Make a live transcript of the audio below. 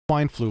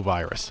swine flu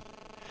virus.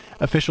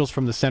 Officials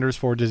from the Centers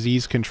for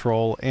Disease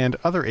Control and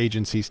other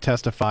agencies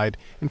testified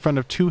in front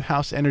of 2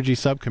 House Energy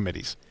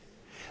subcommittees.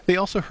 They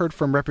also heard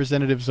from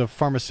representatives of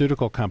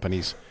pharmaceutical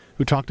companies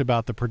who talked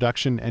about the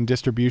production and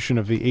distribution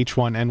of the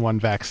H1N1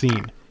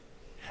 vaccine.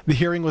 The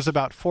hearing was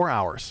about 4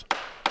 hours.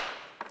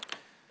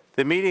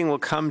 The meeting will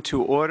come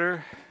to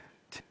order.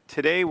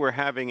 Today we're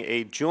having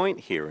a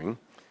joint hearing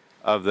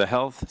of the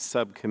Health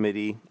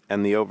Subcommittee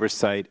and the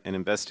Oversight and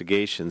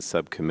Investigations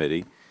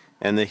Subcommittee,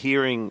 and the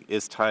hearing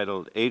is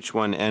titled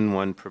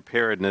H1N1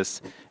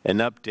 Preparedness, an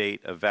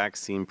Update of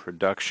Vaccine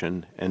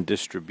Production and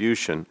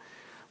Distribution.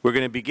 We're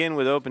going to begin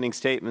with opening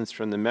statements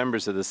from the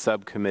members of the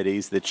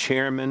subcommittees. The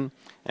chairman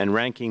and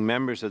ranking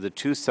members of the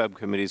 2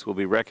 subcommittees will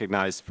be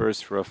recognized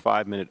first for a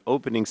 5-minute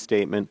opening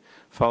statement,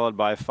 followed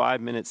by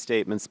 5-minute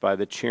statements by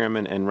the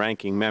chairman and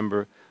ranking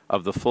member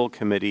of the full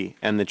committee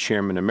and the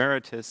chairman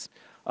emeritus.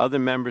 Other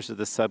members of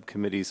the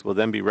subcommittees will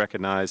then be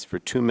recognized for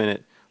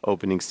 2-minute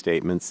opening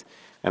statements.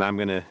 And I'm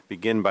going to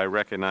begin by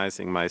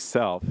recognizing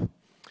myself.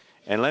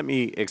 And let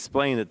me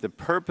explain that the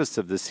purpose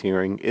of this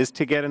hearing is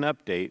to get an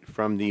update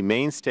from the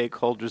main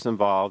stakeholders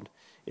involved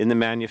in the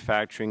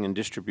manufacturing and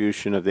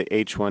distribution of the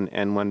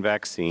H1N1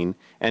 vaccine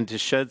and to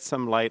shed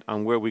some light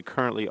on where we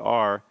currently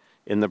are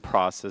in the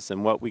process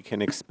and what we can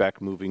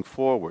expect moving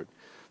forward.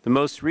 The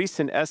most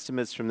recent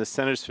estimates from the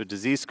Centers for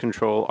Disease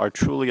Control are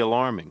truly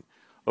alarming.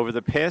 Over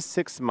the past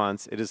 6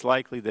 months, it is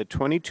likely that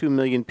 22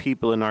 million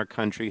people in our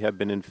country have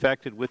been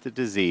infected with the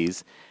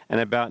disease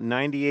and about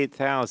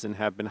 98,000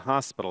 have been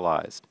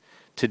hospitalized.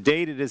 To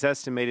date, it is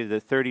estimated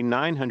that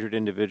 3,900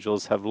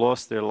 individuals have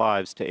lost their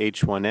lives to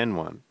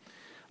H1N1.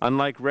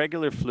 Unlike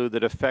regular flu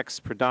that affects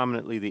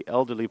predominantly the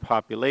elderly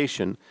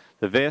population,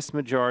 the vast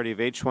majority of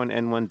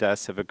H1N1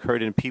 deaths have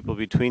occurred in people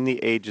between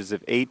the ages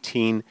of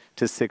 18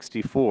 to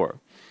 64.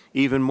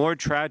 Even more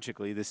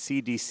tragically, the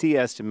CDC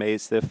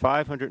estimates that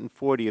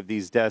 540 of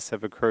these deaths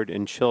have occurred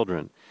in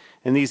children.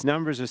 And these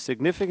numbers are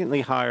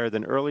significantly higher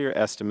than earlier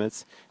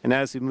estimates, and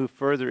as we move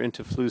further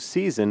into flu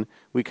season,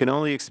 we can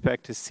only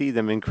expect to see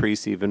them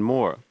increase even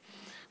more.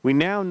 We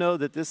now know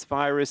that this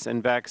virus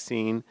and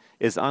vaccine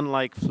is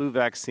unlike flu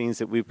vaccines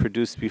that we've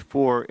produced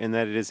before in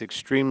that it is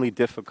extremely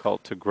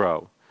difficult to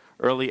grow.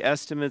 Early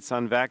estimates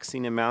on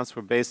vaccine amounts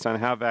were based on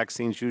how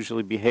vaccines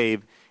usually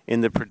behave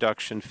in the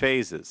production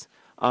phases.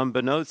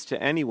 Unbeknownst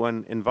to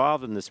anyone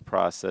involved in this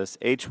process,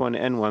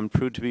 H1N1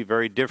 proved to be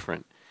very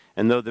different.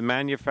 And though the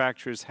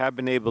manufacturers have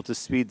been able to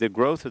speed the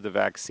growth of the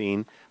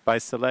vaccine by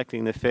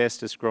selecting the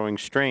fastest growing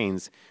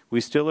strains, we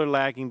still are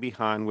lagging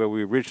behind where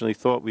we originally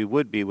thought we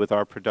would be with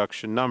our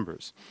production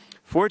numbers.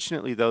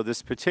 Fortunately, though,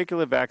 this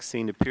particular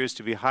vaccine appears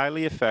to be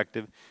highly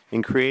effective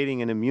in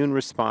creating an immune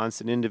response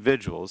in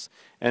individuals,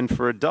 and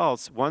for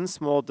adults, 1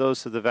 small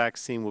dose of the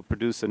vaccine will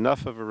produce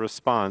enough of a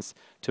response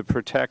to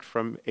protect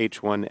from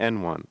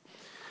H1N1.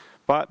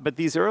 But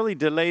these early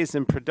delays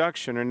in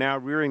production are now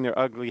rearing their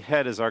ugly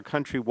head as our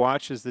country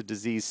watches the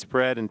disease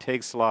spread and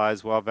takes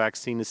lives while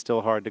vaccine is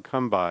still hard to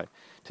come by.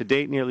 To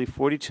date, nearly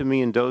 42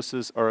 million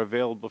doses are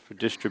available for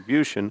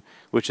distribution,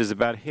 which is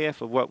about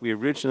half of what we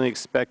originally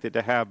expected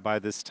to have by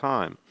this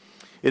time.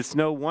 It's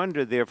no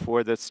wonder,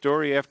 therefore, that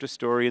story after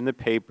story in the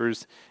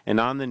papers and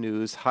on the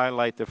news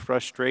highlight the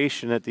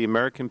frustration that the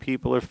American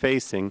people are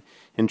facing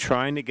in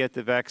trying to get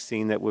the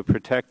vaccine that would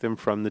protect them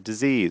from the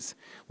disease.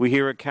 We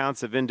hear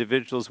accounts of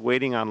individuals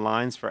waiting on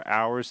lines for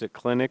hours at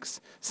clinics.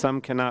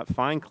 Some cannot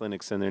find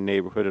clinics in their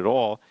neighborhood at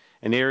all,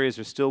 and areas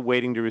are still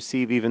waiting to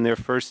receive even their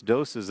first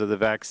doses of the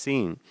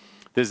vaccine.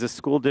 There's a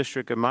school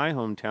district in my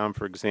hometown,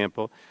 for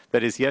example,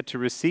 that is yet to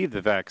receive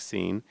the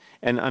vaccine,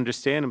 and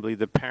understandably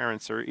the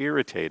parents are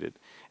irritated.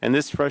 And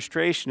this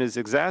frustration is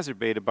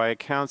exacerbated by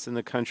accounts in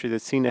the country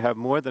that seem to have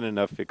more than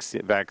enough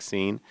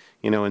vaccine,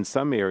 in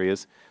some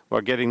areas, while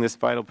getting this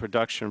vital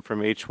production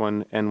from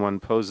H1N1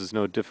 poses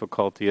no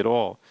difficulty at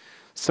all.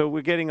 So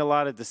we're getting a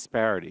lot of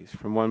disparities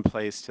from one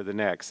place to the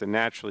next, and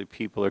naturally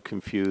people are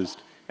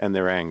confused and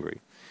they're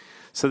angry.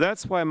 So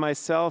that's why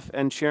myself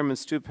and Chairman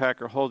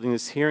Stupak are holding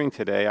this hearing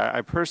today.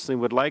 I personally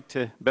would like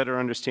to better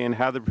understand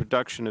how the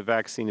production of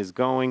vaccine is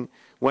going,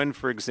 when,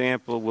 for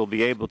example, we'll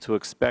be able to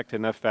expect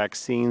enough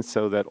vaccine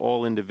so that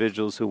all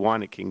individuals who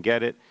want it can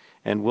get it,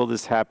 and will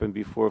this happen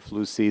before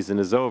flu season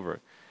is over.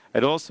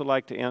 I'd also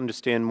like to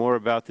understand more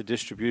about the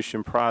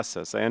distribution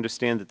process. I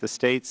understand that the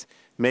states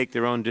make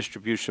their own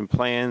distribution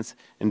plans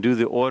and do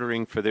the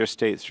ordering for their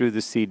state through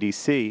the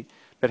CDC.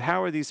 But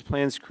how are these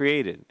plans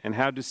created, and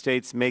how do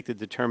states make the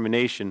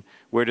determination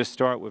where to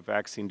start with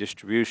vaccine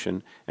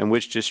distribution and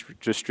which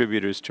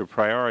distributors to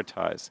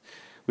prioritize?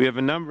 We have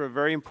a number of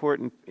very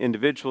important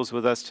individuals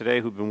with us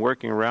today who have been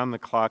working around the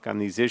clock on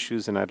these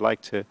issues, and I'd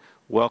like to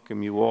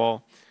welcome you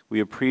all.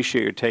 We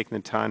appreciate your taking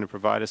the time to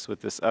provide us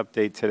with this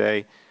update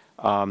today.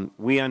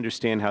 We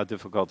understand how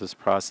difficult this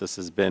process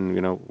has been.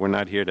 We're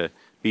not here to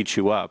beat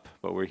you up,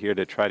 but we're here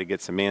to try to get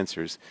some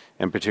answers,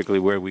 and particularly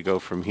where we go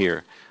from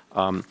here.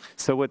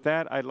 So with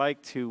that, I'd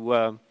like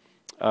to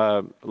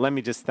let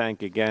me just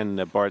thank again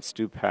Bart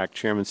Stupak,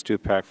 Chairman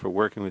Stupak, for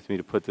working with me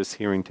to put this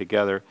hearing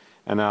together.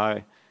 And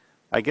I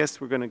guess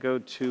we're going to go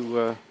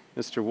to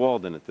Mr.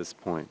 Walden at this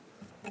point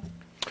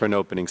for an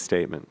opening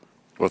statement.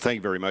 Well, thank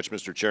you very much,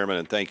 Mr. Chairman,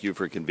 and thank you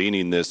for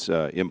convening this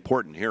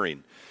important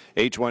hearing.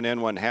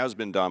 H1N1 has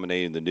been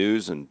dominating the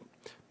news and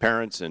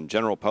parents and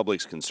general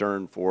public's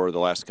concern for the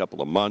last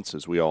couple of months,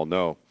 as we all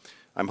know.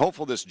 I'm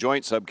hopeful this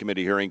joint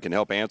subcommittee hearing can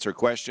help answer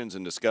questions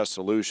and discuss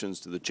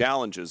solutions to the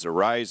challenges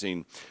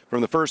arising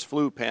from the first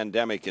flu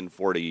pandemic in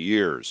 40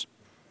 years.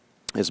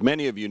 As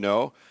many of you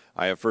know,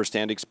 I have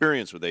firsthand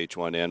experience with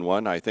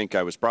H1N1. I think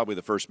I was probably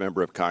the first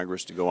member of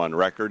Congress to go on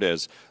record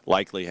as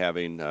likely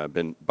having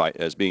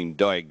being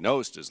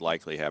diagnosed as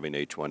likely having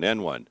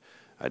H1N1.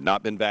 I had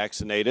not been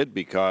vaccinated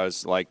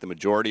because, like the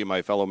majority of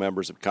my fellow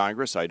members of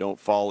Congress, I don't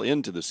fall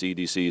into the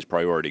CDC's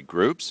priority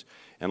groups.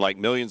 And like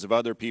millions of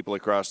other people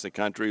across the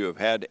country who have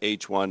had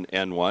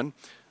H1N1,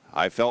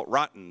 I felt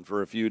rotten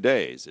for a few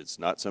days. It's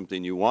not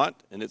something you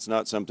want, and it's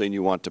not something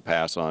you want to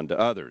pass on to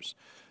others.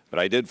 But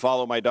I did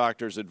follow my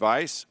doctor's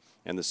advice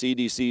and the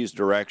CDC's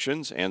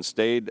directions and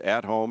stayed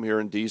at home here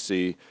in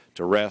D.C.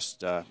 to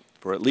rest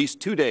for at least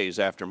 2 days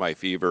after my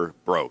fever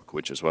broke,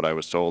 which is what I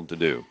was told to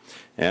do.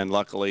 And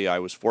luckily, I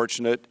was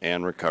fortunate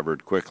and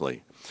recovered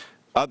quickly.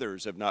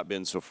 Others have not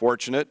been so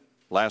fortunate.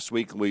 Last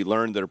week, we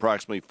learned that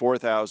approximately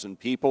 4,000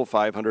 people,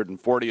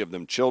 540 of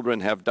them children,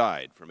 have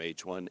died from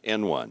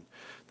H1N1.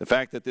 The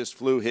fact that this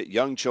flu hit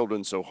young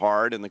children so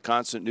hard and the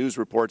constant news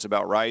reports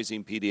about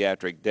rising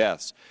pediatric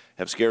deaths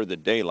have scared the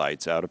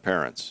daylights out of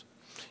parents.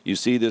 You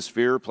see this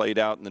fear played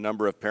out in the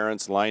number of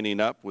parents lining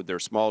up with their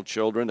small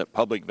children at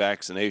public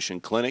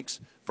vaccination clinics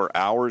for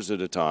hours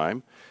at a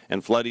time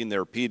and flooding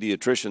their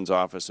pediatricians'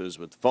 offices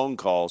with phone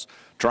calls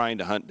trying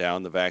to hunt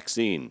down the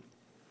vaccine.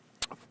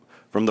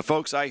 From the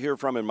folks I hear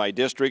from in my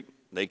district,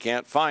 they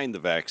can't find the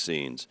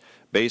vaccines.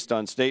 Based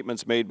on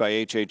statements made by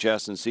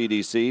HHS and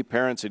CDC,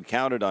 parents had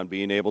counted on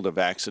being able to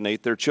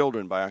vaccinate their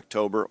children by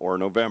October or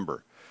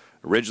November.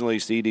 Originally,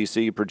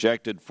 CDC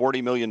projected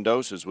 40 million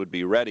doses would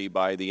be ready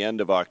by the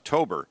end of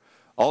October.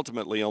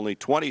 Ultimately, only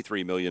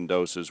 23 million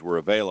doses were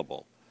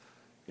available.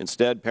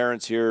 Instead,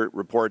 parents hear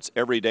reports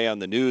every day on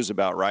the news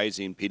about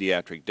rising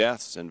pediatric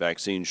deaths and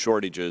vaccine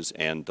shortages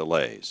and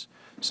delays.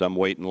 Some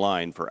wait in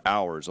line for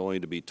hours only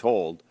to be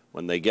told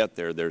when they get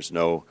there there's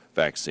no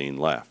vaccine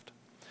left.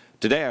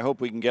 Today, I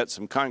hope we can get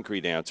some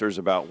concrete answers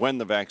about when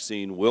the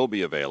vaccine will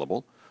be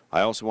available.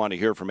 I also want to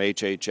hear from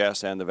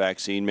HHS and the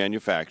vaccine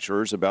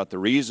manufacturers about the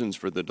reasons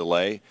for the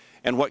delay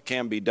and what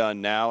can be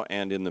done now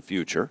and in the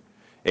future.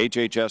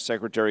 HHS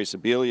Secretary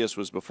Sebelius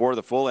was before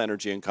the full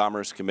Energy and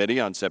Commerce Committee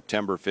on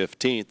September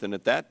 15th, and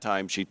at that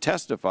time she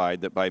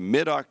testified that by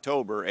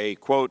mid-October a,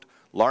 quote,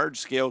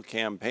 large-scale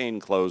campaign,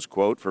 close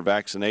quote, for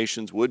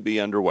vaccinations would be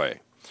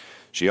underway.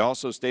 She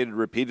also stated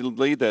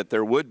repeatedly that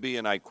there would be,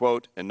 and I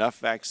quote, enough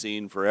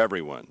vaccine for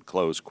everyone,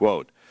 close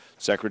quote.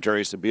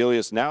 Secretary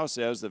Sebelius now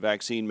says the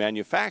vaccine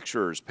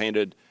manufacturers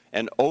painted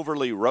an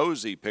overly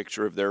rosy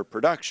picture of their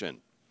production.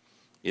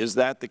 Is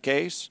that the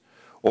case?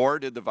 Or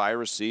did the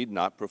virus seed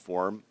not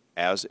perform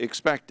as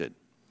expected?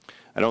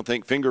 I don't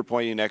think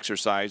finger-pointing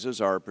exercises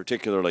are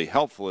particularly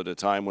helpful at a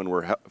time when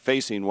we're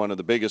facing one of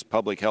the biggest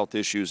public health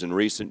issues in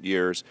recent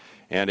years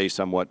and a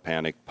somewhat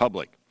panicked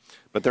public.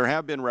 But there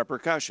have been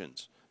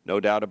repercussions. No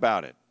doubt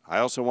about it. I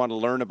also want to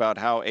learn about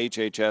how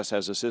HHS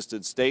has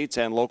assisted states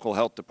and local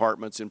health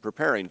departments in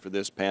preparing for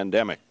this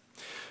pandemic.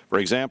 For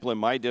example, in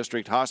my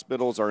district,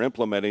 hospitals are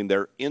implementing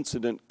their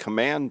incident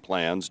command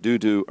plans due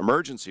to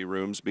emergency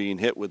rooms being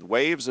hit with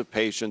waves of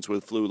patients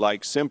with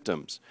flu-like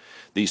symptoms.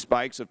 These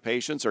spikes of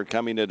patients are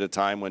coming at a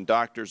time when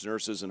doctors,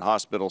 nurses, and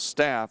hospital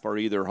staff are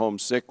either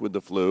homesick with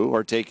the flu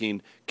or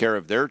taking care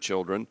of their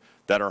children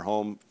that are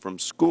home from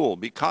school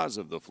because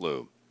of the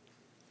flu.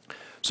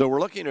 So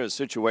we're looking at a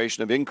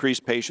situation of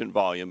increased patient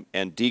volume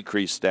and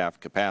decreased staff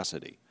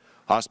capacity.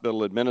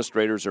 Hospital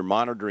administrators are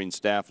monitoring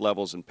staff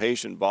levels and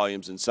patient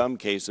volumes in some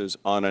cases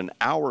on an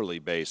hourly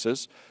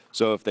basis.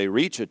 So if they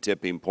reach a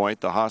tipping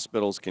point, the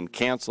hospitals can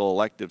cancel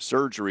elective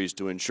surgeries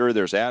to ensure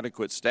there's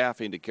adequate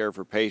staffing to care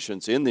for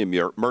patients in the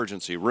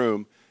emergency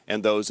room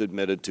and those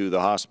admitted to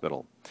the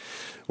hospital.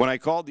 When I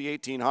called the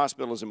 18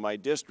 hospitals in my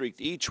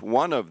district, each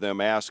one of them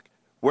asked,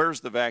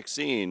 where's the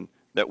vaccine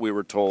that we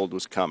were told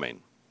was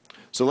coming?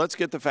 So let's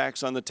get the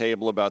facts on the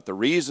table about the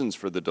reasons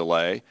for the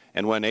delay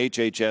and when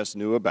HHS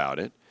knew about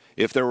it.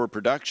 If there were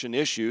production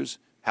issues,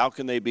 how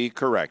can they be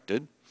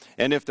corrected?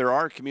 And if there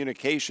are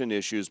communication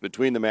issues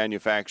between the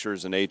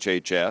manufacturers and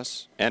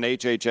HHS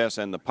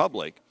and the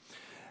public,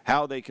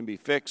 how they can be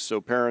fixed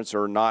so parents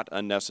are not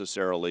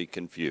unnecessarily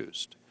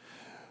confused.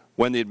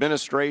 When the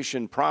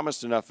administration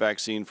promised enough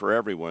vaccine for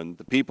everyone,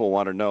 the people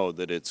want to know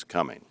that it's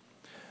coming.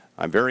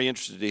 I'm very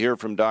interested to hear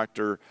from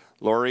Dr.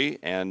 Lori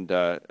and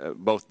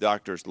both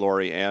Drs.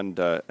 Lori and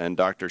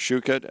Dr.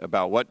 Shukett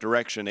about what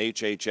direction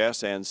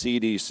HHS and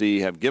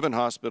CDC have given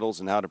hospitals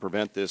and how to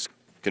prevent this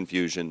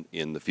confusion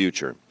in the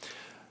future.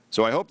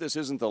 So I hope this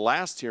isn't the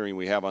last hearing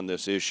we have on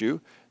this issue.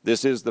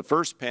 This is the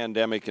first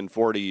pandemic in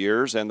 40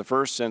 years and the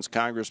first since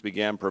Congress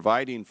began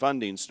providing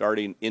funding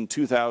starting in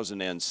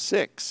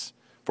 2006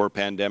 for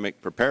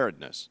pandemic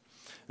preparedness.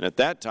 And at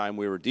that time,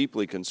 we were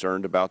deeply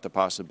concerned about the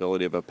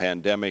possibility of a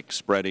pandemic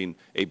spreading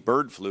a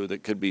bird flu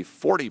that could be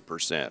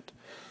 40%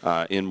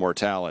 in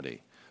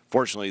mortality.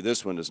 Fortunately,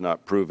 this one has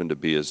not proven to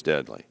be as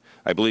deadly.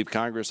 I believe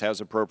Congress has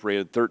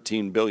appropriated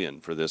 $13 billion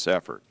for this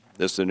effort.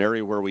 This is an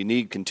area where we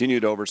need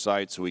continued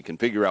oversight so we can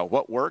figure out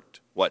what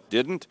worked, what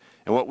didn't,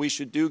 and what we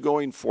should do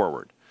going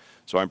forward.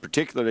 So I'm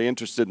particularly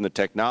interested in the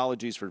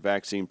technologies for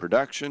vaccine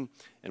production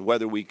and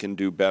whether we can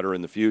do better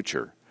in the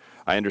future.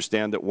 I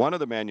understand that one of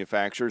the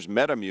manufacturers,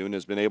 MedImmune,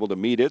 has been able to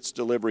meet its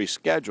delivery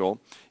schedule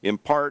in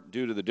part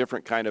due to the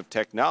different kind of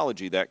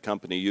technology that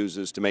company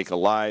uses to make a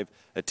live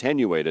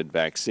attenuated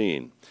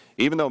vaccine.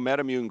 Even though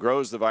MedImmune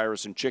grows the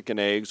virus in chicken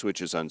eggs,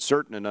 which is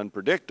uncertain and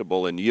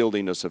unpredictable in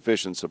yielding a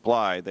sufficient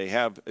supply, they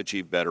have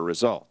achieved better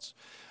results.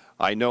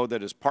 I know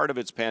that as part of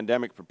its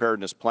pandemic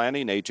preparedness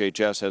planning,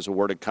 HHS has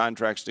awarded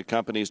contracts to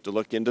companies to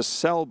look into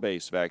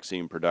cell-based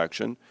vaccine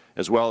production,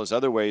 as well as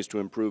other ways to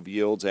improve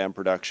yields and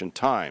production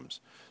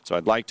times. So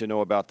I'd like to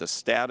know about the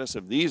status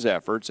of these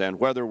efforts and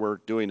whether we're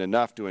doing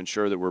enough to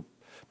ensure that we're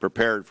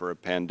prepared for a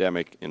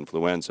pandemic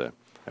influenza.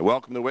 I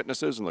welcome the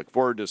witnesses and look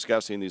forward to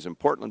discussing these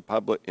important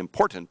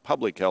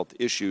public health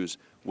issues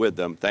with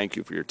them. Thank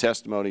you for your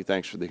testimony.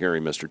 Thanks for the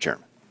hearing, Mr.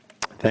 Chairman.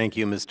 Thank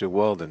you, Mr.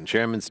 Walden.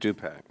 Chairman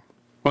Stupak.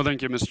 Well,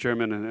 thank you, Mr.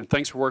 Chairman, and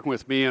thanks for working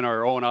with me and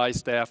our O&I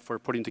staff for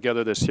putting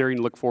together this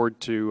hearing. Look forward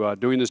to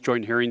doing this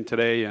joint hearing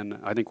today, and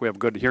I think we have a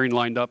good hearing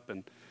lined up.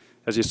 And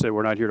as you said,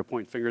 we're not here to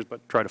point fingers,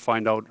 but try to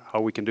find out how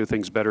we can do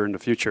things better in the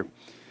future.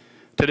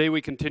 Today, we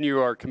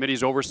continue our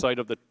committee's oversight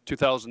of the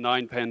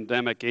 2009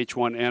 pandemic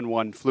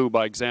H1N1 flu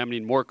by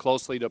examining more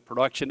closely the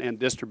production and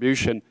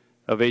distribution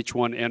of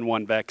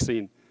H1N1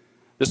 vaccine.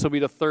 This will be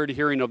the third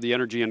hearing of the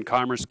Energy and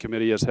Commerce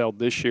Committee as held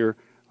this year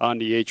on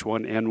the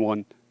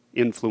H1N1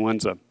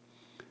 influenza.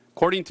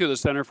 According to the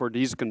Center for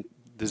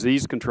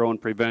Disease Control and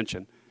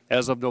Prevention,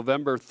 as of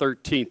November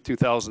 13,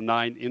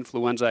 2009,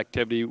 influenza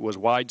activity was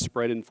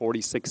widespread in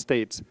 46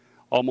 states,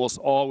 almost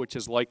all which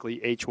is likely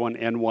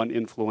H1N1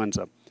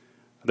 influenza.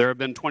 There have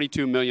been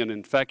 22 million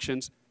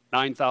infections,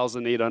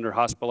 9,800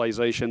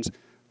 hospitalizations,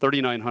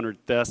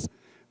 3,900 deaths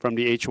from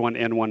the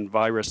H1N1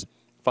 virus,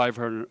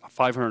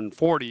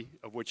 540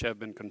 of which have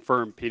been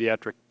confirmed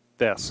pediatric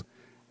deaths.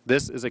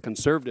 This is a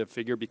conservative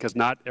figure because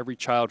not every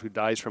child who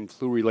dies from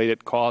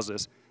flu-related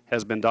causes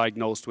has been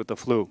diagnosed with the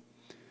flu.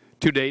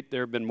 To date,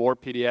 there have been more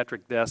pediatric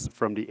deaths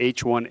from the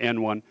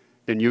H1N1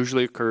 than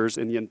usually occurs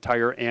in the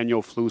entire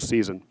annual flu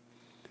season.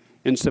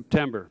 In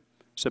September,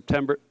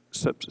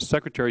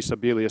 Secretary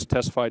Sebelius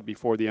testified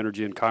before the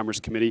Energy and Commerce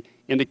Committee,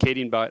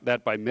 indicating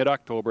that by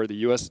mid-October, the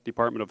U.S.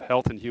 Department of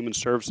Health and Human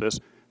Services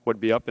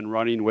would be up and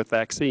running with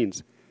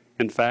vaccines.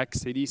 In fact,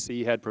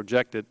 CDC had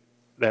projected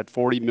that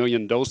 40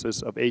 million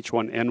doses of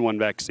H1N1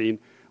 vaccine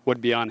would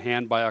be on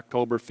hand by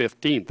October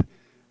 15th.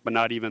 But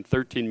not even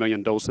 13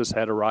 million doses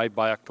had arrived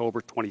by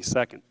October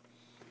 22nd.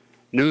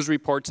 News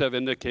reports have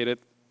indicated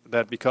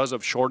that because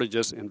of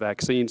shortages in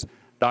vaccines,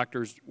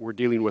 doctors were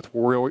dealing with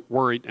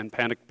worried and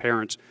panicked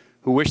parents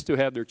who wish to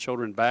have their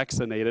children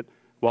vaccinated,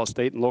 while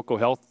state and local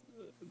health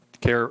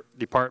care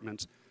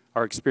departments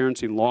are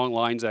experiencing long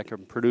lines that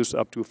can produce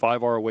up to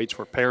 5-hour waits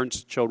for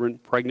parents, children,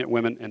 pregnant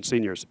women, and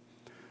seniors.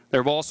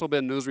 There have also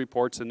been news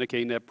reports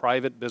indicating that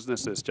private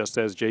businesses, just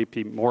as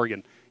J.P.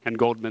 Morgan and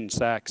Goldman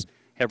Sachs,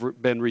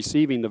 have been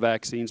receiving the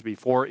vaccines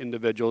before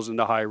individuals in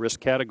the high-risk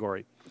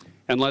category.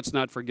 And let's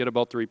not forget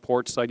about the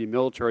reports citing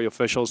military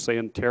officials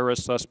saying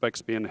terrorist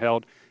suspects being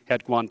held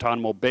at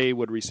Guantanamo Bay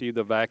would receive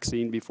the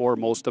vaccine before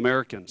most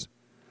Americans.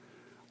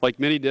 Like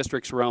many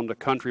districts around the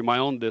country, my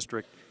own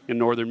district in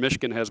northern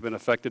Michigan has been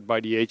affected by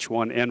the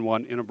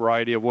H1N1 in a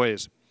variety of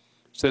ways.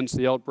 Since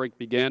the outbreak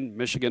began,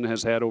 Michigan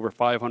has had over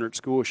 500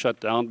 schools shut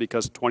down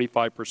because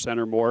 25%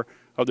 or more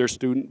of their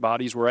student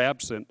bodies were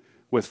absent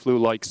with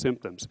flu-like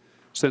symptoms.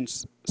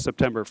 Since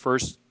September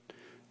 1st,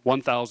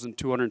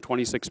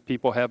 1,226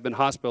 people have been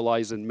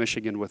hospitalized in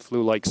Michigan with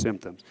flu-like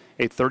symptoms,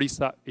 a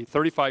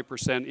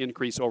 35%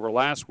 increase over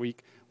last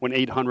week when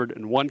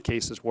 801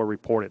 cases were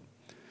reported.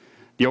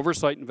 The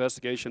Oversight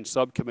Investigation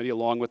Subcommittee,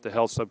 along with the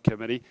Health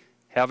Subcommittee,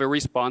 have a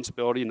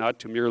responsibility not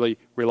to merely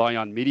rely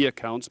on media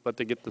accounts, but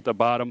to get to the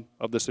bottom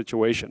of the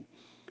situation.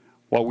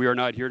 While we are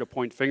not here to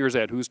point fingers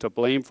at who's to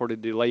blame for the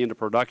delay in the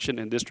production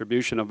and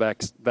distribution of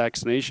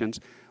vaccinations,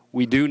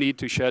 we do need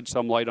to shed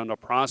some light on the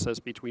process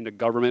between the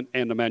government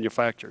and the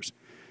manufacturers.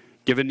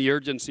 Given the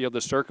urgency of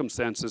the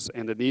circumstances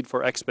and the need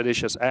for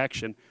expeditious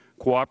action,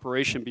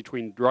 cooperation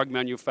between drug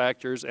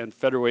manufacturers and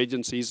federal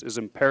agencies is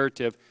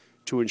imperative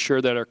to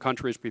ensure that our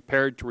country is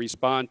prepared to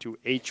respond to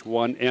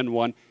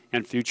H1N1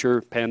 and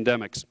future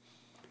pandemics.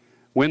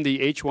 When the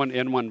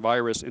H1N1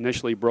 virus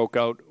initially broke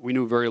out, we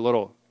knew very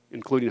little,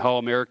 including how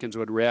Americans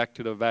would react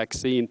to the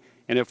vaccine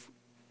and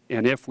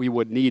if we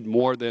would need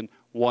more than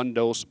one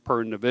dose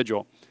per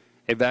individual.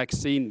 A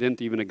vaccine didn't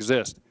even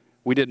exist.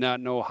 We did not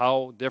know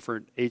how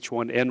different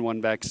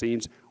H1N1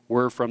 vaccines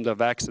were from the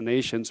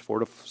vaccinations for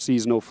the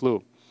seasonal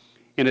flu.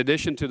 In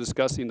addition to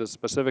discussing the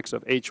specifics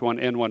of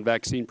H1N1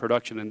 vaccine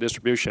production and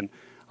distribution,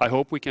 I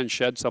hope we can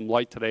shed some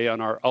light today on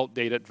our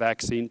outdated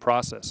vaccine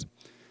process.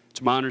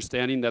 It's my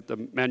understanding that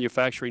the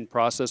manufacturing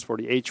process for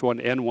the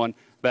H1N1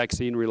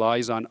 vaccine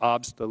relies on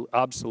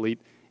obsolete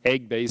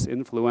egg-based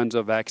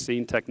influenza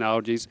vaccine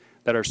technologies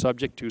that are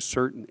subject to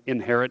certain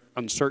inherent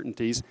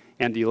uncertainties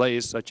and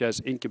delays, such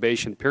as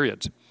incubation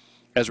periods.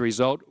 As a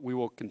result, we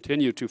will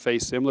continue to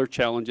face similar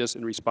challenges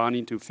in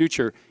responding to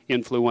future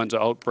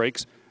influenza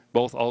outbreaks,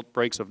 both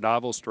outbreaks of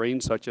novel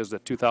strains such as the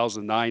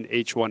 2009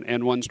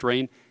 H1N1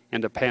 strain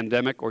and the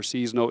pandemic or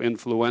seasonal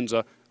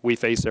influenza we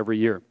face every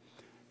year.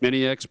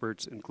 Many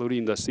experts,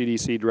 including the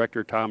CDC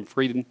Director Tom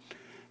Frieden,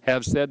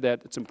 have said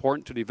that it's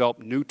important to develop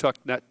new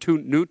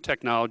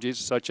technologies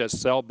such as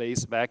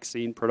cell-based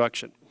vaccine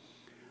production.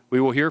 We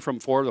will hear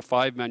from 4 of the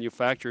 5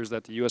 manufacturers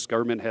that the U.S.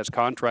 government has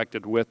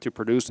contracted with to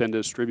produce and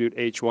distribute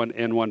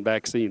H1N1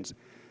 vaccines.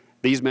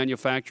 These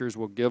manufacturers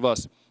will give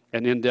us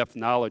an in-depth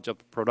knowledge of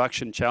the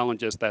production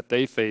challenges that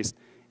they face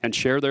and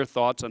share their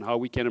thoughts on how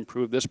we can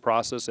improve this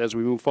process as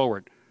we move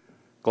forward.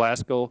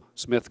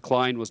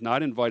 GlaxoSmithKline was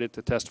not invited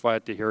to testify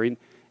at the hearing,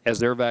 as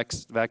their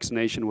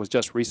vaccination was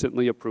just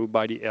recently approved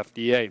by the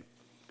FDA.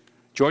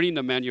 Joining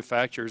the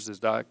manufacturers is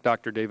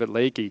Dr. David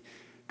Lakey,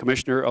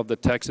 Commissioner of the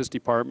Texas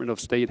Department of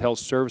State Health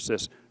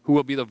Services, who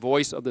will be the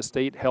voice of the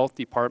state health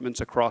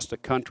departments across the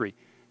country,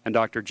 and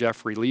Dr.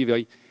 Jeffrey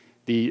Levy,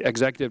 the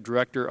Executive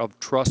Director of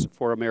Trust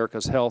for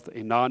America's Health,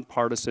 a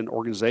nonpartisan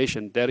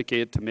organization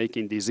dedicated to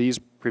making disease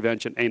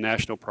prevention a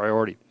national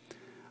priority.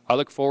 I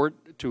look forward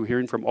to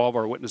hearing from all of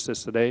our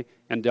witnesses today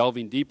and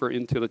delving deeper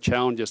into the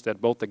challenges that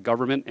both the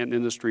government and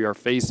industry are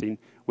facing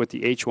with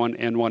the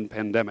H1N1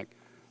 pandemic.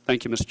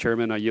 Thank you, Mr.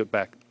 Chairman. I yield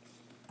back.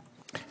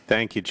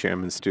 Thank you,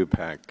 Chairman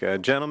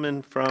Stupak.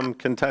 Gentleman from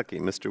Kentucky,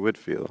 Mr.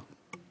 Whitfield.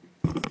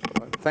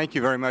 Thank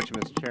you very much,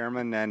 Mr.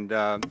 Chairman. And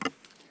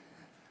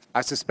I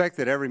suspect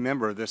that every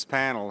member of this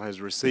panel has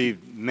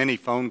received many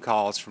phone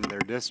calls from their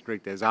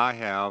district, as I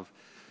have,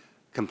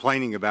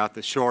 complaining about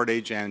the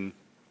shortage and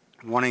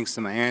wanting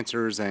some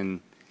answers and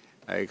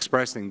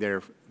expressing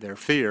their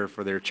fear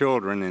for their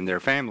children and their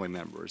family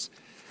members.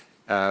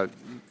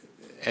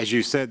 As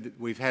you said,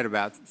 we've had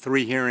about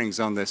 3 hearings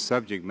on this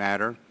subject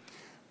matter,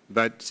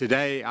 but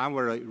today I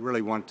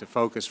really want to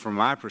focus from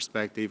my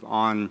perspective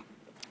on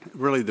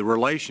really the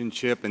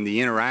relationship and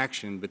the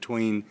interaction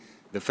between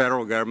the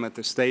federal government,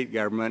 the state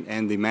government,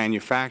 and the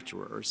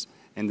manufacturers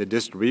and the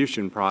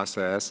distribution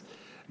process.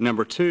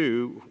 Number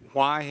 2,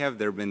 why have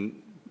there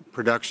been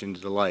production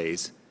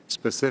delays?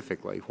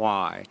 Specifically,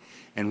 why?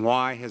 And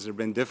why has there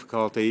been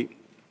difficulty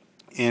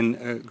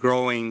in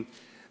growing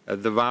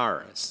the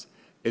virus?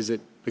 Is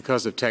it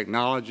because of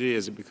technology?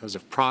 Is it because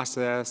of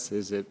process?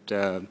 Is it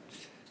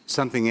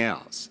something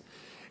else?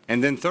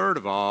 And then third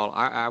of all,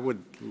 I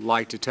would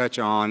like to touch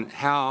on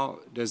how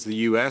does the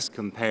U.S.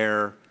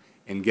 compare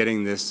in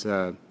getting this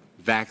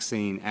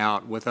vaccine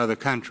out with other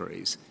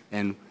countries,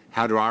 and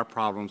how do our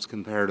problems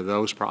compare to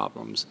those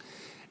problems?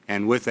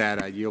 And with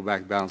that, I yield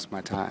back the balance of my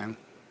time.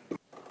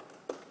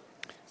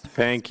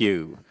 Thank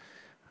you.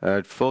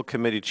 Full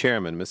Committee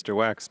Chairman, Mr.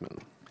 Waxman.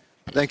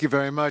 Thank you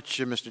very much,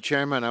 Mr.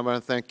 Chairman. I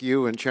want to thank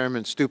you and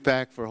Chairman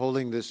Stupak for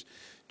holding this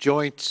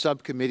joint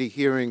subcommittee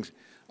hearings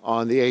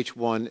on the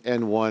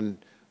H1N1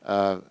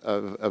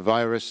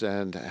 virus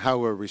and how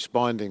we're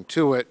responding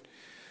to it.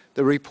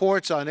 The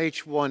reports on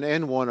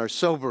H1N1 are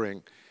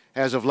sobering.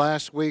 As of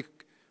last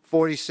week,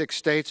 46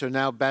 states are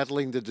now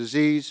battling the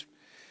disease.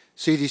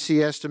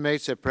 CDC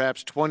estimates that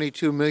perhaps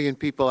 22 million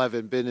people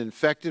have been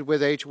infected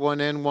with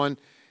H1N1,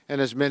 and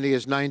as many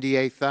as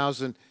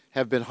 98,000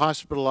 have been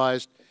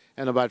hospitalized,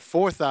 and about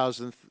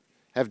 4,000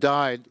 have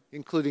died,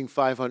 including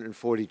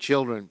 540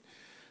 children.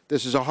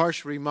 This is a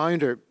harsh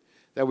reminder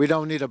that we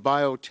don't need a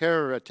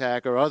bioterror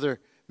attack or other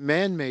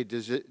man-made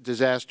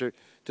disaster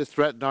to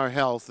threaten our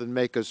health and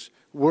make us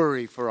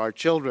worry for our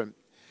children.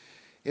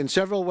 In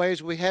several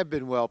ways, we have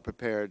been well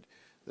prepared.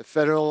 The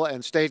federal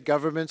and state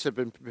governments have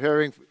been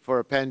preparing for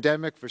a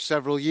pandemic for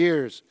several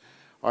years.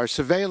 Our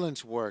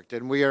surveillance worked,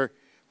 and we're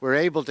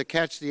able to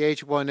catch the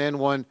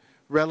H1N1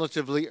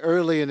 relatively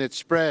early in its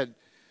spread.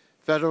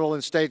 Federal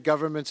and state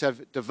governments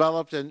have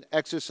developed and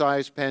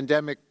exercised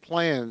pandemic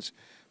plans.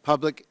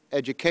 Public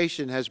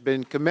education has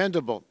been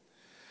commendable.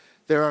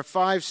 There are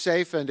 5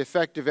 safe and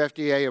effective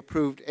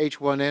FDA-approved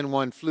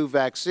H1N1 flu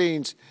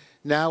vaccines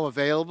now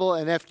available,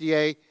 and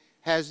FDA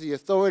has the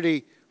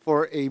authority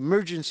for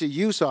emergency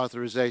use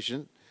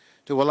authorization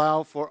to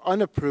allow for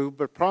unapproved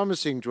but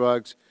promising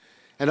drugs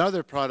and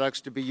other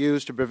products to be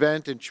used to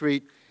prevent and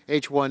treat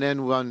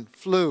H1N1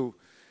 flu.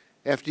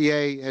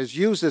 FDA has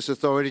used this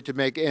authority to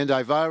make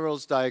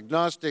antivirals,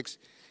 diagnostics,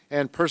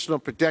 and personal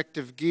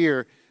protective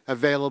gear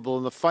available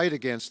in the fight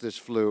against this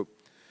flu.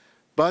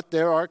 But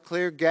there are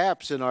clear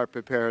gaps in our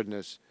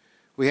preparedness.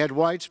 We had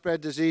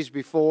widespread disease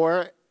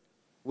before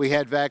we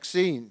had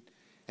vaccine,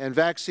 and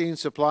vaccine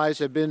supplies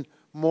have been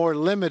more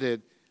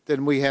limited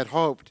than we had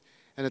hoped.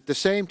 And at the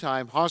same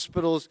time,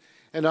 hospitals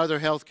and other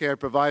healthcare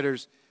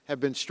providers have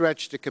been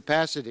stretched to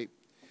capacity.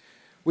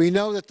 We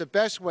know that the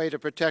best way to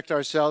protect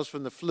ourselves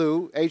from the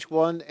flu,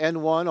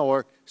 H1N1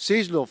 or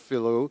seasonal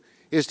flu,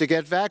 is to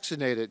get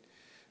vaccinated.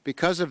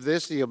 Because of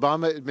this, the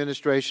Obama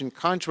administration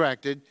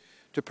contracted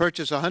to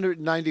purchase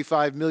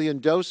 195 million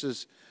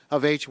doses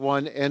of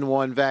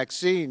H1N1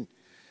 vaccine.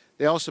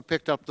 They also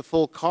picked up the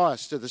full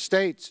cost to the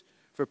states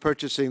for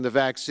purchasing the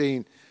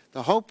vaccine.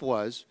 The hope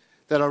was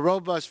that a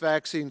robust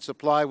vaccine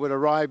supply would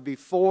arrive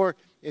before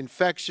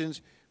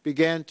infections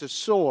began to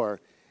soar,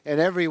 and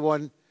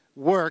everyone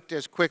worked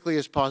as quickly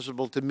as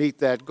possible to meet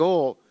that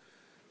goal.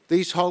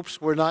 These hopes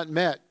were not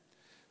met.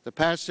 The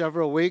past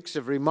several weeks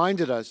have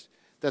reminded us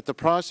that the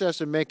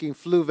process of making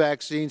flu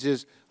vaccines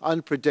is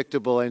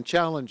unpredictable and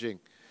challenging.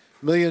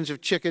 Millions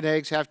of chicken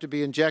eggs have to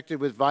be injected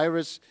with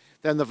virus,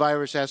 then the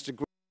virus has to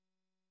grow.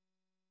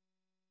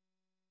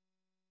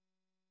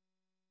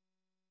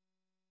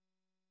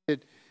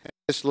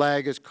 This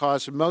lag has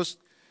caused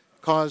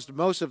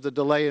most of the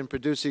delay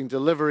in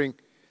delivering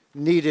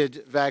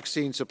needed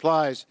vaccine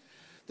supplies.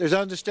 There's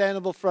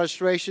understandable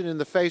frustration in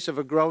the face of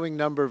a growing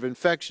number of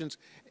infections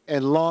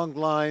and long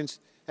lines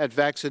at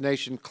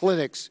vaccination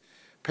clinics.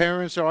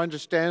 Parents are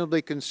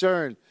understandably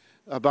concerned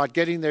about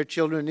getting their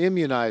children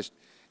immunized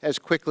as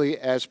quickly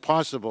as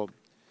possible.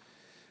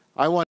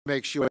 I want to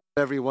make sure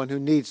that everyone who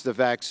needs the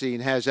vaccine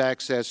has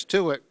access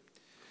to it.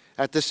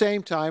 At the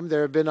same time,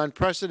 there have been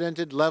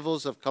unprecedented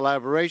levels of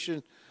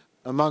collaboration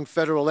among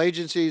federal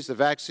agencies, the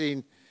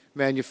vaccine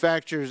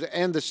manufacturers,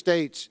 and the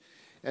states.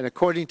 And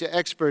according to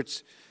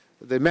experts,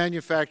 the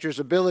manufacturer's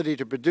ability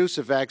to produce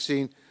a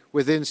vaccine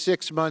within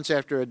 6 months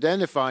after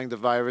identifying the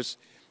virus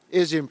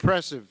is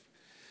impressive.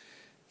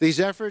 These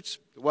efforts,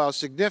 while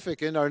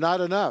significant, are not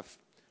enough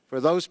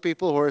for those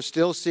people who are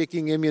still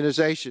seeking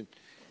immunization.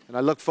 And I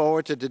look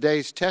forward to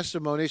today's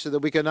testimony so that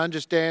we can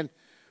understand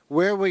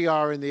where we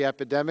are in the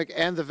epidemic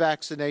and the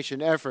vaccination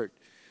effort.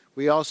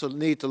 We also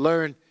need to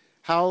learn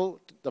how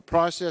the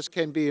process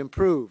can be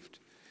improved,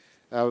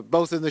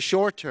 both in the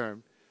short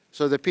term,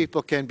 so that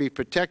people can be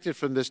protected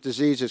from this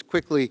disease as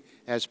quickly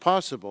as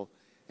possible,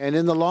 and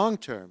in the long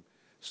term,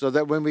 so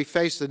that when we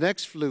face the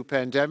next flu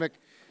pandemic,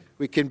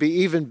 we can be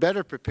even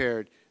better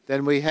prepared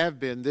than we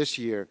have been this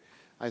year.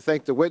 I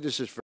thank the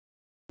witnesses for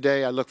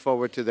today. I look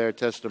forward to their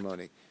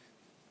testimony.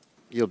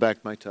 Yield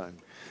back my time.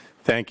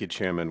 Thank you,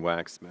 Chairman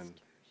Waxman.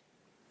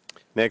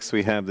 Next,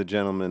 we have the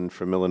gentleman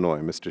from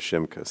Illinois, Mr.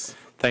 Shimkus.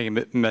 Thank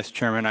you, Mr.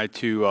 Chairman. I,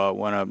 too,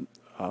 want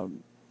to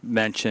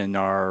mention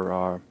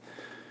our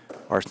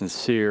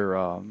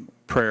sincere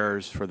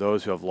prayers for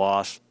those who have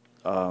lost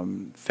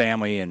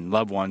family and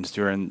loved ones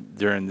during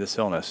this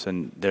illness,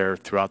 and they're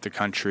throughout the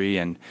country,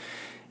 and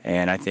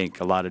I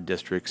think a lot of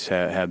districts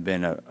have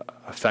been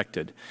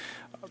affected.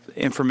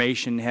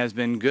 Information has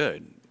been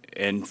good,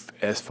 and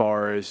as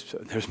far as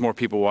there's more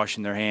people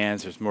washing their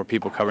hands, there's more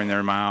people covering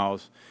their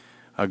mouths.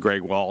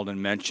 Greg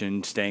Walden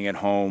mentioned staying at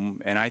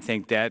home, and I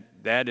think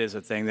that is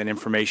a thing that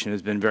information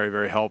has been very,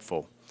 very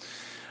helpful.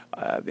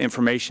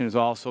 Information has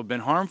also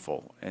been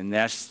harmful, and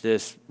that's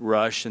this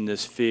rush and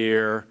this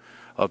fear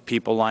of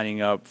people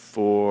lining up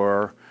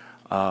for,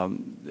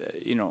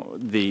 you know,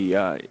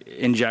 the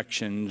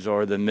injections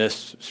or the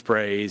mist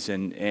sprays,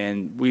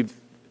 and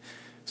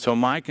so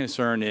my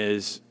concern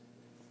is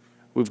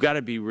we've got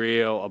to be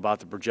real about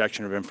the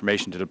projection of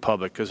information to the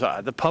public, because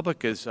the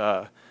public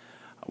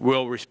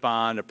will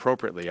respond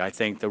appropriately. I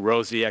think the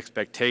rosy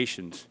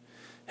expectations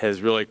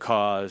has really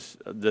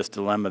caused this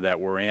dilemma that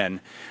we're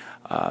in.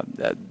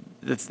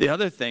 The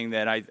other thing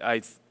that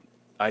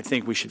I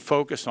think we should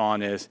focus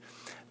on is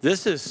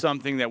this is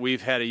something that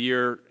we've had a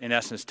year, in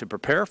essence, to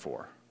prepare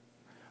for.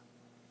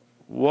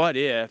 What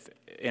if,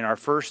 in our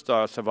first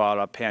thoughts about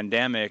a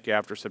pandemic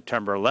after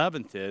September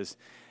 11th, is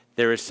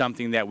there is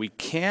something that we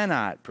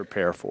cannot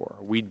prepare for?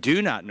 We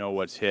do not know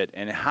what's hit,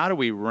 and how do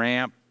we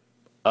ramp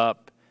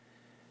up,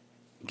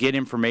 get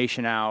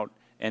information out,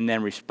 and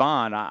then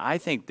respond? I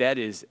think that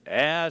is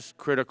as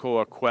critical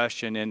a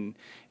question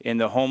in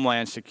the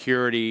Homeland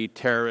Security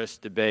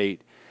terrorist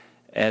debate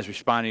as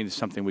responding to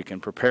something we can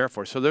prepare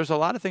for. So there's a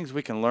lot of things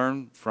we can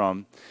learn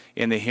from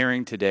in the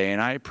hearing today, and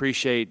I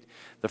appreciate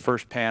the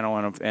first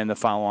panel and the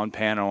follow-on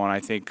panel, and I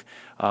think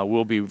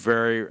we'll be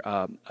very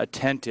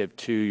attentive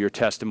to your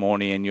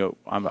testimony, and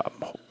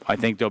I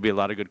think there'll be a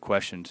lot of good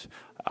questions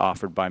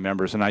offered by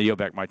members. And I yield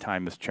back my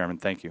time, Mr. Chairman.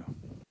 Thank you.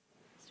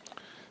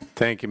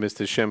 Thank you,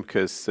 Mr.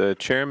 Shimkus.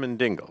 Chairman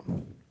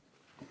Dingell.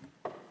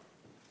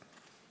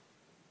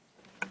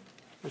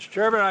 Mr.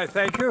 Chairman, I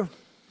thank you.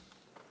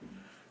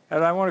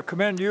 And I want to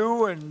commend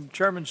you and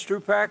Chairman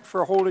Stupak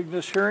for holding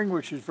this hearing,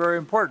 which is very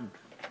important.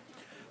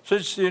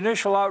 Since the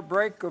initial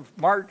outbreak of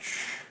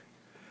March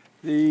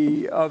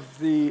of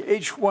the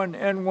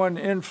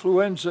H1N1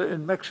 influenza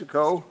in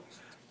Mexico,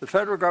 the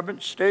federal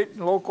government, state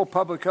and local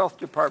public health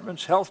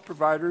departments, health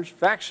providers,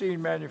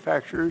 vaccine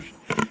manufacturers,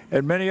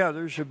 and many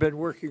others have been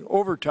working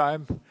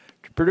overtime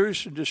to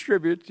produce and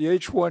distribute the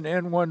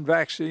H1N1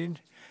 vaccine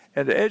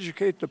and to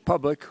educate the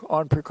public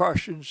on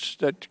precautions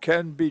that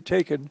can be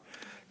taken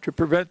to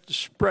prevent the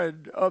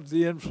spread of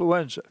the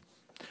influenza.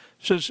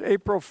 Since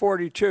April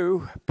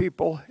 42,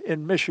 people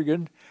in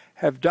Michigan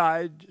have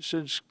died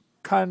since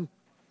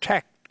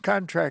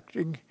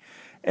contracting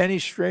any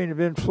strain of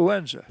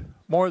influenza.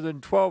 More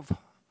than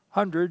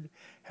 1,200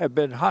 have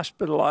been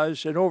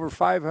hospitalized and over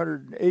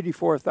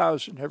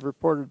 584,000 have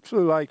reported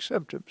flu-like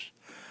symptoms.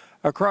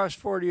 Across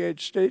 48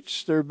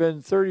 states, there have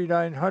been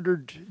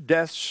 3,900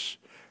 deaths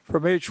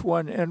from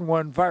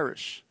H1N1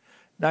 virus,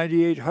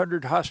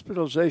 9,800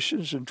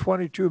 hospitalizations, and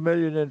 22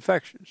 million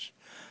infections.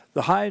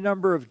 The high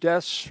number of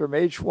deaths from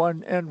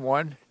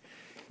H1N1,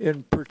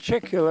 in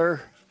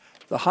particular,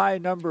 the high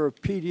number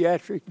of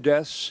pediatric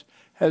deaths,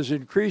 has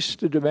increased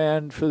the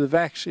demand for the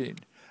vaccine,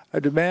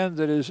 a demand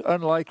that is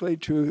unlikely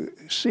to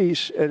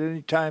cease at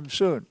any time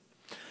soon.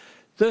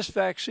 This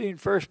vaccine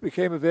first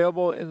became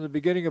available in the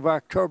beginning of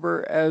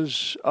October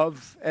as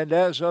of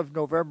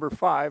November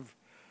 5,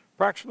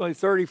 approximately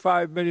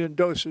 35 million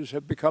doses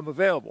have become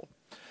available.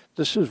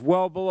 This is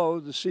well below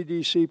the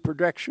CDC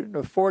projection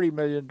of 40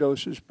 million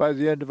doses by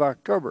the end of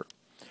October.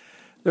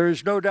 There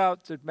is no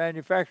doubt that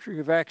manufacturing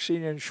a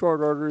vaccine in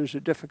short order is a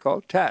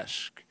difficult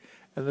task,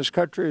 and this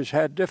country has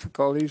had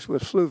difficulties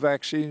with flu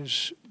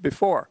vaccines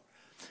before.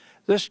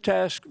 This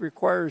task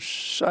requires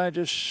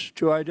scientists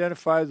to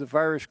identify the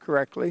virus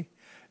correctly,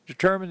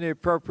 determine the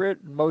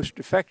appropriate and most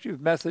effective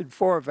method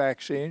for a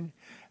vaccine,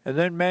 and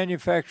then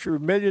manufacture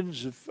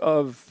millions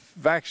of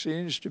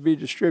vaccines to be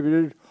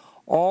distributed,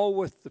 all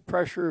with the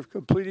pressure of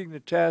completing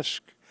the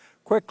task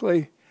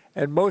quickly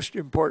and, most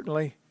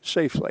importantly,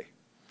 safely.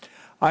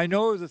 I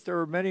know that there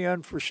are many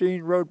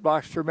unforeseen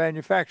roadblocks for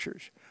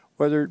manufacturers,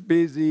 whether it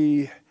be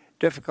the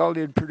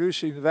difficulty in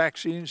producing the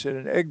vaccines in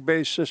an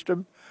egg-based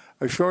system,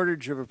 a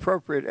shortage of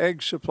appropriate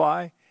egg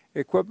supply,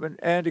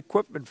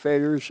 equipment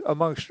failures,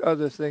 amongst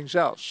other things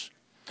else.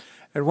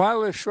 And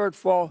while this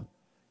shortfall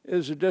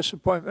is a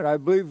disappointment, I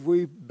believe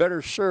we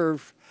better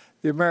serve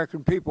the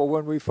American people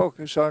when we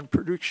focus on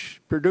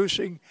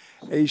producing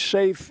a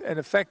safe and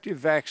effective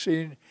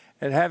vaccine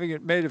and having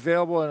it made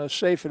available in a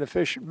safe and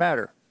efficient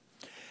manner.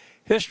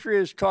 History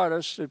has taught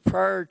us that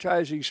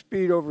prioritizing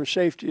speed over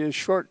safety is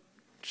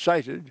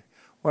short-sighted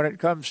when it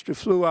comes to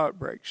flu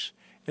outbreaks.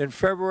 In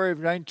February of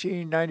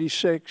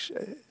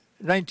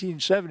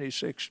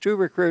 1976, 2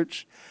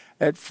 recruits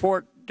at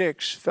Fort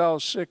Dix fell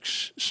sick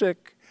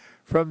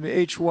from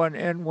the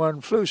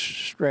H1N1 flu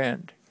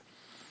strand.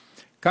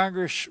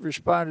 Congress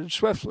responded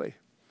swiftly.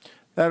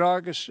 That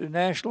August, a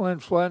national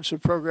influenza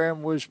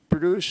program was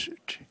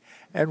produced,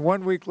 and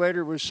 1 week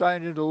later was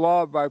signed into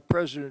law by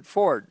President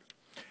Ford.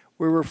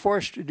 We were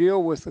forced to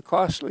deal with the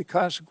costly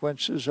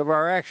consequences of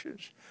our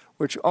actions,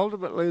 which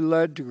ultimately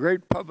led to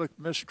great public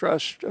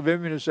mistrust of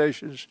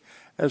immunizations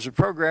as the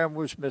program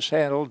was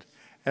mishandled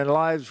and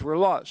lives were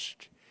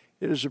lost.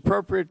 It is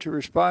appropriate to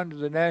respond to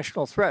the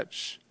national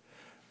threats,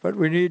 but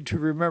we need to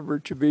remember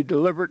to be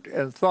deliberate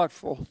and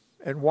thoughtful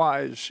and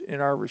wise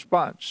in our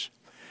response.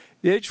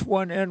 The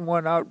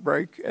H1N1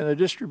 outbreak and the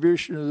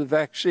distribution of the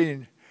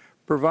vaccine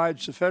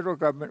provides the federal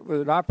government with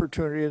an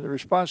opportunity and the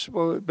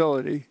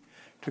responsibility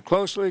to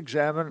closely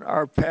examine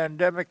our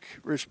pandemic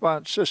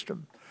response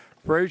system.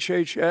 For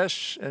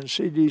HHS and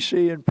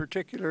CDC in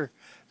particular,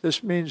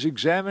 this means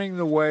examining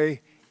the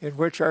way in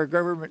which our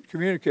government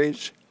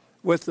communicates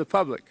with the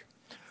public.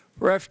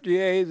 For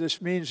FDA,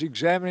 this means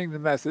examining the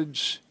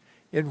methods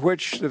in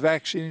which the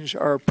vaccines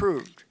are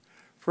approved.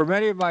 For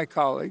many of my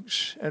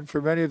colleagues and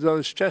for many of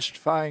those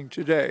testifying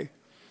today,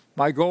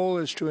 my goal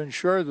is to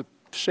ensure the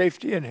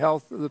safety and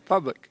health of the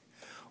public,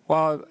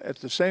 while at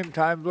the same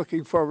time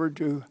looking forward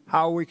to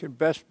how we can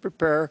best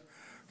prepare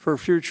for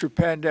future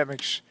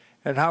pandemics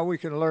and how we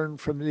can learn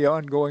from the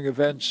ongoing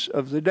events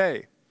of the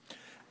day.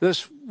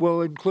 This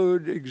will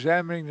include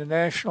examining the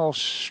national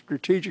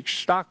strategic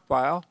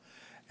stockpile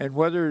and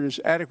whether it is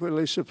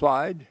adequately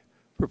supplied,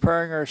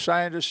 preparing our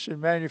scientists and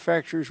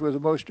manufacturers with the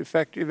most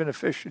effective and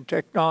efficient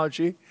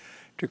technology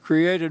to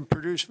create and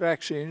produce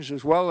vaccines,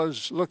 as well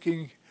as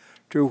looking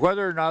to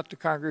whether or not the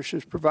Congress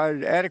has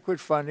provided adequate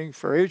funding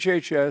for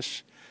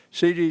HHS,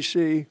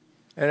 CDC,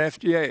 and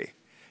FDA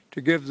to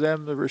give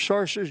them the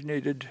resources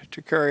needed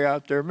to carry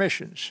out their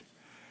missions.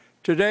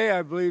 Today,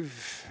 I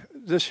believe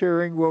this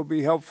hearing will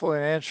be helpful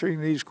in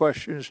answering these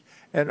questions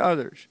and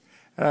others.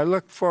 And I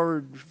look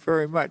forward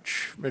very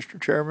much,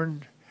 Mr.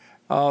 Chairman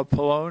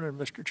Pallone and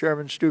Mr.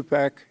 Chairman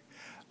Stupak,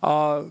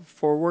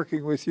 for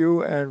working with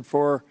you and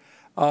for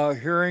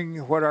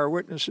hearing what our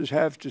witnesses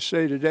have to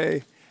say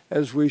today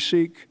as we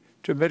seek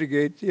to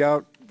mitigate the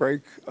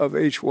outbreak of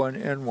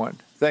H1N1.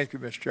 Thank you,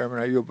 Mr. Chairman.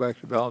 I yield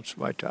back the balance of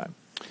my time.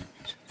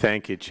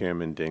 Thank you,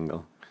 Chairman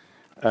Dingell.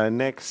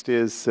 Next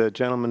is a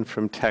gentleman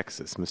from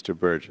Texas, Mr.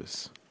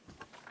 Burgess.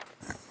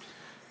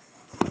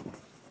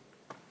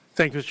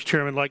 Thank you, Mr.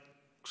 Chairman. Like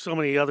so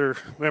many other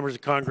members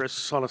of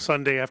Congress, on a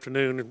Sunday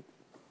afternoon in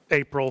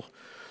April,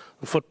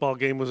 the football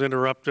game was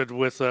interrupted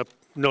with a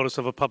notice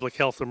of a public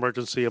health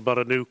emergency about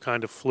a new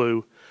kind of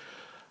flu.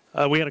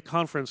 We had a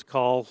conference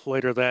call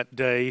later that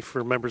day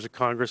for members of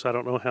Congress. I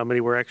don't know how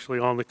many were actually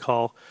on the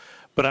call,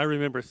 but I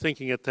remember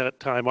thinking at that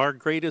time, our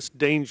greatest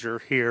danger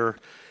here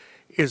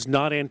is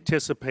not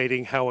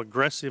anticipating how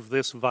aggressive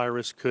this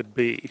virus could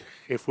be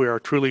if we are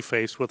truly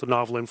faced with a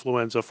novel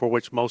influenza for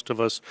which most of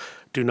us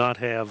do not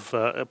have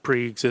a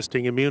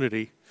pre-existing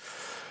immunity.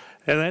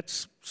 And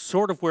that's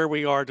sort of where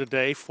we are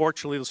today.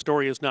 Fortunately, the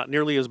story is not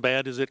nearly as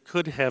bad as it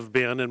could have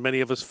been, and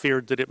many of us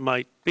feared that it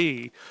might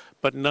be.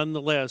 But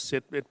nonetheless,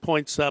 it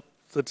points up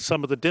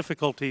some of the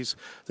difficulties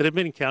that have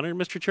been encountered.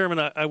 Mr. Chairman,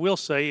 I will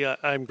say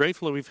I'm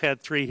grateful that we've had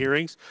 3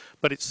 hearings,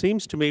 but it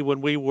seems to me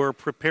when we were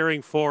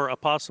preparing for a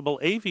possible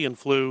avian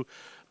flu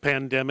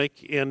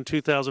pandemic in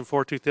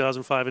 2004,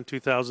 2005, and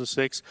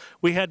 2006,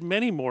 we had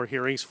many more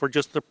hearings for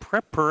just the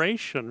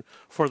preparation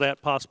for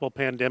that possible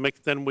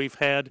pandemic than we've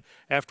had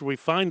after we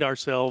find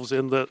ourselves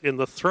in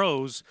the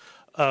throes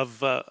of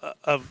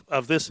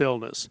this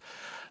illness.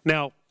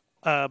 Now,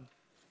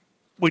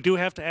 we do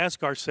have to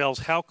ask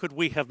ourselves, how could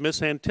we have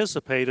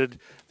misanticipated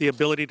the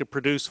ability to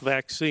produce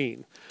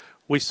vaccine?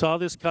 We saw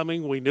this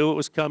coming. We knew it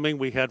was coming.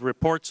 We had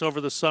reports over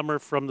the summer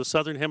from the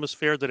Southern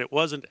Hemisphere that it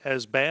wasn't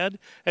as bad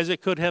as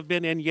it could have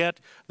been, and yet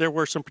there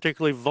were some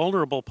particularly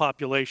vulnerable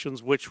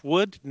populations which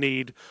would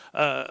need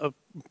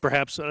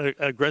perhaps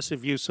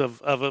aggressive use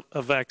of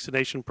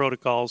vaccination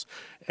protocols.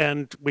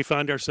 And we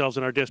find ourselves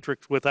in our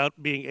district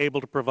without being able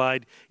to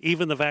provide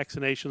even the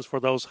vaccinations for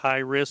those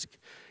high-risk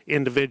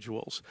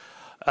individuals.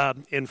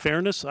 In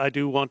fairness, I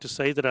do want to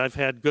say that I've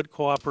had good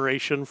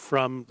cooperation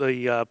from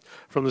the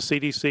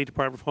CDC,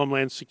 Department of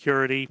Homeland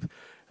Security,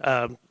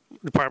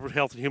 Department of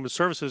Health and Human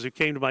Services, who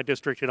came to my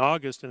district in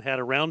August and had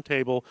a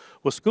roundtable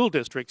with school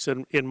districts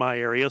in my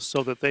area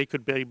so that they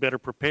could be better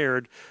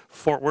prepared.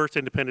 Fort Worth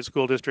Independent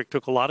School District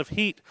took a lot of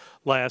heat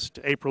last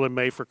April and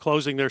May for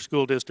closing their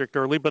school district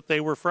early, but they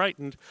were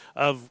frightened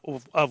of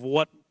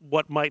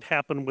what might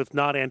happen with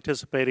not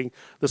anticipating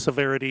the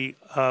severity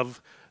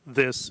of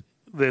this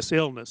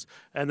illness.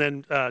 And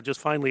then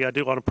just finally, I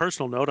do, on a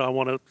personal note, I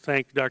want to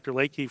thank Dr.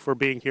 Lakey for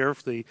being here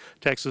for the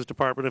Texas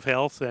Department of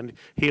Health, and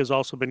he has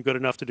also been good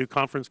enough to do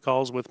conference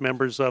calls with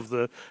members of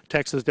the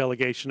Texas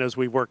delegation as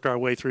we worked our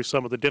way through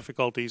some of the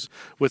difficulties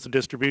with the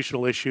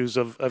distributional issues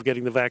of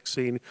getting the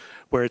vaccine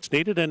where it's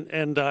needed.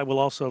 And I will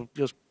also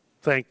just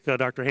thank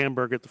Dr.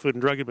 Hamburg at the Food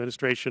and Drug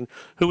Administration,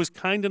 who was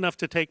kind enough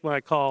to take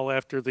my call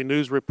after the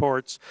news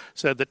reports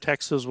said that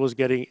Texas was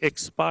getting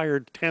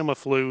expired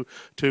Tamiflu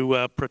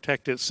to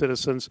protect its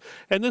citizens.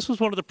 And this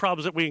was one of the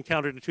problems that we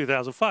encountered in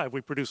 2005.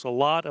 We produced a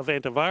lot of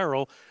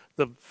antiviral.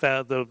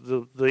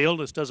 The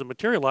illness doesn't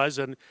materialize,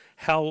 and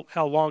how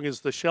long is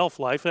the shelf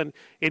life? And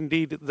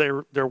indeed,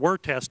 there were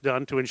tests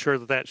done to ensure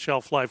that that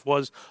shelf life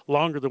was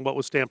longer than what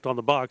was stamped on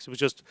the box. It was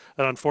just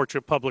an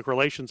unfortunate public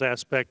relations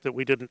aspect that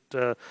we didn't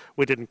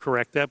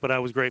correct that. But I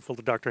was grateful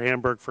to Dr.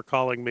 Hamburg for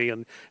calling me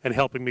and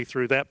helping me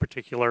through that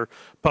particular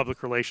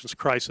public relations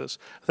crisis.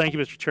 Thank you,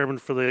 Mr. Chairman,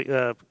 for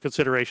the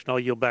consideration. I'll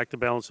yield back the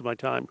balance of my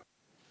time.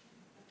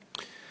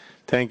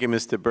 Thank you,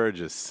 Mr.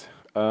 Burgess.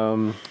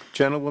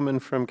 Gentlewoman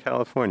from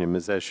California,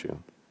 Ms. Eshoo.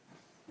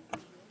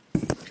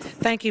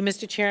 Thank you,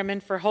 Mr.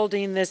 Chairman, for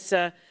holding this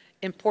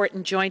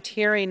important joint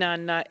hearing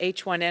on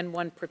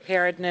H1N1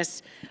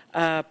 preparedness,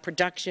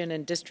 production,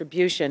 and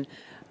distribution.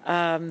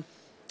 I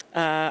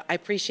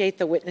appreciate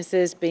the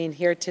witnesses being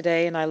here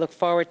today, and I look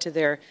forward to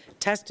their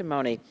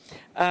testimony.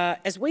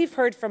 As we've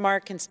heard from our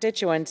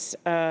constituents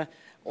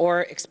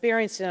or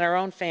experienced in our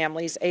own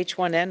families,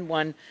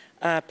 H1N1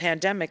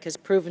 pandemic has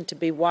proven to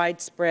be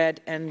widespread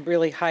and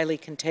really highly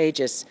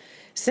contagious.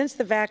 Since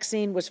the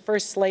vaccine was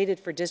first slated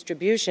for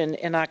distribution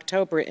in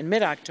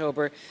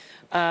mid-October,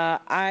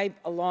 I,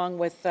 along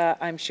with,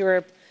 I'm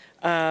sure,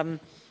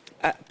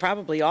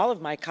 probably all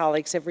of my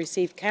colleagues, have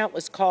received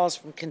countless calls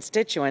from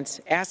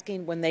constituents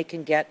asking when they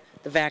can get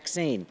the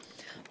vaccine.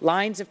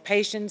 Lines of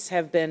patients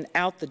have been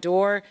out the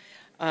door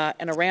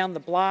and around the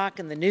block,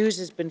 and the news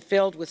has been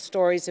filled with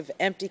stories of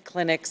empty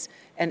clinics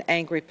and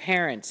angry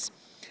parents.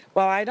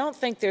 While I don't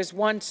think there's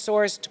one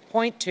source to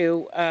point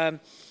to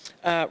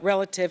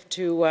relative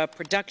to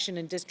production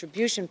and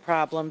distribution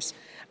problems,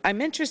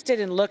 I'm interested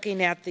in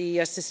looking at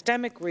the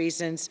systemic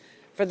reasons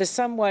for the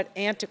somewhat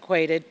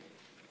antiquated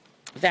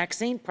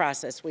vaccine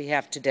process we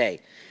have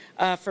today.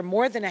 For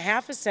more than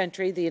half a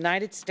century, the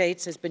United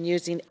States has been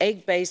using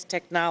egg-based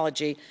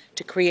technology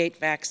to create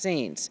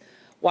vaccines.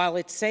 While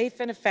it's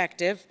safe and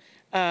effective,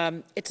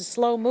 it's a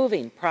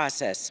slow-moving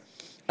process.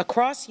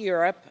 Across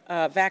Europe,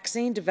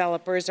 vaccine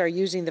developers are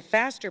using the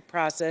faster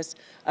process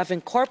of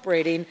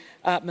incorporating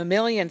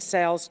mammalian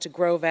cells to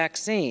grow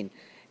vaccine.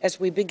 As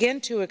we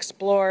begin to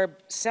explore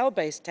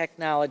cell-based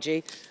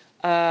technology,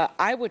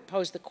 I would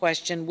pose the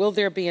question, will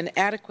there be an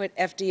adequate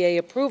FDA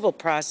approval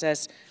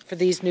process for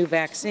these new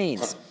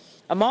vaccines?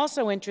 I'm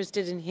also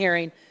interested in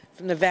hearing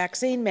from the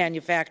vaccine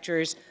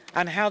manufacturers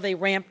on how they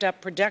ramped up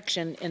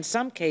production, in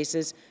some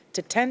cases,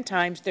 to 10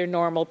 times their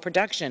normal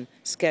production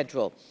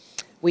schedule.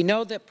 We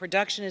know that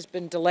production has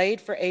been delayed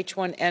for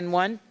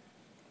H1N1,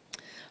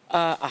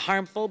 a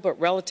harmful but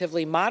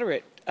relatively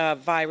moderate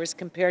virus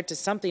compared to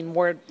something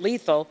more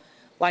lethal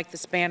like the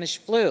Spanish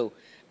flu.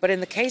 But in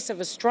the case of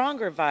a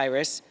stronger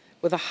virus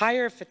with a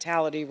higher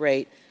fatality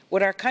rate,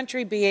 would our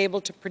country be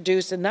able to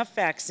produce enough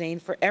vaccine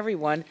for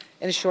everyone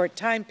in a short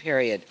time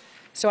period?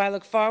 So I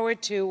look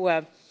forward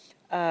to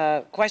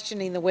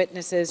questioning the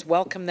witnesses,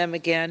 welcome them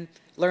again,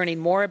 learning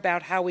more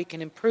about how we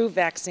can improve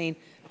vaccine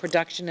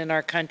production in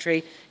our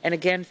country. And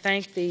again,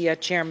 thank the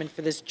chairman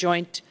for this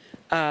joint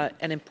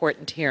and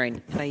important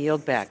hearing. And I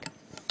yield back.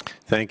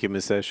 Thank you,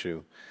 Ms.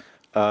 Eshoo.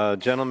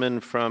 Gentleman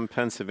from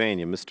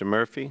Pennsylvania, Mr.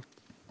 Murphy.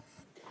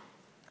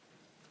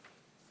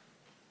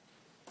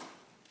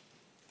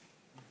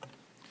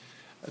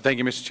 Thank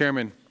you, Mr.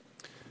 Chairman.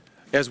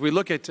 As we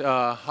look at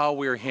how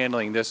we are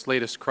handling this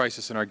latest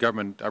crisis in our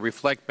government, I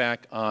reflect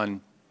back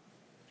on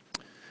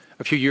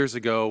a few years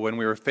ago when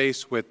we were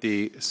faced with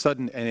the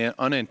sudden and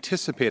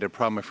unanticipated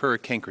problem of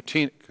Hurricane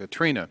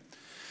Katrina,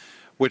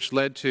 which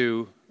led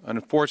to an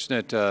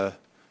unfortunate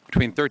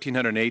between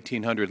 1,300 and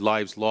 1,800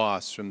 lives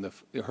lost from the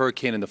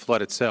hurricane and the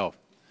flood itself.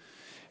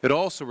 It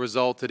also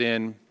resulted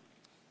in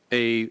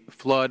a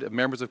flood of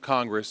members of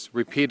Congress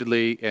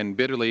repeatedly and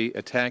bitterly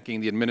attacking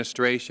the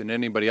administration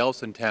and anybody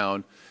else in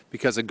town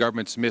because of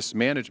government's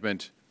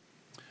mismanagement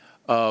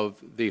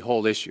of the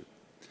whole issue.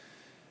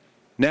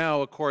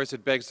 Now, of course,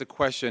 it begs the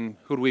question,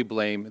 who do we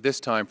blame this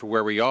time for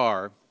where we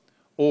are?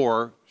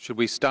 Or should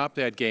we stop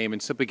that game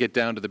and simply get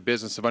down to the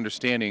business of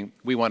understanding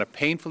we want a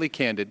painfully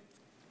candid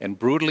and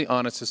brutally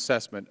honest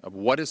assessment of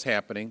what is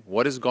happening,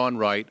 what has gone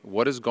right,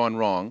 what has gone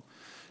wrong,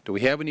 do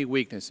we have any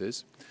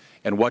weaknesses,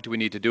 and what do we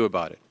need to do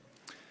about it?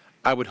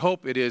 I would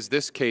hope it is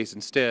this case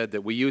instead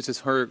that we use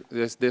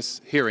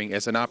this hearing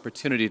as an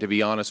opportunity to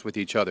be honest with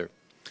each other.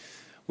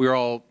 We are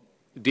all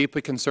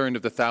deeply concerned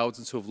of the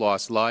thousands who have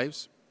lost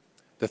lives,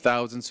 the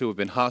thousands who have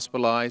been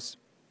hospitalized,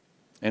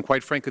 and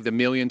quite frankly the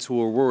millions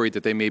who are worried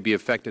that they may be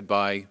affected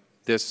by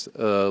this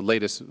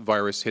latest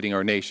virus hitting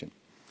our nation.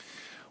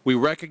 We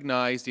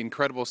recognize the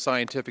incredible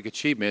scientific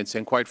achievements,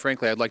 and quite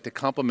frankly I'd like to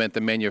compliment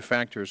the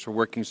manufacturers for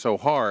working so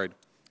hard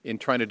in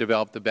trying to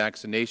develop the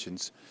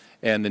vaccinations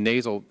and the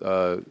nasal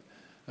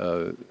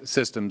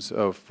systems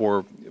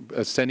for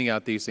sending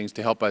out these things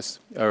to help us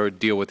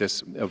deal with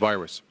this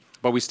virus.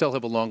 But we still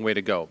have a long way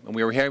to go. And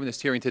we are having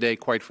this hearing today,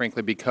 quite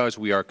frankly, because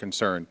we are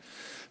concerned.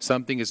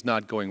 Something is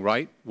not going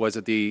right. Was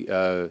it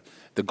the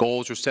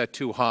goals were set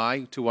too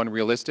high, too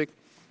unrealistic?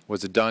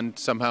 Was it done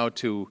somehow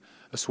to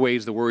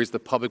assuage the worries of the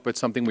public, but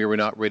something we were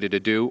not ready to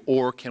do?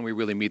 Or can we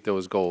really meet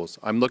those goals?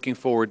 I'm looking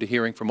forward to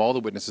hearing from all the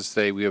witnesses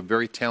today. We have a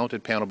very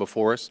talented panel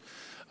before us.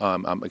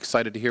 I'm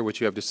excited to hear what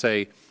you have to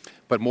say.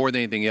 But more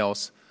than anything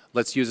else,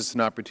 let's use this as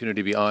an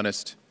opportunity to be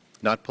honest,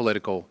 not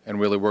political, and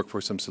really work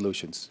for some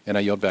solutions. And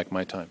I yield back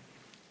my time.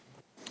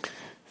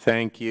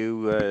 Thank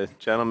you.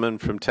 Gentleman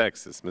from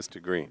Texas,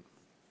 Mr. Green.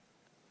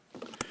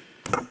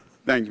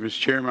 Thank you, Mr.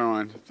 Chairman. I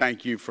want to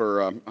thank you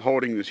for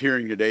holding this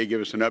hearing today.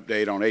 Give us an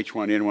update on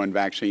H1N1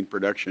 vaccine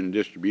production and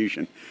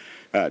distribution.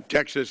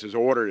 Texas has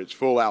ordered its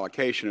full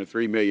allocation of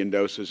 3 million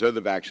doses of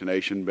the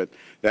vaccination, but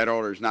that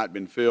order has not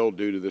been filled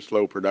due to the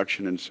slow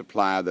production and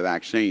supply of the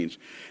vaccines.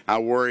 I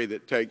worry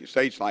that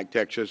states like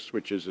Texas,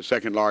 which is the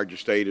second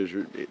largest state, is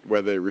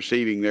whether they're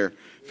receiving their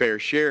fair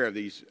share of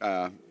these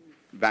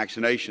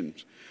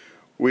vaccinations.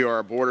 We are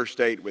a border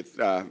state with,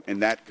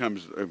 and that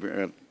comes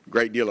a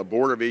great deal of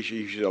border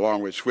issues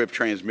along with swift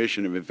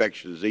transmission of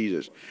infectious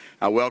diseases.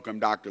 I welcome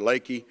Dr.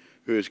 Lakey,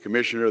 who is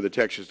Commissioner of the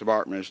Texas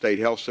Department of State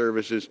Health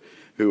Services,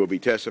 who will be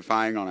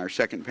testifying on our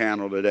second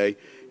panel today.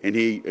 And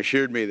he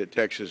assured me that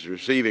Texas is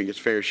receiving its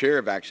fair share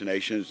of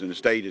vaccinations and the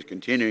state is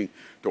continuing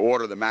to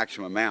order the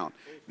maximum amount.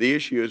 The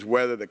issue is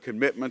whether the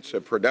commitments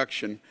of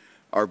production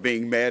are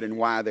being met and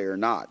why they are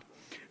not.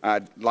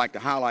 I'd like to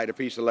highlight a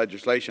piece of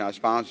legislation I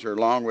sponsored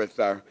along with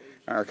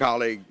our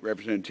colleague,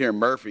 Representative Tim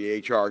Murphy,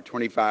 H.R.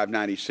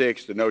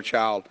 2596, the No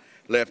Child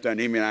Left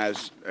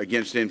Unimmunized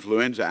Against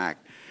Influenza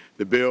Act.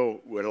 The bill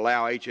would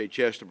allow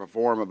HHS to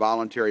perform a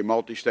voluntary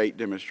multi-state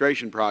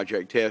demonstration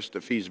project test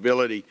the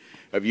feasibility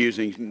of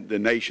using the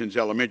nation's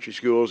elementary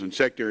schools and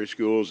secondary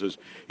schools as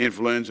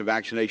influenza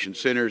vaccination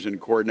centers in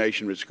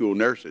coordination with school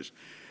nurses,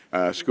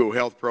 school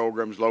health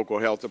programs, local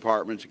health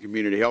departments, and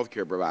community health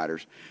care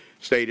providers,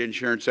 state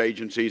insurance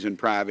agencies, and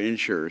private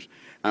insurers.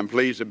 I'm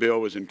pleased the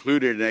bill was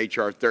included in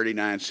H.R.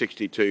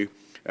 3962,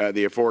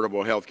 the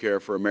Affordable Health Care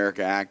for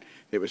America Act,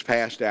 that was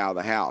passed out of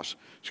the House.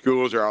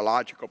 Schools are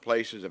logical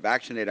places to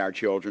vaccinate our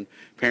children.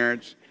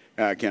 Parents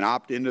can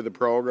opt into the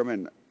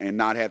program and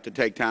not have to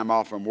take time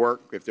off from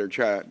work if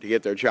to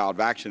get their child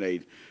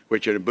vaccinated,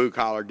 which in a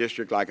blue-collar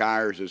district like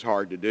ours is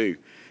hard to do.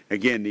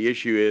 Again, the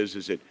issue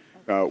is that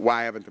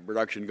why haven't the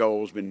production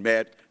goals been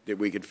met, that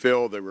we could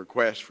fill the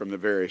requests from the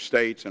various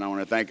states? And I want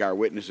to thank our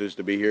witnesses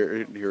to be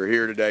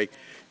here today.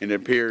 And it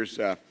appears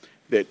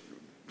that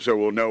so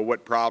we'll know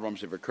what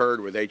problems have occurred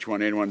with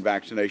H1N1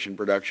 vaccination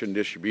production,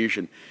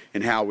 distribution,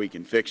 and how we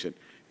can fix it.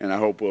 And I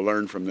hope we'll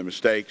learn from the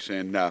mistakes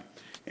and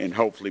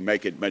hopefully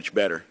make it much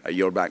better. I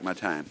yield back my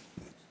time.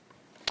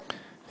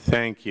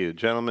 Thank you.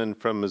 Gentleman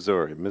from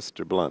Missouri,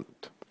 Mr.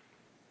 Blunt.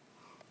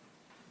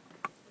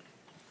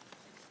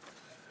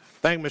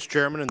 Thank you, Mr.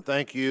 Chairman, and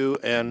thank you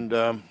and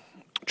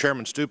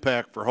Chairman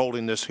Stupak for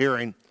holding this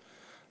hearing.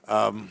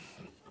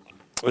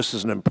 This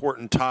is an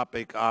important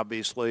topic,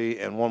 obviously,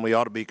 and one we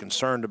ought to be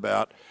concerned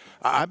about.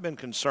 I've been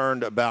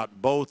concerned about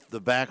both the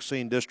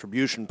vaccine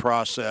distribution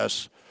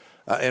process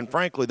and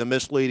frankly the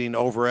misleading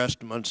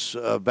overestimates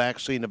of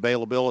vaccine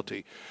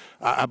availability.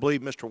 I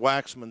believe Mr.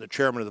 Waxman, the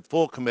chairman of the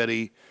full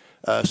committee,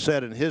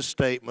 said in his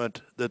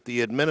statement that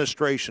the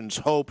administration's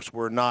hopes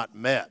were not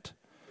met.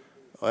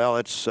 Well,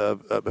 it's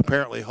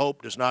apparently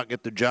hope does not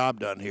get the job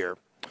done here.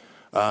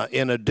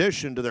 In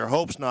addition to their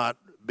hopes not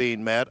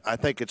being met, I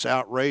think it's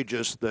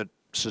outrageous that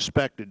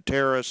suspected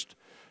terrorists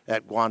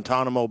at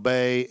Guantanamo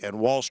Bay and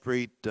Wall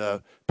Street,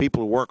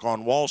 people who work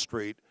on Wall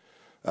Street,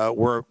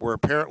 were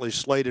apparently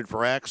slated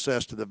for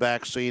access to the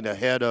vaccine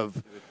ahead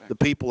of the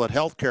people that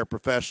healthcare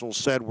professionals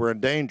said were in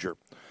danger.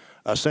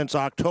 Since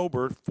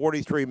October,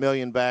 43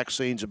 million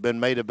vaccines have been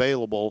made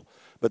available,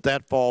 but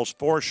that falls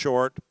far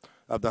short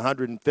of the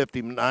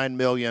 159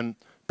 million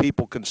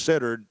people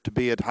considered to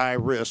be at high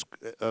risk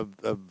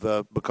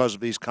because of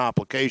these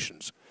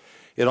complications.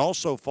 It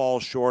also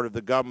falls short of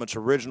the government's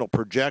original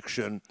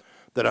projection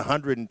that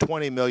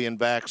 120 million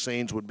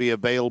vaccines would be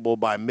available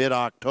by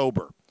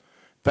mid-October.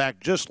 In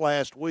fact, just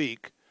last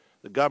week,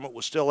 the government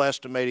was still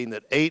estimating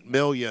that 8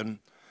 million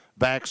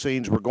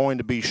vaccines were going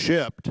to be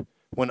shipped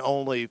when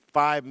only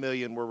 5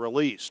 million were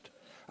released.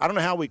 I don't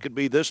know how we could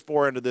be this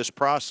far into this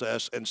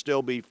process and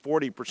still be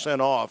 40%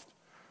 off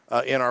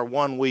in our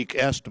one-week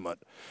estimate.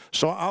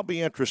 So I'll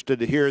be interested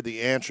to hear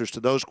the answers to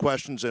those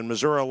questions. In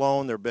Missouri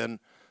alone, there have been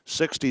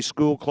 60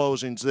 school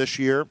closings this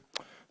year.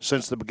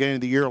 Since the beginning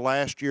of the year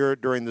last year,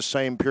 during the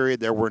same period,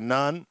 there were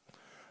none.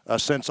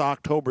 Since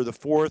October the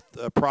 4th,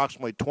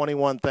 approximately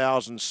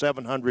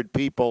 21,700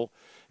 people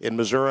in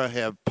Missouri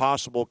have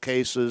possible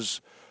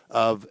cases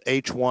of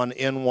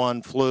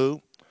H1N1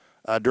 flu.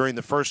 During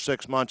the first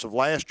 6 months of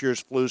last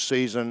year's flu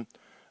season,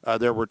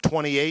 there were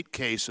 28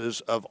 cases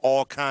of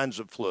all kinds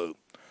of flu.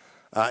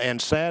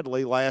 And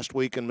sadly, last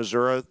week in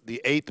Missouri,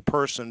 the 8th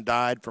person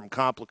died from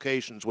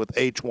complications with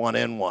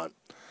H1N1.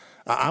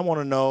 I want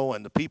to know,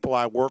 and the people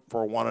I work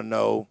for want to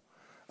know,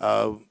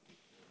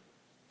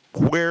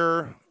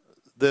 where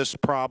this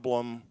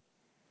problem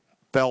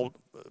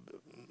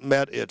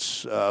met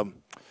its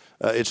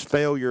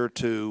failure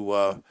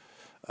to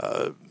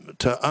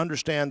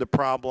understand the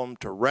problem,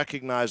 to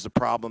recognize the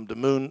problem, to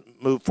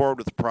move forward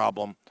with the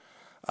problem.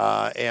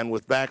 And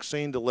with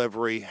vaccine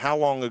delivery, how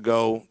long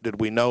ago did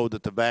we know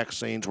that the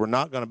vaccines were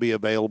not going to be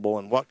available,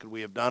 and what could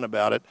we have done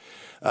about it?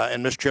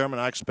 And, Mr. Chairman,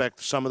 I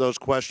expect some of those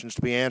questions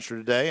to be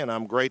answered today, and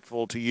I'm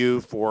grateful to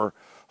you for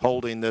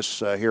holding this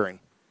hearing.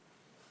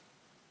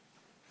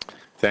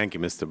 Thank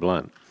you, Mr.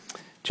 Blunt.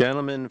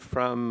 Gentleman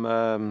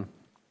from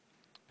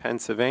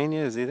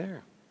Pennsylvania, is he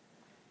there?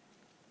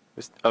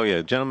 Oh,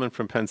 yeah, gentleman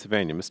from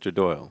Pennsylvania, Mr.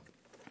 Doyle.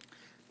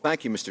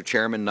 Thank you, Mr.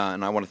 Chairman,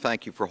 and I want to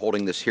thank you for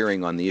holding this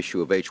hearing on the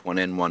issue of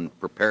H1N1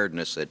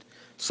 preparedness at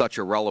such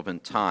a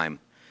relevant time.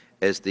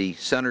 As the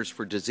Centers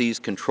for Disease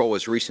Control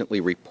has recently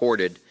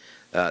reported,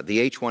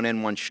 the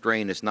H1N1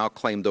 strain has now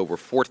claimed over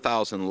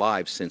 4,000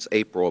 lives since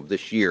April of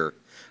this year.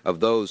 Of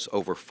those,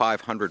 over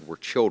 500 were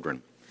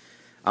children.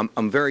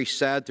 I'm very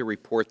sad to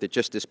report that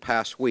just this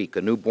past week,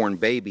 a newborn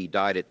baby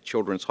died at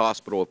Children's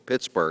Hospital of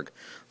Pittsburgh,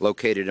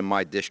 located in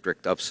my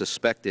district, of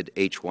suspected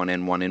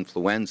H1N1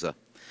 influenza.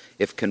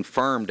 If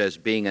confirmed as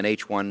being an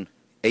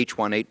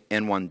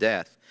H1N1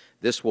 death,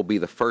 this will be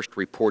the first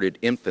reported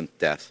infant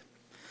death.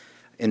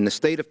 In the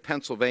state of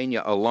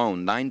Pennsylvania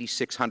alone,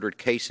 9,600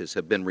 cases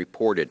have been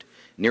reported,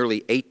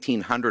 nearly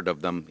 1,800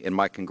 of them in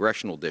my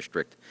congressional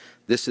district.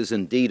 This is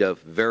indeed a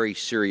very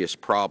serious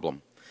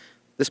problem.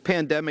 This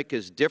pandemic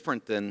is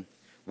different than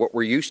what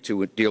we're used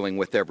to dealing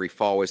with every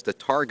fall, as the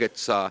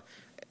targets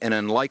an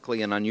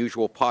unlikely and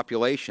unusual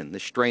population.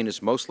 This strain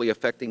is mostly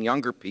affecting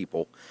younger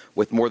people,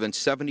 with more than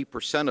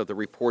 70% of the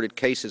reported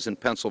cases in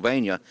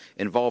Pennsylvania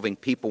involving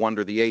people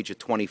under the age of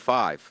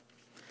 25.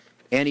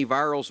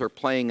 Antivirals are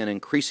playing an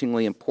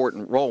increasingly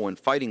important role in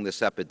fighting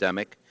this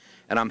epidemic,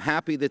 and I'm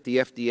happy that the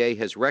FDA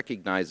has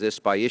recognized this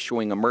by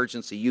issuing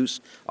emergency use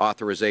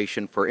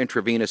authorization for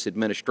intravenous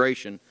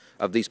administration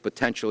of these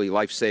potentially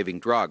life-saving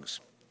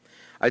drugs.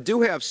 I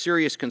do have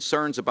serious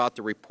concerns about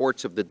the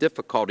reports of the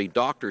difficulty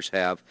doctors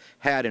have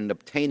had in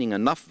obtaining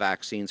enough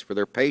vaccines for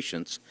their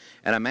patients,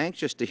 and I'm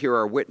anxious to hear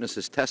our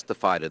witnesses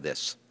testify to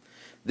this.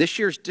 This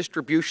year's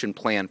distribution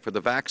plan for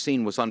the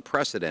vaccine was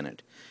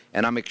unprecedented,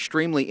 and I'm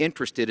extremely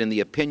interested in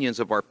the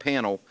opinions of our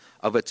panel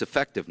of its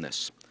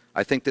effectiveness.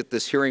 I think that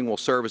this hearing will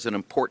serve as an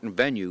important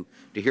venue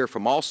to hear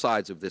from all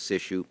sides of this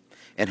issue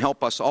and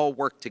help us all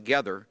work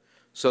together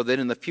so that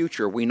in the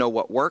future we know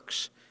what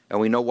works and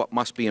we know what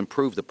must be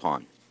improved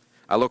upon.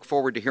 I look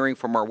forward to hearing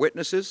from our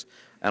witnesses,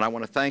 and I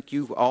want to thank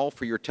you all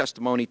for your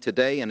testimony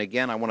today. And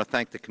again, I want to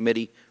thank the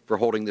committee for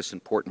holding this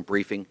important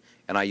briefing,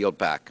 and I yield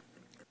back.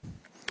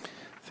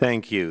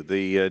 Thank you.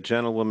 The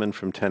gentlewoman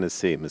from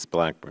Tennessee, Ms.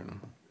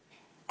 Blackburn.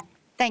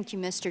 Thank you,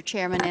 Mr.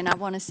 Chairman, and I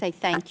want to say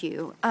thank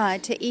you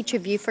to each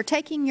of you for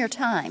taking your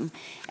time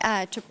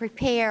to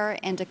prepare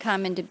and to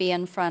come and to be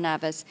in front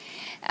of us.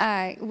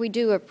 We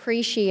do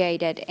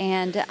appreciate it,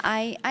 and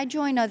I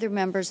join other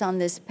members on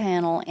this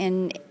panel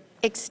in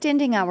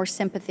extending our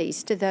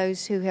sympathies to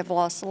those who have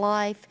lost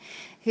life,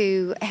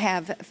 who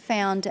have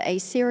found a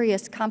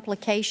serious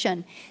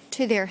complication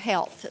to their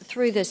health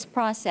through this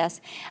process.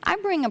 I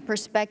bring a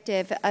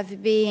perspective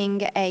of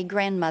being a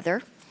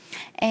grandmother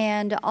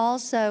and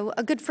also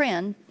a good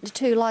friend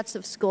to lots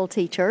of school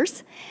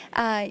teachers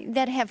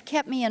that have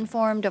kept me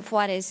informed of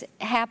what is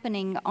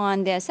happening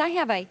on this.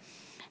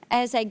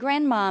 As a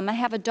grandmom, I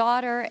have a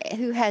daughter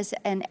who has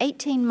an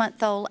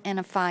 18-month-old and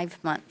a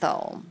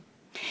 5-month-old.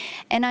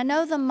 And I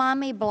know the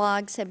mommy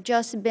blogs have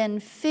just been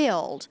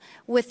filled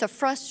with the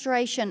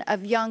frustration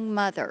of young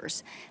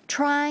mothers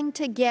trying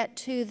to get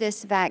to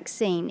this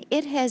vaccine.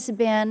 It has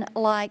been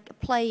like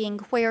playing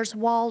Where's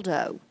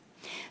Waldo,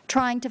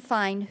 trying to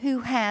find who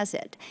has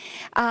it.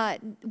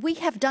 We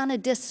have done a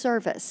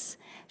disservice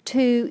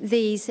to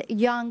these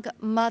young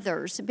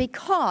mothers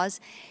because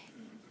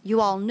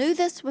you all knew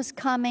this was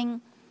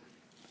coming.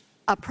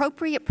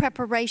 Appropriate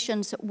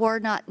preparations were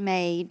not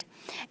made.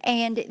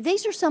 And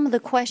these are some of the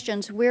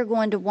questions we're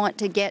going to want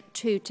to get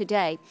to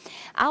today.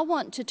 I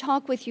want to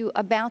talk with you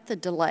about the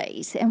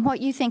delays and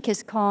what you think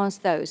has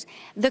caused those.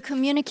 The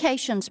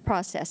communications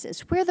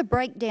processes, where the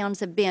breakdowns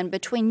have been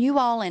between you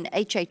all and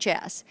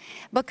HHS,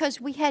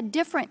 because we had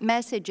different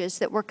messages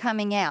that were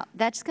coming out.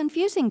 That's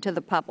confusing to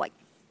the public.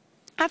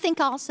 I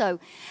think also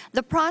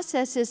the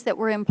processes that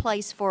were in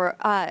place for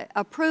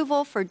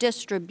approval, for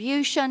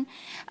distribution,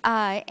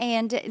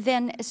 and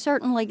then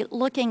certainly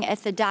looking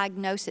at the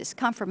diagnosis,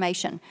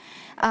 confirmation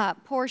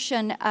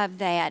portion of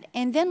that.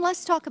 And then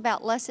let's talk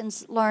about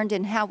lessons learned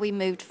and how we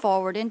moved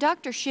forward. And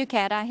Dr.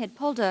 Shukat, I had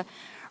pulled a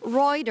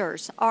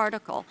Reuters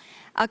article,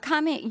 a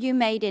comment you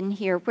made in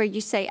here where you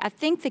say, I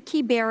think the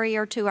key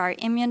barrier to our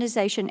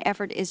immunization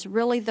effort is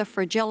really the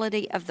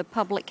fragility of the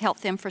public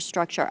health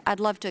infrastructure. I'd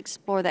love to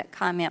explore that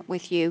comment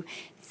with you.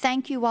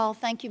 Thank you all.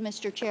 Thank you,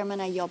 Mr. Chairman.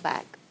 I yield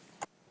back.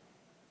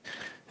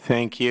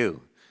 Thank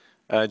you.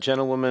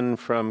 Gentlewoman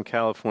from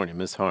California,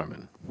 Ms.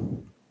 Harmon.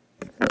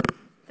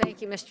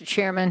 Thank you, Mr.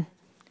 Chairman.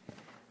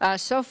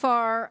 So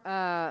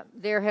far,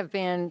 there have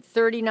been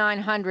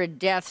 3,900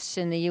 deaths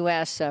in the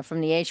U.S.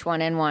 From the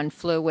H1N1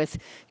 flu, with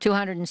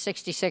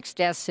 266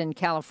 deaths in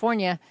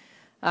California.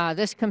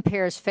 This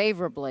compares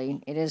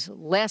favorably. It is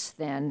less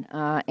than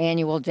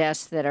annual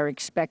deaths that are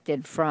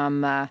expected from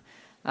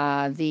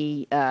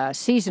the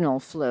seasonal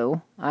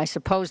flu. I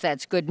suppose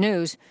that's good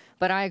news,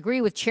 but I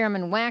agree with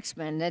Chairman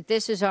Waxman that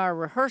this is our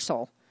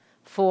rehearsal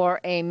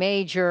for a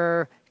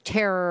major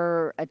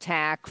terror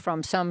attack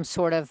from some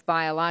sort of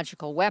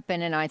biological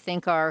weapon, and I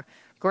think our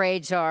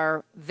grades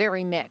are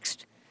very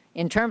mixed.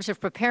 In terms of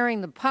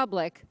preparing the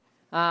public,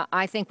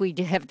 I think we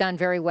have done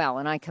very well,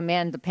 and I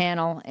commend the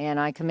panel and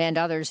I commend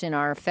others in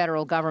our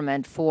federal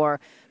government for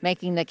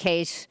making the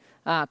case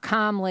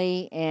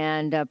calmly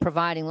and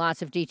providing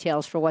lots of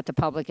details for what the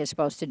public is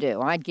supposed to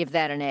do. I'd give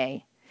that an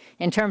A.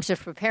 In terms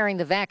of preparing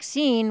the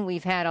vaccine,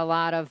 we've had a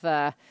lot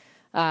of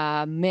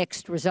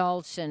mixed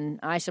results, and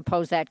I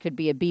suppose that could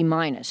be a B-.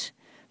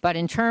 But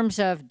in terms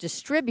of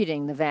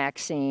distributing the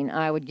vaccine,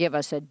 I would give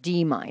us a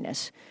D-.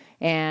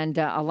 And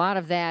a lot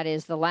of that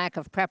is the lack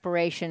of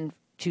preparation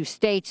to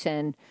states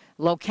and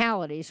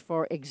localities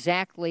for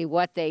exactly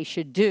what they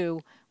should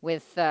do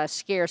with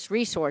scarce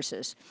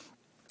resources.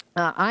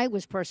 I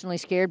was personally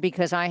scared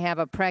because I have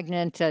a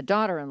pregnant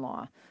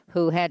daughter-in-law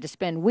who had to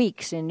spend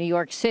weeks in New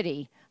York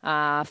City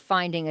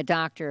finding a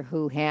doctor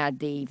who had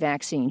the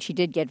vaccine. She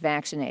did get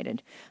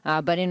vaccinated.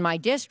 But in my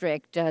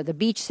district, the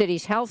Beach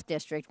Cities Health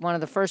District, one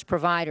of the first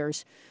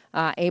providers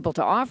able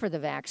to offer the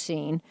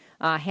vaccine,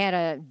 had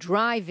a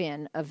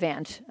drive-in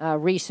event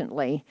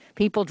recently.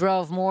 People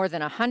drove more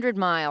than 100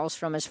 miles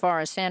from as far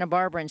as Santa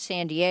Barbara and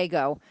San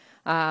Diego,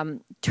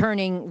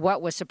 turning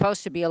what was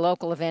supposed to be a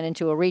local event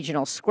into a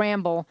regional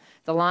scramble.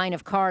 The line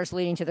of cars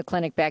leading to the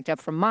clinic backed up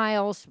for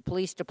miles,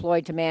 police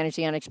deployed to manage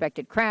the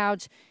unexpected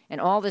crowds,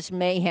 and all this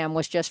mayhem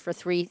was just for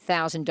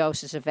 3,000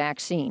 doses of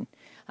vaccine.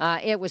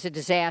 It was a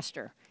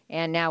disaster,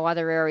 and now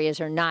other areas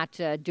are not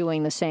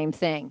doing the same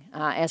thing.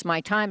 As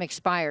my time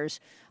expires,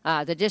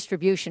 the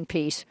distribution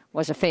piece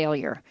was a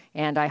failure,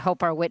 and I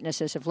hope our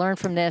witnesses have learned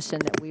from this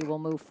and that we will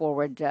move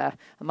forward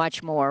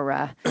much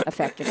more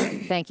effectively.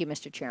 Thank you,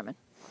 Mr. Chairman.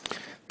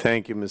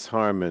 Thank you, Ms.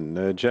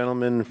 Harmon.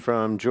 Gentleman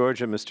from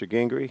Georgia, Mr.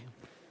 Gingrey.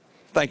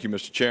 Thank you,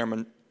 Mr.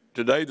 Chairman.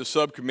 Today, the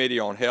Subcommittee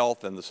on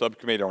Health and the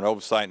Subcommittee on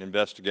Oversight and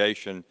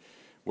Investigation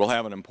will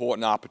have an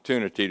important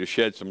opportunity to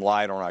shed some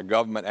light on our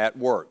government at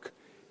work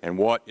and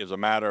what is a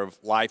matter of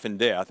life and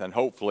death, and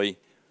hopefully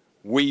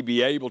we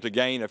be able to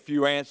gain a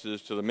few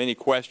answers to the many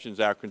questions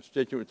our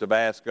constituents have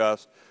asked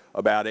us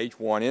about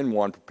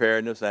H1N1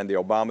 preparedness and the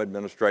Obama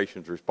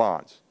administration's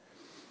response.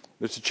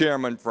 Mr.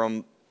 Chairman,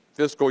 from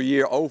fiscal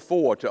year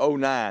 04 to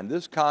 09,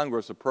 this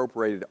Congress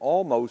appropriated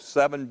almost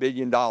 $7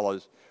 billion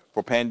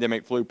for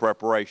pandemic flu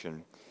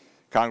preparation.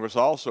 Congress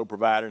also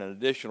provided an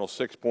additional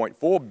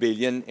 $6.4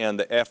 billion in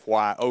the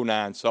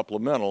FY09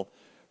 supplemental,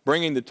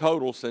 bringing the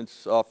total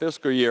since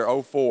fiscal year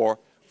 04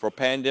 for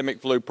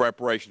pandemic flu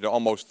preparation to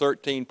almost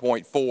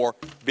 $13.4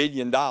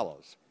 billion.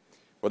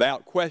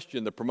 Without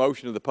question, the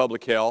promotion of the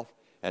public health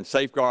and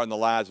safeguarding the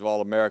lives of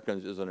all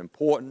Americans is an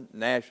important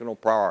national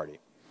priority.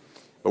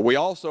 But we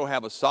also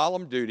have a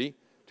solemn duty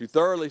to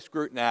thoroughly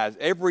scrutinize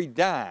every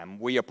dime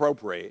we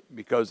appropriate,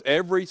 because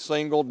every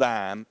single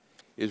dime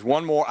is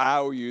one more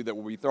IOU that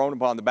will be thrown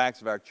upon the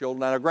backs of our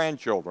children and our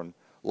grandchildren,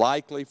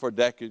 likely for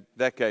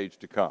decades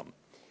to come.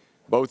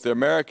 Both the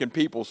American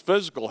people's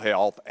physical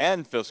health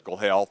and fiscal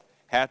health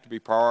have to be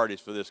priorities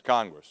for this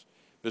Congress.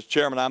 Mr.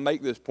 Chairman, I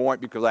make this point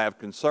because I have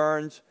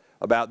concerns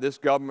about this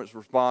government's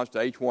response to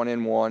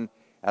H1N1,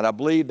 and I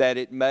believe that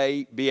it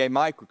may be a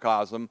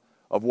microcosm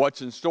of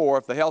what's in store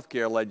if the health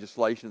care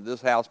legislation that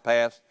this House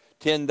passed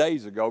 10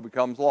 days ago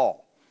becomes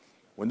law.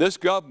 When this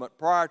government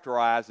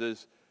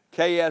prioritizes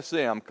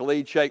KSM,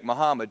 Khalid Sheikh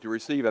Mohammed, to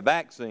receive a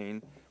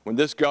vaccine, when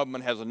this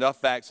government has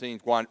enough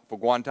vaccines for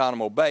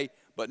Guantanamo Bay,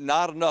 but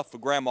not enough for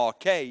Grandma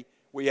K,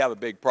 we have a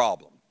big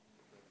problem.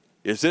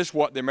 Is this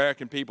what the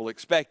American people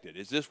expected?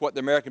 Is this what the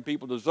American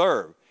people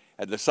deserve?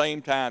 At the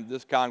same time,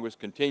 this Congress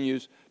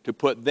continues to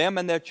put them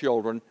and their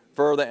children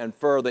further and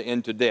further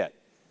into debt.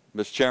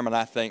 Mr. Chairman,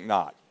 I think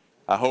not.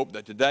 I hope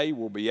that today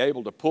we'll be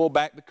able to pull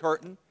back the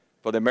curtain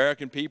for the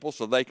American people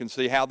so they can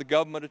see how the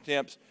government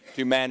attempts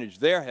to manage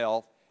their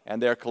health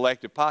and their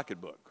collective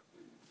pocketbook.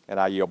 And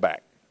I yield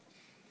back.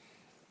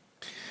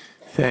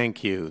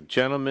 Thank you.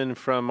 Gentleman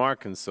from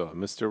Arkansas,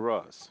 Mr.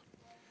 Ross.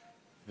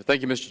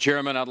 Thank you, Mr.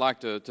 Chairman. I'd like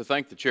to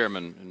thank the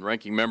Chairman and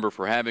Ranking Member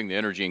for having the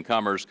Energy and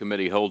Commerce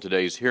Committee hold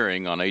today's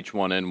hearing on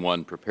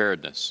H1N1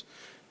 preparedness.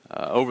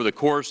 Over the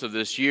course of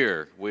this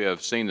year, we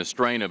have seen the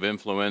strain of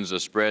influenza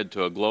spread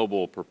to a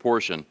global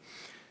proportion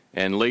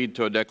and lead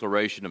to a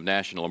declaration of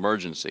national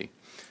emergency.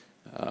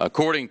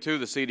 According to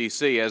the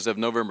CDC, as of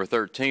November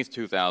 13,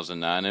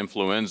 2009,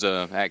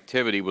 influenza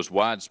activity was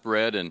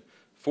widespread in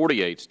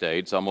 48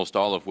 states, almost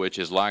all of which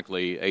is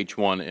likely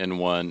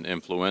H1N1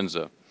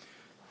 influenza.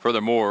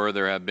 Furthermore,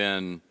 there have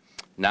been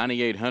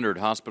 9,800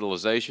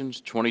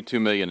 hospitalizations, 22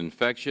 million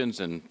infections,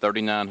 and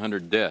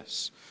 3,900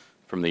 deaths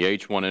from the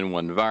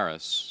H1N1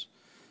 virus,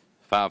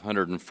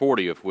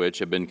 540 of which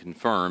have been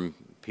confirmed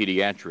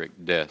pediatric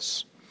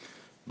deaths.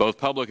 Both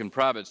public and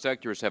private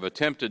sectors have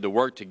attempted to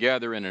work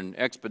together in an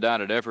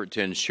expedited effort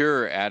to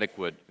ensure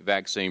adequate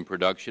vaccine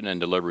production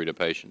and delivery to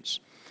patients.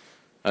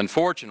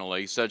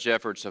 Unfortunately, such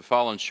efforts have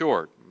fallen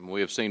short. We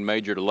have seen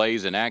major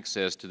delays in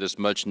access to this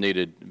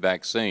much-needed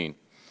vaccine.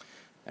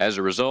 As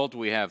a result,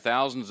 we have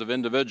thousands of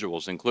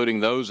individuals, including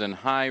those in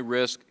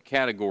high-risk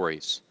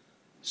categories,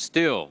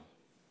 still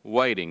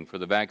waiting for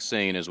the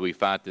vaccine as we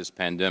fight this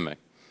pandemic.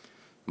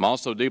 I'm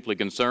also deeply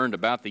concerned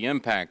about the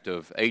impact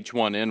of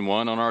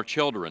H1N1 on our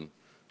children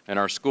and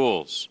our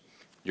schools.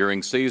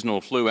 During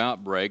seasonal flu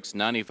outbreaks,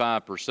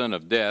 95%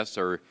 of deaths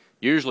are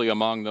usually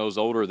among those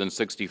older than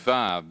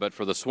 65, but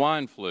for the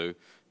swine flu,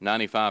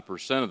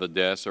 95% of the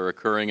deaths are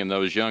occurring in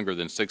those younger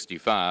than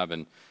 65,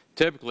 and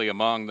typically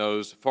among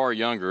those far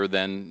younger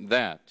than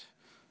that.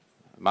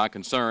 My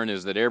concern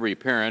is that every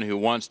parent who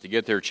wants to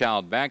get their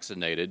child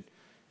vaccinated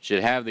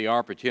should have the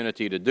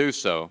opportunity to do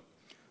so.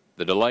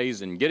 The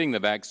delays in getting the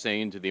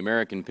vaccine to the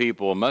American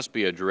people must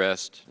be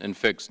addressed and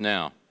fixed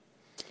now.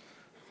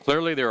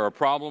 Clearly, there are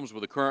problems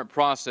with the current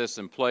process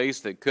in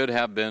place that could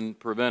have been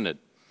prevented.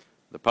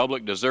 The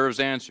public deserves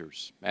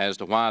answers as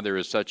to why there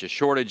is such a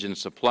shortage in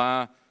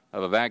supply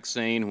of a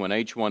vaccine when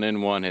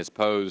H1N1 has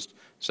posed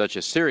such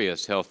a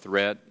serious health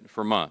threat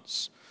for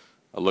months.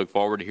 I look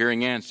forward to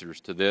hearing answers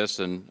to this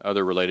and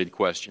other related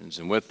questions.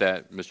 And with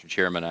that, Mr.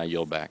 Chairman, I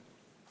yield back.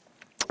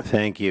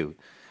 Thank you.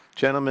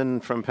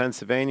 Gentleman from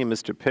Pennsylvania,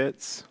 Mr.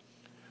 Pitts.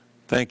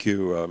 Thank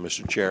you,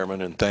 Mr.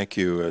 Chairman, and thank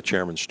you,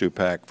 Chairman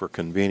Stupak, for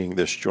convening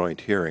this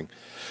joint hearing.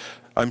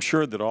 I'm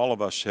sure that all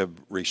of us have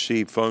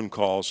received phone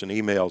calls and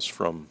emails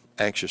from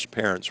anxious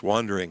parents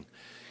wondering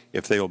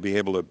if they will be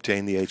able to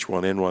obtain the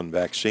H1N1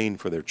 vaccine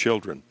for their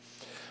children.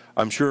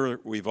 I'm sure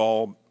we've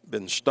all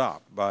been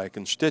stopped by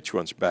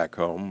constituents back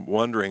home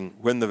wondering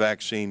when the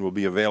vaccine will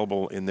be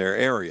available in their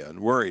area and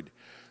worried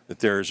that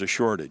there is a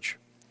shortage.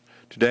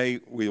 Today,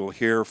 we will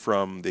hear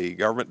from the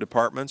government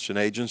departments and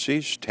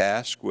agencies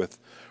tasked with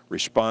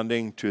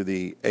responding to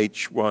the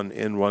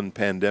H1N1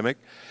 pandemic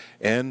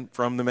and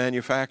from the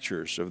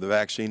manufacturers of the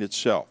vaccine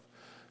itself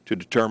to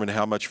determine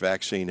how much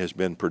vaccine has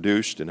been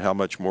produced and how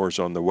much more is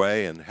on the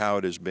way and how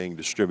it is being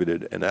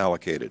distributed and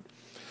allocated.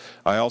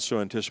 I also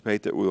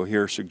anticipate that we will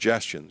hear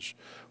suggestions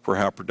for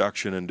how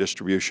production and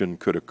distribution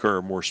could occur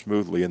more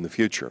smoothly in the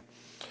future.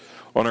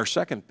 On our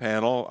second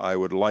panel, I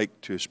would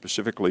like to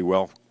specifically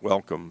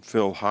welcome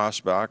Phil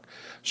Haasbach,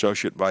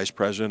 Associate Vice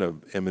President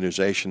of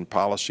Immunization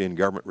Policy and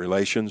Government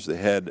Relations, the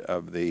head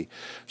of the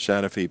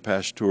Sanofi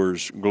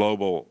Pasteur's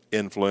Global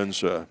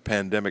Influenza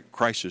Pandemic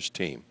Crisis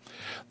Team,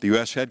 the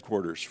U.S.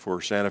 headquarters for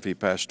Sanofi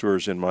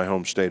Pasteur's in my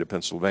home state of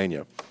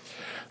Pennsylvania.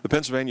 The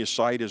Pennsylvania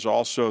site is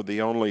also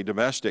the only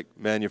domestic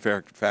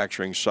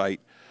manufacturing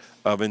site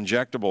of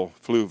injectable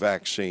flu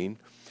vaccine,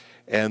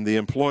 and the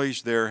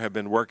employees there have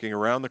been working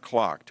around the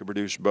clock to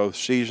produce both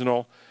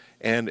seasonal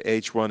and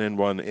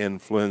H1N1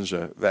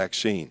 influenza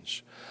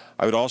vaccines.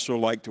 I would also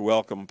like to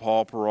welcome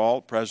Paul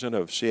Peralt,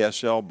 President of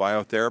CSL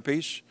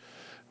Biotherapies,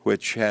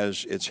 which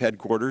has its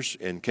headquarters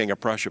in King of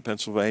Prussia,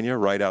 Pennsylvania,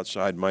 right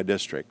outside my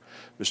district.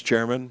 Mr.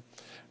 Chairman,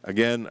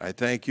 Again, I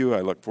thank you.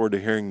 I look forward to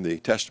hearing the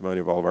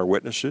testimony of all of our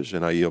witnesses,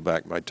 and I yield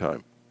back my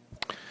time.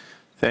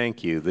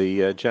 Thank you.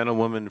 The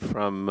gentlewoman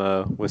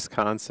from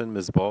Wisconsin,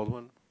 Ms.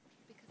 Baldwin.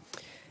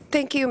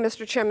 Thank you,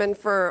 Mr. Chairman,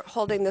 for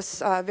holding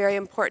this very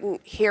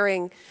important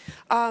hearing.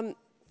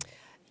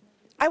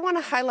 I want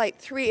to highlight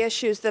 3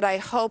 issues that I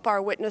hope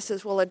our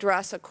witnesses will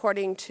address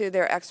according to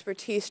their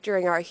expertise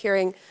during our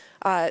hearing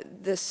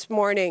this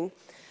morning.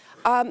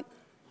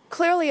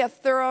 Clearly, a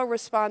thorough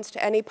response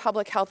to any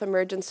public health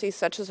emergency,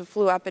 such as a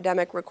flu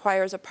epidemic,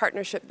 requires a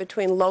partnership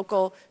between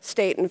local,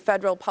 state, and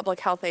federal public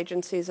health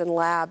agencies and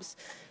labs.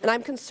 And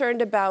I'm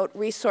concerned about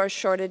resource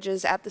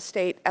shortages at the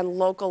state and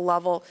local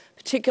level,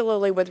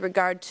 particularly with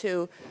regard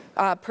to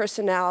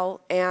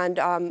personnel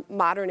and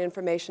modern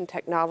information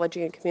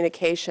technology and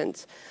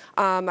communications.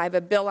 I have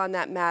a bill on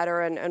that matter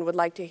and would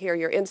like to hear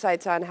your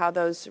insights on how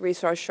those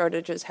resource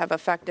shortages have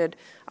affected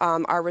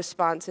our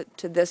response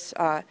to this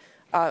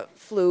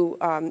flu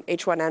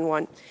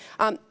H1N1.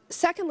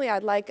 Secondly,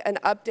 I'd like an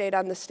update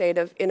on the state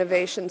of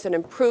innovations and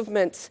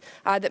improvements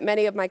that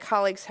many of my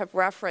colleagues have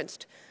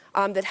referenced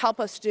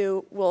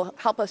that will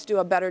help us do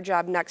a better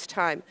job next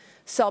time.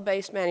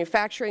 Cell-based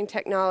manufacturing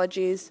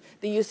technologies,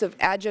 the use of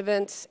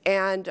adjuvants,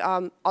 and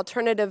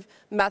alternative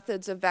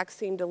methods of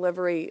vaccine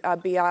delivery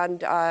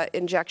beyond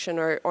injection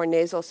or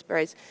nasal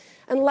sprays.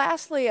 And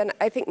lastly, and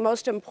I think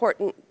most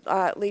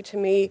importantly to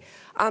me,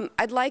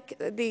 I'd like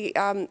the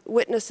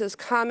witnesses'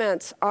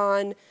 comments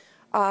on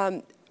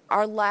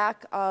our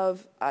lack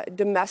of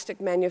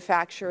domestic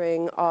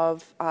manufacturing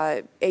of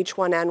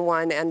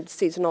H1N1 and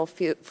seasonal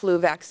flu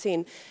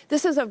vaccine.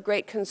 This is of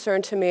great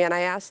concern to me, and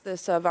I asked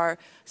this of our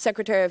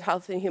Secretary of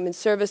Health and Human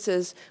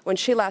Services when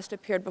she last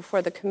appeared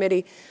before the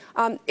committee.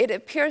 It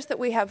appears that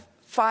we have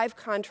 5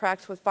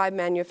 contracts with 5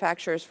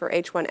 manufacturers for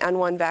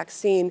H1N1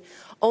 vaccine.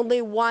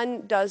 Only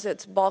one does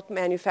its bulk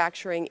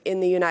manufacturing in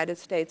the United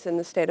States, in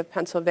the state of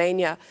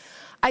Pennsylvania.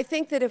 I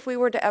think that if we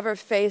were to ever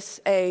face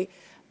a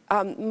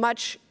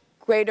much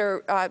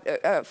greater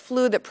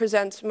flu that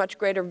presents much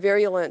greater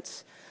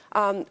virulence,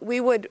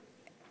 it would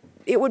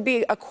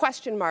be a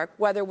question mark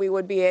whether we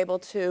would be able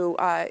to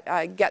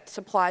get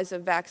supplies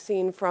of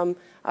vaccine from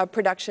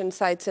production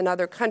sites in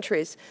other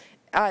countries.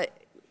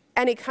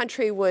 Any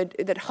country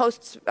that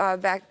hosts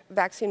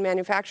vaccine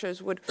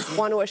manufacturers would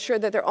want to assure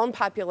that their own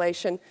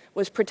population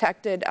was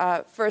protected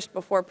first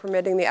before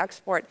permitting the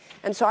export.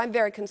 And so I'm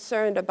very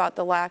concerned about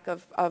the lack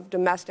of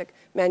domestic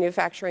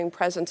manufacturing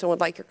presence and would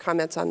like your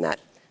comments on that.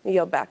 I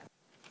yield back.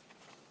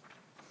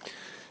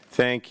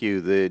 Thank you.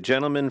 The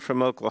gentleman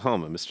from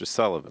Oklahoma, Mr.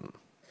 Sullivan.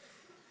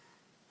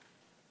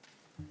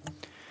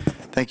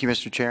 Thank you,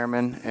 Mr.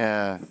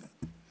 Chairman.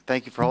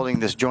 Thank you for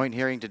holding this joint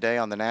hearing today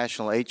on the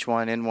national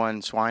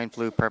H1N1 swine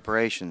flu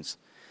preparations,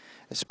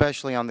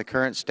 especially on the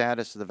current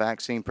status of the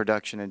vaccine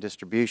production and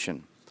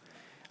distribution.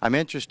 I'm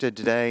interested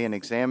today in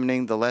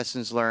examining the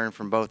lessons learned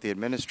from both the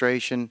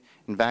administration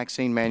and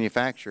vaccine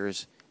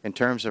manufacturers in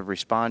terms of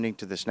responding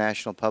to this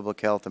national public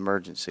health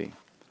emergency.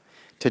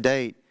 To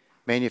date,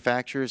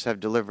 manufacturers have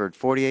delivered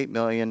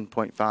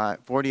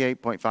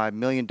 48.5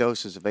 million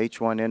doses of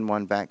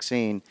H1N1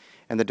 vaccine,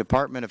 and the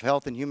Department of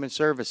Health and Human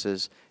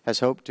Services has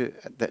hoped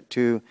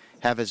to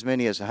have as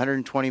many as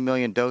 120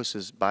 million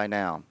doses by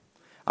now.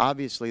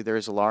 Obviously, there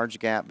is a large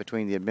gap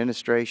between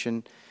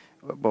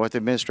what the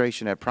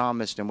administration had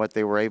promised and what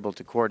they were able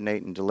to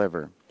coordinate and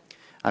deliver.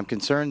 I'm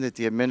concerned that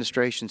the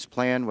administration's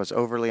plan was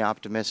overly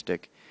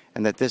optimistic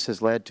and that this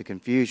has led to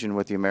confusion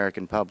with the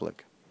American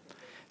public.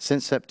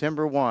 Since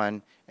September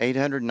 1,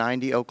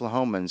 890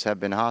 Oklahomans have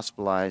been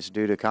hospitalized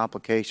due to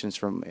complications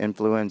from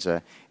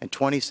influenza, and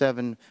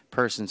 27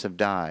 persons have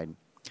died.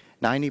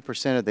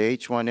 90% of the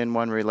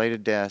H1N1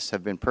 related deaths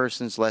have been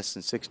persons less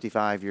than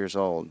 65 years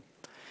old.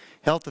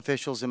 Health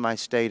officials in my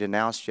state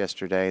announced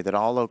yesterday that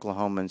all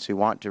Oklahomans who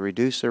want to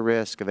reduce their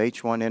risk of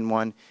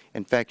H1N1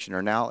 infection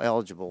are now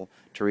eligible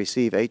to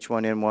receive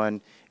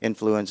H1N1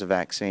 influenza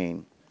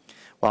vaccine.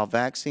 While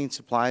vaccine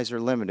supplies are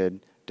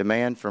limited,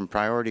 demand from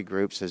priority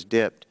groups has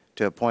dipped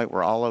to a point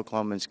where all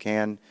Oklahomans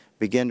can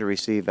begin to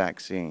receive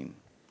vaccine.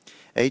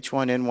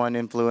 H1N1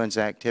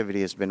 influenza activity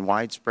has been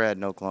widespread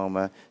in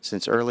Oklahoma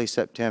since early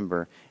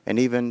September, and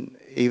even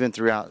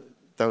throughout,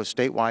 though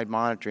statewide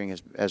monitoring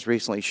has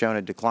recently shown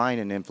a decline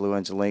in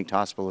influenza-linked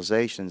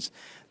hospitalizations,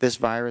 this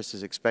virus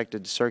is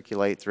expected to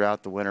circulate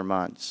throughout the winter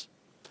months.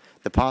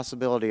 The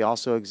possibility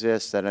also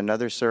exists that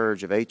another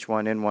surge of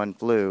H1N1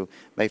 flu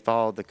may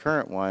follow the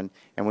current one,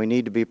 and we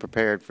need to be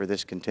prepared for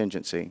this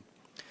contingency.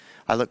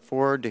 I look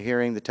forward to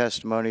hearing the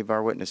testimony of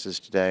our witnesses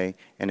today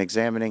and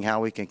examining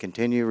how we can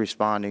continue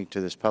responding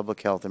to this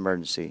public health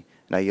emergency.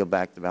 And I yield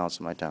back the balance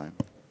of my time.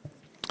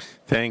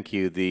 Thank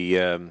you.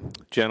 The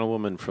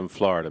gentlewoman from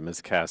Florida,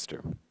 Ms.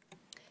 Castor.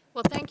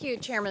 Well, thank you,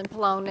 Chairman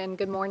Pallone, and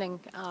good morning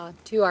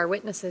to our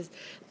witnesses.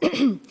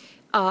 The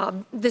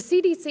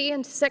CDC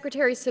and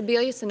Secretary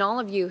Sebelius and all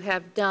of you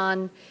have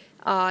done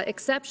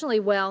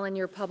exceptionally well in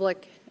your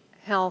public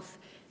health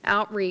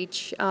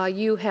outreach.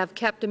 You have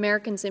kept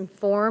Americans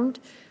informed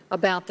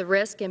about the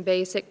risk and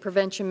basic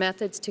prevention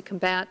methods to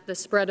combat the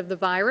spread of the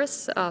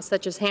virus,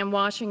 such as hand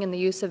washing and the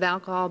use of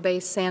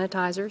alcohol-based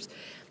sanitizers.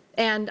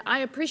 And I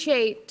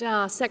appreciate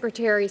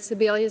Secretary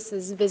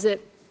Sebelius's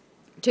visit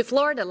to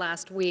Florida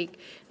last week.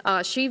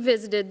 She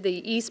visited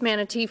the East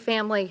Manatee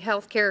Family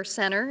Health Care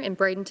Center in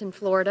Bradenton,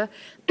 Florida,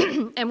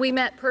 and we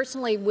met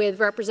personally with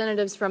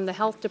representatives from the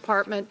Health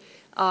Department,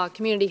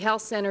 community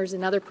health centers,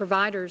 and other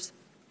providers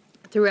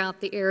throughout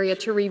the area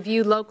to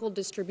review local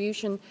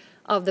distribution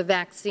of the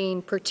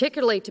vaccine,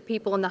 particularly to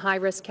people in the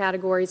high-risk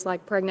categories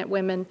like pregnant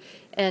women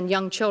and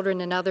young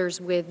children and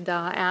others with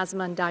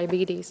asthma and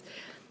diabetes.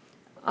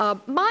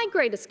 My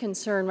greatest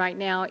concern right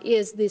now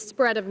is the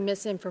spread of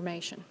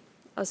misinformation,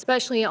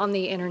 especially on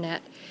the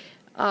Internet.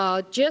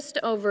 Just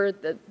over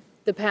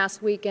the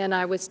past weekend,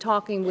 I was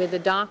talking with a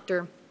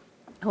doctor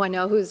who I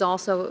know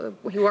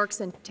he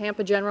works in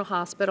Tampa General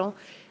Hospital.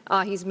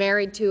 He's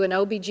married to an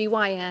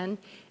OBGYN,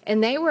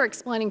 and they were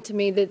explaining to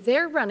me that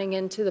they're running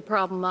into the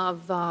problem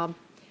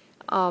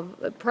of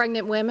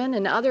pregnant women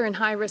and other in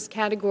high-risk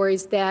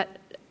categories that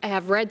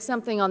have read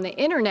something on the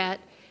Internet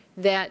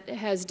that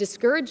has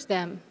discouraged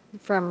them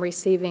from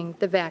receiving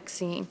the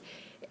vaccine.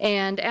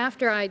 And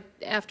after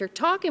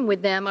talking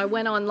with them, I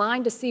went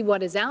online to see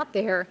what is out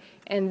there,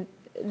 and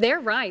they're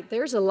right.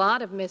 There's a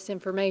lot of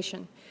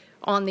misinformation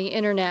on the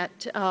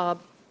Internet.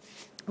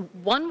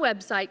 One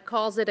website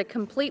calls it a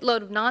complete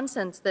load of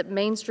nonsense that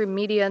mainstream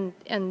media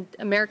and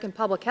American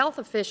public health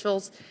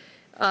officials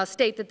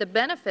state that the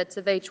benefits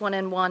of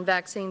H1N1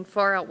 vaccine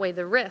far outweigh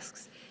the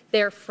risks.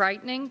 They're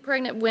frightening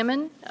pregnant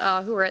women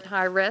who are at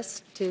high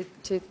risk to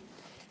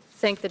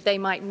think that they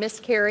might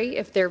miscarry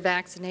if they're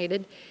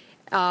vaccinated.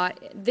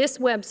 This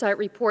website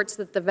reports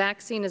that the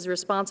vaccine is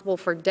responsible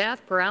for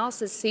death,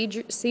 paralysis,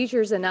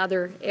 seizures, and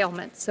other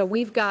ailments. So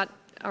we've got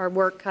our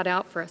work cut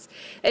out for us.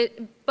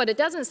 But it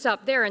doesn't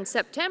stop there. In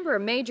September, a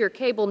major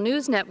cable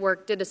news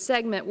network did a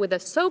segment with a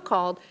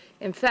so-called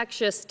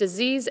infectious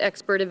disease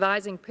expert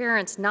advising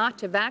parents not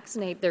to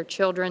vaccinate their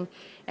children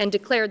and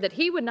declared that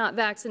he would not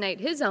vaccinate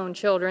his own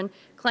children,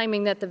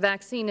 claiming that the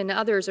vaccine and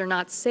others are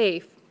not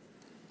safe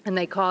and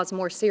they cause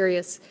more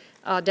serious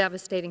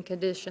devastating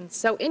conditions.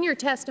 So in your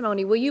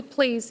testimony, will you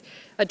please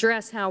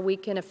address how we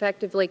can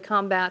effectively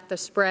combat the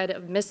spread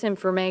of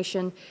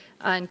misinformation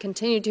and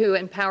continue to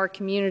empower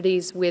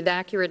communities with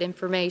accurate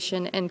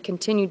information and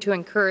continue to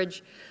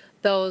encourage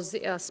those,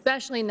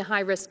 especially in the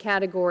high-risk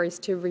categories,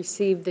 to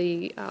receive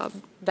the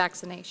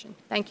vaccination?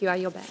 Thank you. I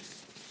yield back.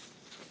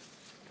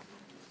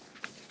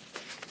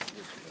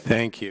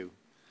 Thank you.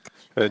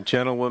 A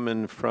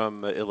gentlewoman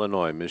from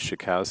Illinois, Ms.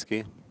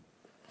 Schakowsky.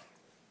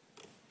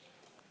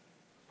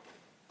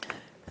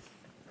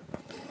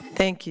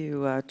 Thank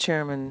you,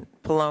 Chairman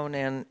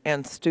Pallone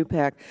and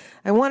Stupak.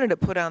 I wanted to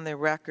put on the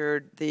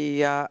record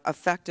the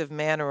effective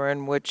manner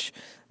in which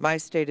my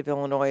state of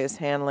Illinois is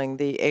handling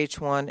the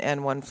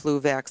H1N1 flu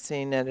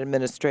vaccine and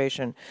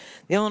administration.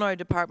 The Illinois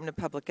Department of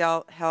Public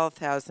Health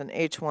has an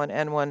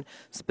H1N1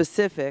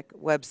 specific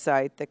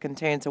website that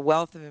contains a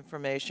wealth of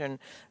information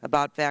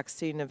about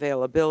vaccine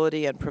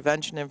availability and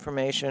prevention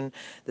information.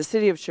 The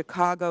City of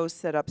Chicago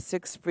set up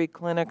 6 free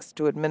clinics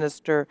to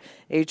administer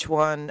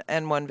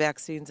H1N1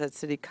 vaccines at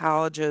city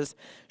colleges.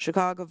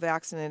 Chicago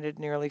vaccinated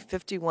nearly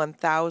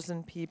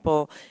 51,000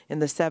 people in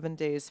the 7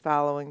 days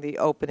following the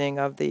opening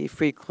of the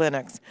free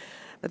clinics.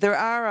 But there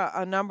are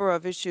a number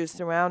of issues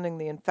surrounding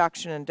the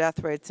infection and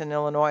death rates in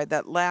Illinois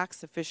that lack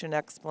sufficient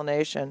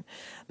explanation.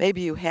 Maybe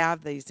you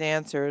have these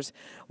answers.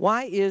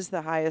 Why is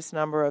the highest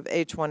number of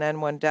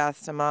H1N1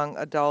 deaths among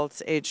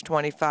adults aged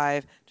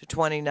 25 to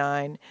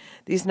 29?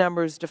 These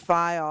numbers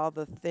defy all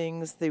the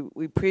things that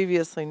we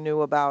previously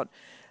knew about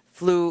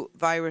flu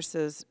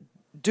viruses.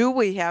 Do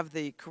we have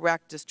the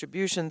correct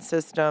distribution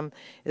system?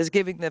 Is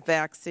giving the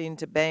vaccine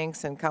to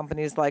banks and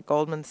companies like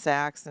Goldman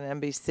Sachs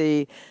and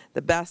NBC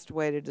the best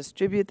way to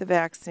distribute the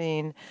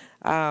vaccine?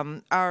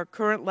 Our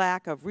current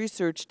lack of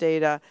research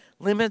data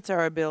limits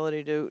our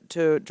ability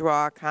to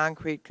draw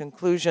concrete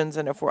conclusions,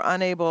 and if we're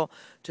unable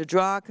to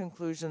draw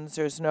conclusions,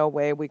 there's no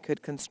way we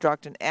could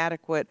construct an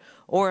adequate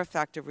or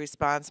effective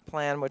response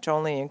plan, which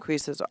only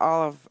increases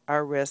all of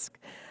our risk.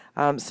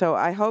 So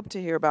I hope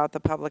to hear about the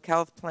public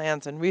health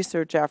plans and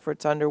research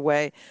efforts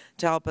underway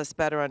to help us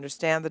better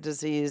understand the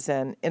disease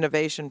and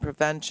innovation,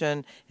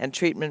 prevention, and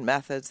treatment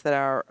methods that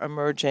are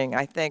emerging.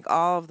 I thank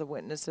all of the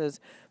witnesses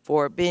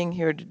for being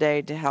here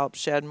today to help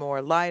shed more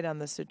light on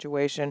the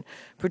situation,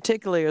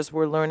 particularly as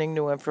we're learning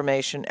new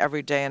information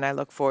every day, and I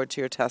look forward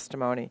to your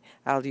testimony.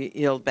 I'll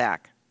yield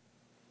back.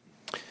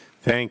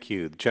 Thank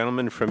you. The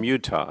gentleman from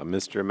Utah,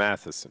 Mr.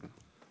 Matheson.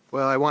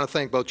 Well, I want to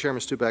thank both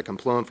Chairman Stupak and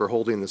Pallone for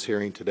holding this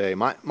hearing today.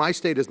 My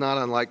state is not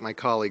unlike my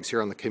colleagues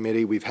here on the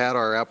committee. We've had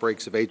our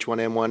outbreaks of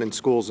H1N1 in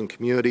schools and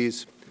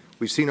communities.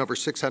 We've seen over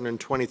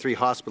 623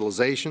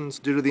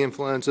 hospitalizations due to the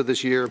influenza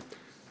this year,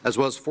 as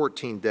well as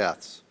 14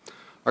 deaths.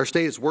 Our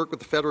state has worked with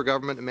the federal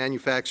government and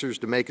manufacturers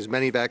to make as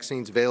many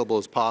vaccines available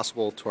as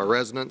possible to our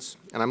residents,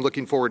 and I'm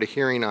looking forward to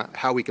hearing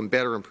how we can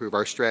better improve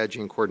our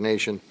strategy and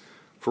coordination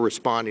for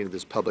responding to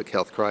this public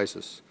health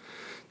crisis.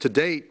 To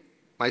date,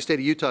 My state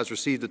of Utah has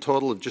received a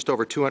total of just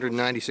over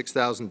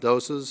 296,000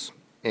 doses,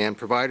 and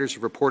providers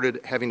have reported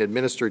having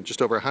administered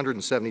just over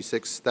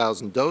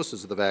 176,000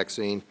 doses of the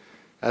vaccine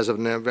as of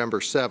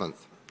November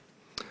 7th.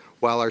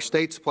 While our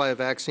state supply of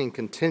vaccine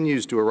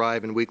continues to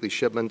arrive in weekly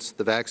shipments,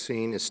 the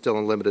vaccine is still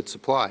in limited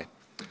supply.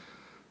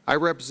 I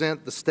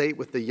represent the state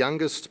with the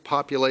youngest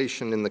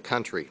population in the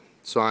country,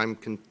 so I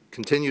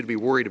continue to be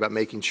worried about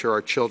making sure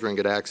our children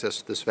get access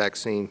to this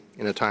vaccine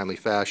in a timely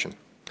fashion.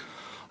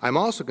 I'm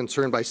also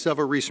concerned by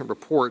several recent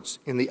reports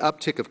in the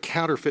uptick of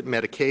counterfeit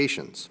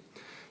medications.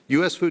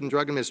 U.S. Food and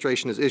Drug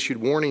Administration has issued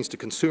warnings to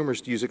consumers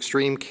to use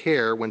extreme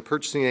care when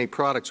purchasing any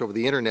products over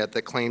the Internet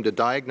that claim to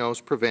diagnose,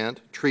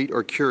 prevent, treat,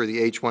 or cure the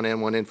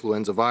H1N1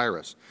 influenza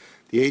virus.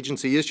 The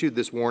agency issued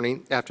this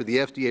warning after the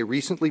FDA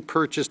recently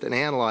purchased and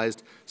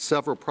analyzed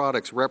several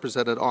products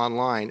represented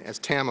online as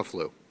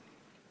Tamiflu.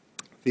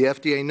 The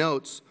FDA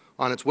notes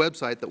on its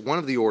website that one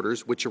of the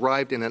orders, which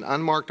arrived in an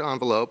unmarked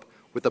envelope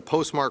with a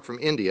postmark from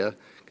India,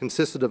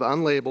 consisted of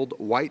unlabeled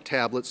white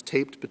tablets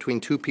taped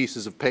between two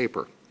pieces of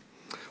paper.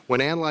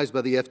 When analyzed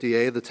by the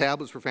FDA, the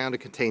tablets were found to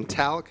contain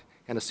talc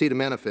and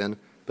acetaminophen,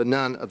 but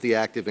none of the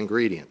active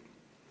ingredient.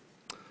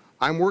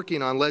 I'm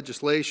working on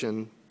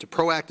legislation to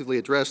proactively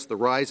address the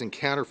rise in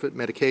counterfeit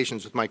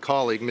medications with my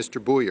colleague,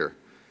 Mr. Bouyer.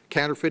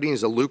 Counterfeiting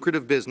is a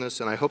lucrative business,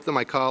 and I hope that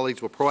my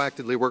colleagues will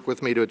proactively work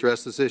with me to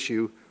address this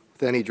issue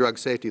with any drug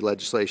safety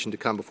legislation to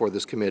come before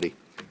this committee.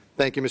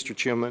 Thank you, Mr.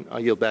 Chairman. I'll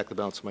yield back the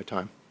balance of my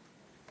time.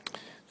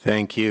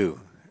 Thank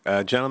you.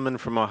 Gentleman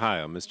from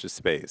Ohio, Mr.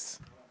 Space.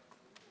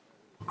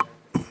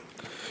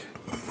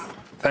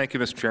 Thank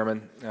you, Mr.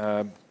 Chairman,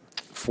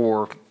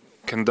 for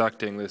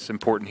conducting this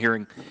important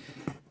hearing.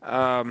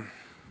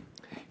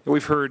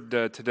 We've heard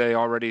today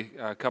already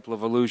a couple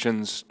of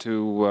allusions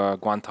to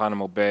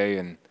Guantanamo Bay,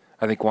 and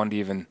I think one to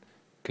even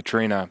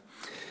Katrina.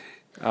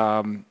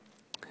 And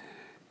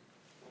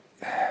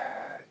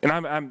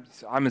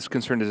I'm as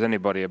concerned as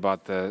anybody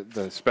about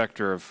the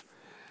specter of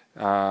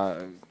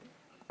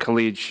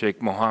Khalid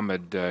Sheikh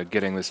Mohammed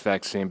getting this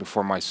vaccine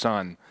before my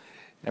son.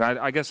 And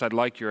I guess I'd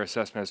like your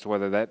assessment as to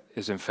whether that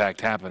is in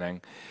fact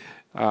happening.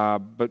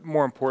 But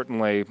more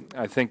importantly,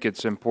 I think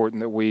it's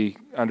important that we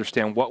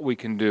understand what we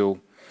can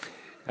do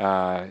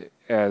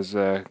as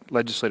a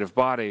legislative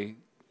body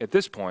at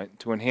this point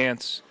to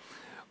enhance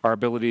our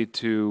ability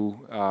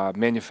to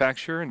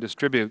manufacture and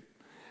distribute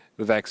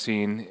the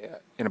vaccine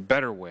in a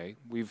better way.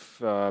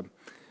 We've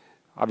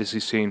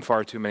obviously seen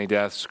far too many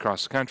deaths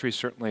across the country,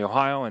 certainly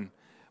Ohio, and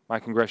my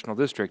congressional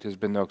district has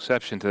been no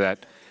exception to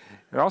that.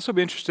 I'd also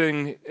be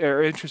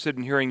interested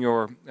in hearing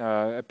your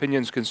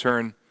opinions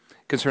concerning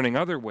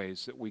other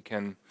ways that we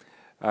can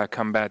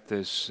combat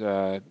this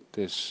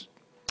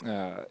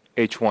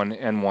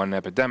H1N1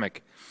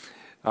 epidemic,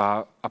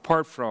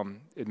 apart from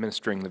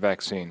administering the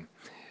vaccine.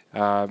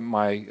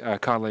 My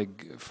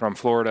colleague from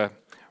Florida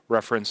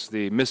referenced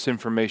the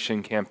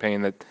misinformation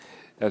campaign that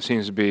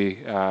seems to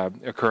be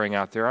occurring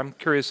out there. I'm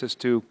curious as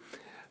to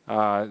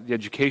the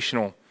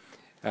educational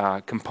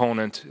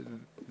component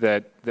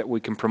that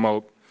we can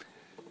promote.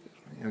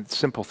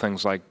 Simple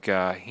things like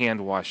hand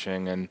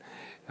washing and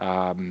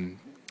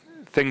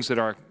things that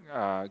our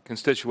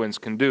constituents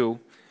can do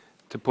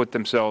to put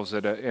themselves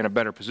in a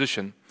better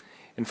position.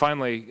 And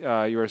finally,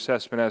 your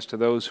assessment as to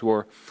those who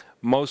are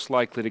most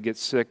likely to get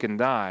sick and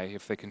die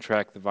if they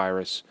contract the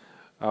virus,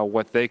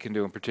 what they can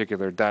do, in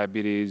particular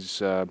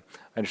diabetes. I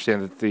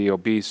understand that the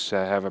obese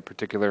have a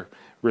particular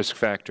risk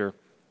factor,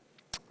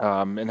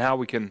 and how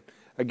we can,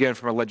 again,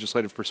 from a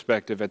legislative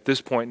perspective, at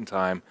this point in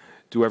time,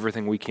 do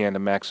everything we can to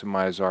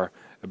maximize our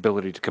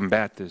ability to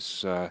combat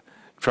this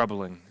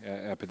troubling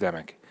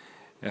epidemic.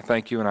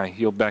 Thank you, and I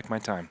yield back my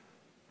time.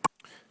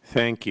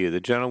 Thank you. The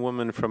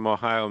gentlewoman from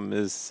Ohio,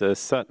 Ms.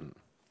 Sutton.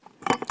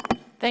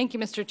 Thank you,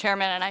 Mr.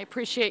 Chairman, and I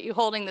appreciate you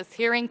holding this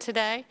hearing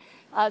today.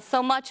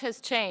 So much has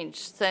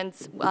changed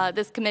since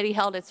this committee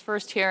held its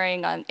first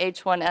hearing on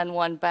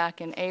H1N1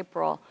 back in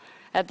April.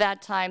 At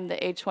that time, the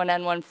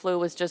H1N1 flu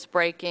was just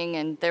breaking,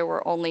 and there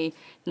were only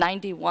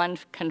 91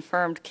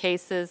 confirmed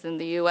cases in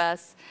the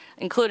U.S.,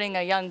 including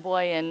a young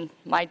boy in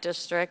my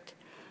district.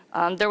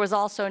 There was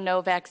also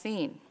no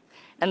vaccine,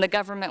 and the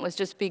government was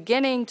just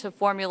beginning to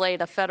formulate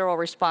a federal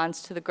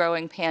response to the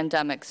growing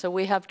pandemic, so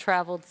we have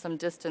traveled some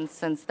distance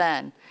since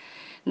then.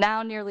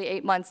 Now, nearly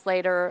 8 months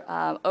later,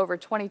 over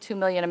 22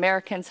 million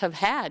Americans have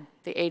had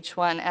the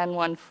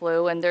H1N1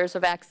 flu, and there's a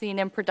vaccine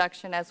in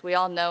production, as we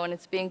all know, and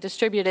it's being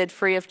distributed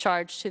free of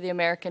charge to the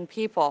American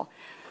people.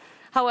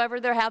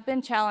 However, there have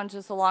been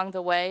challenges along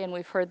the way, and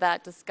we've heard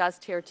that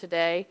discussed here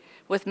today,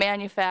 with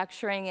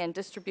manufacturing and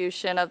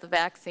distribution of the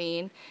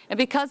vaccine. And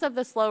because of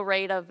the slow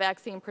rate of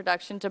vaccine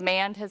production,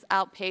 demand has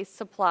outpaced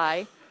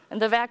supply,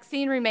 and the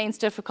vaccine remains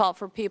difficult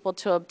for people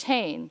to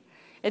obtain.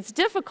 It's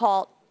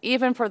difficult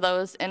even for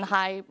those in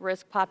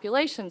high-risk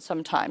populations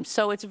sometimes.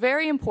 So it's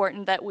very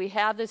important that we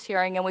have this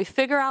hearing and we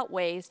figure out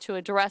ways to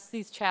address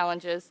these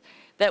challenges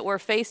that we're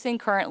facing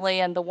currently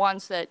and the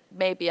ones that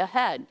may be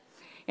ahead.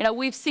 You know,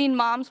 we've seen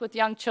moms with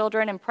young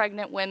children and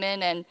pregnant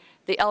women and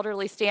the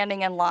elderly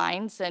standing in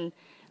lines, and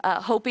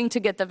hoping to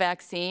get the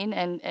vaccine,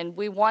 and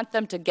we want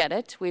them to get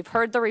it. We've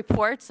heard the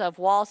reports of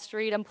Wall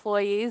Street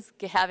employees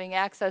having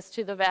access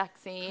to the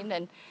vaccine,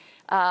 and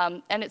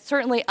it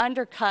certainly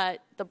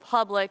undercut the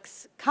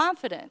public's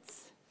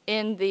confidence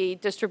in the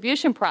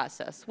distribution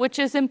process, which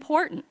is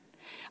important.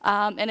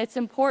 And it's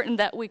important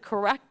that we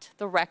correct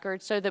the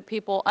record so that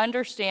people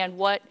understand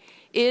what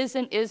is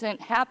and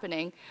isn't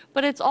happening.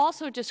 But it's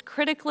also just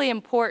critically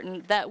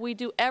important that we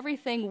do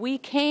everything we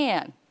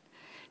can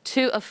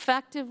to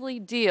effectively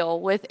deal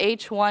with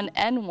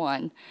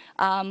H1N1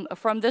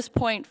 from this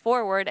point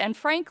forward. And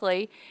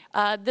frankly,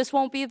 this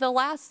won't be the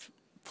last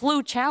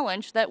flu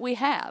challenge that we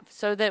have,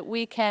 so that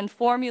we can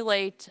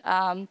formulate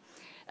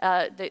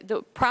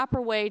the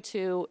proper way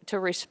to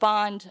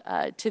respond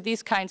to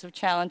these kinds of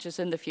challenges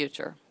in the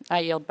future. I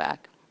yield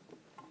back.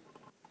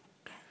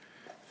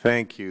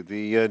 Thank you.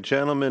 The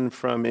gentleman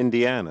from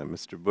Indiana,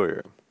 Mr.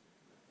 Boyer.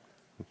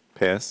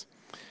 Pass.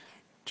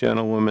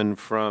 Gentlewoman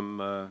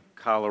from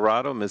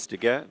Colorado, Ms.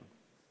 DeGette.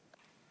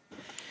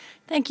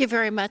 Thank you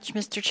very much,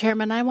 Mr.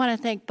 Chairman. I want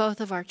to thank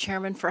both of our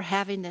chairmen for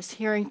having this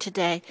hearing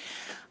today.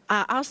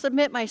 I'll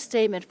submit my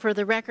statement for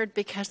the record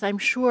because I'm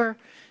sure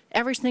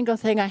every single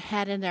thing I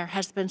had in there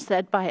has been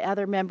said by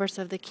other members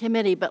of the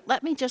committee, but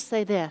let me just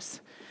say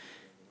this.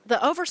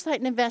 The Oversight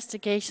and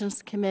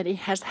Investigations Committee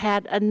has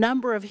had a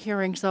number of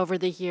hearings over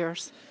the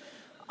years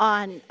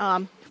on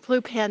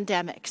flu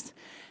pandemics.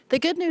 The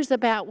good news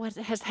about what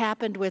has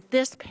happened with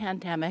this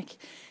pandemic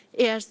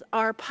is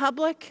our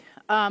public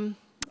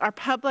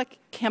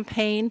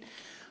campaign,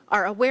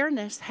 our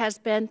awareness has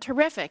been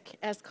terrific,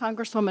 as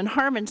Congresswoman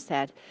Harman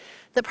said.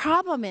 The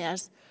problem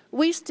is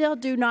we still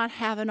do not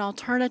have an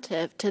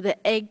alternative to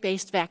the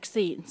egg-based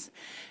vaccines.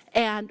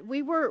 And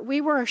we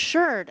were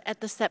assured at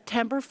the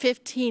September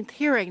 15th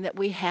hearing that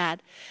we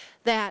had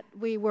that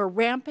we were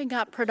ramping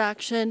up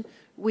production,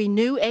 we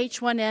knew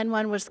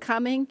H1N1 was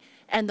coming,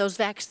 and those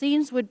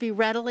vaccines would be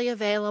readily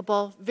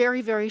available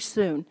very, very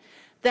soon.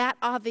 That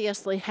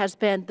obviously has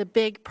been the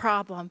big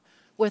problem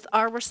with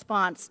our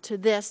response to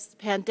this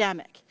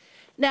pandemic.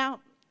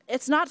 Now,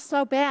 it's not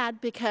so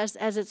bad because,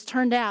 as it's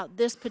turned out,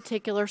 this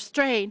particular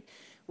strain,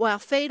 while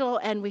fatal,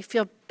 and we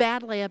feel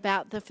badly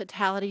about the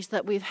fatalities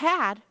that we've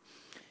had,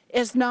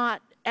 is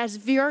not as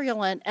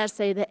virulent as,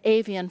 say, the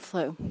avian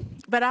flu.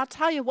 But I'll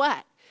tell you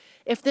what,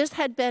 if this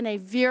had been a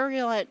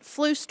virulent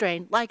flu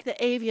strain like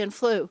the avian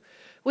flu,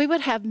 we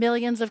would have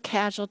millions of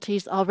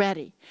casualties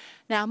already.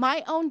 Now,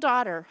 my own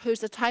daughter,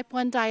 who's a type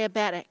 1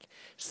 diabetic,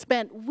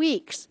 spent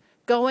weeks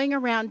going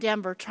around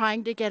Denver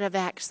trying to get a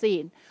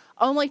vaccine,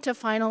 only to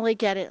finally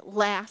get it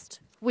last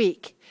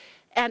week.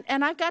 And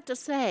I've got to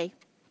say,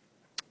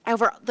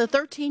 over the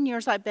 13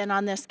 years I've been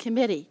on this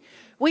committee,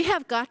 we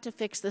have got to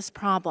fix this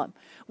problem.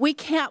 We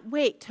can't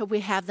wait till we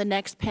have the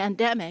next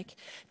pandemic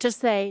to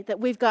say that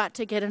we've got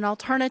to get an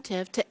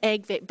alternative to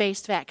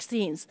egg-based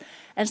vaccines.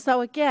 And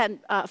so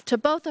again, to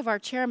both of our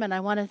chairmen,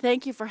 I want to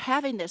thank you for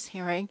having this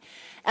hearing.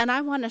 And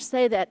I want to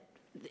say that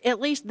at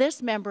least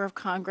this member of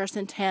Congress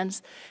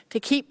intends to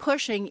keep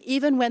pushing,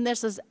 even when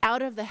this is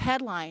out of the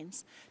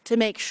headlines, to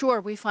make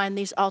sure we find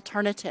these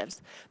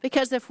alternatives.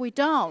 Because if we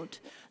don't,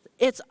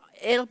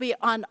 it'll be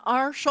on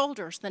our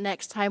shoulders the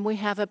next time we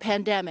have a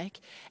pandemic,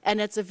 and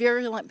it's a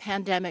virulent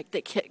pandemic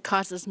that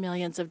causes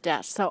millions of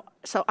deaths.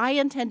 So I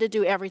intend to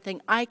do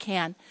everything I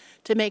can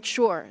to make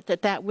sure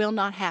that that will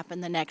not happen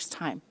the next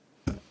time.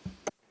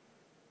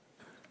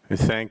 I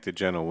thank the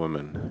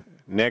gentlewoman.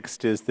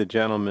 Next is the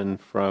gentleman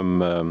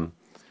from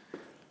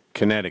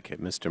Connecticut,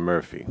 Mr.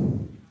 Murphy.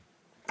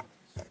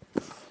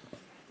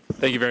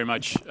 Thank you very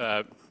much,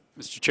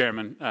 Mr.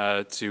 Chairman.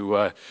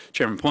 To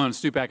Chairman Pallone and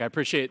Stupak, I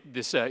appreciate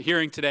this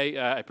hearing today.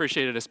 I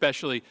appreciate it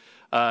especially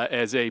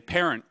as a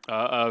parent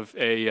of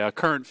a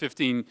current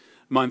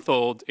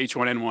 15-month-old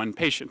H1N1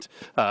 patient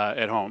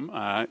at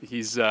home.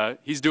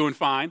 He's doing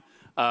fine.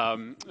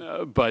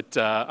 But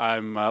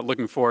I'm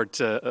looking forward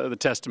to the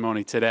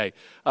testimony today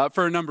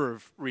for a number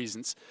of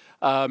reasons.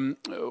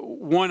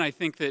 One, I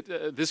think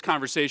that this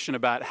conversation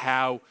about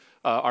how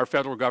our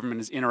federal government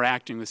is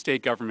interacting with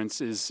state governments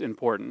is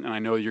important, and I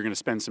know you're going to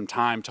spend some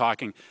time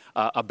talking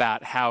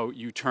about how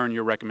you turn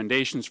your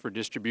recommendations for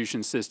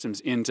distribution systems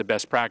into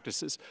best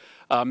practices.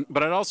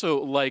 But I'd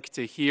also like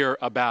to hear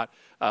about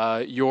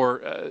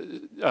your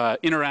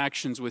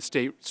interactions with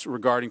states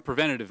regarding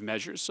preventative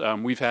measures.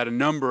 We've had a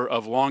number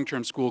of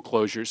long-term school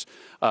closures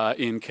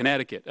in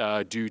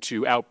Connecticut due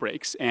to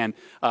outbreaks, and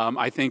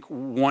I think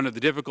one of the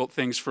difficult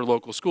things for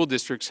local school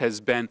districts has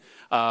been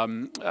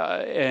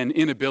an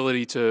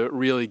inability to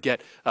really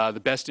get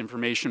the best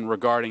information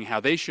regarding how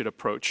they should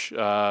approach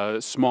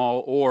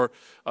small or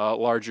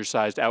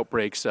larger-sized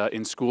outbreaks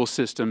in school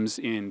systems,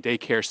 in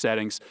daycare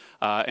settings,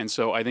 and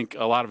so I think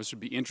a lot of us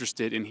would be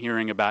interested in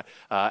hearing about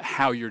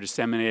how how you're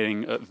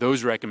disseminating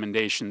those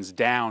recommendations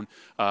down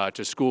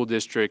to school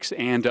districts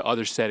and to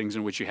other settings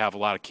in which you have a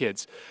lot of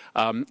kids.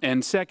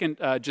 And second,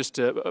 just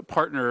to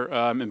partner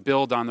and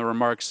build on the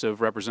remarks of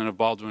Representative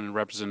Baldwin and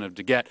Representative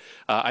DeGette,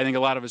 I think a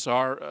lot of us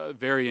are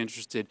very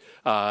interested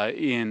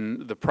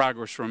in the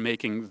progress we're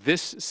making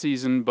this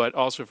season, but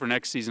also for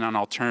next season on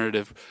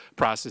alternative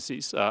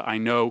processes. I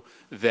know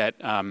that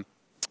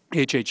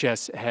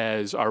HHS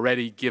has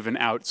already given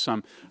out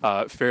some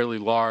fairly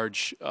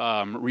large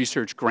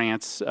research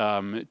grants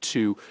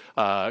to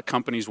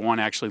companies, one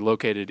actually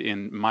located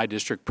in my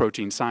district,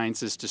 Protein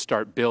Sciences, to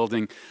start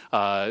building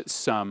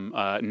some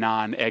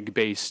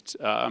non-egg-based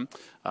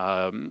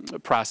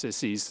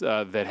processes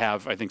that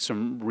have, I think,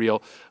 some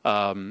real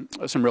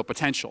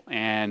potential.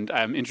 And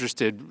I'm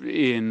interested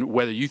in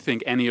whether you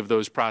think any of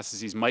those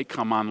processes might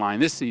come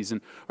online this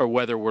season, or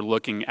whether we're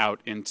looking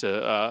out into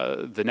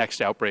the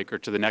next outbreak or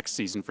to the next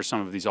season for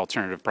some of these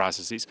alternative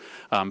processes.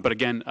 But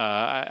again,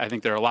 I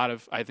think there are a lot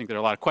of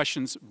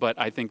questions, but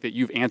I think that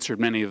you've answered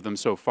many of them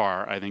so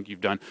far. I think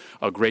you've done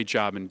a great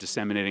job in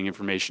disseminating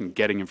information,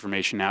 getting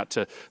information out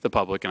to the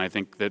public, and I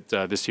think that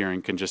this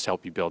hearing can just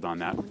help you build on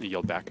that. I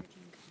yield back.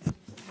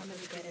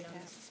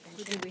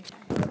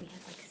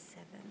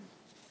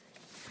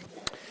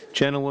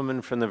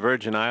 Gentlewoman from the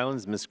Virgin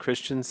Islands, Ms.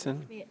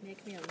 Christensen.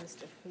 Make me a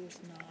list of who's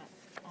not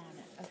on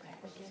it. Okay.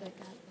 So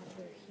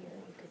we're here.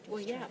 You could just well,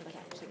 yeah, but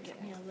actually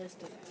get me a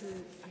list of who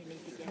I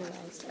need to get. Who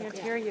else? Can't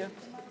hear you.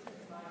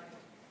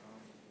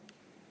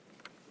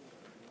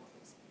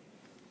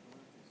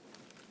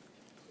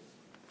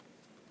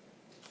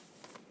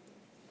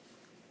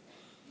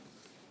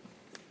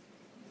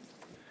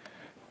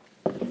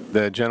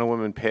 The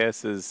gentlewoman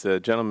passes.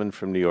 Gentleman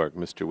from New York,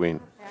 Mr.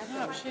 Wien.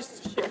 No,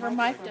 her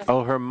mic doesn't.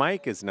 Oh, her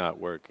mic is not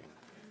working.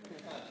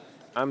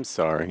 I'm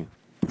sorry.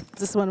 Is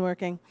this one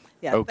working?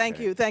 Yeah, okay. Thank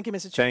you,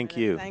 Mr. Chairman. Thank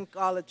you. Thank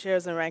all the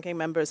chairs and ranking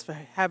members for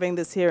having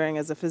this hearing.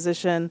 As a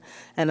physician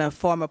and a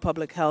former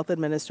public health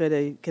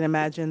administrator, you can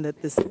imagine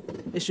that this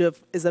issue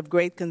is of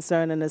great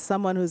concern. And as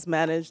someone who's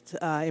managed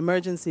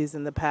emergencies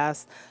in the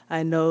past,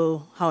 I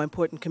know how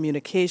important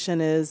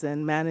communication is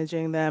and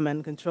managing them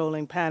and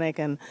controlling panic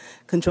and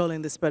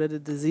controlling the spread of the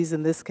disease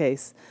in this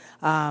case.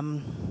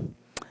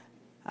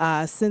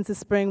 Since the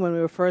spring, when we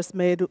were first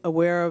made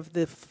aware of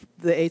the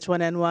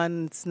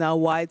H1N1, it's now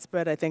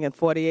widespread, I think, in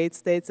 48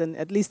 states and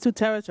at least 2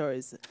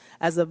 territories.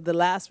 As of the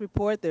last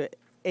report, there are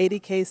 80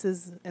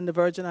 cases in the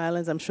Virgin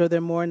Islands. I'm sure there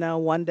are more now,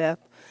 1 death,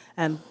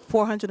 and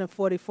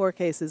 444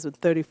 cases with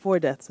 34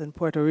 deaths in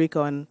Puerto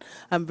Rico. And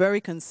I'm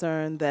very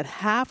concerned that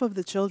half of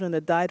the children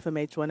that died from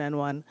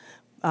H1N1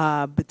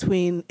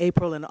 between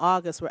April and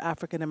August were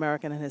African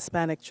American and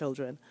Hispanic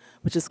children,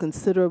 which is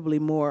considerably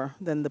more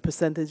than the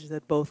percentage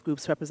that both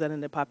groups represent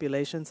in the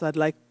population. So I'd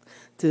like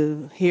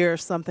to hear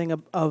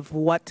something of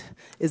what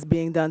is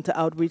being done to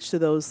outreach to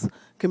those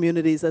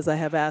communities, as I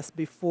have asked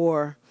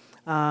before.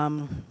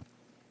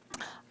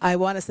 I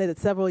want to say that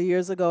several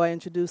years ago I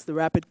introduced the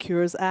Rapid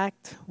Cures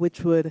Act,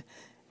 which would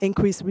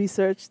increase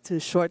research to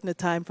shorten the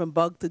time from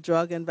bug to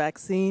drug and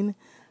vaccine.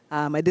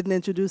 I didn't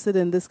introduce it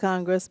in this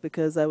Congress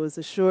because I was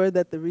assured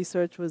that the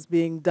research was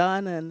being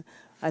done and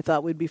I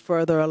thought we'd be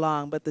further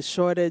along. But the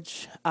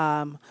shortage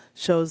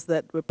shows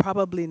that we're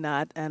probably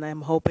not, and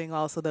I'm hoping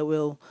also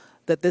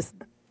that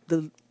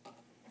the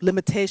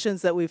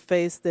limitations that we've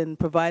faced in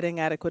providing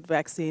adequate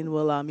vaccine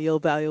will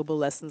yield valuable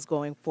lessons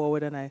going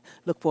forward, and I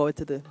look forward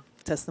to the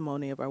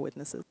testimony of our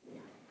witnesses.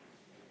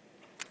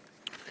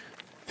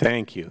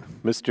 Thank you.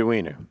 Mr.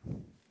 Wiener.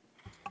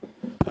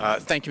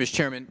 Thank you, Mr.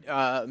 Chairman.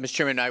 Mr.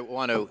 Chairman, I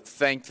want to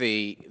thank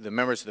the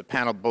members of the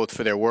panel both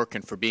for their work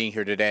and for being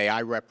here today.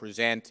 I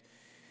represent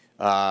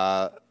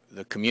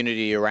the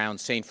community around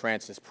St.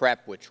 Francis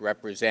Prep, which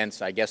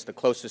represents, I guess, the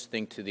closest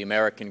thing to the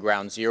American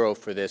ground zero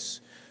for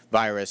this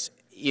virus.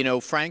 You know,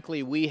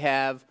 frankly, we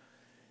have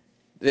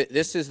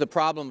this is the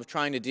problem of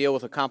trying to deal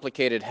with a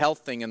complicated health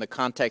thing in the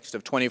context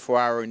of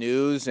 24-hour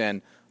news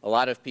and a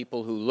lot of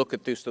people who look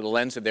at this through the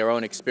lens of their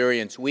own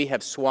experience. We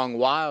have swung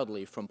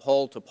wildly from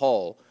pole to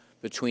pole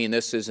between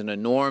this is an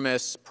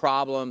enormous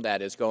problem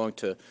that is going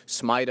to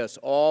smite us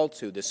all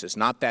to this is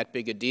not that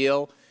big a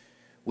deal.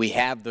 We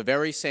have the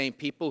very same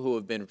people who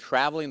have been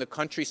traveling the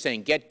country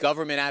saying get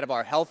government out of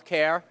our health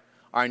care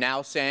are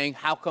now saying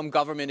how come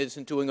government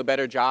isn't doing a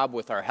better job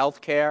with our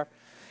health care.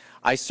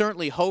 I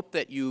certainly hope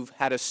that you've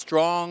had a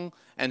strong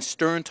and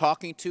stern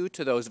talking to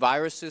those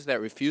viruses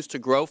that refuse to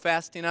grow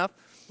fast enough.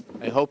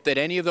 I hope that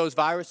any of those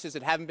viruses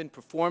that haven't been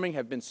performing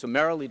have been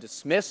summarily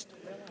dismissed,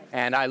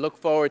 and I look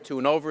forward to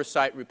an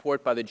oversight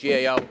report by the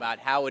GAO about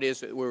how it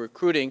is that we're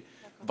recruiting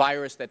a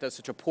virus that does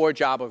such a poor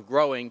job of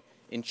growing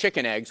in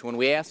chicken eggs when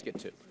we ask it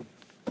to.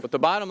 But the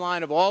bottom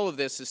line of all of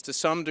this is, to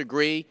some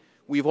degree,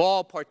 we've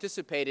all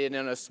participated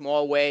in a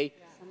small way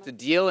to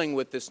dealing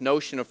with this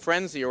notion of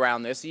frenzy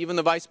around this. Even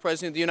the Vice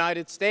President of the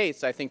United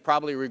States, I think,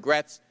 probably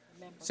regrets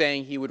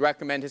saying he would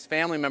recommend his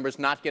family members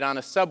not get on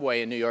a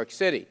subway in New York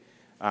City,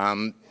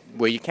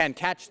 where you can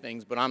catch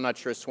things, but I'm not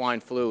sure swine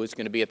flu is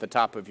going to be at the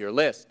top of your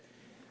list.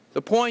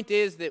 The point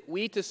is that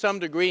we, to some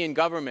degree in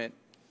government,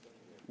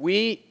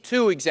 we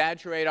too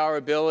exaggerate our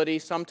ability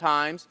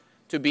sometimes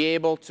to be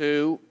able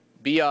to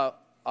be a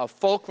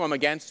fulcrum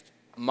against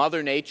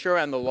Mother Nature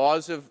and the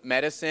laws of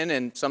medicine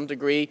and, some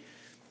degree,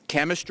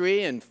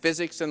 chemistry and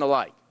physics and the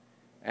like.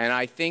 And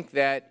I think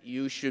that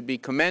you should be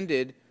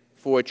commended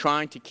for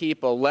trying to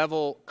keep a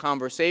level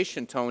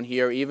conversation tone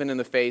here, even in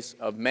the face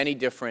of many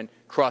different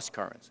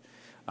cross-currents.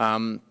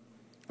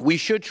 We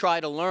should try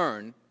to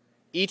learn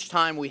each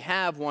time we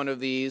have one of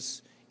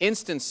these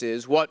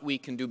instances what we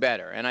can do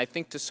better. And I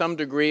think to some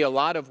degree a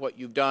lot of what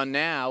you've done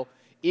now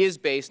is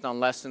based on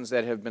lessons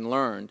that have been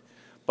learned.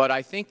 But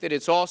I think that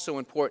it's also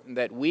important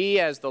that we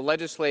as the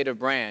legislative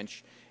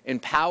branch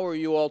empower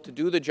you all to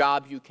do the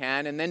job you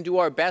can and then do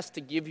our best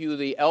to give you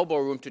the elbow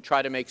room to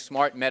try to make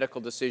smart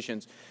medical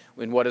decisions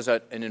in what is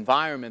an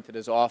environment that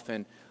is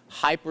often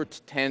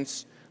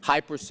hyper-tense,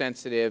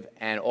 hypersensitive,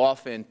 and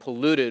often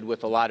polluted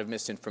with a lot of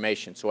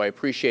misinformation. So I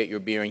appreciate your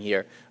being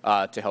here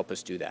to help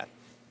us do that.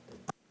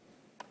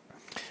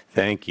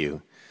 Thank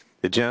you.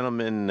 The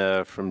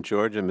gentleman from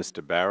Georgia,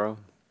 Mr. Barrow.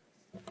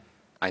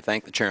 I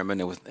thank the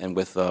chairman, and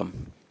with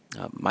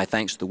my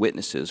thanks to the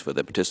witnesses for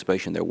their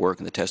participation, their work,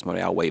 and the testimony,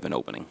 I'll waive an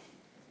opening.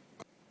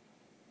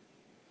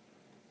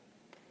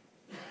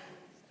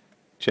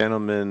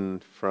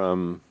 Gentleman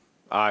from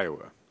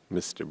Iowa,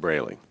 Mr.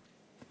 Braley.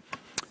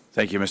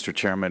 Thank you, Mr.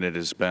 Chairman. It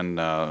has been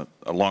a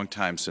long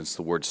time since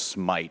the word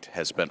smite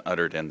has been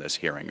uttered in this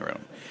hearing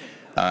room.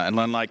 And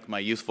unlike my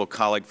youthful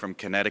colleague from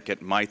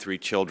Connecticut, my 3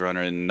 children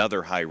are in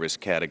another high-risk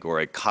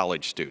category,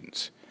 college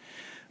students.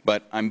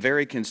 But I'm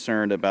very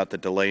concerned about the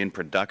delay in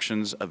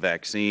productions of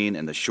vaccine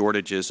and the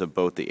shortages of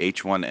both the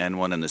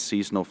H1N1 and the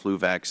seasonal flu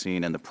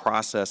vaccine and the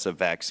process of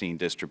vaccine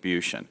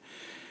distribution.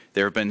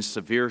 There have been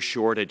severe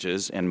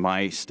shortages in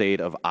my state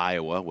of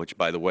Iowa, which,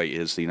 by the way,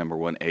 is the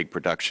 #1 egg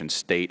production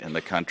state in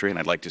the country, and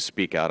I'd like to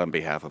speak out on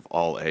behalf of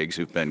all eggs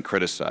who've been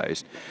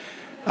criticized.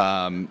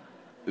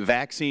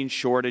 Vaccine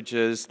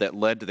shortages that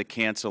led to the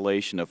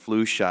cancellation of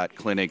flu shot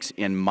clinics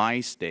in my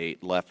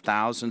state left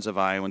thousands of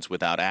Iowans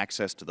without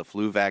access to the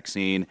flu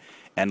vaccine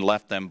and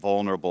left them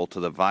vulnerable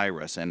to the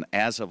virus. And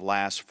as of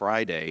last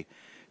Friday,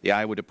 the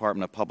Iowa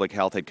Department of Public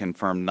Health had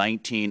confirmed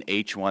 19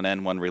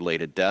 H1N1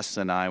 related deaths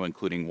in Iowa,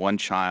 including 1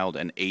 child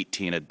and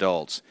 18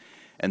 adults.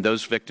 And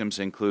those victims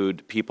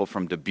include people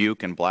from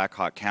Dubuque and Black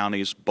Hawk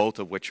counties, both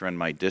of which are in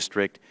my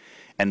district.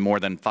 And more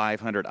than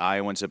 500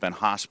 Iowans have been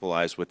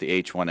hospitalized with the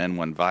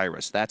H1N1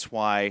 virus. That's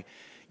why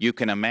you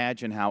can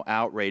imagine how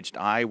outraged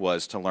I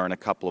was to learn a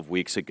couple of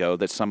weeks ago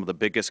that some of the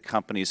biggest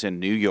companies in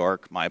New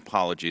York, my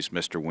apologies,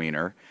 Mr.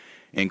 Weiner,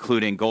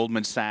 including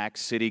Goldman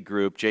Sachs,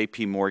 Citigroup,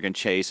 JP Morgan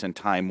Chase, and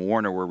Time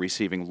Warner, were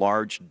receiving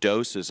large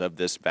doses of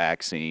this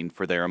vaccine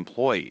for their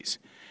employees.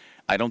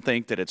 I don't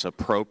think that it's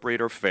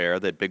appropriate or fair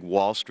that big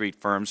Wall Street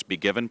firms be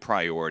given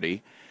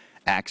priority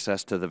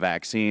access to the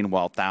vaccine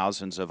while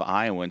thousands of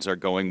Iowans are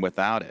going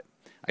without it.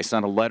 I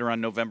sent a letter on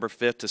November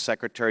 5th to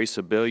Secretary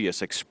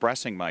Sebelius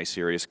expressing my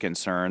serious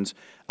concerns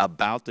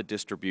about the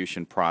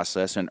distribution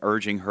process and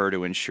urging her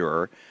to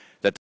ensure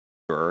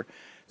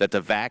that the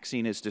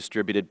vaccine is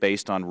distributed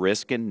based on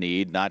risk and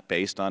need, not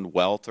based on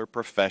wealth or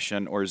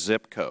profession or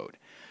zip code.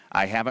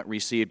 I haven't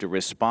received a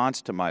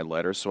response to my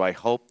letter, so I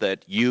hope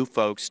that you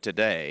folks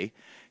today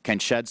can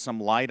shed some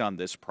light on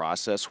this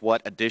process,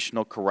 what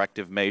additional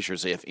corrective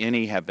measures, if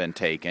any, have been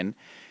taken,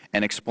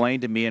 and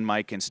explain to me and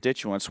my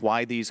constituents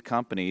why these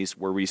companies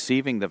were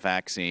receiving the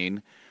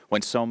vaccine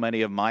when so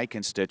many of my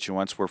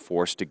constituents were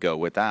forced to go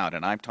without.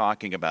 And I'm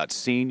talking about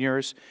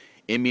seniors,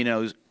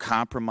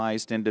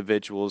 immunocompromised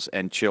individuals,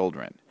 and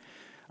children.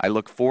 I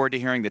look forward to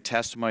hearing the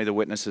testimony of the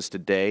witnesses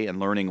today and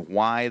learning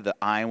why the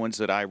Iowans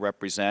that I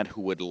represent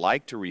who would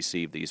like to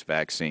receive these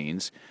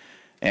vaccines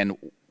and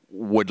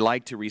would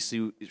like to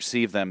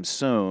receive them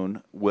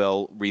soon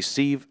will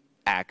receive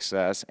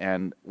access,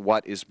 and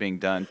what is being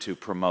done to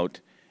promote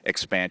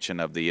expansion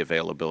of the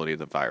availability of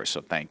the virus.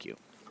 So thank you.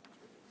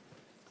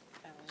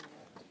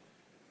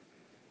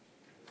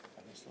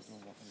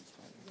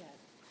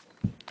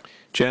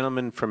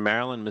 Gentleman from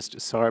Maryland, Mr.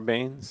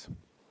 Sarbanes.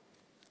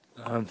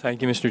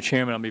 Thank you, Mr.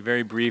 Chairman. I'll be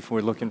very brief.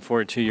 We're looking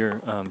forward to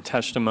your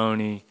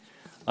testimony.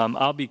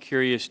 I'll be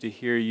curious to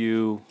hear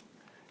you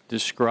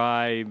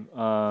describe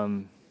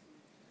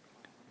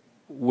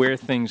where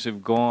things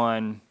have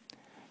gone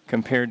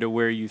compared to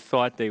where you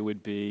thought they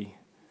would be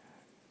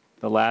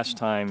the last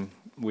time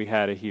we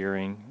had a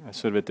hearing.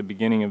 Sort of at the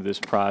beginning of this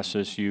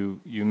process,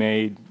 you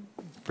made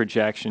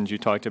projections. You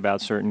talked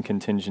about certain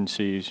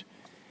contingencies.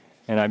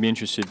 And I'd be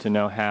interested to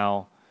know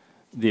how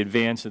the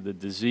advance of the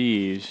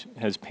disease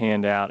has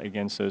panned out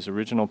against those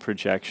original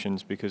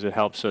projections, because it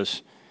helps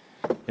us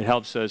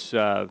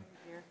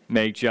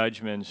make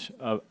judgments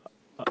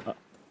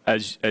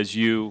as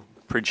you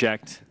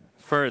project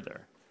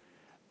further.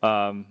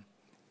 And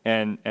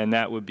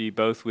that would be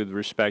both with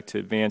respect to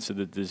advance of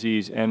the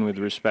disease and with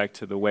respect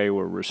to the way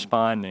we're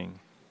responding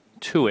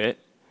to it.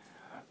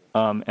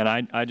 And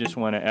I just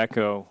want to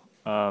echo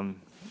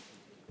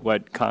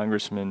what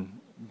Congressman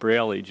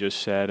Braley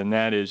just said, and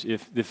that is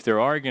if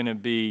there are going to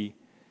be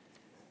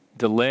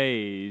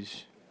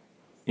delays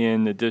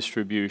in the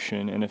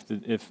distribution, and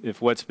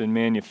if what's been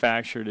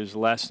manufactured is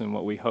less than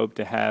what we hope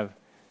to have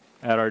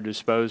at our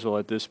disposal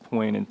at this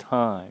point in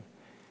time,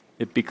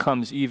 it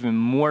becomes even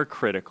more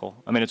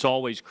critical. I mean, it's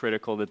always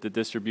critical that the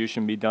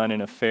distribution be done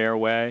in a fair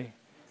way,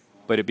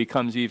 but it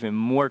becomes even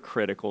more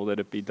critical that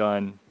it be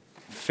done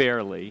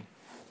fairly,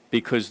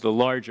 because the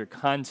larger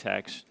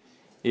context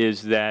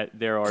is that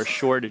there are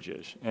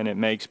shortages, and it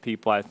makes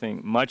people, I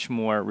think, much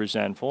more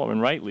resentful,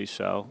 and rightly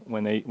so,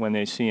 when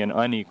they see an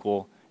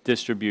unequal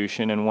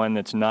distribution and one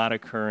that's not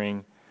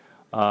occurring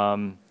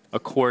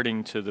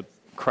according to the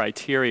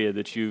criteria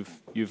that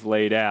you've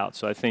laid out.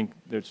 So I think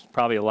there's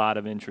probably a lot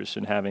of interest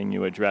in having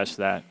you address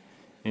that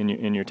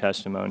in your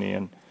testimony,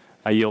 and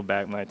I yield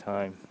back my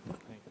time.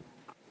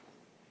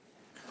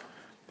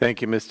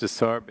 Thank you, Mr.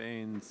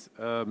 Sarbanes.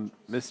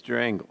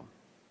 Mr. Engel.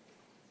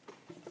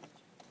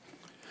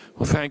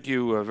 Well, thank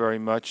you very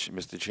much,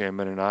 Mr.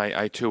 Chairman, and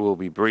I too will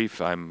be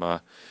brief. I'm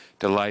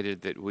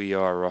delighted that we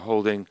are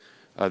holding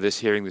this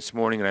hearing this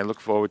morning, and I look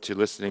forward to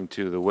listening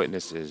to the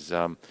witnesses.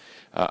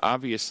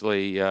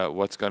 Obviously,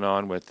 what's going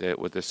on with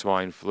the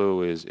swine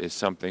flu is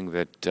something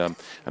that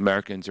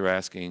Americans are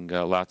asking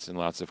lots and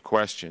lots of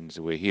questions.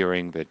 We're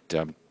hearing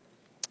that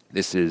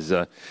this is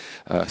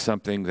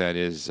something that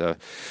is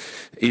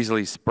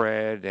easily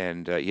spread,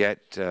 and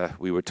yet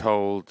we were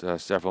told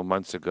several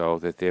months ago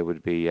that there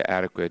would be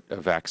adequate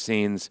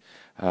vaccines,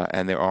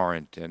 and there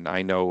aren't. And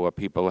I know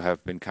people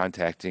have been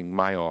contacting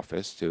my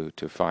office to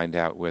find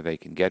out where they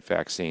can get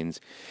vaccines.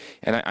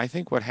 And I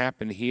think what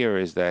happened here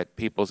is that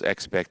people's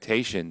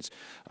expectations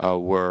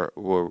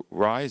were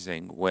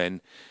rising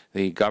when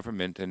the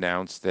government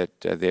announced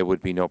that there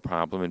would be no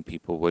problem and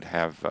people would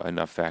have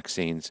enough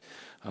vaccines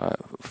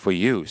for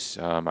use.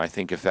 I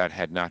think if that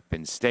had not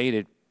been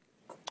stated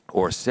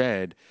or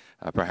said,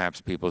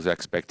 perhaps people's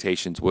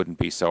expectations wouldn't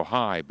be so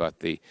high, but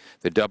the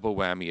double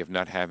whammy of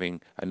not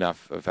having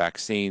enough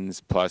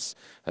vaccines plus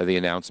the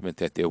announcement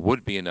that there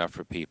would be enough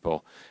for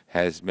people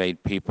has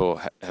made people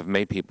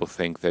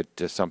think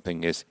that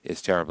something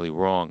is terribly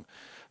wrong.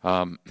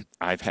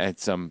 I've had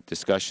some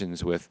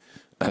discussions with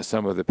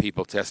some of the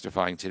people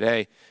testifying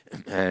today,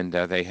 and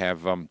they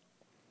have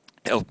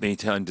helped me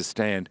to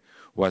understand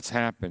what's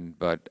happened,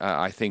 but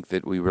I think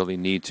that we really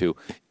need to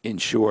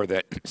ensure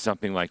that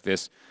something like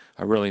this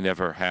really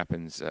never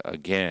happens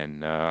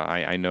again.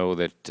 I know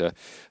that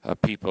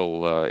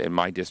people in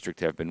my district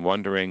have been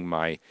wondering.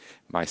 My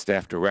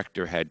staff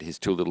director had his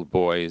two little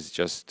boys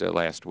just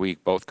last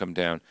week, both come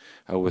down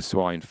with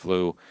swine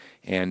flu,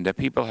 and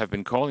people have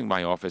been calling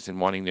my office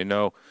and wanting to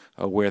know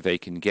where they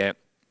can get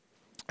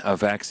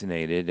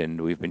vaccinated,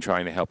 and we've been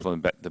trying to help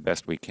them the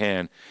best we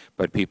can,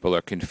 but people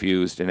are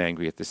confused and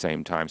angry at the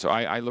same time. So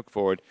I look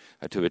forward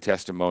to a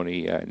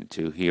testimony and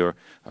to hear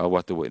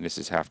what the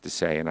witnesses have to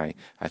say, and I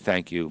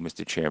thank you,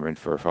 Mr. Chairman,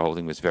 for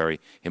holding this very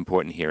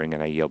important hearing,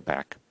 and I yield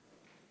back.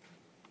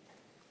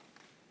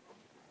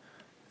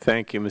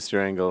 Thank you,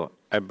 Mr. Engel.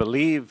 I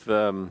believe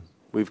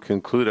we've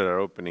concluded our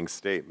opening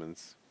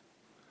statements,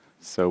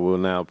 so we'll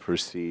now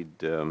proceed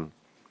to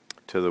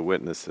the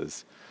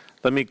witnesses.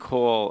 Let me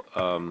call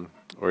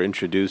or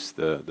introduce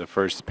the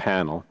first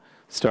panel.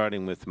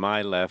 Starting with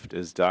my left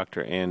is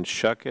Dr. Ann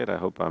Schuckett, I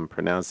hope I'm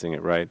pronouncing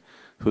it right,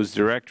 who's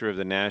Director of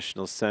the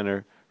National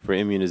Center for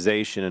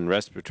Immunization and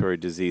Respiratory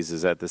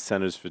Diseases at the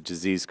Centers for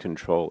Disease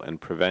Control and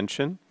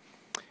Prevention.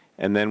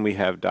 And then we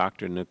have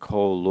Dr.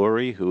 Nicole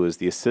Lurie, who is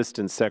the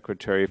Assistant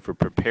Secretary for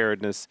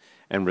Preparedness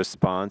and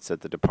Response at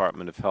the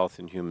Department of Health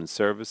and Human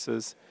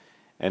Services.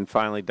 And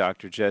finally,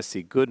 Dr.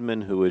 Jesse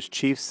Goodman, who is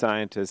Chief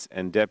Scientist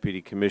and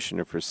Deputy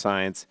Commissioner for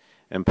Science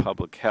and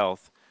Public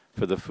Health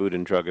for the Food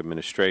and Drug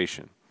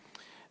Administration.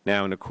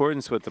 Now, in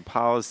accordance with the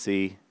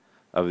policy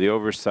of the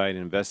Oversight and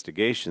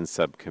Investigation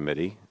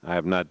Subcommittee, I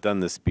have not done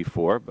this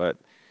before, but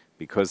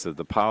because of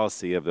the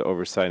policy of the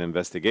Oversight and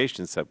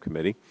Investigation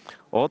Subcommittee,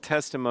 all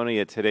testimony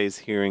at today's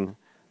hearing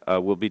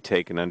will be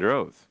taken under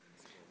oath.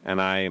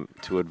 And I am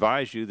to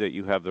advise you that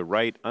you have the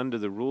right under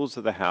the rules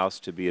of the House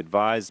to be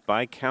advised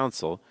by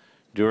counsel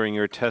during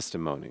your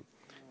testimony.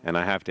 And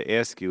I have to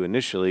ask you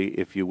initially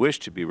if you wish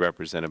to be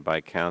represented by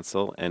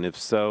counsel, and if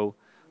so,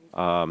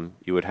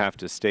 you would have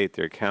to state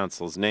their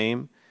counsel's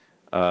name.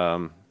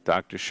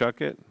 Dr.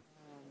 Schuckett?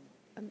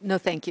 No,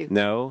 thank you.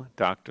 No.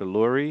 Dr.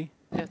 Lurie?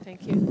 No,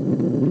 thank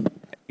you.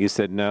 You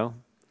said no.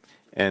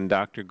 And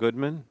Dr.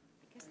 Goodman?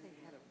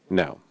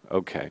 No.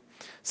 Okay.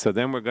 So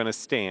then we're going to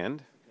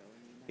stand.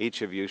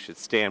 Each of you should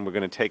stand. We're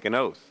going to take an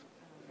oath.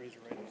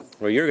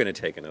 Well, you're going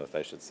to take an oath,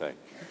 I should say.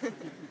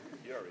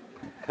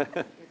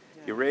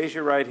 You raise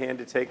your right hand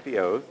to take the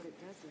oath.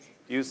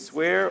 Do you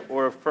swear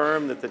or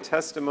affirm that the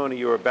testimony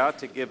you are about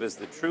to give is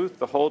the truth,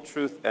 the whole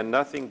truth, and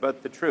nothing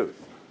but the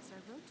truth?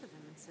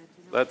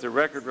 Let the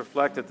record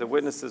reflect that the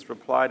witnesses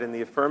replied in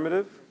the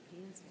affirmative.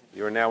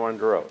 You are now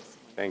under oath.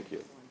 Thank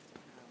you.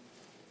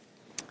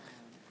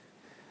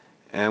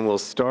 And we'll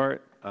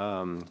start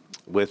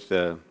with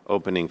the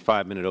opening,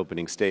 5-minute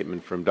opening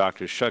statement from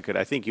Dr. Schuckett.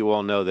 I think you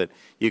all know that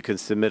you can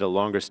submit a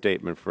longer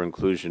statement for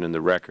inclusion in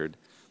the record,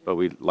 but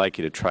we'd like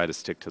you to try to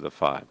stick to the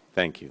 5.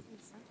 Thank you.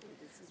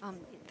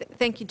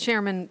 Thank you,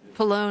 Chairman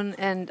Pallone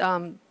and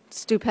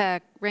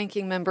Stupak,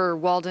 Ranking Member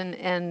Walden,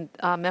 and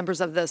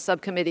members of the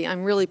subcommittee.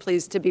 I'm really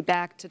pleased to be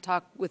back to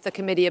talk with the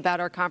committee about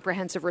our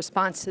comprehensive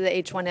response to the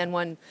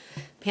H1N1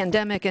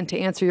 pandemic and to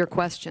answer your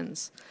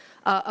questions.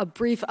 A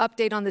brief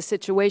update on the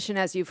situation.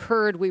 As you've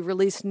heard, we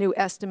released new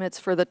estimates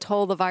for the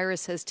toll the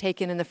virus has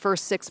taken in the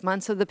first 6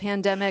 months of the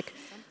pandemic,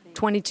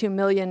 22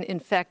 million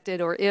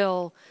infected or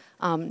ill,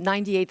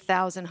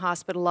 98,000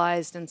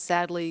 hospitalized, and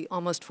sadly,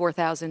 almost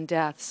 4,000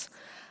 deaths.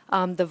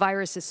 The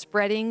virus is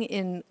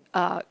spreading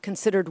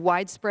considered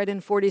widespread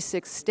in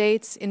 46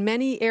 states. In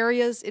many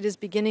areas, it is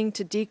beginning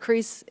to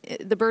decrease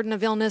the burden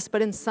of illness,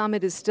 but in some,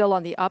 it is still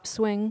on the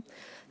upswing.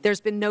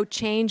 There's been no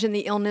change in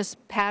the illness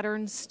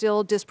pattern,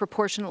 still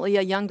disproportionately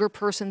a younger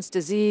person's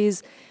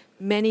disease.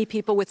 Many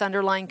people with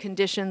underlying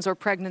conditions or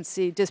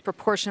pregnancy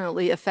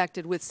disproportionately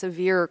affected with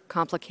severe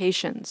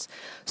complications.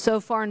 So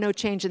far, no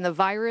change in the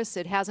virus.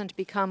 It hasn't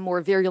become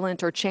more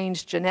virulent or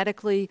changed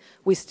genetically.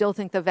 We still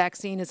think the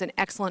vaccine is an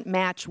excellent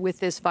match with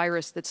this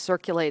virus that's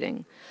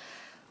circulating.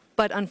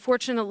 But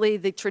unfortunately,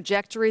 the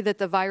trajectory that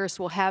the virus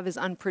will have is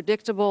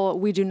unpredictable.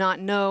 We do not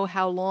know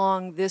how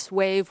long this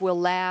wave will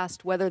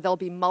last, whether there'll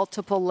be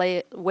multiple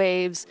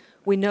waves.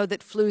 We know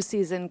that flu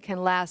season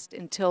can last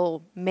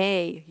until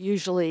May,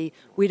 usually.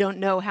 We don't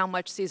know how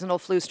much seasonal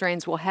flu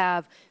strains will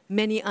have,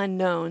 many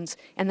unknowns,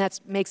 and that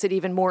makes it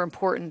even more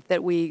important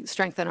that we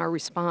strengthen our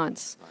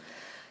response.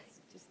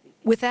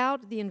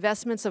 Without the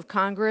investments of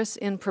Congress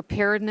in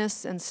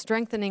preparedness and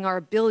strengthening our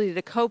ability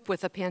to cope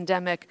with a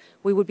pandemic,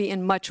 we would be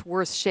in much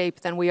worse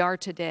shape than we are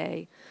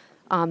today.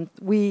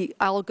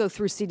 I'll go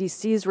through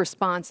CDC's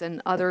response,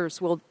 and others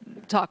will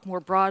talk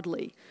more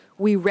broadly.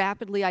 We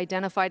rapidly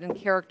identified and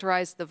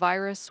characterized the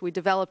virus. We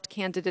developed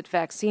candidate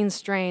vaccine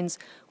strains.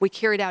 We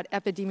carried out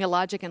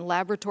epidemiologic and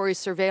laboratory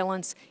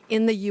surveillance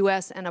in the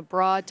U.S. and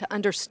abroad to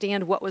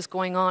understand what was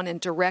going on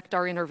and direct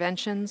our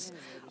interventions.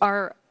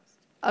 Our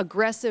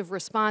aggressive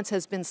response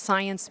has been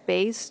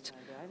science-based.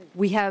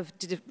 We have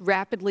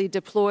rapidly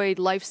deployed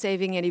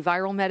life-saving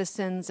antiviral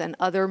medicines and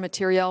other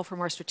material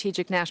from our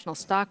strategic national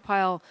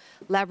stockpile.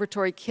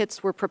 Laboratory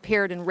kits were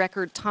prepared in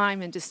record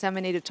time and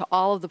disseminated to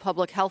all of the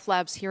public health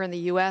labs here in the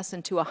U.S.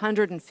 and to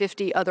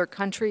 150 other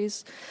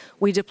countries.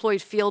 We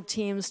deployed field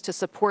teams to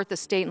support the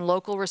state and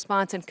local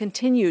response and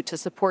continue to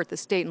support the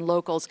state and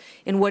locals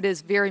in what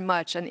is very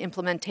much an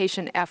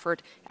implementation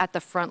effort at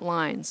the front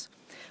lines.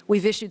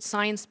 We've issued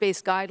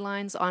science-based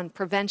guidelines on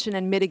prevention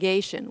and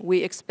mitigation.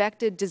 We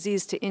expected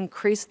disease to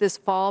increase this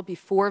fall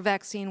before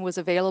vaccine was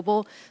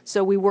available,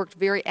 so we worked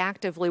very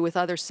actively with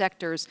other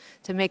sectors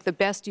to make the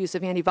best use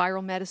of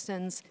antiviral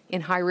medicines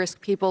in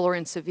high-risk people or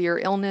in severe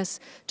illness,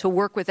 to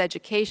work with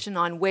education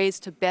on ways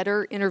to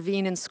better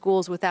intervene in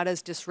schools without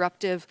as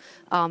disruptive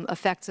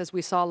effects as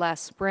we saw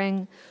last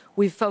spring.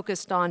 We've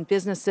focused on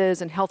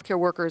businesses and healthcare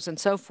workers and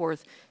so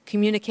forth.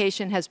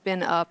 Communication has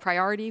been a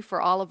priority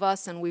for all of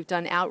us, and we've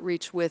done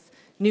outreach with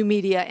new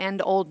media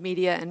and old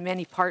media and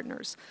many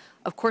partners.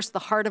 Of course, the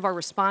heart of our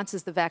response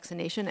is the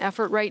vaccination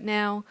effort right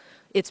now.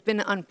 It's been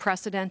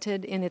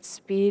unprecedented in its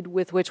speed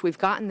with which we've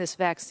gotten this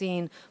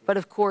vaccine, but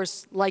of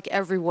course, like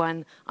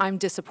everyone, I'm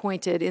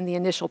disappointed in the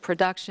initial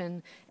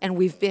production, and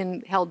we've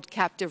been held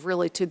captive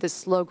really to this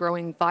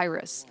slow-growing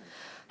virus.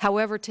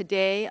 However,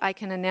 today I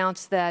can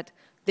announce that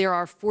there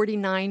are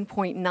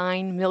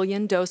 49.9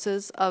 million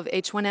doses of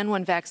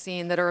H1N1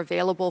 vaccine that are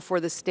available for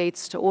the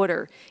states to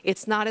order.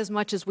 It's not as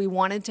much as we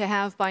wanted to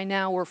have by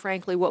now, or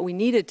frankly what we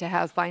needed to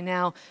have by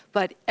now,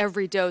 but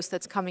every dose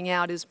that's coming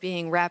out is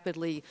being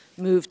rapidly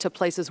moved to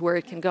places where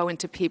it can go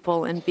into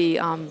people and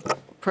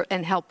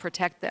and help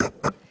protect them.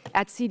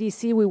 At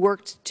CDC, we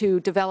worked to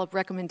develop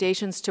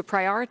recommendations to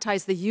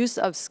prioritize the use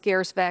of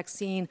scarce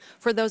vaccine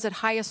for those at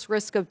highest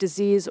risk of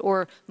disease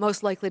or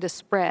most likely to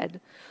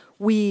spread.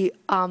 We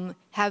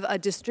have a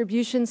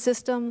distribution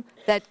system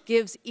that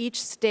gives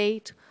each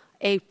state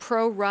a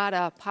pro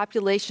rata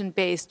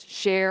population-based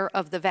share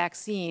of the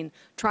vaccine,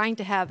 trying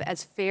to have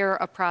as fair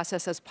a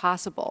process as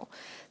possible.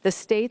 The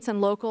states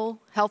and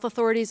local health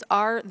authorities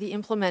are the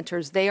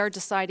implementers. They are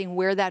deciding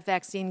where that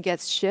vaccine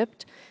gets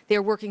shipped. They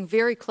are working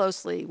very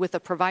closely with the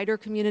provider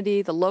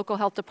community, the local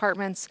health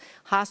departments,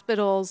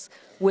 hospitals,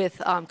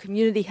 with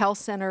community health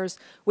centers,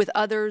 with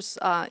others,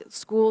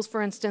 schools,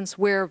 for instance,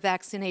 where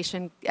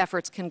vaccination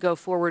efforts can go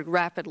forward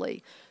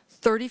rapidly.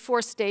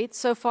 34 states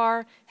so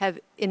far have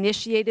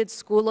initiated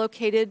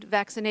school-located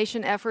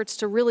vaccination efforts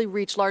to really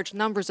reach large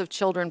numbers of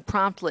children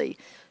promptly.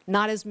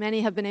 Not as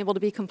many have been able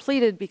to be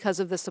completed because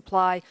of the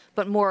supply,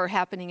 but more are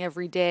happening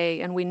every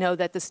day, and we know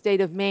that the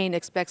state of Maine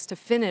expects to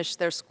finish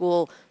their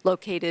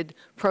school-located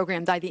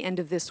program by the end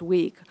of this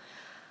week.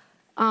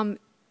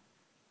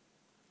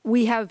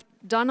 We have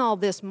done all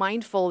this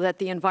mindful that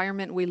the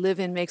environment we live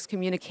in makes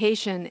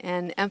communication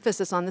and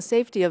emphasis on the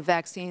safety of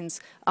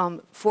vaccines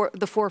for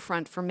the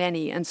forefront for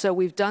many. And so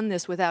we've done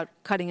this without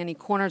cutting any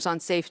corners on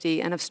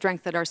safety and have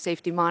strengthened our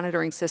safety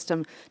monitoring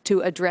system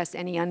to address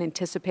any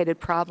unanticipated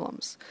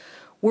problems.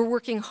 We're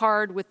working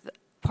hard with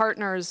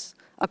partners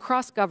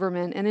across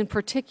government and in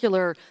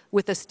particular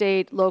with the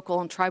state,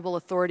 local, and tribal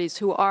authorities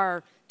who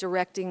are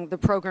directing the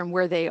program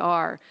where they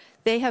are.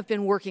 They have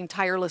been working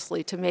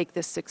tirelessly to make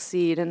this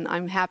succeed, and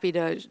I'm happy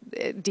to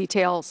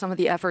detail some of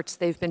the efforts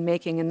they've been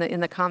making in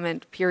the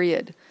comment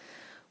period.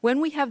 When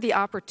we have the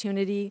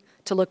opportunity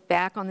to look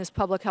back on this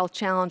public health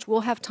challenge,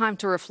 we'll have time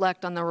to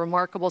reflect on the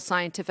remarkable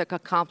scientific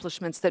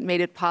accomplishments that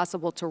made it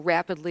possible to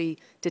rapidly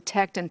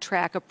detect and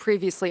track a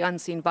previously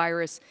unseen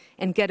virus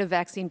and get a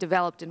vaccine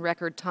developed in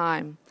record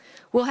time.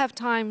 We'll have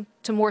time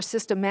to more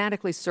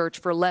systematically search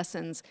for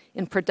lessons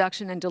in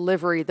production and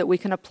delivery that we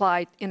can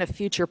apply in a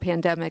future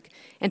pandemic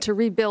and to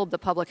rebuild the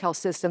public health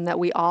system that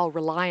we all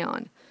rely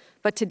on.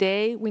 But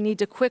today, we need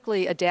to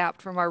quickly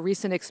adapt from our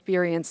recent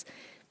experience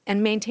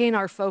and maintain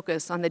our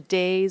focus on the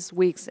days,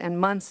 weeks, and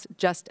months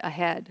just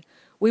ahead.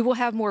 We will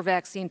have more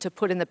vaccine to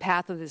put in the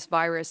path of this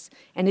virus,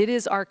 and it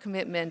is our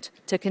commitment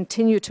to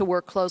continue to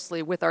work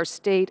closely with our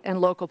state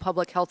and local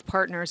public health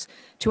partners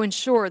to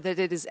ensure that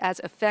it is as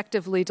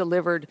effectively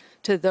delivered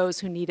to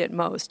those who need it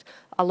most.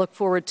 I'll look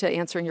forward to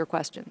answering your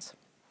questions.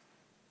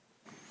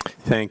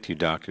 Thank you,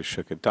 Dr.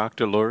 Schuchat.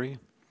 Dr. Lurie?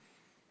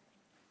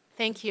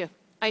 Thank you.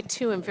 I,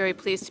 too, am very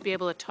pleased to be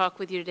able to talk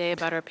with you today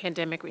about our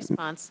pandemic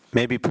response.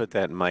 Maybe put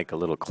that mic a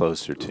little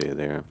closer to you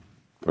there.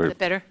 Or, is it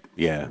better?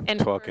 Yeah, and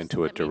talk first,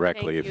 into it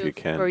directly if you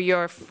can. For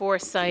your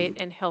foresight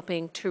in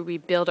helping to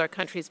rebuild our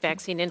country's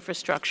vaccine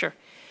infrastructure.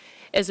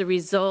 As a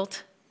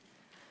result,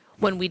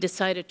 when we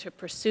decided to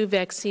pursue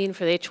vaccine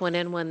for the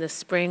H1N1 this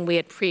spring, we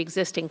had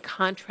pre-existing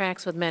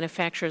contracts with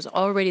manufacturers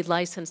already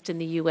licensed in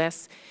the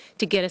U.S.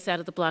 to get us out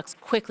of the blocks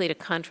quickly to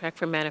contract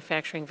for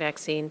manufacturing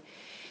vaccine.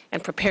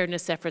 And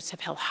preparedness efforts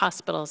have helped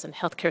hospitals and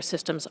healthcare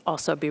systems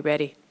also be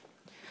ready.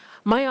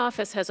 My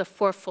office has a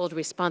fourfold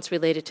response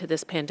related to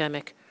this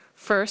pandemic.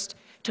 First,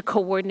 to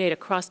coordinate a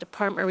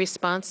cross-department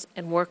response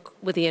and work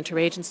with the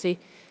interagency.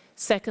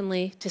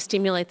 Secondly, to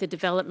stimulate the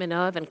development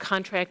of and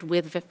contract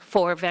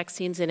for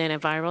vaccines and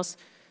antivirals.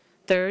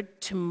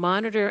 Third, to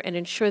monitor and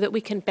ensure that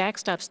we can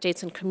backstop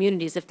states and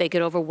communities if they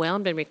get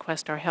overwhelmed and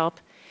request our help.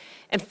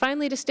 And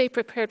finally, to stay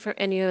prepared for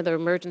any other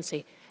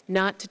emergency,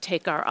 not to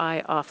take our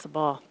eye off the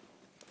ball.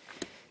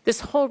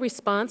 This whole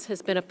response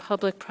has been a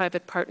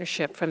public-private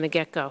partnership from the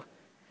get-go.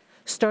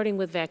 Starting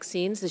with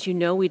vaccines, as you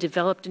know, we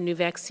developed a new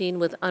vaccine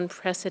with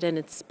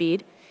unprecedented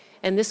speed,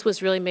 and this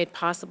was really made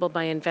possible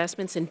by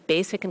investments in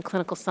basic and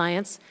clinical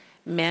science,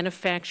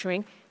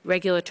 manufacturing,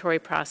 regulatory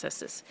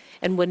processes,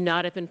 and would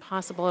not have been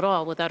possible at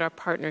all without our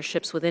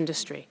partnerships with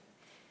industry.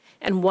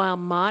 And while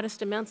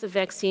modest amounts of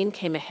vaccine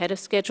came ahead of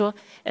schedule,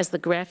 as the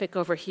graphic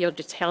over here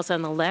details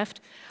on the left,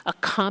 a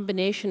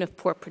combination of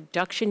poor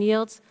production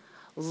yields,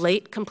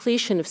 late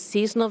completion of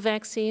seasonal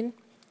vaccine,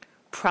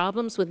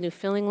 problems with new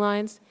filling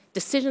lines,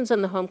 decisions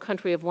on the home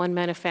country of one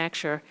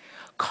manufacturer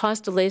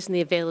caused delays in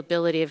the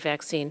availability of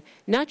vaccine,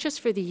 not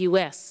just for the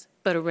U.S.,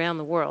 but around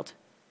the world.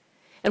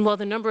 And while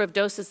the number of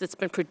doses that's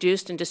been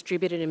produced and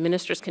distributed in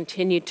ministers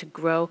continued to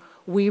grow,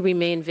 we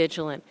remain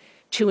vigilant.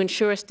 To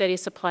ensure a steady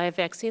supply of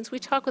vaccines, we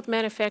talk with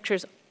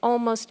manufacturers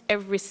almost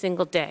every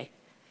single day.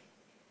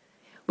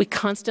 We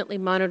constantly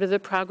monitor the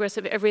progress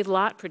of every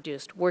lot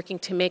produced, working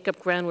to make up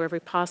ground wherever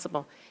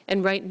possible.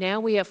 And right now,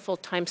 we have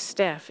full-time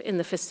staff in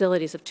the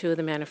facilities of two of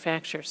the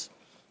manufacturers.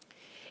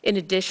 In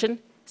addition,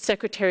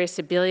 Secretary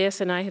Sebelius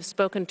and I have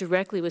spoken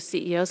directly with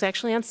CEOs,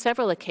 actually on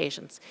several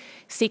occasions,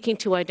 seeking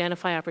to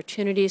identify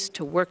opportunities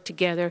to work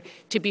together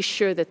to be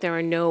sure that there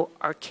are no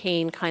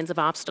arcane kinds of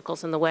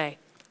obstacles in the way.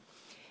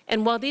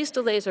 And while these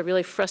delays are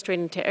really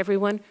frustrating to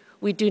everyone,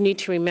 we do need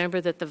to remember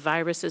that the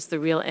virus is the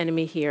real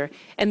enemy here.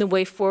 And the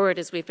way forward,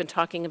 as we've been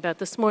talking about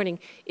this morning,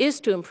 is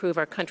to improve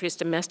our country's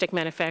domestic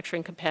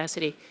manufacturing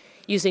capacity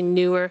using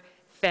newer,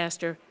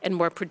 faster, and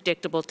more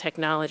predictable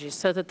technologies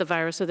so that the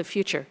virus of the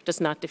future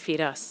does not defeat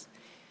us.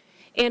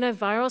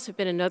 Antivirals have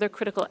been another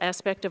critical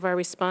aspect of our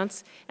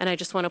response, and I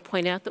just want to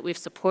point out that we've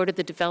supported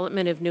the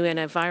development of new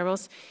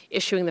antivirals,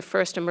 issuing the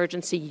first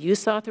emergency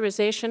use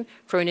authorization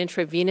for an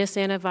intravenous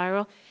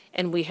antiviral,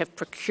 and we have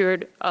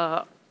procured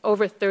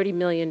over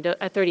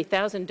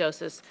 30,000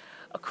 doses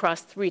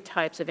across 3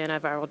 types of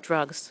antiviral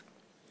drugs.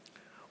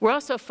 We're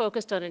also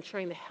focused on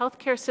ensuring the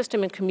healthcare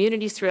system and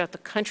communities throughout the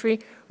country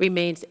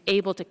remains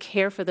able to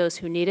care for those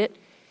who need it.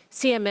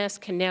 CMS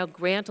can now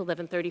grant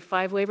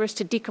 1135 waivers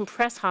to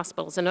decompress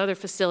hospitals and other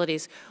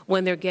facilities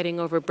when they're getting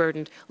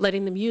overburdened,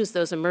 letting them use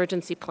those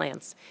emergency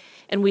plans.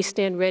 And we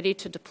stand ready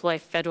to deploy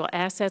federal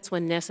assets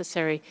when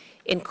necessary,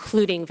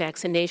 including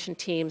vaccination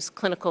teams,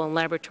 clinical and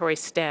laboratory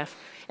staff,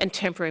 and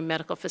temporary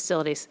medical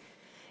facilities.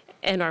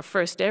 And our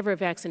first ever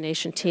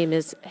vaccination team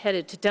is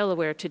headed to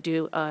Delaware to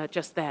do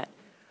just that.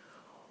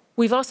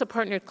 We've also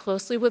partnered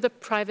closely with the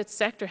private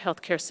sector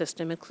healthcare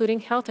system, including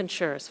health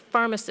insurers,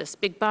 pharmacists,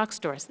 big box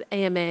stores, the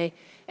AMA,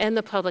 and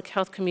the public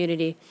health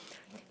community,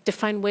 to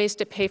find ways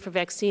to pay for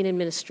vaccine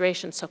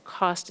administration so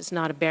cost is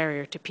not a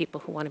barrier to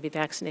people who want to be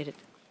vaccinated.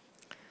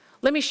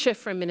 Let me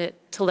shift for a minute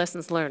to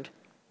lessons learned.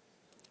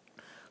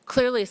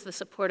 Clearly, the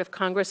support of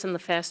Congress in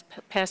the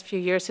past few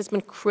years has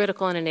been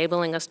critical in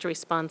enabling us to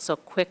respond so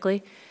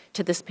quickly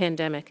to this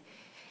pandemic.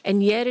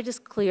 And yet it is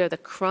clear the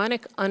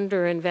chronic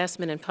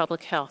underinvestment in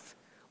public health,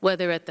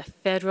 whether at the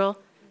federal,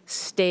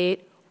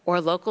 state, or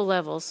local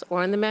levels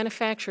or in the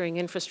manufacturing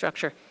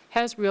infrastructure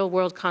has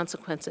real-world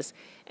consequences,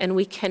 and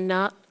we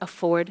cannot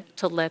afford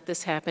to let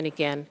this happen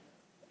again,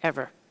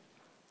 ever.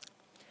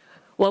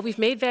 While we've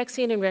made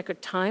vaccine in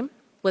record time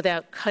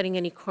without cutting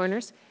any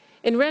corners,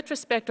 in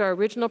retrospect, our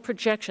original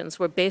projections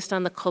were based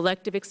on the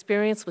collective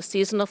experience with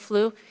seasonal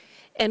flu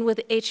and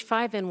with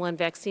H5N1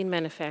 vaccine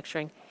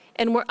manufacturing,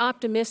 and we're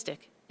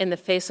optimistic in the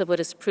face of what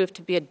has proved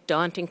to be a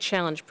daunting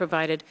challenge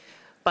provided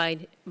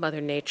by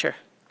Mother Nature,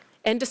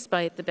 and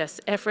despite the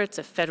best efforts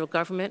of federal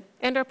government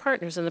and our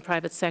partners in the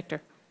private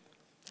sector.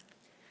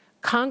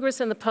 Congress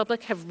and the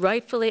public have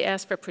rightfully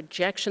asked for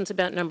projections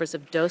about numbers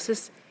of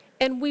doses,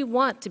 and we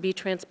want to be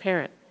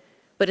transparent,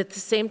 but at the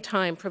same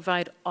time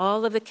provide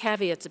all of the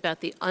caveats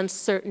about the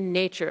uncertain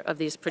nature of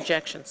these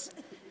projections.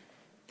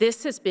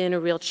 This has been a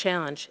real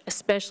challenge,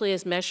 especially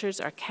as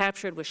measures are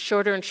captured with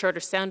shorter and shorter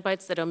sound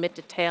bites that omit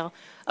detail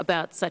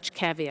about such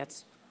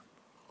caveats.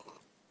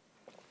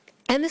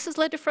 And this has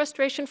led to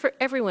frustration for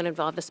everyone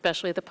involved,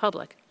 especially the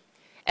public.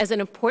 As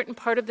an important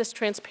part of this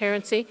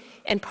transparency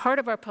and part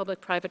of our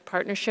public-private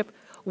partnership,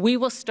 we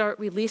will start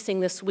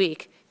releasing this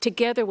week,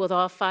 together with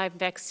all 5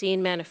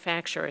 vaccine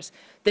manufacturers,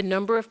 the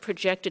number of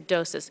projected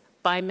doses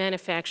by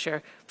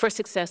manufacturer for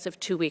successive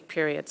 2-week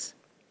periods.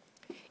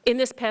 In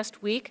this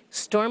past week,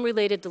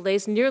 storm-related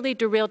delays nearly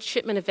derailed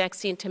shipment of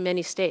vaccine to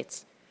many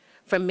states,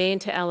 from Maine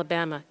to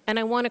Alabama, and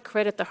I want to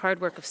credit the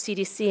hard work of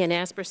CDC and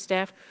ASPR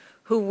staff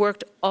who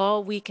worked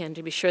all weekend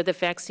to be sure the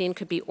vaccine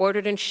could be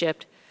ordered and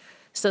shipped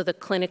so the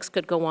clinics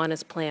could go on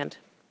as planned.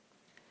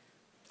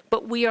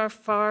 But we are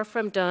far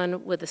from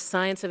done with the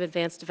science of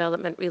advanced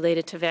development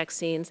related to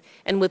vaccines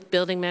and with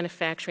building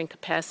manufacturing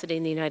capacity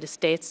in the United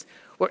States.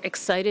 We're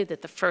excited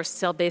that the first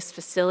cell-based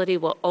facility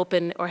will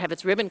open or have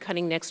its ribbon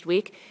cutting next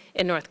week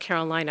in North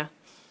Carolina.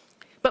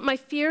 But my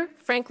fear,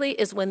 frankly,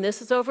 is when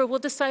this is over, we'll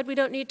decide we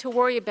don't need to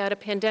worry about a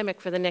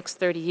pandemic for the next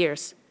 30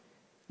 years.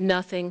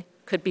 Nothing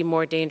could be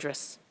more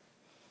dangerous.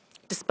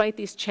 Despite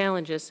these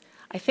challenges,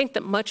 I think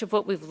that much of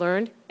what we've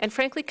learned, and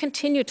frankly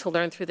continue to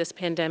learn through this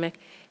pandemic,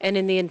 and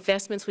in the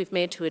investments we've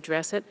made to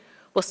address it,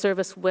 will serve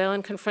us well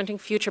in confronting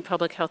future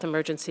public health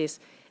emergencies,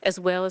 as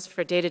well as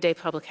for day-to-day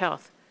public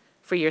health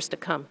for years to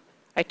come.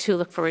 I, too,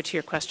 look forward to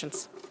your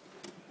questions.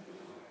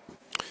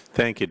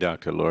 Thank you,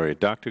 Dr. Laurie.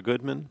 Dr.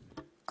 Goodman?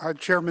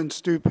 Chairman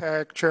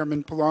Stupak,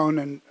 Chairman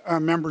Pallone,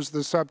 and members of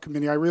the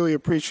subcommittee, I really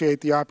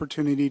appreciate the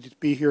opportunity to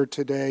be here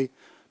today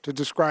to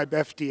describe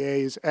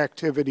FDA's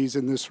activities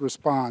in this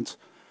response.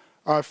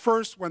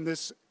 First, when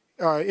this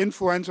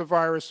influenza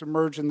virus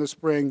emerged in the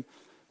spring,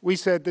 we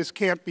said this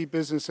can't be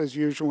business as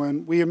usual,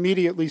 and we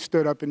immediately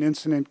stood up an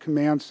incident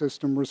command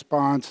system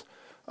response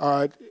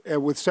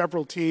with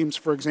several teams,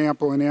 for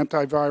example, in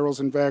antivirals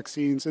and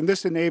vaccines, and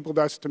this enabled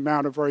us to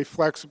mount a very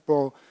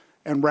flexible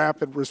and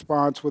rapid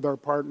response with our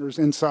partners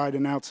inside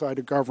and outside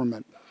of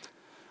government.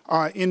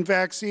 In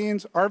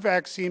vaccines, our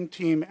vaccine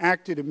team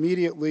acted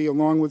immediately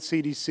along with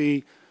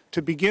CDC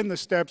to begin the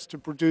steps to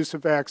produce a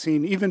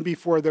vaccine even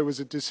before there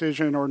was a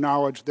decision or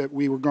knowledge that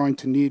we were going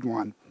to need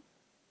one.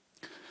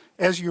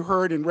 As you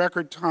heard, in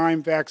record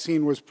time,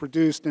 vaccine was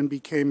produced and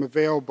became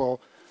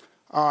available.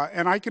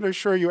 And I can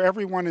assure you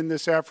everyone in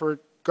this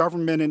effort,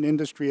 government and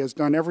industry, has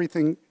done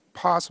everything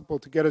possible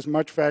to get as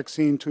much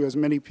vaccine to as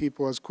many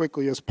people as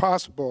quickly as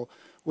possible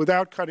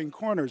without cutting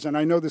corners. And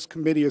I know this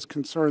committee is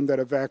concerned that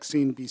a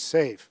vaccine be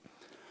safe.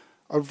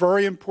 A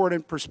very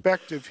important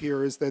perspective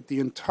here is that the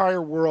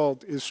entire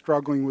world is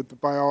struggling with the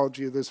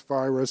biology of this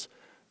virus,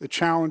 the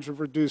challenge of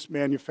reduced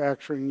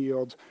manufacturing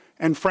yields,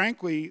 and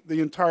frankly,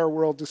 the entire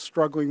world is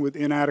struggling with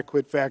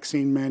inadequate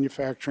vaccine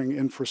manufacturing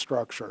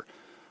infrastructure.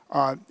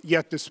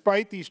 Yet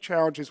despite these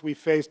challenges we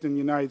faced in the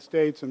United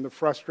States and the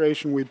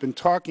frustration we've been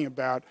talking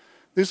about,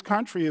 this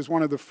country is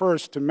one of the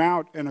first to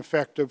mount an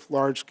effective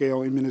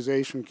large-scale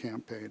immunization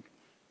campaign.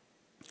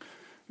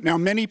 Now,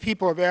 many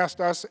people have asked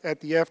us at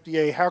the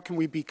FDA, how can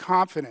we be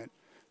confident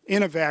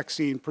in a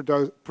vaccine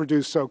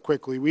produced so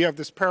quickly? We have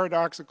this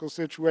paradoxical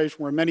situation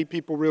where many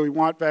people really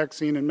want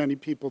vaccine and many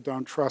people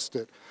don't trust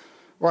it.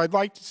 Well, I'd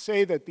like to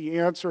say that the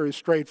answer is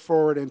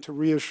straightforward and to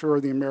reassure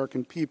the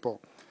American people.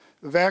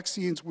 The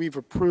vaccines we've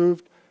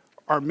approved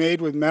are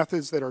made with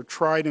methods that are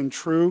tried and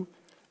true.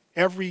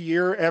 Every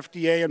year,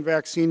 FDA and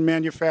vaccine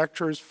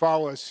manufacturers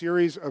follow a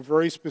series of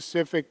very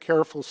specific,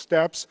 careful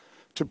steps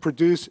to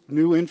produce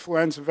new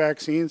influenza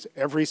vaccines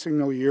every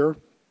single year.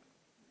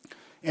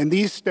 And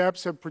these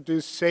steps have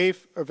produced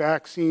safe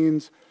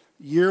vaccines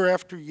year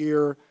after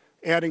year,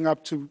 adding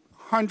up to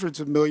hundreds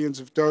of millions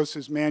of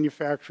doses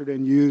manufactured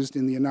and used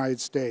in the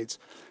United States.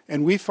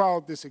 And we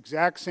followed this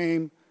exact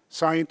same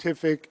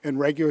scientific and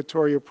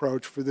regulatory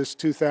approach for this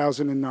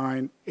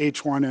 2009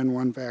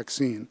 H1N1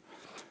 vaccine.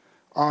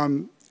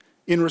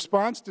 In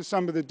response to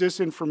some of the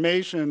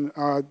disinformation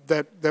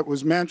that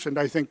was mentioned,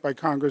 I think, by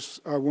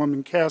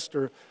Congresswoman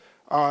Castor,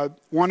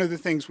 one of the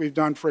things we've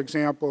done, for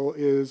example,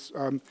 is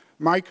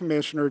my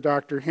commissioner,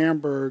 Dr.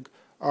 Hamburg,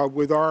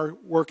 with our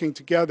working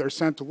together,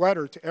 sent a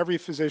letter to every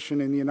physician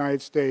in the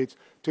United States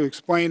to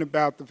explain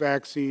about the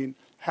vaccine,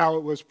 how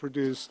it was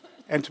produced,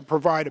 and to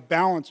provide a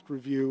balanced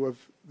review of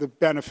the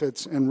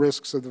benefits and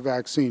risks of the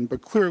vaccine.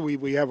 But clearly,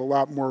 we have a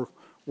lot more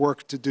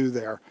work to do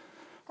there.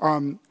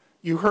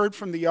 You heard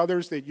from the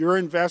others that your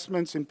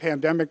investments in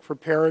pandemic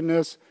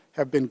preparedness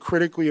have been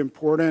critically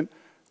important.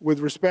 With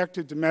respect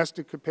to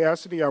domestic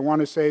capacity, I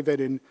want to say that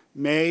in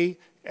May,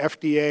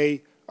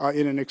 FDA,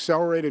 in an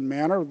accelerated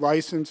manner,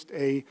 licensed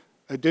an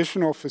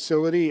additional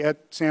facility at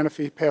Santa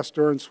Fe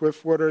Pasteur and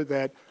Swiftwater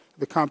that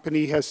the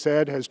company has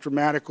said has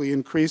dramatically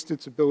increased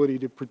its ability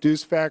to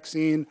produce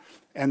vaccine,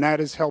 and that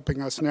is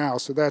helping us now,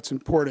 so that's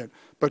important.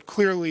 But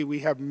clearly, we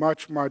have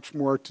much, much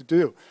more to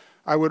do.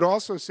 I would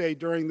also say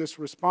during this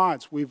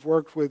response, we've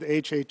worked with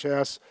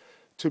HHS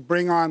to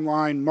bring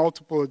online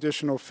multiple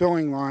additional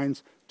filling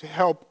lines to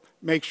help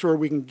make sure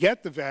we can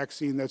get the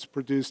vaccine that's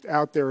produced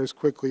out there as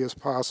quickly as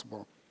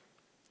possible.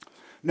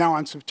 Now,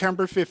 on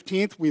September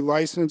 15th, we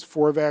licensed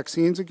 4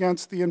 vaccines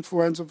against the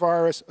influenza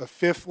virus, a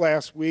 5th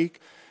last week.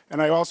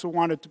 And I also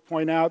wanted to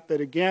point out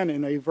that, again,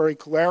 in a very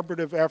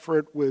collaborative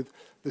effort with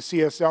the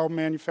CSL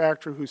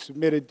manufacturer who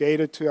submitted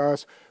data to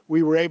us,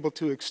 we were able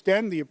to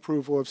extend the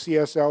approval of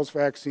CSL's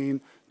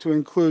vaccine to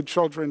include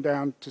children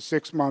down to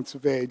 6 months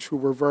of age who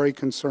we're very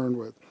concerned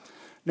with.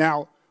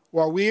 Now,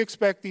 while we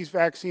expect these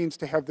vaccines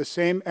to have the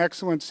same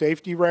excellent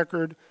safety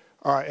record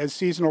as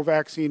seasonal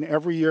vaccine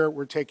every year,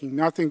 we're taking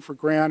nothing for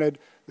granted,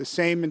 the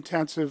same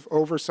intensive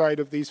oversight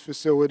of these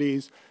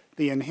facilities,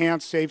 the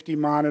enhanced safety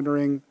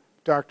monitoring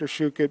Dr.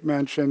 Shukett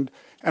mentioned,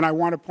 and I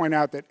want to point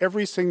out that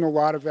every single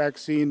lot of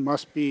vaccine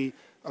must be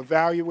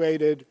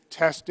evaluated,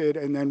 tested,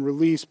 and then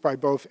released by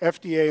both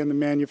FDA and the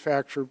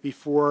manufacturer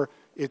before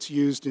it's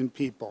used in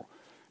people.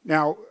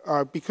 Now,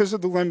 because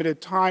of the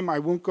limited time, I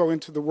won't go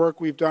into the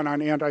work we've done on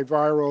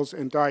antivirals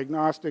and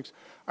diagnostics.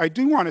 I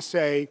do want to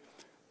say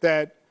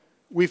that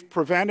we've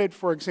prevented,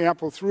 for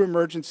example, through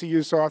emergency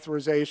use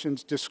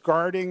authorizations,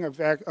 discarding of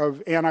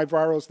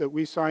antivirals that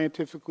we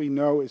scientifically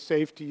know is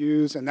safe to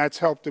use, and that's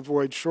helped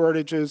avoid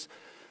shortages.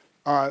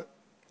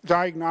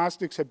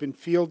 Diagnostics have been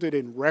fielded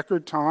in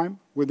record time,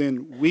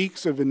 within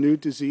weeks of a new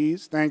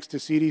disease, thanks to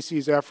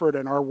CDC's effort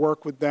and our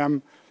work with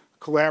them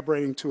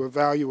collaborating to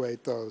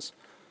evaluate those.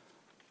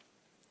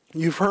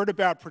 You've heard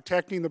about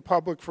protecting the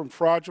public from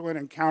fraudulent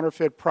and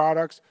counterfeit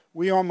products.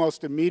 We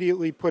almost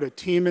immediately put a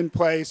team in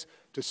place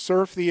to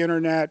surf the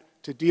internet,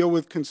 to deal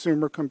with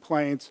consumer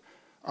complaints.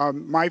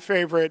 My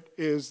favorite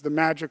is the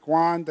magic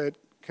wand that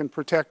can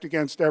protect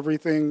against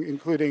everything,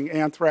 including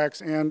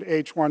anthrax and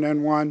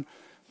H1N1.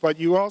 But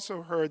you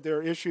also heard there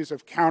are issues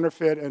of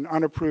counterfeit and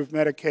unapproved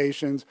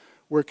medications.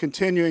 We're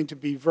continuing to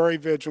be very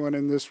vigilant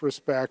in this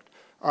respect,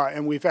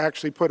 and we've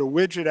actually put a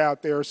widget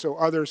out there so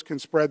others can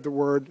spread the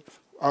word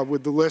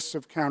with the lists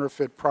of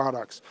counterfeit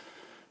products.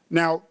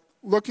 Now,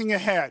 looking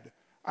ahead,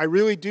 I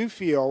really do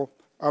feel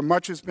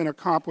much has been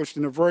accomplished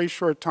in a very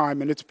short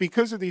time, and it's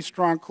because of these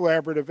strong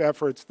collaborative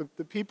efforts.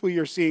 The people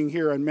you're seeing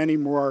here and many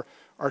more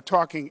are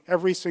talking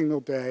every single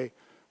day.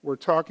 We're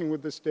talking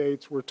with the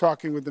states, we're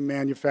talking with the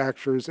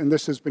manufacturers, and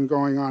this has been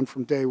going on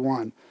from day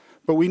one.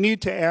 But we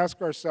need to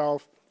ask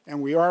ourselves,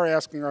 and we are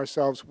asking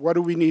ourselves, what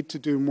do we need to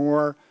do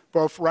more,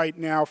 both right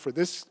now for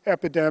this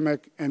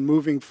epidemic and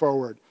moving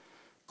forward?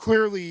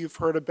 Clearly, you've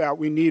heard about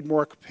we need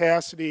more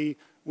capacity,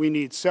 we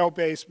need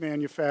cell-based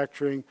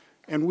manufacturing,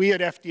 and we at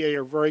FDA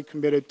are very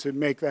committed to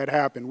make that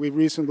happen. We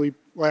recently,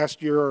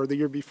 last year or the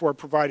year before,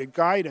 provided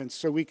guidance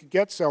so we could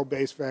get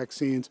cell-based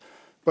vaccines,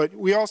 but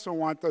we also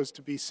want those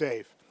to be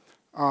safe.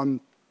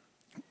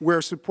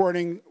 We're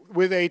supporting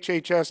with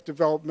HHS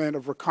development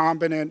of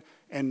recombinant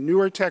and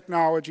newer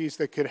technologies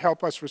that could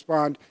help us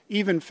respond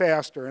even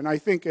faster. And I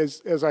think,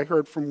 as I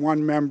heard from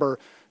one member,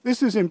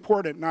 this is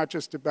important not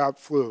just about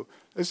flu.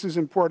 This is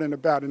important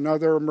about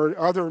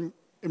other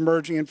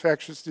emerging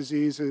infectious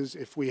diseases.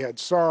 If we had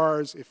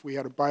SARS, if we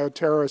had a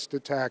bioterrorist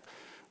attack,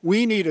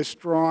 we need a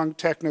strong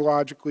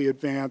technologically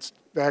advanced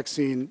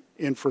vaccine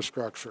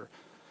infrastructure.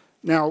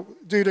 Now,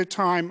 due to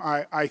time,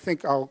 I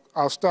think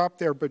I'll stop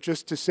there, but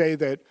just to say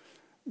that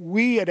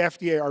we at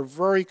FDA are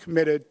very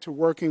committed to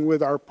working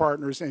with our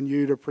partners and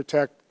you to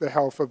protect the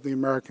health of the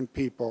American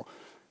people.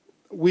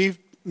 We've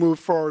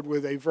moved forward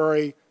with a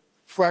very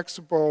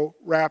flexible,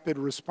 rapid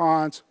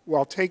response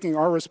while taking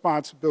our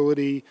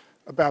responsibility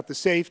about the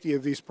safety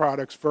of these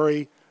products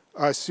very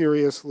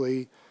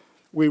seriously.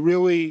 We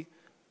really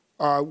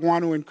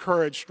want to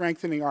encourage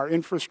strengthening our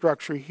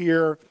infrastructure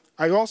here.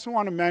 I also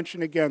want to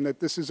mention again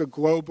that this is a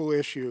global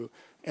issue,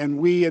 and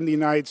we in the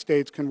United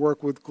States can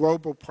work with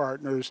global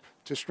partners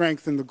to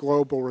strengthen the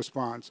global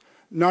response.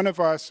 None of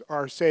us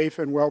are safe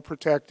and well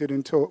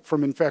protected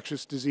from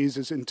infectious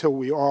diseases until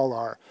we all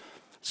are.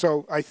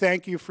 So I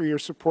thank you for your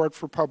support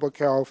for public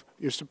health,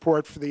 your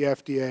support for the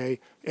FDA,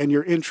 and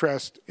your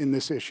interest in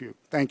this issue.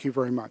 Thank you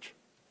very much.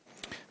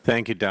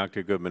 Thank you,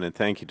 Dr. Goodman, and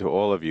thank you to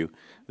all of you.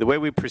 The way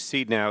we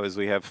proceed now is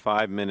we have a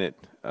 5-minute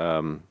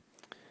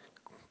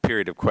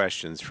period of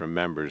questions from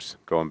members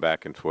going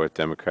back and forth,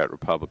 Democrat,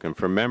 Republican.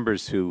 For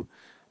members who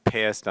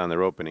passed on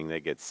their opening, they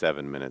get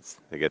 7 minutes.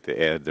 They get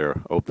to add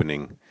their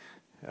opening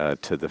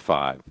to the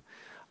 5.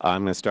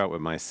 I'm going to start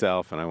with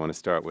myself, and I want to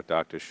start with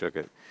Dr.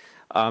 Shukett.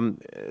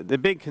 The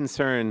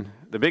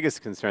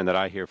biggest concern that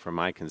I hear from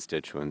my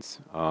constituents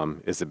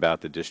is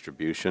about the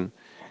distribution.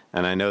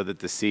 And I know that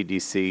the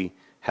CDC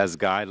has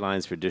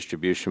guidelines for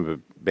distribution, but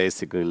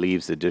basically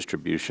leaves the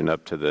distribution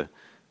up to the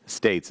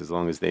states as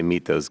long as they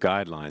meet those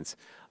guidelines.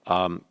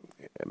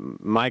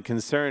 My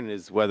concern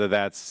is whether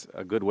that's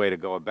a good way to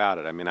go about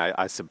it. I mean,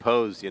 I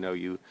suppose,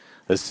 you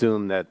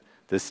assume that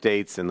the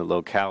states and the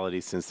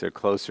locality, since they're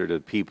closer to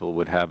people,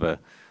 would have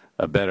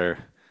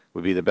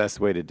would be the best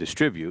way to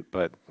distribute,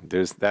 but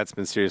that's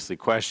been seriously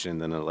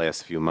questioned in the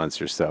last few months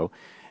or so.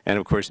 And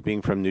of course,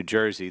 being from New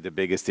Jersey, the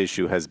biggest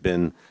issue has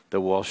been the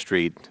Wall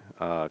Street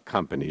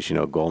companies,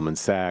 Goldman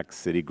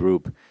Sachs,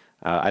 Citigroup.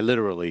 I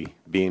literally,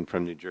 being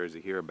from New Jersey,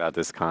 hear about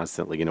this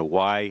constantly.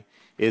 Why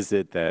is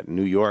it that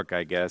New York,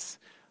 I guess,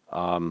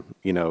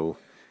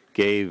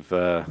 gave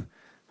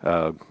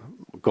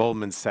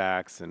Goldman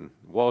Sachs and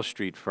Wall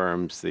Street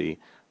firms the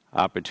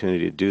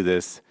opportunity to do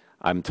this?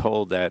 I'm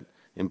told that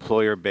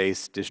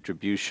employer-based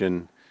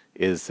distribution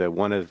is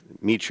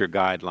meets your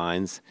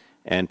guidelines,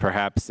 and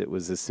perhaps it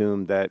was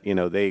assumed that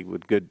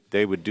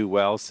they would do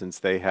well since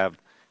they have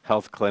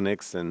health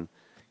clinics and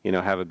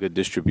have a good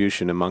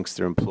distribution amongst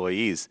their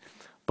employees.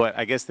 But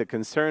I guess the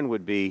concern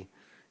would be,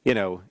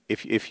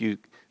 if you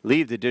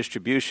leave the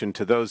distribution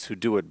to those who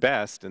do it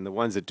best, and the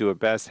ones that do it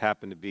best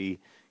happen to be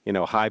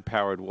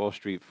high-powered Wall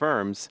Street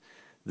firms,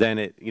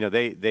 then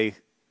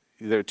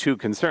there are two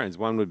concerns.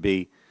 One would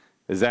be,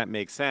 does that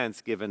make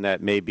sense, given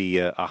that maybe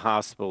a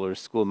hospital or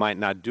school might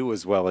not do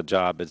as well a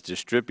job as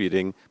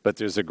distributing, but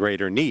there's a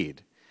greater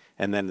need?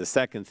 And then the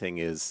second thing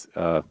is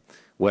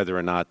whether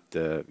or not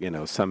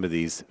some of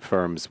these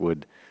firms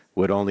would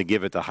only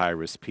give it to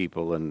high-risk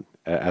people, and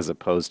as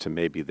opposed to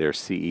maybe their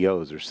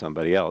CEOs or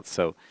somebody else.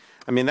 So,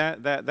 I mean,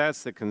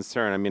 that's the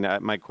concern. I mean,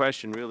 my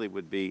question really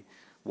would be,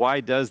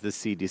 why does the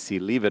CDC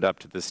leave it up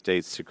to the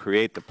states to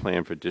create the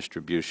plan for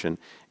distribution?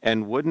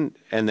 And wouldn't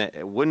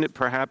it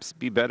perhaps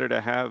be better to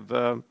have,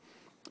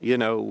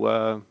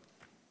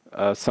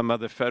 some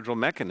other federal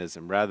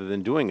mechanism rather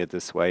than doing it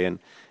this way?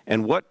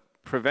 And what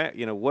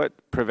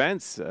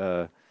prevents,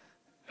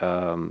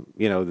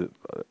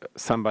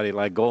 somebody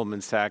like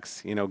Goldman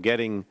Sachs,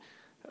 getting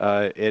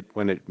it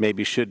when it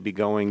maybe should be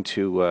going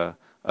to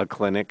a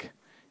clinic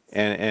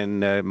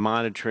and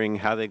monitoring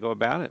how they go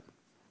about it?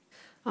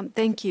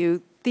 Thank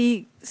you.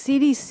 The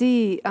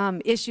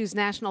CDC issues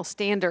national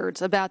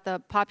standards about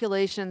the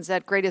populations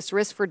at greatest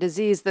risk for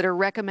disease that are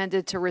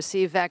recommended to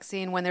receive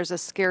vaccine when there's a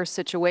scarce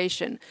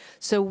situation.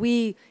 So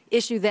we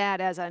issue that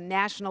as a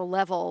national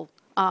level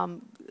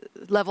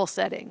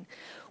setting.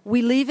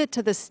 We leave it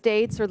to the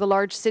states or the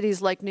large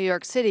cities like New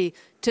York City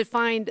to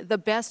find the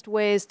best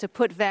ways to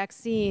put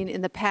vaccine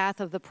in the path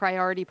of the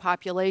priority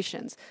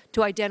populations,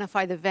 to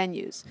identify the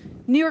venues.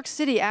 New York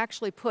City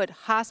actually put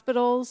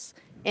hospitals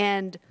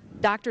and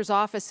doctors'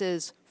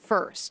 offices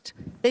first.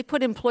 They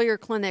put employer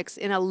clinics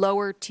in a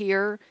lower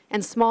tier,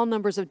 and small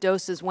numbers of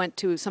doses went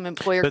to some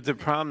employer. But the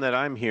problem that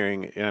I'm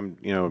hearing, and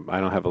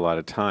I don't have a lot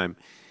of time,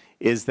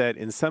 is that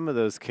in some of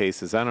those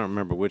cases, I don't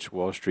remember which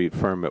Wall Street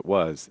firm it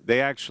was,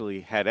 they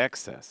actually had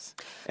excess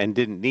and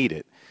didn't need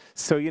it.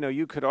 So,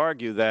 you could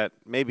argue that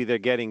maybe they're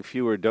getting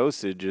fewer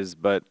dosages,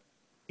 but,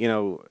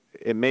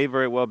 it may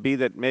very well be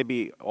that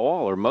maybe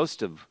all or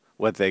most of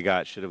what they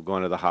got should have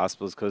gone to the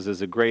hospitals because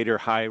there's a greater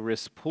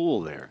high-risk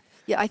pool there.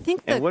 Yeah, I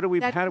think that. And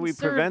how do we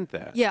prevent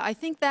that? Yeah, I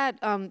think that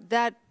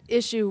that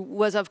issue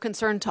was of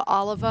concern to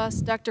all of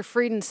us. Dr.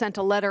 Frieden sent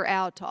a letter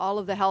out to all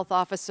of the health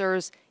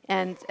officers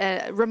and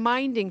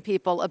reminding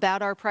people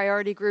about our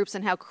priority groups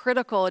and how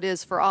critical it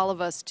is for all of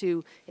us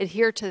to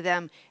adhere to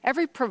them.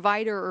 Every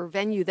provider or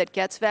venue that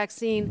gets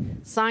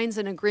vaccine signs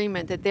an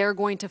agreement that they're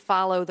going to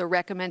follow the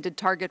recommended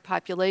target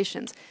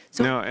populations.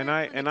 So no, and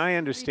I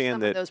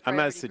understand that. I'm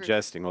not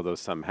suggesting, although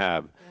some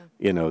have,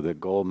 that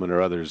Goldman or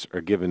others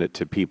are giving it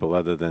to people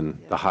other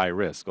than the high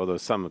risk, although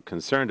some are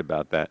concerned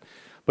about that.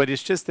 But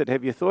it's just that,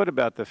 have you thought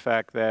about the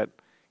fact that,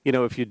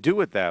 if you do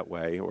it that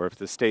way, or if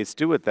the states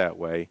do it that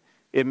way,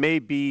 it may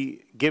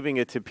be giving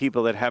it to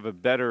people that have a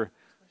better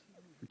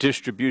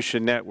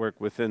distribution network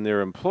within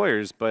their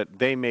employers, but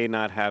they may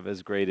not have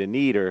as great a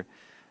need. Or,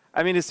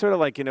 I mean, it's sort of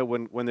like,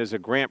 when there's a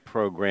grant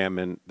program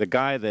and the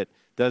guy that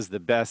does the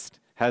best,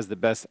 has the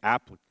best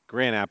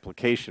grant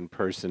application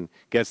person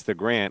gets the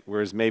grant,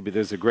 whereas maybe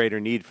there's a greater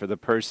need for the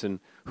person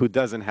who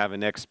doesn't have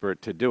an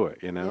expert to do it,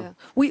 Yeah.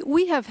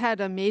 We have had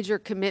a major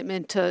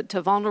commitment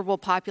to vulnerable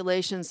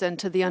populations and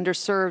to the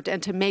underserved,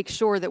 and to make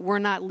sure that we're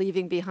not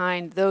leaving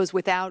behind those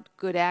without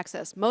good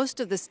access. Most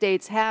of the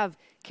states have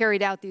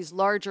carried out these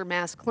larger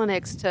mass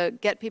clinics to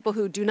get people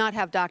who do not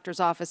have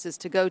doctors' offices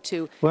to go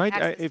to. Well,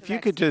 if you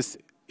could just,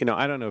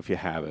 I don't know if you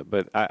have it,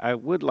 but I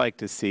would like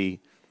to see,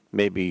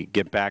 maybe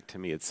get back to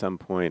me at some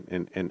point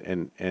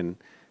and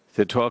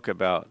to talk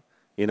about,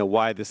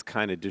 why this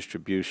kind of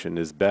distribution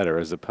is better,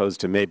 as opposed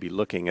to maybe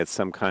looking at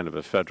some kind of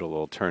a federal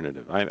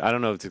alternative. I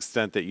don't know to the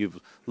extent that you've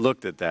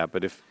looked at that,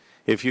 but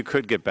if you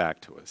could get back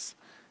to us.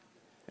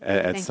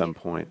 at some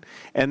point.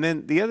 And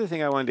then the other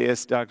thing I wanted to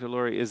ask Dr.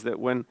 Lurie is that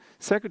when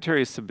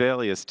Secretary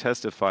Sebelius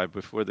testified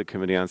before the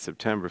committee on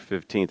September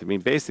 15th, I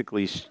mean,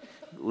 basically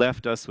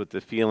left us with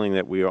the feeling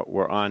that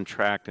we're on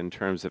track in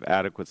terms of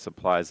adequate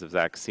supplies of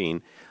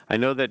vaccine. I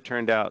know that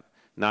turned out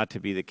not to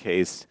be the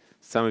case.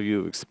 Some of you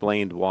have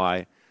explained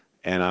why,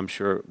 and I'm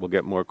sure we'll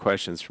get more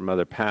questions from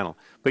other panel.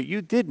 But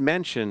you did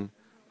mention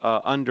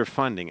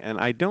underfunding, and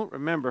I don't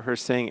remember her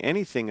saying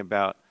anything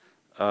about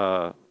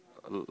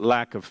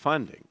lack of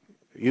funding.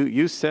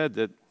 You said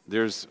that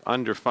there's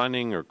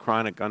underfunding or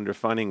chronic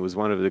underfunding was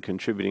one of the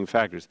contributing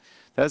factors.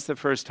 That's the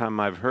first time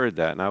I've heard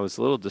that, and I was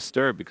a little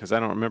disturbed because I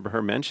don't remember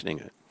her mentioning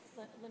it.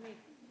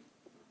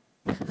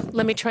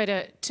 Let me try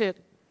to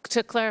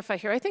clarify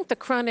here. I think the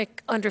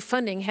chronic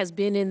underfunding has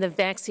been in the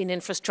vaccine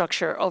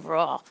infrastructure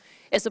overall,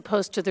 as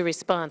opposed to the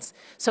response.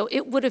 So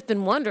it would have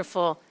been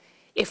wonderful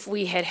if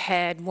we had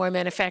had more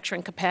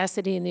manufacturing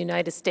capacity in the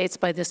United States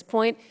by this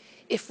point,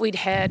 if we'd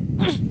had,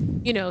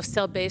 you know,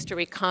 cell-based or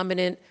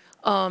recombinant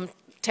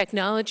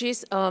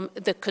technologies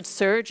that could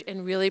surge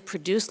and really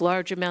produce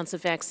large amounts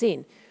of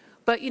vaccine.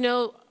 But, you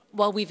know,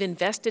 while we've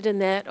invested in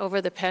that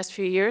over the past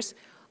few years,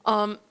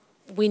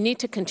 we need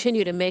to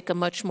continue to make a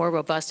much more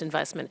robust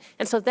investment.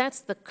 And so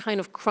that's the kind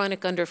of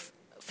chronic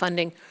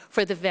underfunding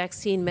for the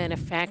vaccine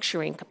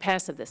manufacturing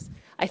capacity of this.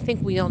 I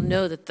think we all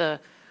know that the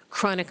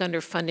chronic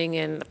underfunding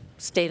in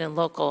state and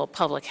local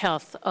public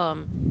health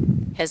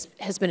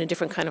has been a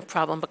different kind of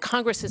problem. But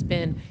Congress has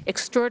been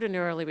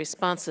extraordinarily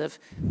responsive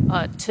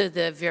to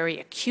the very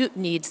acute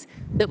needs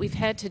that we've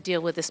had to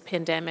deal with this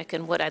pandemic.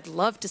 And what I'd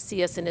love to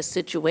see us in a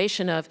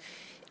situation of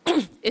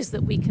is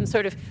that we can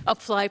sort of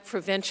apply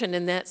prevention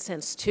in that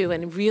sense too,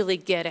 and really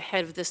get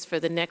ahead of this for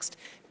the next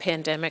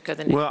pandemic or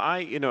the next.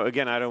 Well, you know,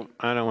 again, I don't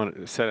want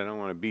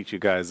to beat you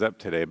guys up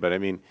today, but I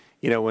mean,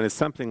 you know, when it's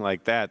something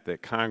like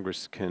that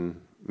Congress can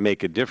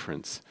make a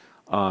difference,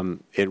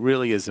 it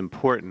really is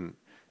important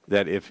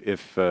that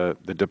if the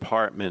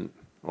department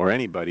or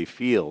anybody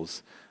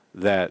feels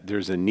that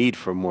there's a need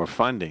for more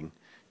funding,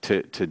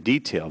 to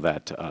detail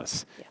that to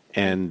us. Yeah.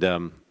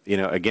 And you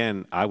know,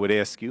 again, I would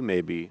ask you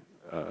maybe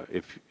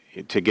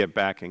to get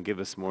back and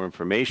give us more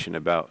information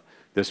about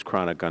this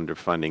chronic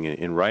underfunding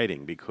in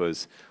writing,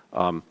 because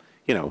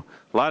you know,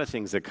 a lot of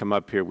things that come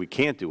up here we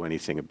can't do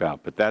anything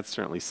about, but that's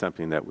certainly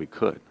something that we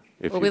could.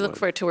 Well, we look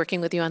forward to working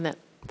with you on that.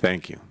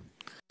 Thank you.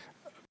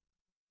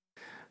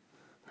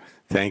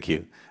 Thank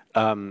you.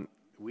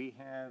 We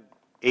have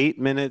 8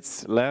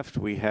 minutes left.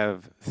 We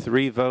have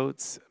 3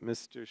 votes.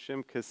 Mr.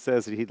 Shimkus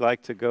says that he'd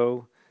like to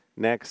go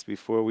next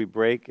before we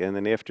break, and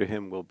then after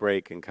him we'll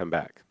break and come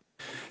back.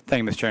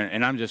 Thank you, Mr. Chairman.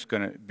 And I'm just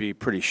going to be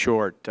pretty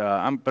short.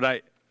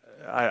 But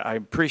I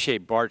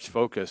appreciate Bart's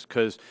focus,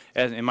 because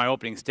as in my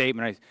opening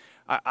statement,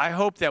 I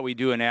hope that we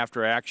do an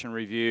after-action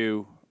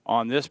review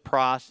on this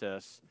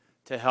process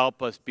to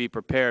help us be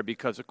prepared,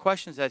 because the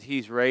questions that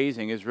he's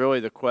raising is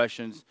really the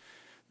questions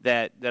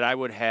that I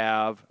would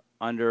have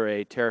under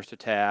a terrorist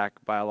attack,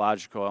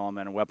 biological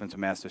element, and weapons of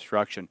mass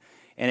destruction.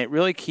 And it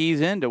really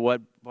keys into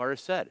what Bart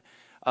has said.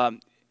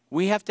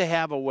 We have to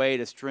have a way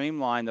to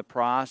streamline the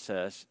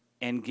process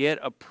and get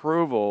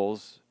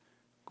approvals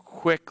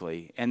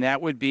quickly, and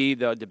that would be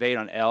the debate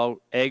on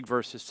egg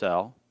versus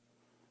cell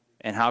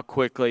and how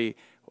quickly.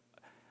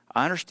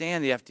 I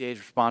understand the FDA's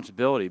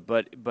responsibility,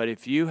 but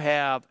if you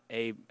have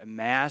a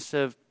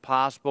massive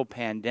possible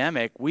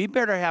pandemic, we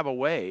better have a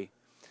way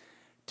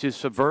to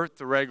subvert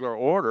the regular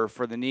order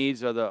for the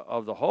needs of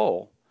the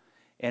whole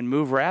and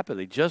move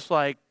rapidly, just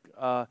like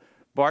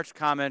Bart's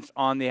comments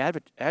on the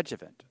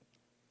adjuvant.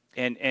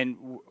 And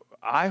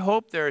I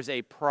hope there's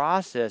a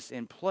process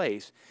in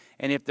place,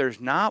 and if there's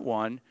not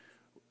one,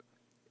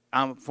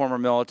 I'm former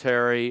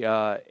military,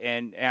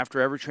 and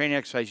after every training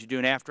exercise, you do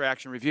an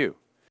after-action review.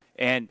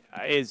 And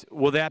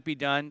will that be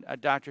done,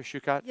 Dr.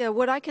 Shukat? Yeah,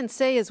 what I can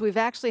say is we've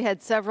actually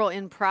had several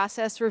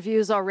in-process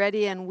reviews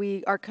already, and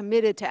we are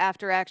committed to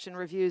after-action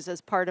reviews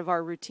as part of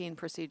our routine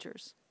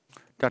procedures.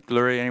 Dr.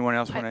 Lurie, anyone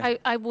else want to?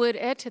 I would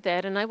add to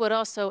that, and I would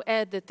also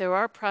add that there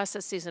are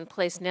processes in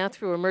place now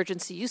through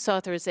emergency use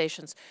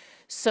authorizations,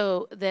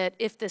 so that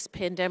if this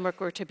pandemic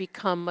were to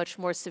become much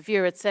more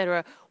severe, et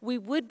cetera, we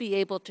would be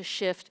able to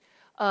shift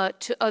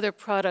to other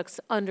products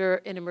under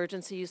an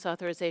emergency use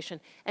authorization.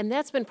 And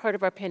that's been part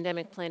of our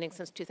pandemic planning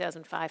since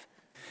 2005.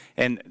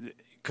 And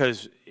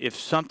because if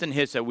something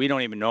hits that we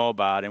don't even know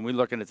about and we're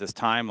looking at this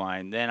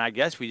timeline, then I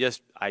guess we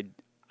just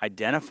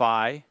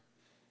identify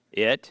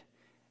it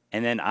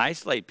and then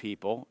isolate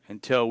people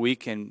until we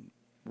can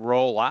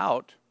roll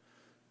out,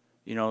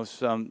 you know,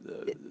 some.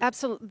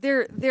 Absolutely.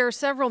 There are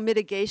several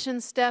mitigation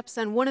steps,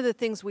 and one of the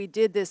things we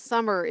did this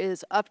summer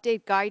is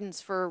update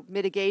guidance for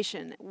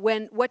mitigation,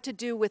 what to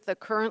do with the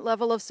current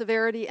level of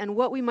severity and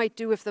what we might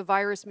do if the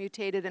virus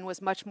mutated and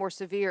was much more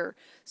severe.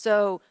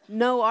 So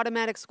no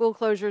automatic school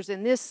closures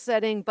in this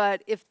setting,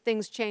 but if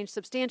things change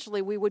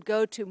substantially, we would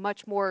go to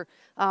much more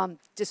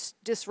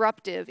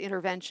disruptive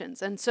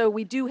interventions. And so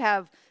we do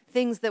have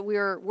things that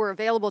were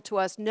available to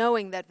us,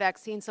 knowing that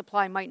vaccine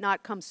supply might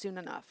not come soon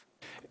enough.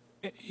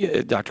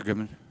 Yeah, Dr.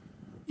 Goodman.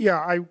 Yeah,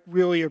 I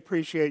really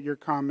appreciate your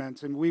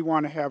comments, and we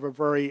want to have a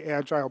very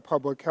agile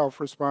public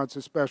health response,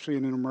 especially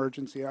in an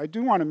emergency. I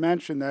do want to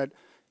mention that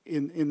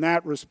in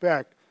that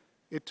respect,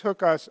 it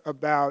took us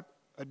about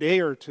a day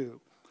or two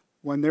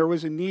when there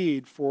was a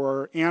need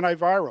for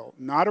antiviral,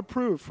 not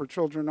approved for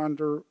children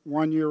under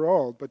 1 year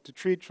old, but to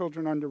treat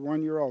children under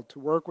 1 year old, to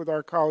work with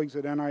our colleagues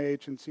at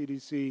NIH and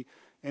CDC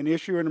and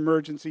issue an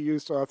emergency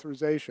use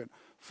authorization.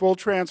 Full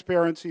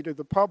transparency to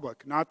the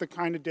public, not the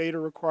kind of data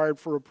required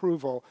for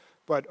approval,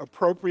 but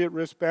appropriate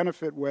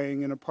risk-benefit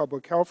weighing in a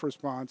public health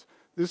response.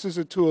 This is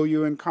a tool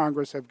you in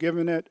Congress have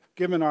given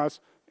us,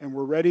 and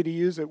we're ready to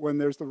use it when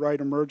there's the right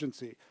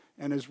emergency.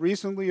 And as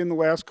recently in the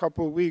last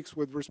couple of weeks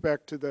with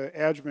respect to the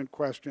adjuvant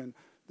question,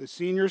 the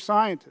senior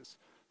scientists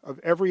of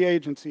every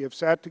agency have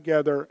sat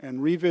together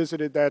and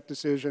revisited that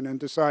decision and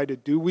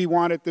decided, do we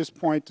want at this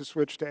point to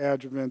switch to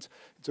adjuvants?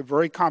 It's a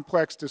very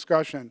complex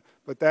discussion,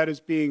 but that is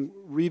being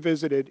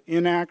revisited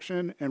in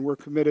action, and we're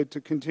committed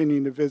to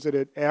continuing to visit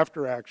it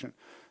after action.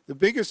 The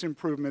biggest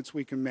improvements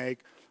we can make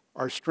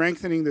are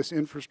strengthening this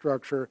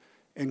infrastructure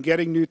and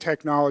getting new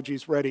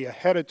technologies ready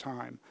ahead of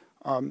time.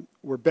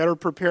 We're better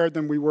prepared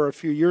than we were a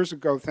few years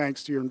ago,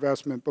 thanks to your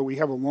investment, but we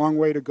have a long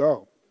way to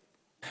go.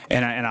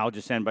 And I'll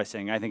just end by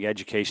saying I think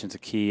education is a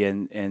key,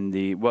 and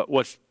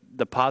what's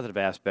the positive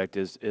aspect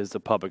is the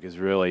public is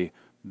really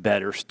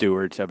better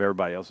stewards of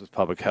everybody else's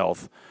public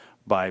health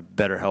by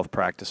better health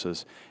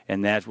practices,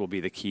 and that will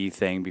be the key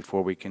thing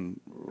before we can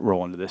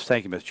roll into this.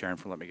 Thank you, Mr. Chairman,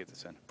 for letting me get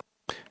this in.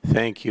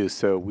 Thank you.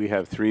 So we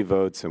have 3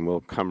 votes, and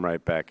we'll come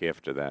right back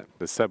after that.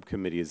 The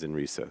subcommittee is in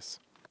recess.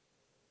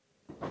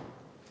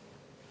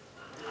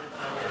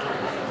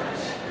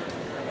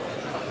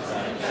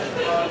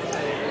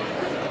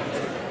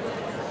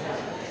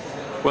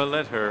 Well,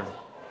 let her.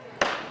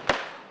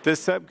 The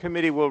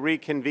subcommittee will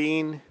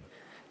reconvene,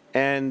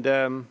 and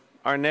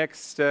our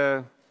next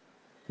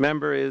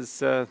member is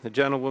the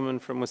gentlewoman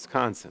from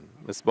Wisconsin,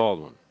 Ms.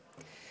 Baldwin.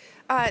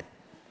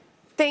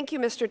 Thank you,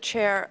 Mr.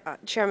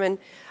 Chairman.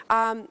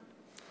 I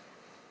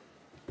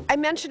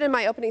mentioned in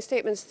my opening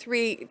statements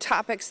 3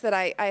 topics that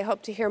I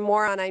hope to hear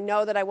more on. I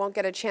know that I won't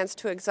get a chance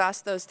to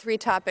exhaust those 3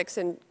 topics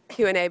in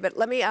Q&A, but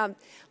let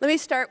me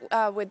start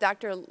with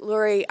Dr.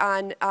 Lurie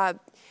on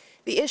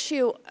the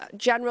issue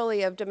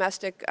generally of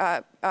domestic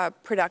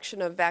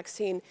production of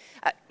vaccine.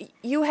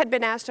 You had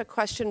been asked a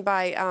question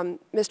by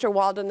Mr.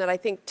 Walden that I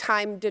think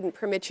time didn't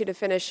permit you to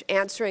finish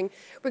answering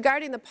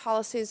regarding the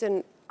policies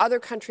in other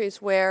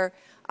countries where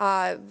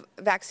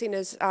vaccine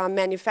is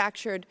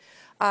manufactured.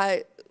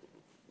 And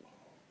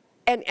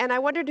I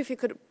wondered if you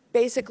could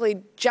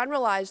basically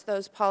generalize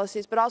those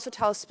policies, but also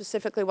tell us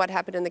specifically what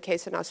happened in the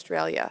case in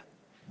Australia.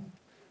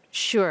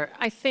 Sure.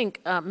 I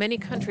think many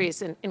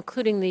countries,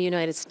 including the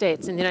United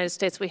States, in the United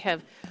States we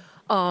have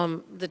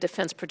the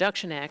Defense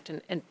Production Act,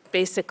 and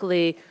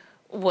basically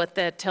what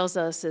that tells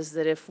us is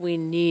that if we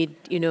need,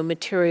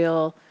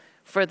 material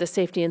for the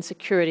safety and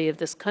security of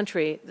this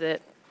country,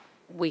 that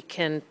we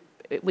can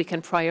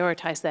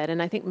prioritize that.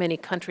 And I think many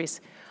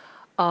countries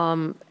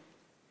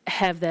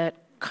have that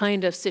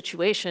kind of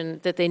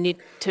situation that they need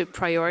to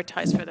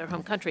prioritize for their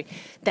home country.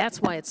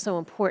 That's why it's so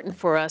important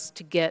for us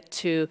to get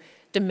to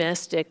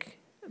domestic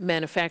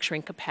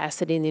manufacturing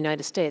capacity in the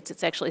United States.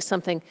 It's actually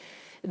something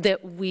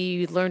that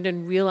we learned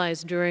and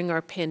realized during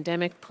our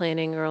pandemic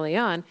planning early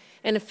on,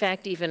 and in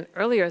fact even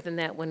earlier than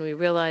that when we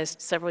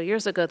realized several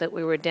years ago that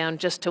we were down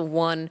just to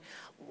 1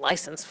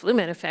 licensed flu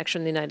manufacturer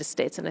in the United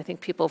States. And I think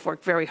people have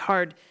worked very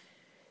hard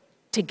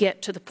to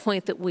get to the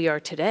point that we are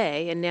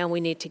today, and now we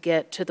need to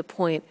get to the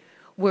point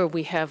where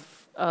we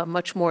have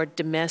much more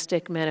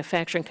domestic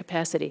manufacturing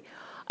capacity.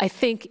 I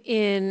think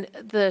in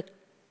the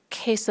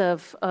case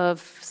of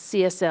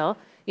CSL,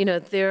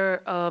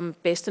 they're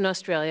based in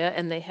Australia,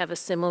 and they have a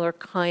similar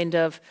kind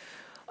of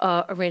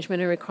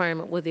arrangement and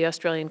requirement with the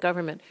Australian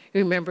government.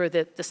 Remember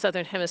that the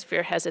Southern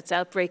Hemisphere has its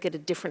outbreak at a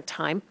different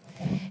time,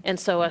 and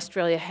so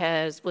Australia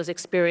was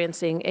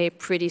experiencing a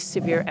pretty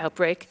severe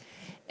outbreak,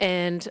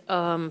 and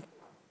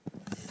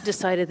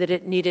decided that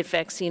it needed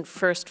vaccine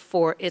first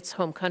for its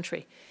home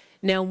country.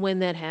 Now, when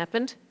that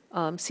happened,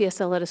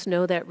 CSL let us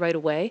know that right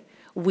away.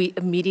 We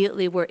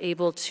immediately were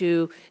able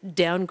to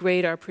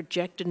downgrade our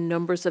projected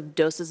numbers of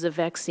doses of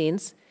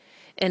vaccines.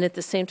 And at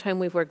the same time,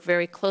 we worked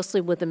very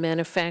closely with the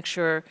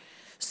manufacturer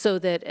so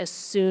that as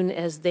soon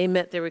as they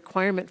met the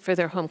requirement for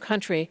their home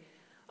country,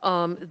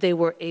 they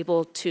were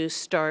able to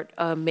start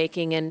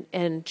making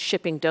and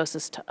shipping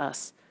doses to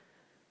us.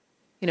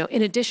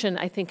 In addition,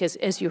 I think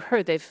as you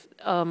heard, they've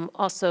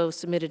also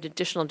submitted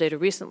additional data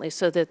recently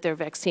so that their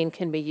vaccine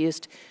can be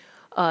used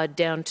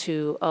down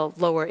to a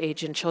lower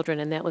age in children,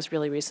 and that was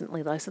really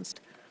recently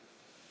licensed.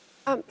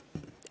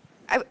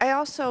 I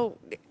also,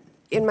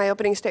 in my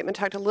opening statement,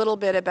 talked a little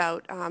bit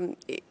about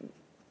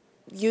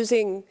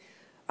using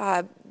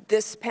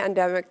this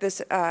pandemic,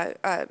 this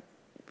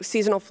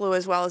seasonal flu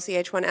as well as the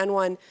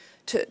H1N1,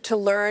 to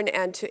learn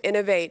and to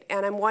innovate.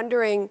 And I'm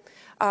wondering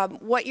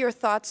what your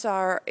thoughts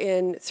are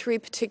in 3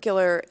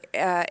 particular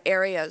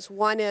areas.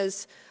 One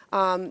is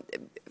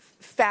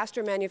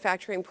faster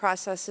manufacturing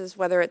processes,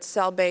 whether it's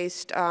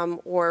cell-based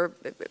or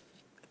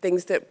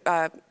things that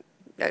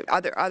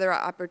other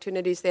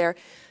opportunities there,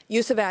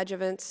 use of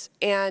adjuvants,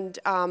 and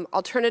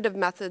alternative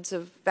methods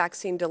of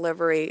vaccine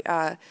delivery,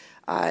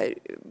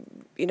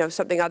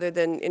 something other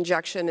than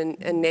injection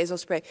and nasal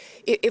spray.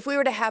 If we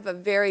were to have a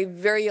very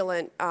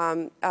virulent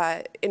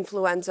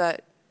influenza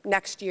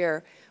next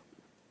year,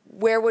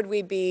 where would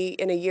we be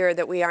in a year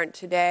that we aren't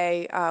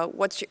today?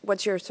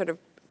 What's your sort of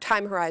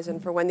time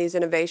horizon for when these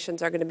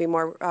innovations are going to be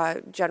more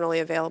generally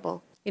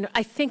available?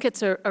 I think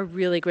it's a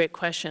really great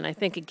question. I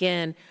think,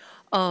 again,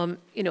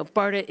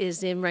 BARDA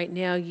is in right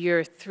now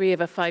year 3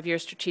 of a 5-year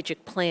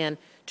strategic plan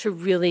to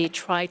really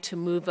try to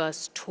move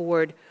us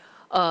toward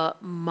more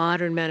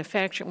modern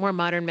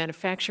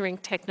manufacturing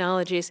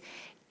technologies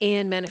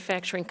and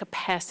manufacturing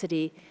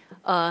capacity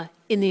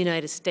in the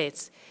United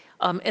States.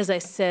 As I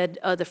said,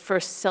 the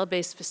first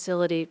cell-based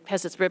facility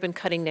has its ribbon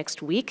cutting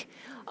next week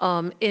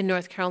in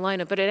North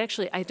Carolina, but it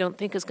actually, I don't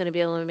think, is going to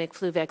be able to make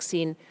flu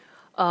vaccine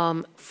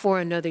for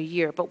another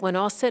year. But when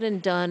all said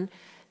and done,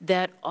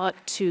 that ought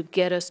to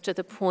get us to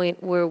the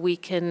point where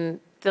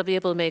they'll be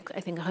able to make, I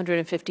think,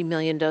 150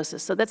 million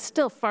doses. So that's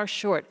still far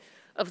short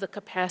of the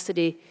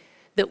capacity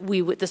that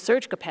the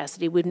surge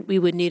capacity we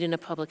would need in a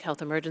public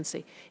health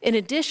emergency. In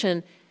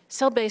addition,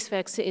 cell-based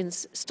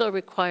vaccines still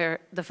require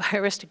the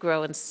virus to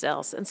grow in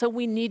cells. And so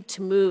we need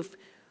to move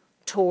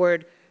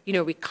toward,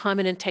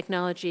 recombinant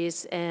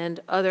technologies and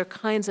other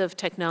kinds of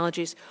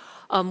technologies.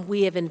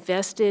 We have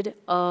invested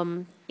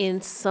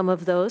in some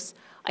of those.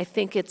 I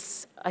think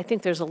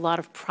there's a lot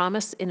of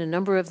promise in a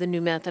number of the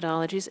new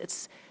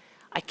methodologies.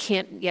 I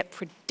can't yet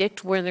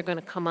predict when they're going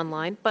to come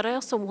online, but I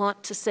also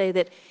want to say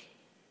that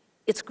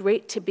it's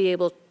great to be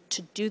able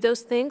to do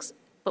those things,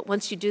 but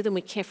once you do them,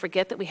 we can't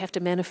forget that we have to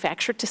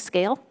manufacture to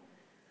scale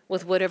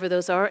with whatever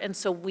those are, and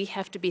so we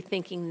have to be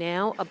thinking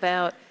now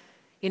about,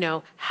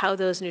 how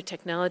those new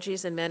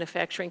technologies and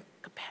manufacturing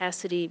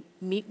capacity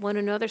meet one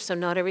another, so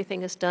not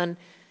everything is done,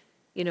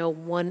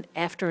 one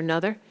after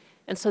another.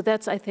 And so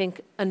that's, I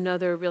think,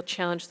 another real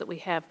challenge that we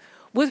have.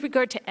 With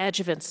regard to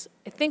adjuvants,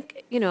 I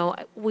think,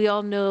 we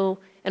all know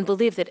and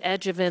believe that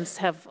adjuvants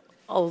have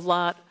a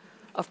lot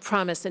of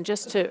promise. And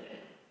just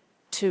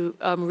to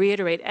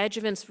reiterate,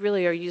 adjuvants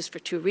really are used for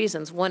 2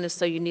 reasons. One is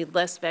so you need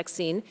less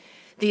vaccine.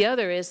 The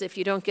other is if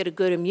you don't get a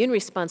good immune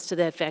response to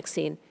that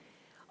vaccine,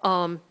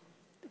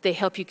 they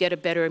help you get a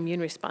better immune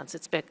response.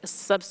 It's a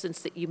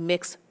substance that you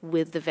mix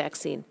with the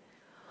vaccine.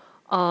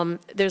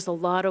 There's a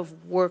lot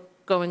of work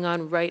going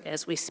on right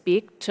as we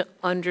speak to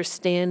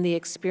understand the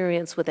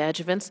experience with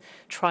adjuvants,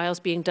 trials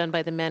being done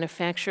by the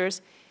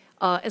manufacturers,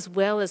 as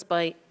well as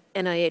by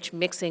NIH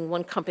mixing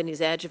one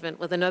company's adjuvant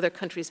with another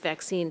country's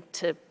vaccine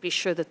to be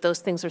sure that those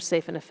things are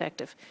safe and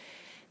effective.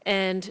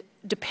 And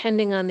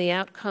depending on the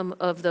outcome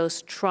of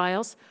those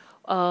trials,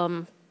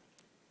 I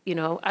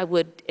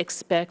would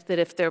expect that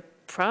if they're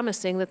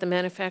promising that the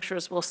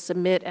manufacturers will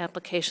submit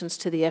applications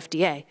to the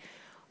FDA,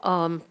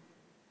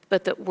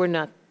 but that we're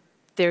not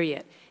there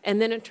yet. And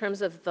then in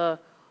terms of the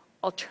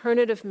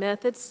alternative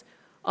methods,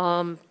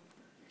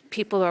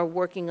 people are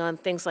working on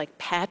things like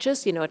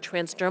patches, a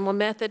transdermal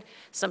method.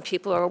 Some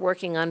people are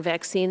working on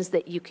vaccines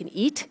that you can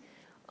eat.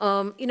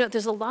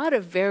 There's a lot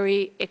of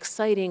very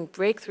exciting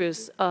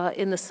breakthroughs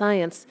in the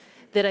science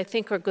that I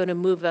think are going to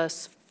move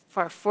us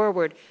far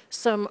forward.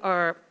 Some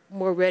are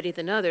more ready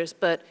than others,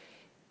 but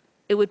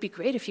it would be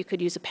great if you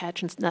could use a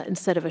patch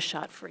instead of a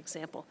shot, for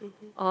example.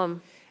 Mm-hmm.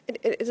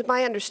 It's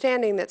my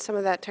understanding that some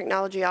of that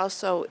technology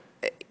also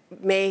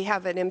may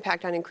have an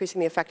impact on increasing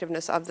the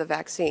effectiveness of the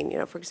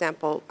vaccine. For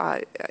example,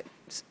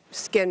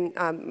 skin,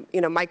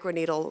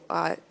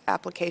 microneedle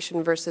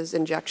application versus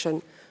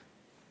injection.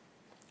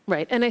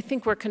 Right, and I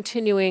think we're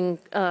continuing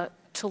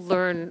to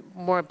learn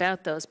more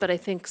about those, but I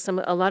think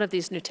a lot of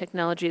these new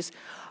technologies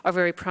are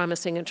very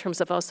promising in terms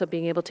of also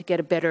being able to get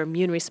a better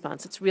immune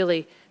response. It's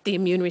really the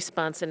immune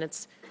response, and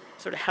it's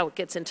sort of how it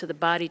gets into the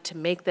body to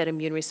make that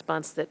immune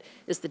response that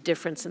is the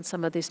difference in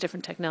some of these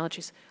different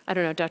technologies. I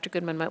don't know, Dr.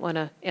 Goodman might want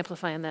to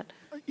amplify on that.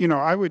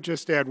 I would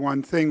just add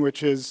one thing,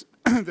 which is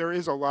there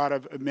is a lot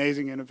of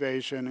amazing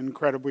innovation,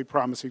 incredibly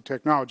promising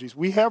technologies.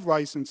 We have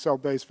licensed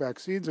cell-based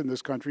vaccines in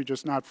this country,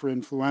 just not for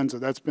influenza.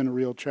 That's been a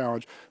real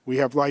challenge. We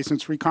have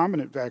licensed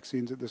recombinant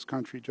vaccines in this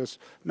country, just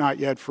not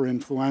yet for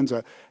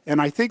influenza.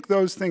 And I think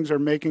those things are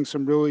making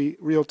some really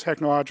real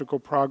technological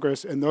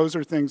progress, and those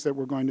are things that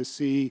we're going to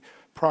see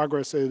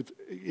progress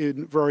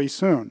in very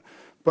soon.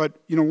 But,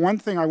 one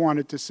thing I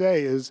wanted to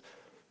say is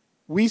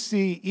we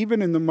see,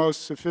 even in the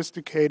most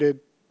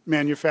sophisticated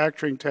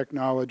manufacturing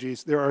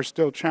technologies, there are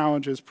still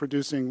challenges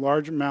producing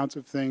large amounts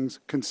of things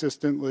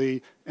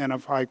consistently and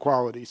of high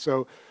quality.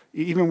 So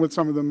even with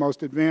some of the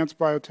most advanced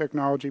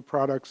biotechnology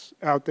products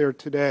out there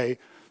today,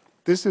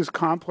 this is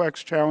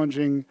complex,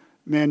 challenging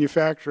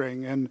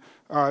manufacturing. And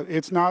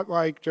it's not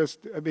like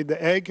the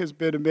egg has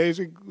been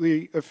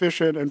amazingly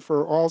efficient and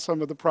for all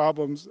some of the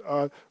problems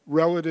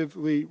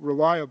relatively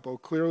reliable.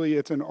 Clearly,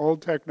 it's an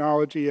old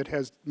technology. It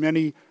has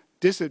many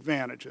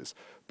disadvantages.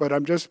 But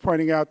I'm just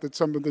pointing out that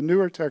some of the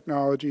newer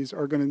technologies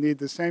are going to need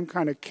the same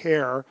kind of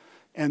care,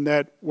 and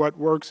that what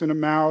works in a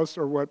mouse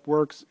or what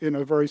works in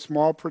a very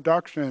small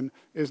production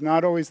is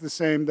not always the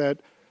same,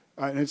 that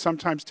and it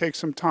sometimes takes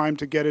some time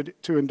to get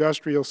it to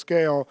industrial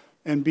scale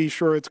and be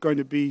sure it's going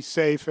to be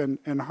safe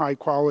and high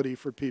quality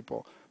for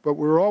people. But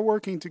we're all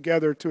working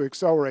together to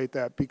accelerate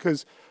that,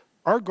 because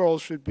our goal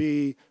should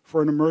be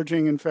for an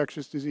emerging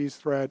infectious disease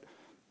threat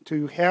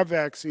to have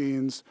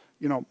vaccines,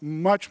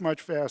 much, much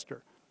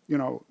faster,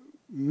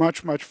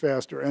 much, much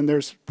faster. And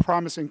there's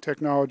promising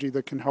technology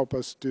that can help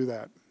us do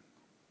that.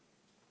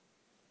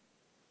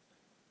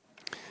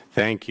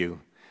 Thank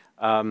you.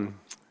 I want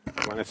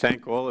to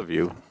thank all of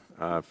you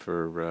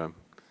for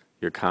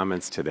your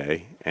comments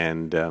today,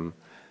 and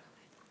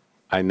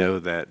I know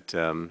that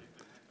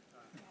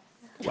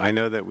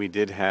we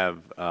did have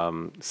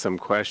some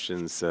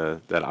questions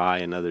that I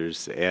and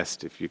others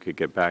asked if you could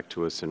get back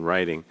to us in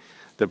writing.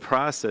 The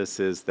process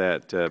is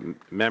that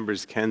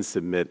members can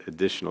submit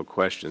additional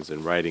questions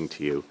in writing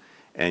to you,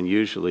 and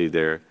usually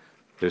they're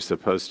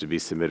supposed to be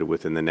submitted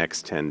within the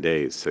next 10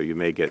 days, so you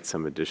may get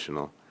some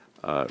additional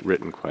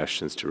written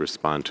questions to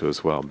respond to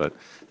as well. But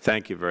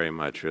thank you very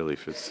much, really,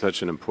 for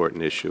such an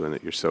important issue and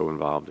that you're so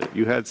involved in it.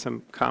 You had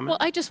some comments?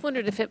 Well, I just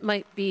wondered if it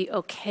might be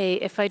okay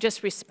if I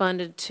just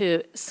responded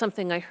to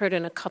something I heard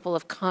in a couple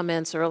of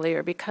comments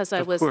earlier, because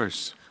I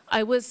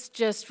was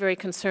just very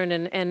concerned,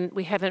 and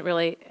we haven't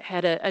really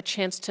had a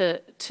chance to,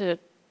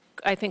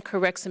 I think,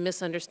 correct some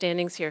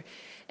misunderstandings here.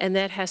 And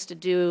that has to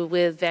do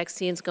with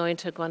vaccines going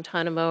to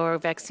Guantanamo or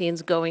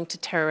vaccines going to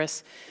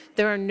terrorists.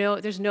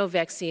 There's no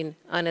vaccine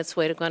on its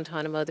way to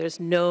Guantanamo. There's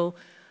no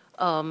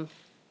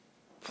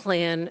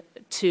plan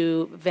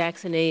to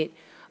vaccinate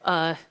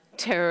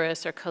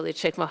terrorists or Khalid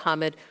Sheikh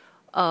Mohammed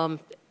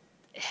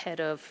ahead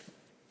of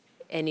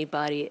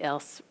anybody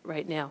else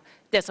right now.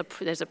 There's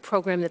a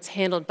program that's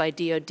handled by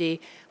DOD,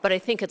 but I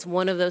think it's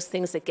one of those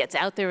things that gets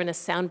out there in a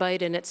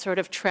soundbite and it sort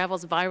of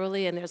travels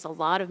virally, and there's a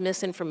lot of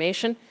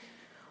misinformation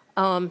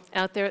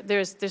out there.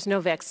 There's no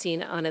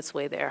vaccine on its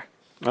way there.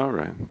 All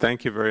right.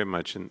 Thank you very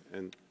much. And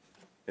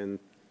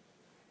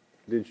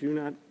did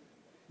you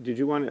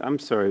want to, I'm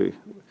sorry,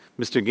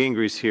 Mr.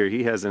 Gingry's here.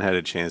 He hasn't had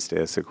a chance to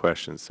ask a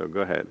question, so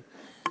go ahead.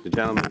 The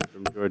gentleman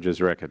from Georgia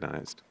is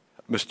recognized.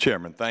 Mr.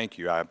 Chairman, thank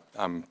you.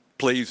 I'm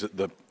pleased that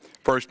the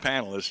first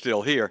panel is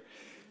still here.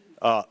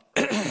 I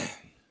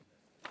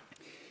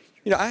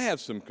have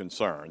some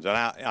concerns, and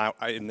I,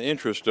 in the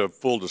interest of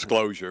full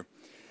disclosure,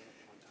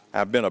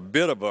 I've been a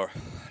bit of a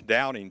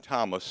doubting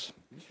Thomas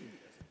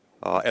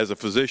as a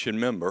physician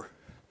member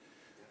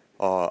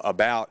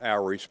about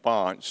our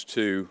response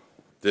to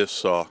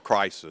this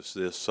crisis,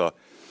 this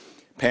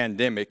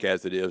pandemic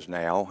as it is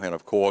now. And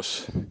of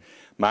course,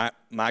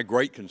 my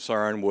great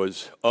concern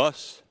was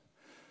us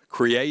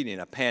creating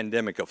a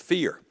pandemic of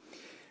fear.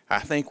 I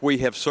think we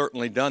have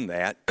certainly done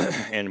that,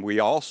 and we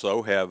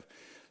also have,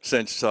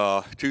 since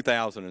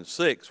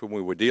 2006, when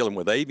we were dealing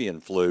with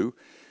avian flu,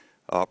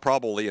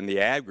 probably in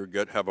the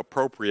aggregate have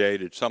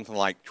appropriated something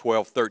like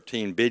 $12,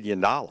 $13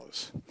 billion.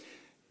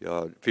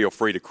 Feel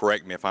free to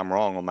correct me if I'm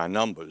wrong on my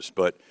numbers,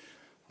 but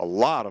a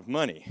lot of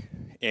money.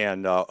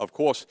 And of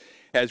course,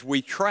 as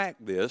we track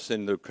this,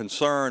 and the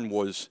concern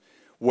was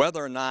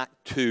whether or not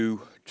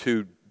to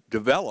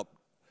develop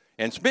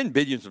and spend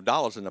billions of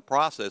dollars in the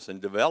process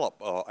and develop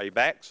a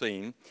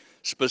vaccine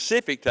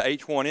specific to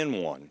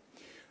H1N1,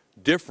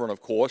 different,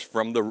 of course,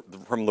 from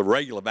the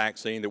regular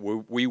vaccine that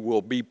we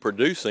will be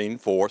producing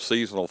for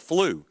seasonal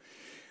flu.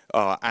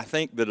 I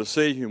think the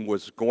decision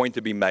was going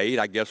to be made,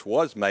 I guess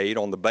was made,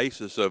 on the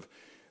basis of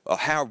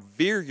how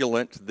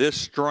virulent this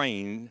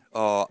strain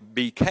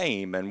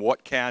became and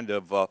what kind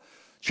of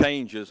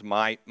changes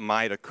might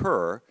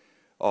occur.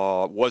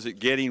 Was it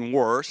getting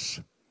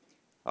worse?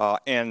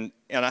 And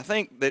I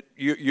think that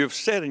you've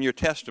said in your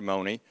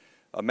testimony,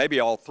 maybe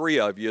all three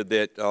of you,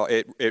 that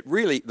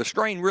the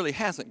strain really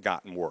hasn't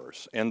gotten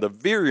worse, and the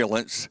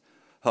virulence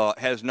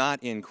has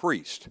not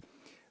increased.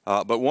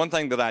 But one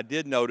thing that I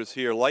did notice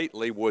here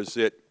lately was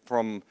that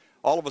from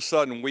all of a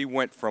sudden we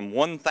went from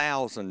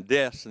 1,000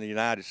 deaths in the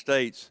United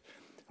States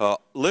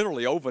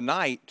literally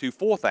overnight to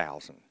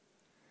 4,000.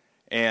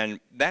 And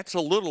that's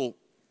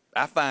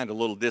I find a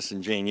little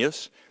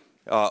disingenuous.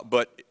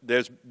 But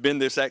there's been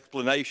this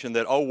explanation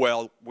that, oh,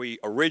 well, we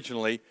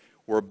originally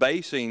were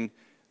basing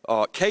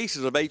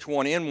cases of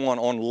H1N1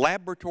 on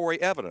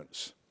laboratory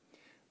evidence.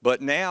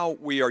 But now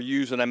we are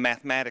using a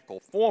mathematical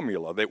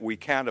formula that we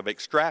kind of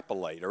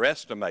extrapolate or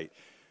estimate.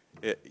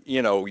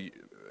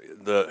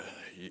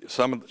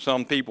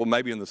 Some people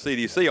maybe in the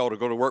CDC ought to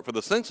go to work for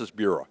the Census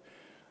Bureau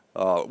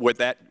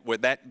with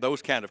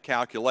those kind of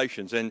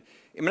calculations. And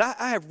I mean,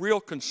 I have real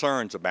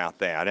concerns about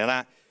that.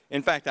 And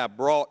in fact, I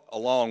brought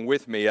along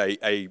with me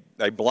a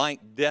blank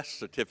death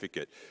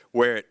certificate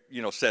where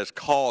it says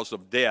cause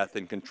of death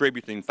and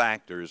contributing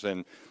factors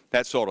and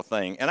that sort of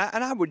thing. And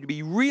I would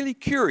be really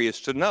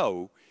curious to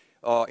know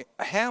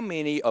how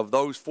many of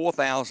those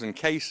 4,000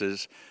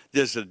 cases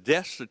does the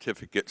death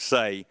certificate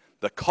say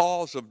the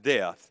cause of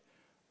death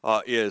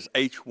is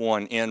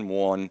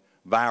H1N1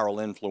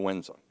 viral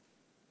influenza?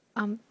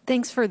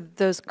 Thanks for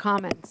those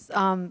comments.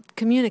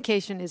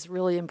 Communication is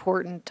really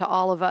important to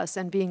all of us,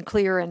 and being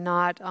clear and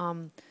not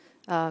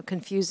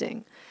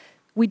confusing.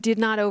 We did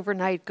not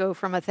overnight go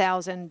from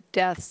 1,000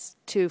 deaths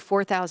to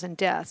 4,000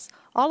 deaths.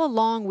 All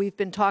along, we've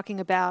been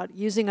talking about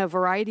using a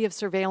variety of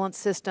surveillance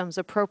systems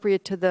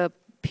appropriate to the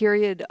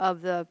period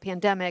of the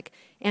pandemic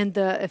and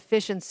the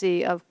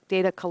efficiency of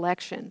data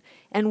collection.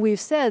 And we've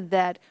said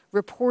that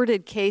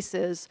reported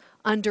cases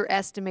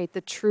underestimate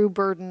the true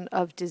burden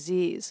of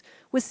disease.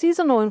 With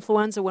seasonal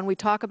influenza, when we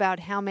talk about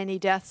how many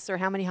deaths or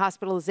how many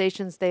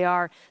hospitalizations they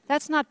are,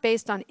 that's not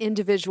based on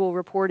individual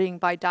reporting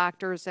by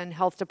doctors and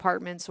health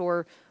departments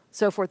or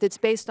so forth. It's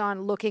based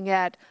on looking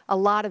at a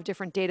lot of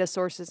different data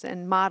sources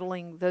and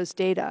modeling those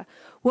data.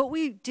 What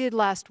we did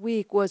last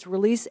week was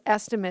release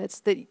estimates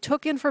that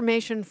took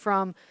information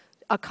from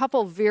a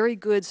couple very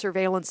good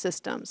surveillance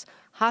systems,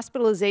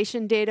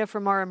 hospitalization data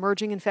from our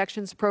Emerging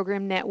Infections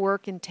Program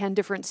network in 10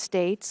 different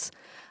states,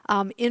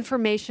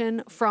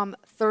 information from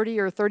 30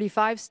 or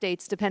 35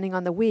 states, depending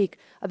on the week,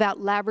 about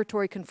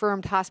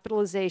laboratory-confirmed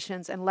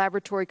hospitalizations and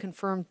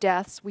laboratory-confirmed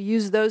deaths. We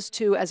use those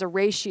two as a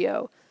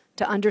ratio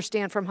to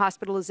understand from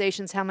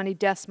hospitalizations how many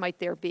deaths might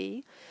there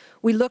be.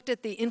 We looked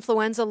at the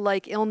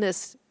influenza-like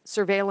illness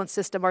surveillance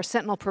system, our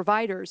Sentinel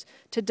providers,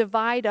 to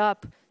divide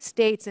up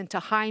states into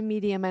high,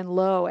 medium, and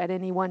low at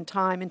any one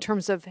time in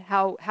terms of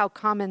how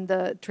common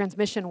the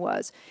transmission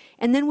was.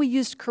 And then we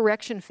used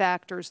correction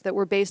factors that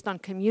were based on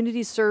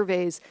community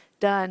surveys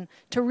done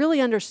to really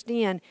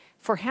understand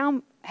for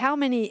how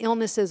many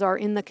illnesses are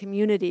in the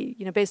community,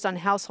 based on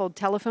household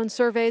telephone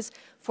surveys,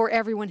 for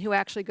everyone who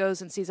actually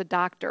goes and sees a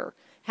doctor.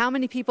 How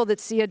many people that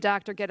see a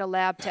doctor get a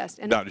lab test?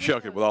 And Dr.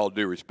 Shuckett, with all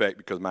due respect,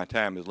 because my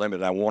time is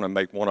limited, I want to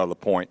make one other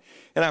point,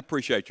 and I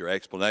appreciate your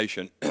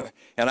explanation,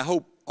 and I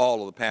hope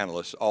all of the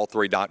panelists, all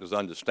three doctors,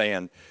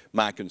 understand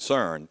my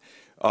concern.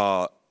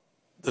 The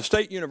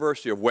State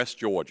University of West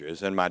Georgia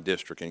is in my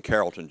district in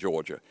Carrollton,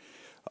 Georgia,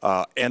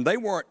 and they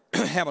weren't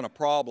having a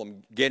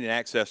problem getting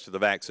access to the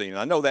vaccine. And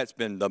I know that's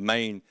been the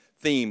main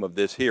theme of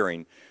this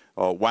hearing,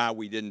 why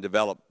we didn't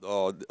develop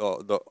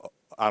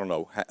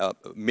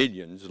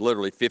millions,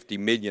 literally 50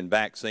 million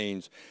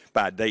vaccines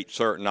by a date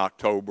certain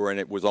October, and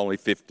it was only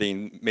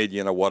 15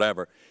 million or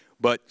whatever.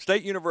 But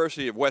State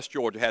University of West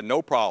Georgia had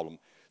no problem.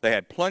 They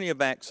had plenty of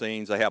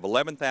vaccines. They have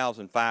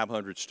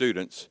 11,500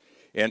 students,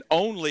 and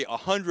only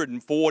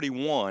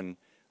 141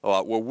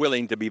 were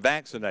willing to be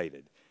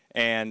vaccinated.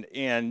 And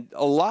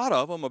a lot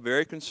of them are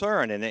very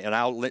concerned, and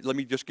let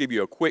me just give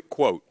you a quick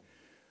quote.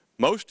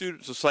 Most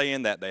students are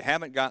saying that they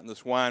haven't gotten the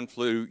swine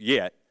flu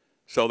yet,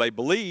 so they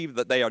believe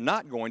that they are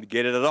not going to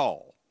get it at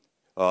all,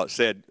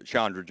 said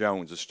Chandra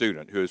Jones, a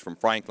student who is from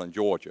Franklin,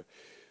 Georgia.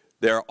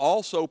 There are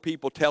also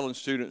people telling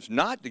students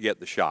not to get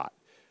the shot.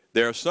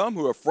 There are some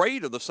who are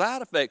afraid of the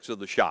side effects of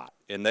the shot,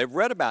 and they've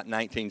read about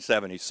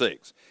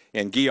 1976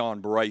 and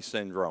Guillain-Barré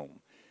syndrome.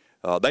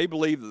 They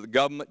believe that the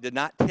government did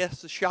not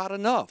test the shot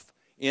enough,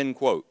 end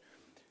quote.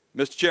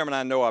 Mr. Chairman,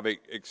 I know I've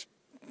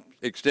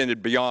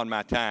extended beyond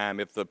my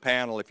time. If the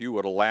panel, if you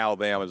would allow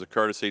them as a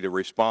courtesy to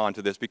respond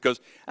to this, because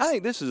I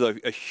think this is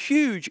a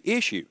huge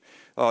issue.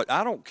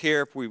 I don't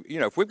care if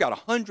if we've got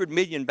 100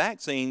 million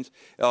vaccines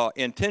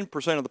and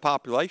 10% of the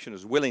population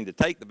is willing to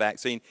take the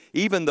vaccine,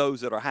 even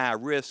those that are high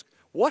risk,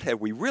 what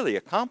have we really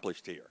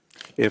accomplished here?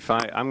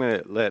 I'm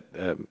going to let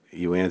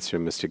you answer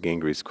Mr.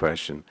 Gingry's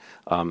question,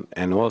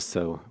 and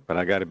also, but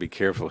I got to be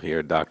careful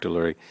here, Dr.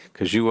 Lurie,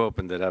 because you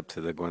opened it up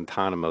to the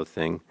Guantanamo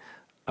thing.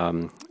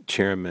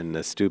 Chairman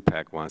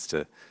Stupak wants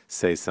to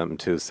say something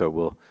too,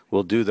 so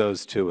we'll do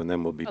those two, and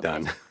then we'll be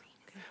done. Okay.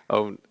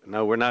 Oh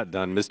no, we're not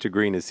done. Mr.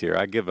 Green is here.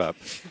 I give up.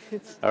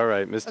 All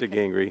right, Mr.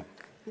 Gingry.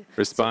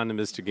 Respond to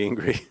Mr.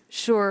 Gingry.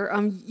 Sure.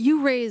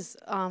 You raise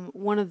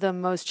one of the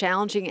most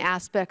challenging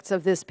aspects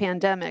of this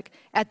pandemic.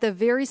 At the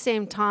very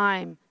same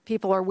time,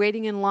 people are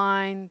waiting in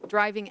line,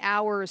 driving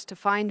hours to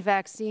find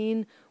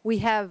vaccine. We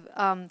have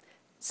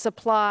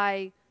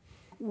supply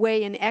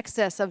way in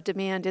excess of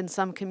demand in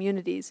some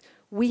communities.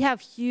 We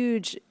have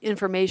huge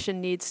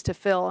information needs to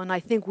fill, and I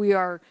think we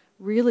are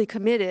really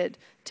committed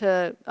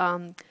to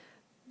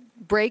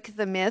break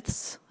the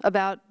myths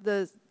about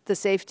the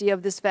safety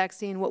of this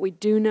vaccine, what we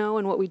do know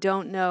and what we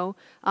don't know.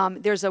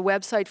 There's a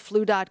website,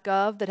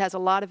 flu.gov, that has a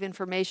lot of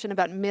information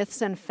about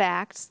myths and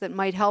facts that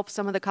might help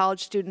some of the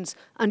college students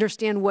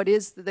understand what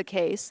is the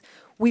case.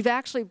 We've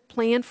actually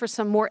planned for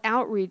some more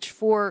outreach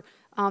for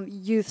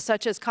youth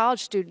such as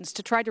college students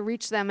to try to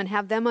reach them and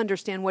have them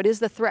understand what is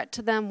the threat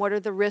to them, what are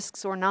the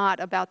risks or not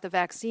about the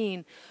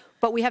vaccine.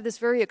 But we have this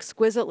very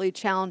exquisitely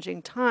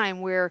challenging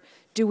time where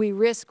do we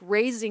risk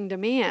raising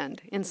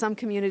demand in some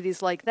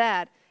communities like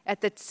that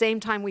at the same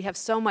time we have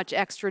so much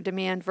extra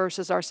demand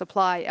versus our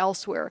supply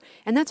elsewhere.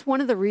 And that's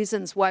one of the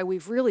reasons why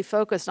we've really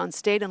focused on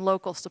state and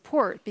local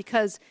support,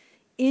 because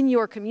in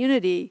your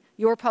community,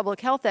 your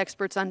public health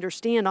experts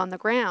understand on the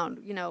ground,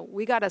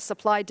 we got a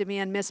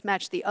supply-demand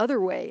mismatch the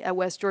other way at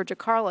West Georgia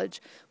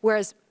College,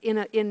 whereas in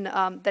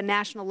the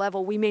national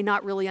level, we may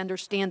not really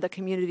understand the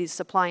community's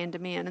supply and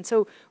demand. And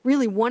so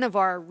really one of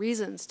our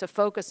reasons to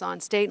focus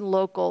on state and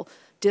local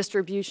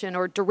distribution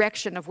or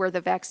direction of where the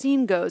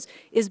vaccine goes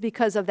is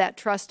because of that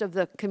trust of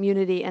the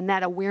community and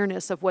that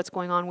awareness of what's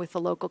going on with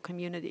the local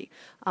community.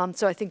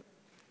 So I think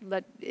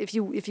that if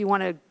you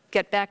want to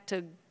get back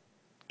to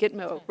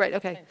Gitmo, right?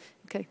 Okay,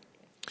 okay.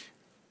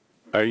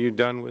 Are you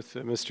done with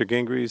Mr.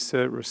 Gingri's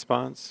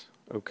response?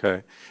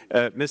 Okay.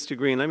 Mr.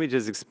 Green, let me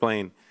just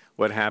explain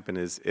what happened.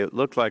 Is it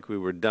looked like we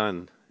were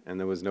done and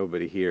there was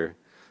nobody here.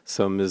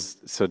 So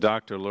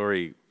Dr.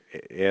 Lurie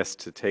asked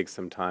to take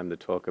some time to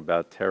talk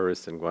about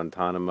terrorists in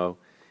Guantanamo,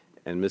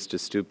 and Mr.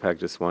 Stupak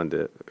just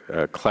wanted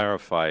to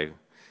clarify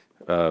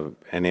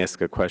and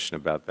ask a question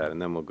about that,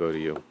 and then we'll go to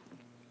you.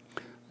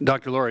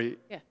 Dr. Lurie,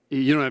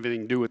 you don't have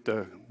anything to do with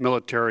the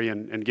military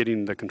and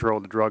getting the control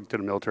of the drug to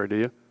the military, do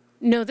you?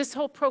 No, this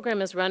whole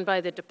program is run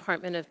by the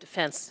Department of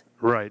Defense.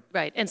 Right.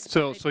 Right. And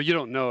so you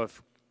don't know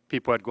if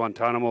people at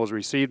Guantanamo has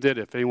received it,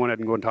 if anyone at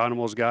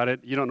Guantanamo has got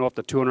it. You don't know if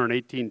the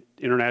 218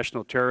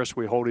 international terrorists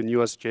we hold in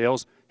U.S.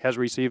 jails has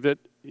received it.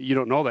 You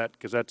don't know that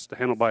because that's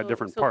handled by a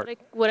different part.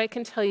 What I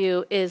can tell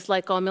you is,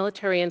 like all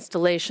military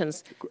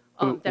installations,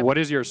 what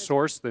is your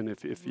source then?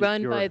 If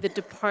run by the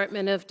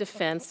Department of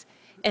Defense,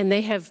 and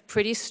they have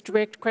pretty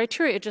strict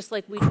criteria, just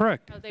like we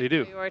Correct. do how they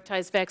do.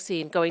 prioritize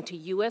vaccine, going to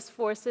U.S.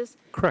 forces,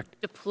 correct,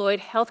 deployed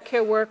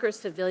healthcare workers,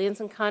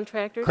 civilians and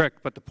contractors, correct.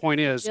 But the point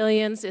is,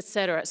 civilians, et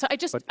cetera. So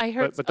I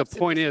heard. But the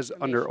point is,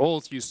 under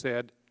oath, you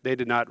said they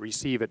did not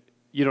receive it.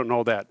 You don't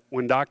know that.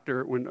 When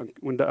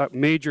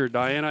Major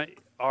Diana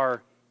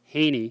R.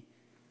 Haney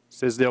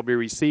says they'll be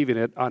receiving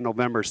it on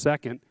November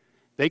 2nd,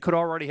 they could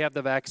already have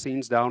the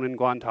vaccines down in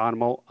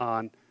Guantanamo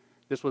on.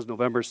 This was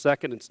November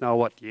 2nd. It's now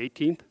what, the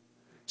 18th?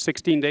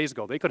 16 days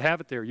ago. They could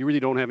have it there. You really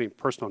don't have any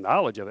personal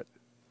knowledge of it.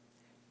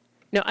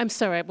 No, I'm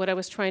sorry. What I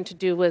was trying to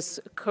do was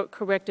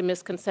correct a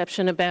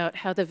misconception about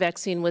how the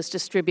vaccine was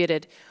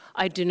distributed.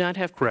 I do not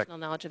have personal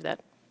knowledge of that.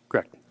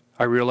 Correct.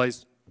 I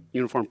realize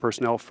uniformed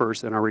personnel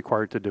first and are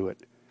required to do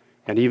it.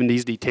 And even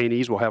these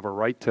detainees will have a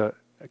right to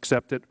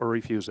accept it or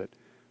refuse it.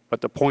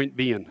 But the point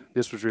being,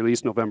 this was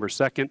released November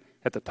 2nd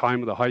at the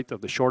time of the height of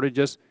the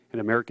shortages,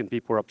 and American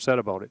people are upset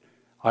about it.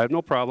 I have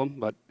no problem,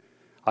 but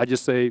I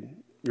just say,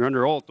 you're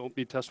under oath. Don't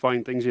be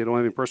testifying things you don't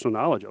have any personal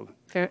knowledge of.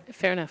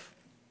 Fair enough.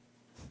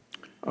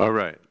 All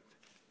right.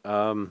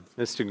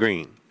 Mr.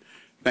 Green.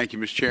 Thank you,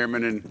 Mr.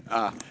 Chairman, and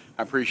I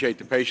appreciate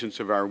the patience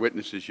of our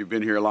witnesses. You've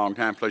been here a long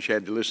time, plus you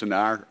had to listen to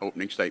our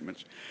opening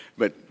statements,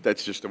 but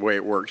that's just the way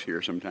it works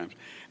here sometimes.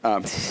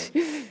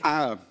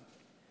 I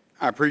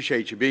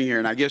appreciate you being here,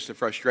 and I guess the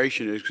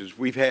frustration is because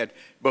we've had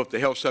both the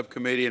Health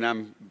Subcommittee, and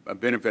I'm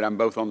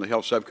both on the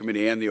Health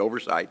Subcommittee and the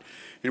Oversight,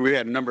 and we've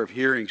had a number of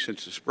hearings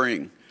since the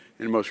spring,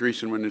 and the most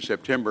recent one in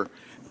September.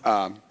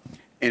 And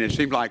it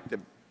seemed like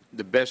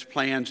the best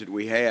plans that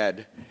we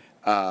had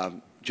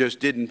just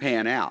didn't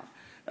pan out.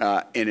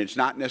 And it's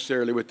not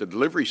necessarily with the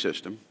delivery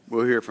system.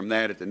 We'll hear from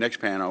that at the next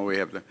panel. We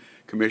have the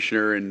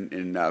commissioner,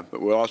 but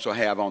we'll also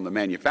have on the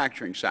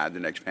manufacturing side the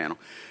next panel.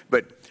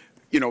 But,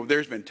 you know,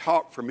 there's been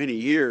talk for many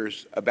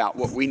years about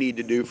what we need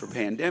to do for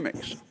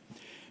pandemics.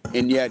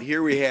 And yet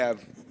here we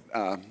have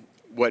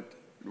what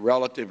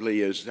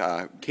relatively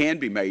can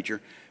be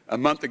major. A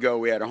month ago,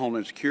 we had a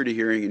Homeland Security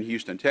hearing in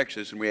Houston,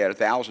 Texas, and we had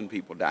 1,000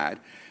 people died.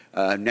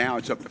 Now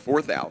it's up to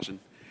 4,000.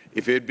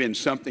 If it had been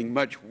something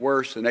much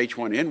worse than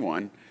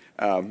H1N1,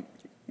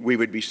 we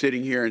would be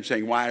sitting here and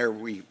saying, why are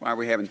we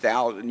having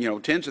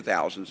tens of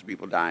thousands of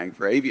people dying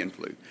for avian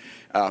flu?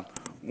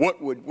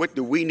 What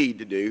do we need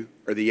to do,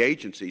 or the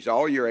agencies,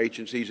 all your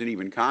agencies and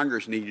even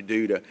Congress need to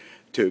do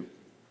to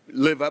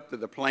live up to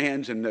the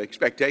plans and the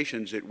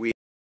expectations that we had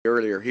in the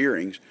earlier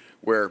hearings,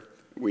 where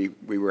we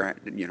were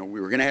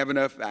going to have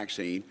enough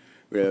vaccine.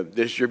 The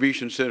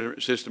distribution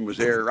system was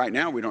there. Right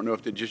now, we don't know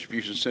if the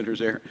distribution center is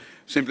there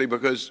simply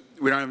because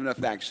we don't have enough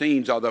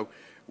vaccines, although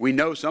we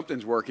know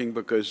something's working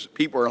because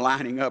people are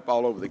lining up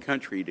all over the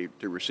country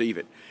to receive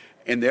it.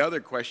 And the other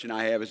question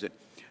I have is that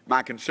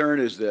my concern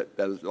is that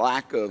the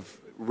lack of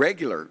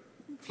regular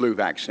flu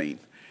vaccine,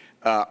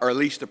 or at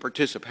least the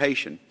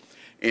participation.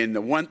 And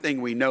the one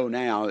thing we know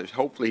now is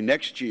hopefully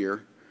next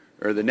year,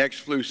 or the next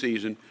flu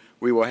season,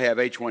 we will have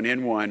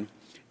H1N1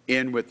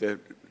 in with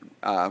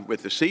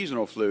the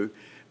seasonal flu,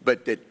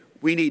 but that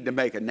we need to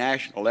make a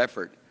national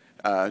effort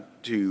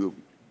to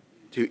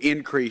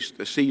increase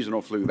the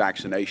seasonal flu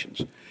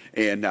vaccinations,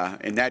 and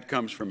that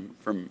comes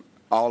from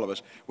all of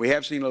us. We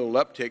have seen a little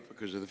uptick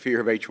because of the fear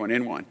of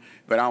H1N1,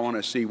 but I want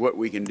to see what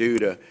we can do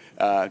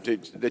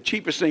the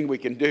cheapest thing we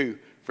can do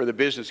for the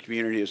business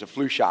community is a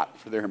flu shot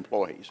for their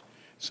employees.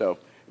 So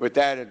with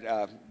that,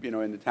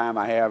 in the time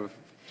I have,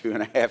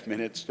 2.5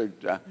 minutes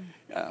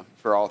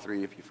for all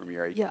three of you from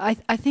your agency. Yeah,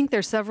 I think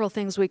there's several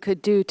things we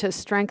could do to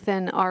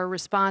strengthen our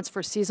response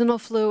for seasonal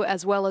flu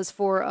as well as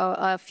for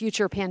a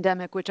future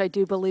pandemic, which I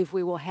do believe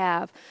we will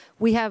have.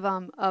 We have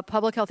a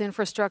public health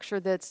infrastructure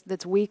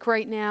that's weak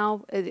right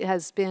now. It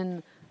has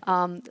been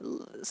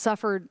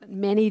suffered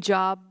many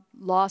job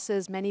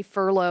losses, many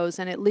furloughs,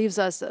 and it leaves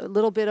us a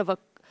little bit of a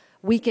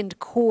weakened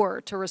core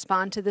to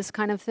respond to this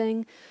kind of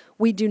thing.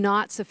 We do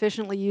not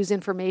sufficiently use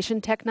information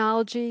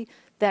technology.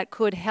 that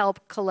could help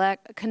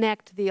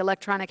connect the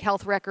electronic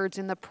health records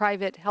in the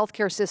private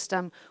healthcare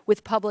system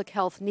with public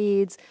health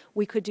needs.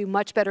 We could do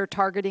much better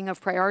targeting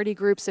of priority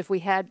groups if we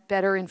had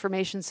better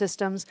information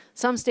systems.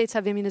 Some states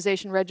have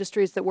immunization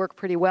registries that work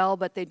pretty well,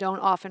 but they don't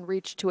often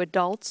reach to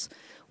adults.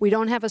 We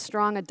don't have a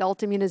strong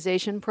adult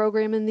immunization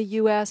program in the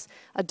U.S.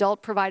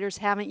 Adult providers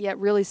haven't yet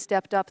really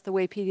stepped up the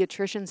way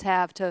pediatricians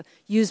have to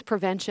use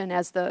prevention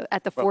as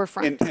at the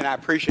forefront. And I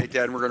appreciate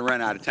that, and we're going to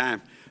run out of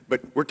time.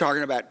 But we're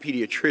talking about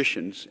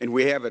pediatricians, and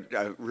we have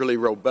a really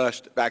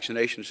robust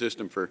vaccination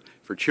system for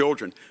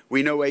children.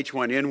 We know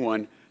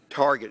H1N1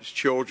 targets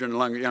children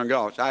and young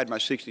adults. I had my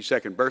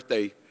 62nd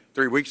birthday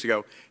 3 weeks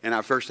ago, and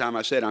the first time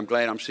I said, I'm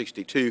glad I'm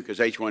 62 because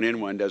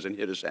H1N1 doesn't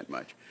hit us that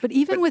much. But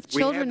even with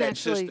children, we have that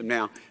actually, system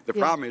now. The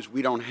problem is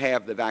we don't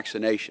have the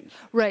vaccination.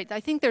 Right. I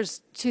think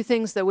there's two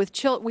things, though. With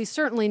we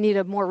certainly need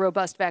a more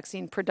robust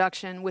vaccine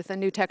production with a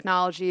new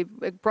technology,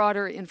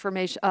 broader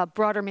information,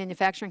 broader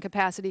manufacturing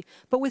capacity.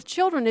 But with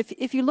children,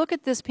 if you look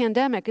at this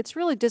pandemic, it's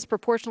really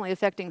disproportionately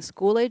affecting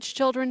school-age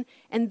children,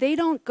 and they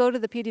don't go to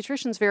the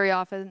pediatricians very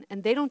often,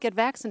 and they don't get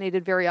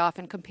vaccinated very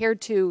often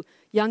compared to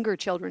younger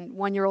children,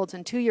 1-year-olds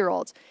and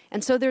 2-year-olds.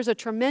 And so there's a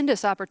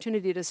tremendous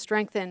opportunity to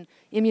strengthen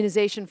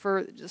immunization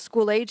for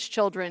school-age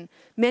children.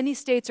 Many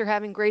states are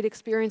having great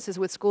experiences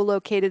with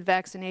school-located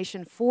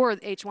vaccination for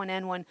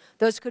H1N1.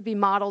 Those could be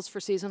models for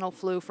seasonal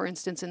flu, for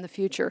instance, in the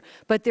future.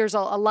 But there's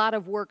a lot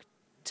of work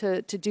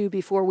to do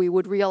before we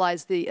would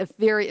realize the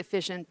very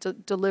efficient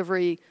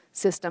delivery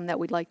system that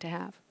we'd like to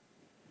have.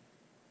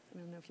 I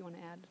don't know if you want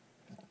to add.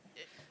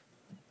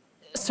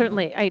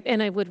 Certainly,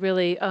 and I would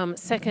really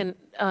second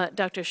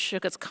Dr.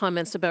 Shuka's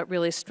comments about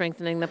really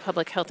strengthening the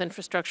public health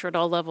infrastructure at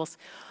all levels.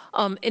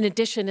 In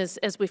addition, as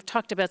we've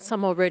talked about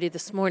some already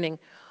this morning,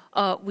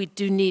 we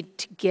do need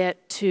to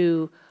get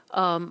to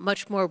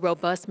much more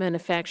robust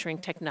manufacturing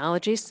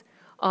technologies.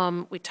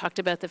 We talked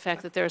about the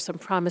fact that there are some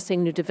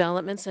promising new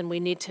developments, and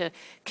we need to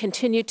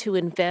continue to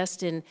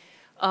invest in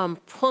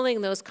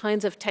pulling those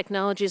kinds of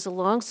technologies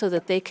along so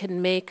that they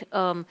can make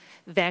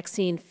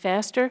vaccine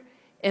faster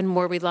and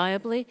more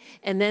reliably,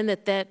 and then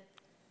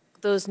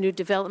those new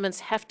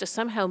developments have to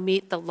somehow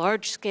meet the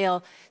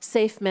large-scale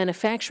safe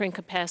manufacturing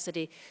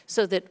capacity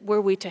so that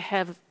were we to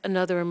have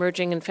another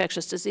emerging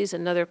infectious disease,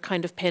 another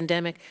kind of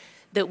pandemic,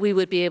 that we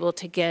would be able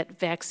to get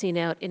vaccine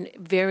out in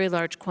very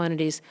large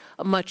quantities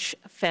much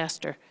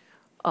faster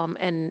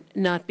and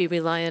not be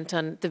reliant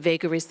on the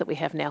vagaries that we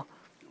have now.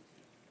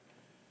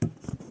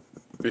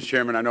 Mr.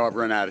 Chairman, I know I've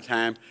run out of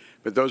time,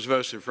 but those of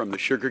us who are from the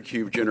sugar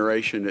cube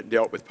generation that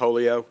dealt with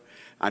polio,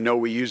 I know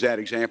we use that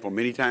example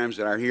many times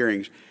at our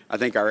hearings. I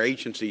think our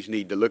agencies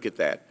need to look at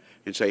that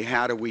and say,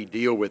 how do we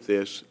deal with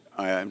this?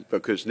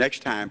 Because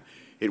next time,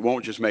 it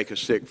won't just make us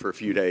sick for a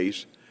few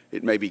days.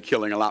 It may be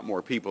killing a lot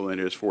more people than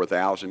it is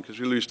 4,000, because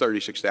we lose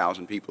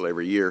 36,000 people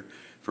every year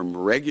from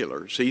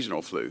regular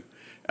seasonal flu.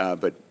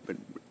 But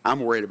I'm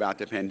worried about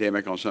the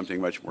pandemic on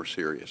something much more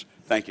serious.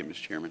 Thank you, Mr.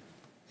 Chairman.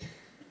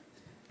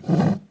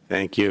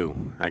 Thank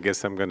you. I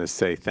guess I'm going to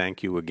say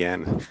thank you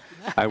again.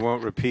 I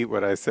won't repeat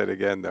what I said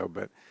again, though,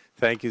 but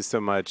thank you so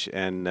much.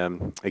 And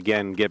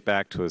again, get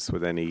back to us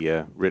with any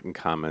written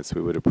comments.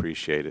 We would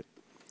appreciate it.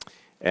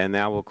 And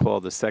now we'll call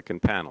the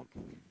second panel.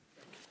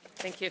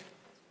 Thank you.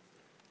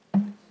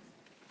 No,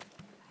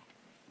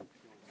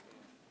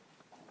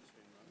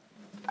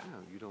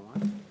 you don't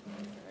want it?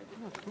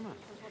 No, come on.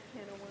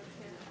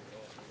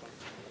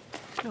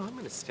 No, I'm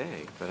going to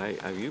stay, but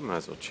you might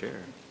as well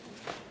chair.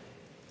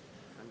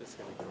 I'm just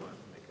going to go up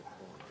and make a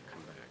call and I'll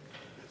come back.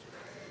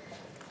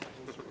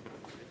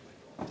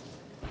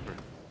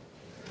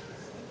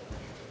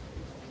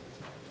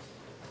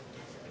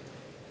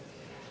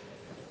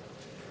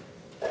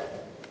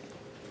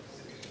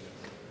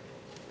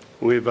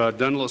 We've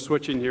done a little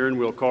switching here, and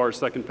we'll call our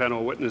second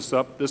panel witness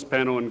up. This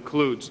panel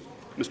includes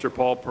Mr.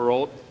 Paul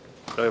Perrault,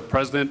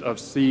 President of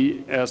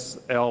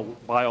CSL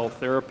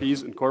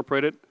Biotherapies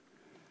Incorporated,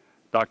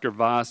 Dr.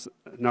 Vas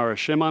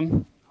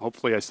Narasimhan,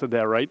 hopefully I said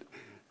that right,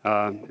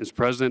 is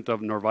President of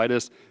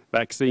Novartis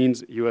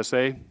Vaccines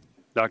USA.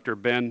 Dr.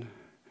 Ben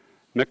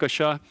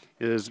Mikosha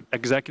is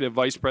Executive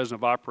Vice President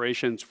of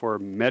Operations for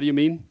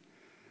Mediamine.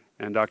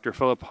 And Dr.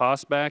 Philip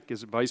Hosbach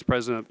is Vice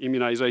President of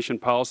Immunization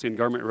Policy and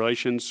Government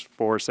Relations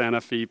for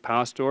Sanofi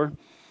Pasteur.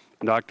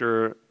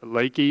 Dr.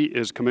 Lakey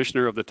is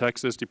Commissioner of the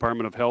Texas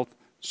Department of Health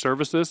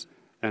Services.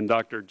 And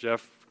Dr.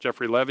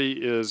 Jeffrey Levy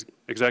is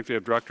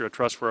Executive Director of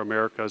Trust for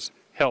America's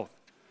Health.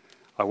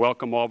 I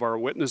welcome all of our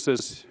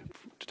witnesses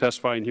to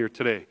testifying here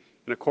today.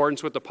 In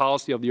accordance with the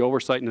policy of the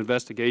Oversight and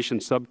Investigation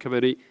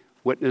Subcommittee,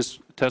 witness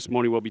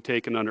testimony will be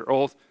taken under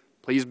oath.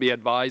 Please be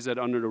advised that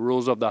under the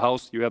rules of the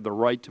House, you have the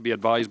right to be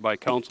advised by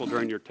counsel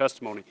during your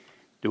testimony.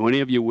 Do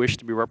any of you wish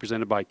to be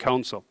represented by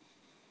counsel?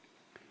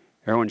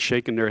 Everyone's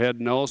shaking their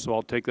head no, so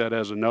I'll take that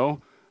as a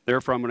no.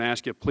 Therefore, I'm going to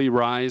ask you to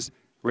please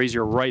raise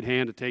your right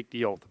hand to take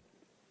the oath.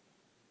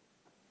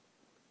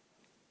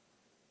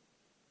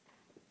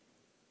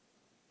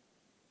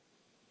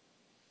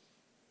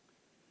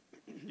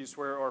 Do you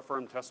swear or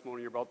affirm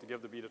testimony you're about to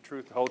give to be the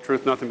truth, the whole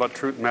truth, nothing but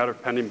truth, matter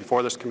pending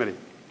before this committee?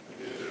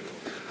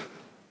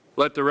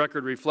 Let the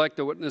record reflect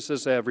the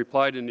witnesses have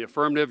replied in the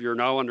affirmative. You're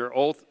now under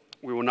oath.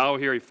 We will now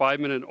hear a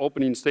 5-minute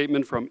opening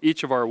statement from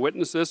each of our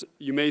witnesses.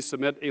 You may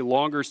submit a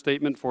longer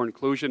statement for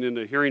inclusion in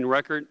the hearing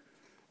record.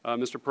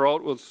 Mr.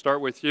 Perrault, we'll start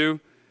with you.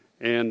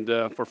 And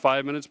for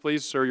 5 minutes,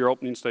 please, sir, your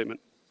opening statement.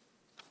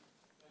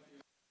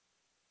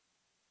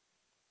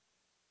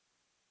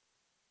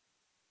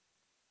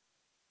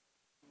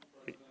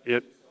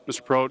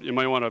 Mr. Perrault, you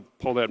might want to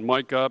pull that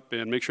mic up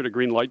and make sure the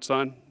green light's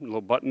on, a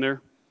little button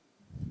there.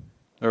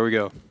 There we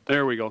go.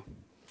 There we go.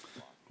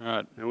 All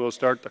right, and we'll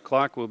start the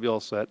clock. We'll be all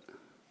set.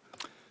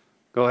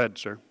 Go ahead,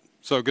 sir.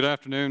 So good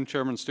afternoon,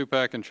 Chairman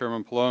Stupak and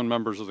Chairman Pallone,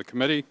 members of the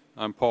committee.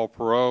 I'm Paul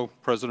Perrault,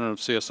 President of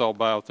CSL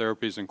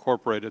Biotherapies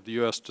Incorporated, the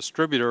U.S.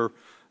 distributor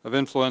of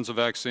influenza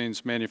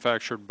vaccines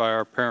manufactured by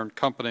our parent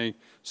company,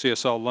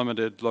 CSL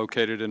Limited,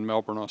 located in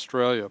Melbourne,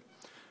 Australia.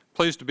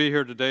 Pleased to be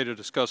here today to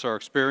discuss our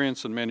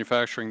experience in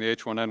manufacturing the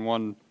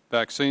H1N1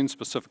 vaccine,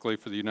 specifically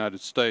for the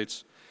United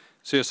States.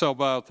 CSL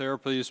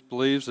Biotherapies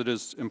believes it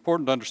is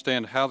important to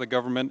understand how the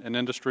government and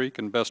industry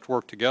can best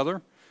work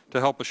together to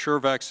help assure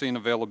vaccine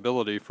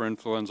availability for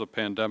influenza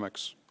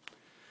pandemics.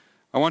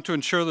 I want to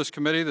ensure this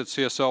committee that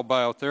CSL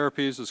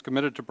Biotherapies is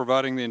committed to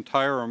providing the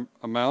entire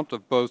amount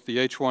of both the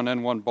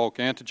H1N1 bulk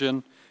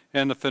antigen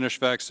and the finished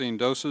vaccine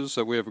doses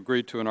that we have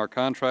agreed to in our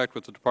contract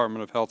with the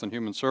Department of Health and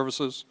Human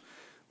Services.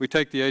 We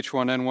take the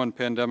H1N1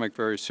 pandemic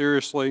very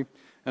seriously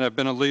and have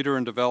been a leader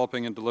in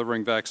developing and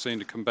delivering vaccine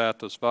to combat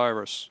this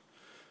virus.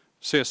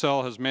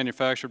 CSL has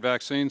manufactured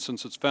vaccines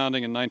since its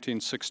founding in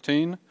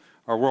 1916.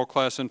 Our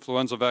world-class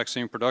influenza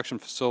vaccine production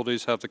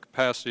facilities have the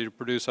capacity to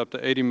produce up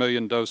to 80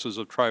 million doses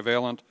of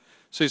trivalent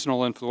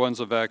seasonal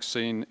influenza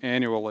vaccine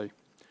annually.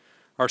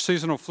 Our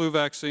seasonal flu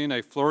vaccine,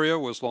 Afluria,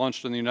 was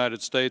launched in the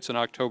United States in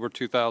October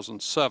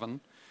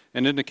 2007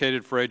 and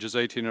indicated for ages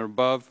 18 and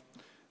above.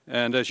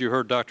 And as you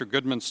heard Dr.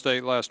 Goodman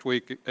state last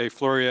week,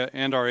 Afluria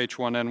and our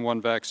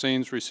H1N1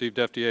 vaccines received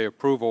FDA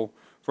approval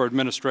for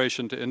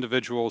administration to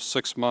individuals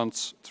 6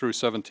 months through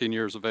 17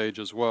 years of age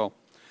as well.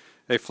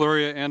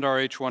 Afluria and our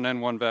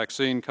H1N1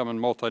 vaccine come in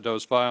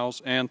multi-dose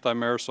vials and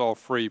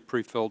thimerosal-free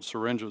pre-filled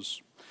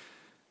syringes.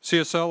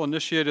 CSL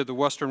initiated the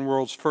Western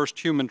world's first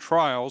human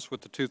trials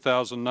with the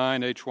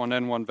 2009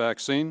 H1N1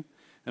 vaccine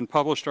and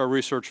published our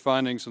research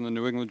findings in the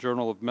New England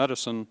Journal of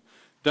Medicine,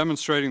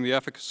 demonstrating the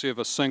efficacy of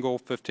a single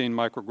 15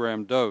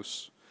 microgram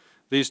dose.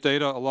 These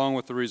data, along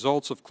with the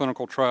results of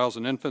clinical trials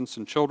in infants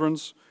and children,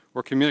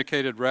 were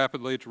communicated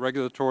rapidly to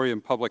regulatory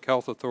and public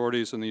health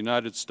authorities in the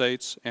United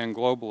States and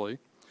globally,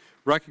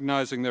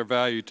 recognizing their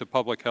value to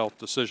public health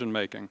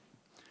decision-making.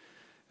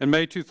 In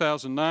May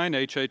 2009,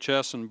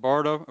 HHS and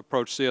BARDA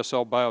approached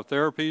CSL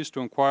Biotherapies to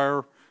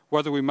inquire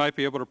whether we might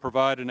be able to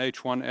provide an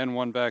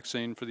H1N1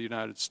 vaccine for the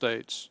United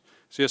States.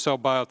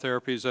 CSL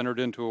Biotherapies entered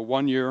into a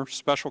 1-year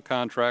special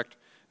contract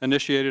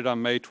initiated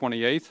on May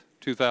 28,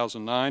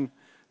 2009,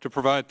 to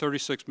provide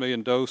 36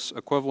 million dose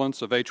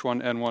equivalents of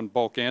H1N1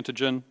 bulk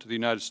antigen to the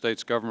United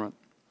States government.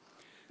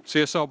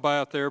 CSL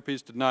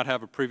Biotherapies did not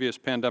have a previous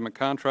pandemic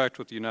contract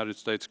with the United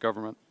States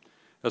government.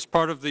 As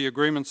part of the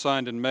agreement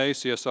signed in May,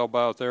 CSL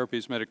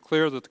Biotherapies made it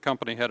clear that the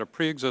company had a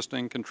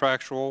pre-existing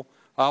contractual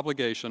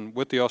obligation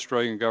with the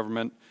Australian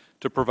government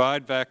to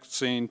provide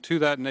vaccine to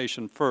that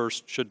nation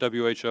first should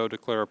WHO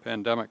declare a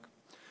pandemic.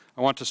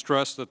 I want to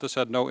stress that this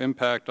had no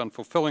impact on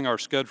fulfilling our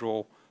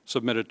schedule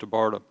submitted to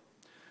BARDA.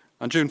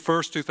 On June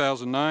 1,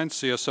 2009,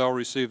 CSL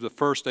received the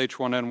first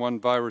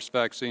H1N1 virus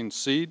vaccine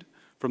seed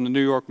from the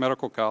New York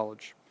Medical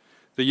College.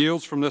 The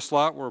yields from this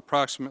lot were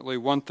approximately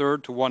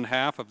 1/3 to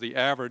 1/2 of the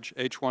average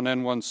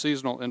H1N1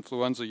 seasonal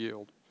influenza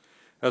yield.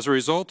 As a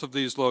result of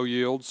these low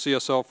yields,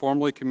 CSL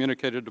formally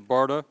communicated to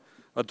BARDA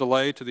a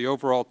delay to the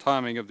overall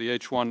timing of the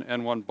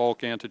H1N1 bulk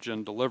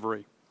antigen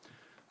delivery.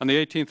 On the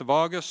 18th of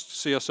August,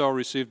 CSL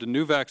received a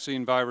new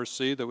vaccine virus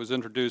seed that was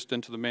introduced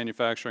into the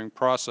manufacturing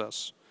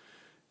process.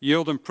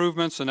 Yield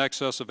improvements in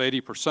excess of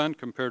 80%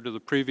 compared to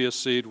the previous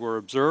seed were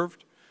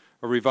observed.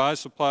 A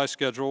revised supply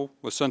schedule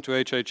was sent to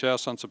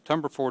HHS on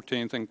September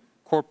 14th,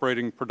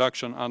 incorporating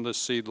production on this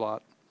seed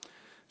lot.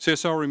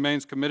 CSL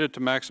remains committed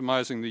to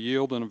maximizing the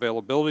yield and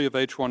availability of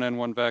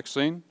H1N1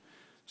 vaccine.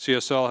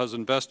 CSL has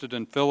invested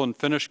in fill and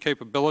finish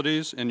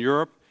capabilities in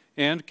Europe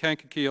and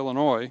Kankakee,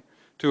 Illinois,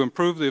 to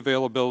improve the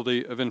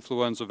availability of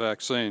influenza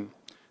vaccine.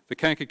 The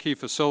Kankakee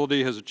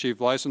facility has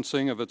achieved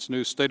licensing of its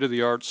new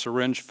state-of-the-art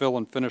syringe fill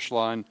and finish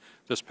line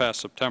this past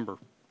September.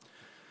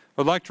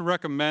 I'd like to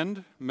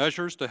recommend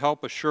measures to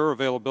help assure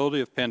availability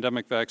of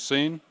pandemic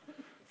vaccine.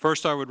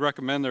 First, I would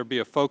recommend there be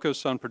a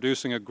focus on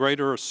producing a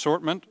greater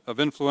assortment of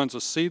influenza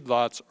seed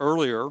lots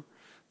earlier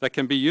that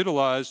can be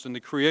utilized in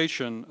the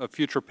creation of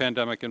future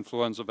pandemic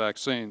influenza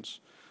vaccines.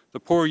 The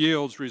poor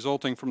yields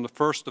resulting from the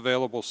first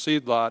available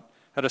seed lot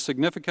had a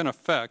significant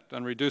effect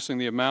on reducing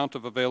the amount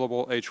of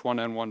available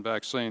H1N1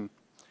 vaccine.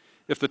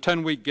 If the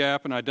 10-week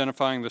gap in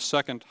identifying the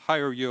second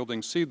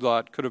higher-yielding seed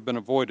lot could have been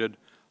avoided,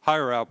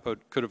 higher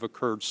output could have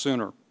occurred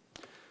sooner.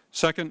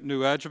 Second,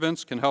 new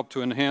adjuvants can help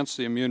to enhance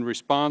the immune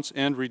response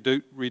and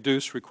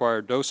reduce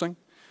required dosing,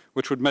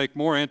 which would make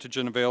more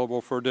antigen available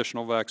for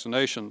additional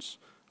vaccinations.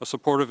 A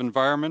supportive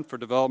environment for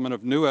development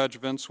of new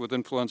adjuvants with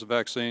influenza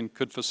vaccine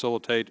could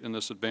facilitate in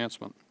this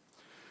advancement.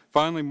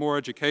 Finally, more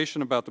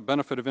education about the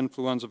benefit of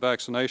influenza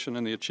vaccination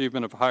and the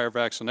achievement of higher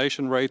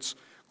vaccination rates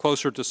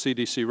closer to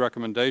CDC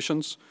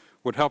recommendations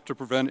would help to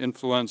prevent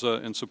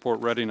influenza and support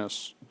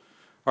readiness.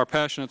 Our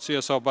passion at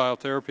CSL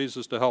Biotherapies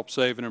is to help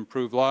save and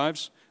improve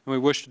lives, and we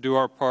wish to do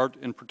our part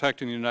in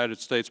protecting the United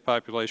States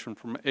population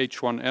from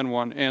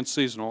H1N1 and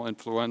seasonal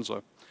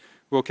influenza.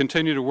 We'll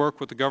continue to work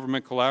with the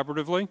government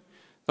collaboratively.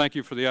 Thank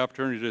you for the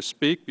opportunity to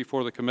speak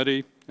before the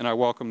committee, and I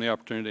welcome the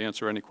opportunity to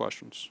answer any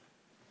questions.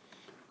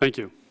 Thank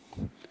you.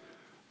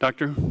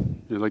 Doctor,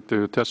 you'd like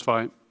to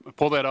testify?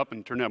 Pull that up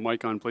and turn that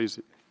mic on, please.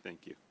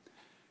 Thank you.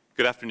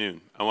 Good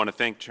afternoon. I want to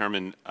thank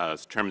Chairman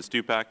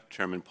Stupak,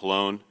 Chairman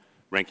Pallone,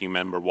 Ranking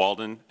Member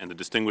Walden, and the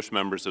distinguished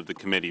members of the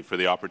committee for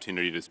the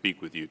opportunity to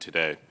speak with you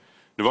today.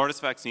 Novartis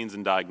Vaccines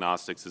and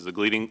Diagnostics is a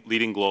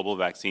leading global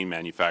vaccine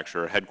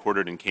manufacturer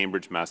headquartered in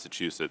Cambridge,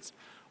 Massachusetts.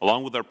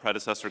 Along with our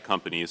predecessor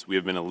companies, we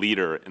have been a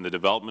leader in the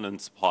development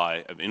and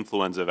supply of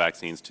influenza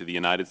vaccines to the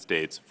United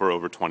States for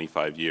over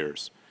 25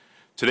 years.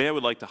 Today, I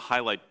would like to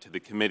highlight to the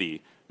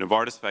committee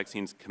Novartis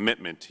Vaccine's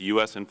commitment to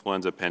U.S.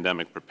 influenza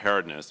pandemic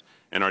preparedness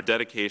and our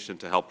dedication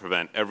to help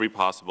prevent every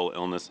possible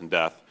illness and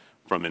death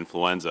from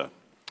influenza.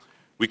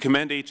 We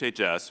commend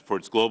HHS for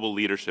its global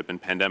leadership in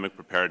pandemic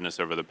preparedness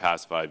over the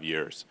past 5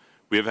 years.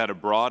 We have had a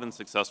broad and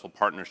successful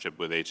partnership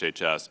with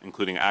HHS,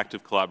 including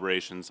active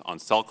collaborations on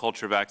cell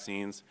culture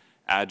vaccines,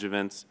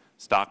 adjuvants,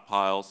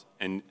 stockpiles,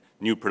 and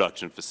new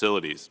production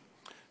facilities.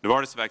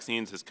 Novartis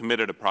Vaccines has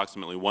committed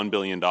approximately $1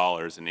 billion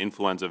in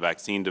influenza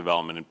vaccine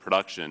development and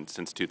production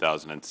since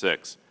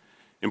 2006.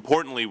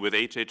 Importantly, with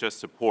HHS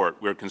support,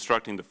 we are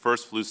constructing the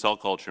first flu cell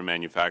culture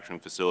manufacturing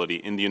facility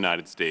in the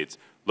United States,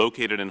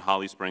 located in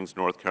Holly Springs,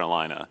 North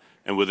Carolina,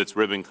 and with its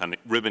ribbon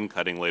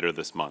cutting later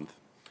this month.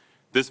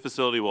 This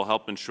facility will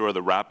help ensure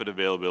the rapid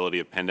availability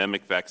of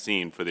pandemic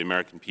vaccine for the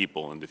American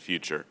people in the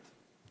future.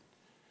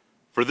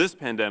 For this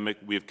pandemic,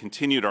 we have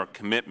continued our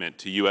commitment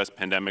to U.S.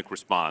 pandemic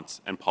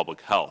response and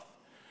public health.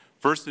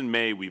 First, in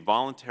May, we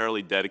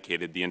voluntarily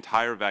dedicated the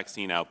entire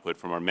vaccine output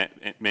from our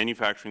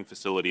manufacturing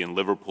facility in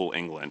Liverpool,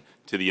 England,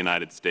 to the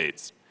United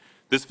States.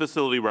 This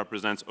facility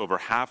represents over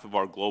half of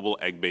our global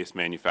egg-based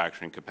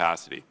manufacturing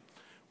capacity.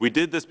 We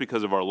did this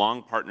because of our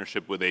long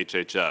partnership with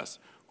HHS,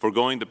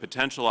 foregoing the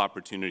potential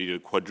opportunity to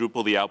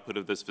quadruple the output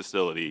of this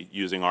facility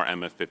using our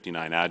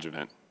MF59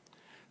 adjuvant.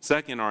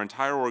 Second, our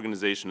entire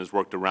organization has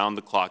worked around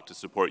the clock to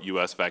support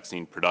U.S.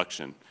 vaccine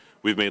production.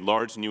 We've made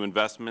large new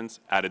investments,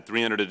 added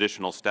 300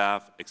 additional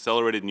staff,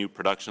 accelerated new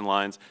production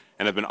lines,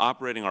 and have been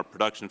operating our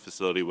production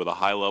facility with a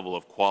high level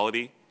of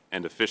quality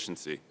and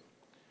efficiency.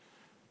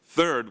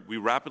 Third, we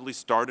rapidly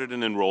started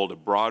and enrolled a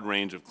broad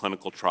range of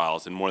clinical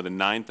trials in more than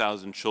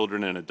 9,000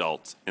 children and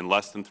adults in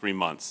less than 3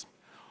 months.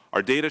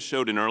 Our data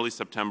showed in early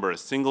September a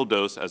single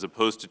dose as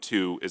opposed to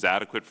 2 is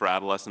adequate for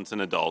adolescents and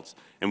adults,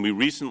 and we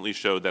recently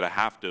showed that a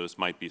half dose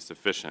might be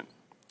sufficient.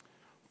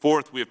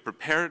 Fourth, we have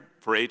prepared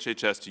for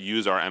HHS to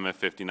use our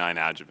MF59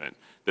 adjuvant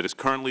that is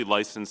currently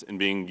licensed and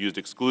being used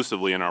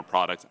exclusively in our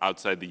products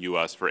outside the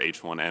U.S. for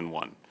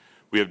H1N1.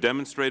 We have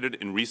demonstrated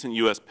in recent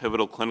U.S.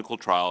 pivotal clinical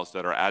trials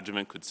that our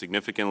adjuvant could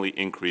significantly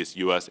increase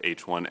U.S.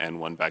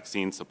 H1N1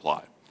 vaccine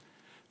supply.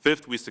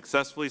 Fifth, we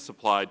successfully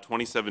supplied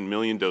 27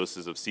 million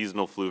doses of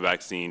seasonal flu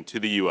vaccine to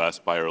the U.S.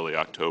 by early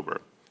October.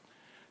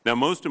 Now,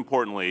 most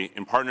importantly,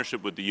 in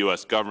partnership with the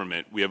U.S.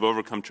 government, we have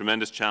overcome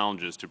tremendous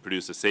challenges to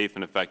produce a safe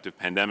and effective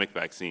pandemic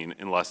vaccine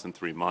in less than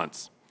 3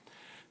 months.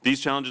 These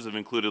challenges have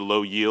included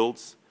low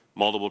yields,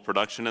 multiple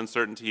production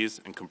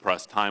uncertainties, and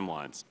compressed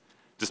timelines.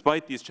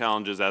 Despite these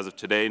challenges, as of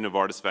today,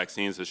 Novartis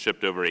Vaccines has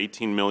shipped over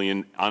 18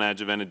 million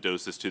unadjuvanted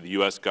doses to the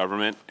U.S.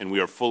 government, and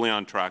we are fully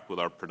on track with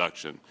our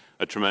production,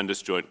 a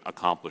tremendous joint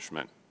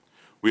accomplishment.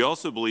 We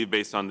also believe,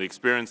 based on the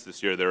experience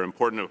this year, there are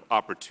important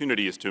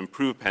opportunities to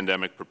improve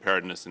pandemic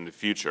preparedness in the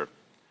future.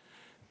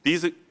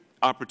 These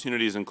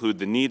opportunities include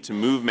the need to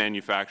move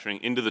manufacturing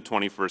into the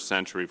 21st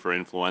century for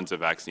influenza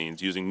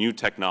vaccines using new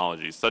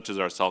technologies, such as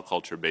our cell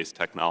culture-based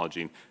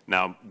technology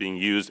now being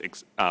used,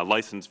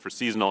 licensed for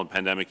seasonal and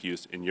pandemic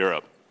use in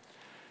Europe.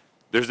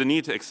 There's a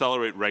need to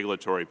accelerate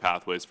regulatory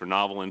pathways for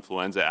novel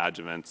influenza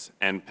adjuvants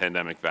and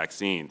pandemic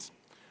vaccines.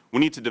 We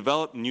need to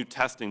develop new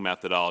testing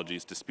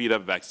methodologies to speed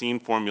up vaccine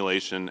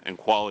formulation and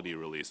quality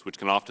release, which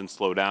can often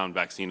slow down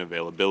vaccine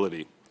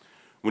availability.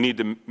 We need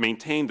to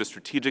maintain the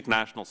strategic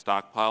national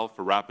stockpile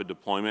for rapid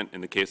deployment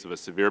in the case of a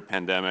severe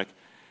pandemic.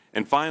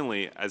 And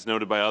finally, as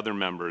noted by other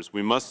members,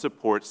 we must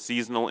support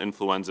seasonal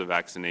influenza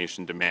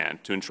vaccination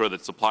demand to ensure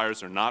that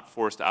suppliers are not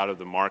forced out of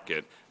the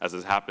market, as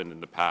has happened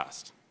in the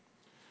past.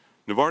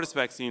 Novartis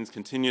Vaccines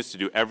continues to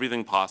do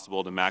everything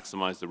possible to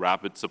maximize the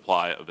rapid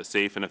supply of a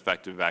safe and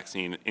effective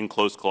vaccine in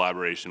close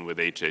collaboration with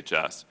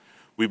HHS.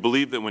 We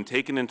believe that when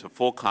taken into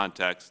full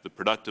context, the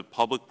productive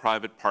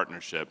public-private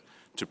partnership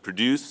to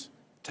produce,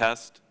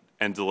 test,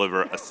 and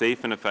deliver a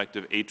safe and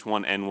effective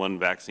H1N1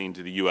 vaccine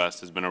to the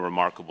U.S. has been a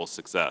remarkable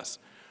success.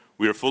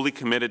 We are fully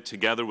committed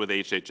together with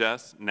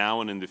HHS now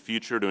and in the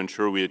future to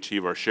ensure we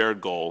achieve our shared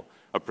goal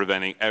of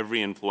preventing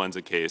every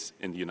influenza case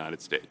in the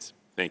United States.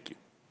 Thank you.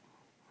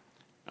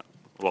 I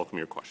welcome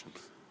your questions.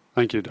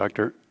 Thank you,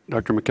 Dr.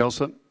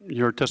 McKelsa.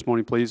 Your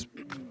testimony, please.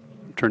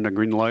 Turn the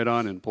green light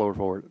on and blow it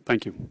forward.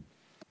 Thank you.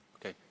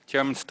 Okay.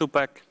 Chairman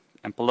Stupak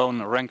and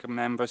Pallone, ranking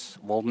members,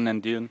 Walden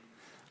and Dean,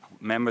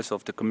 members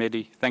of the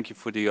committee, thank you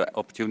for the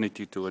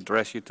opportunity to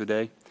address you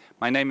today.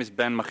 My name is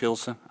Ben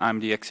Magilse.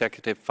 I'm the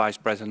Executive Vice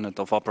President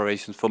of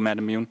Operations for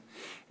MedImmune,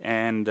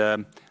 and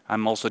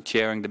I'm also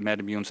chairing the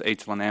MedImmune's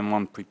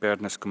H1N1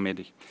 Preparedness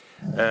Committee.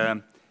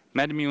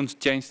 MedImmune's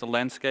changed the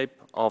landscape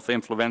of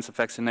influenza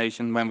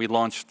vaccination when we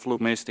launched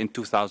FluMist in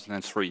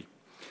 2003,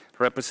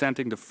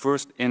 representing the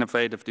first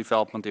innovative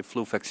development in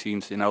flu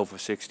vaccines in over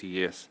 60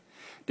 years.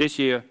 This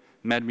year,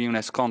 MedImmune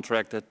has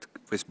contracted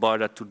with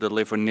BARDA to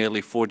deliver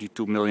nearly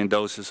 42 million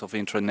doses of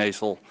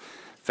intranasal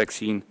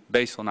vaccine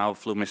based on our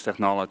FluMist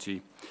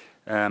technology.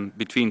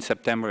 Between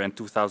September and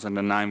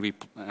 2009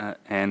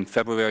 and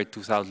February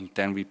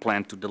 2010, we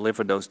plan to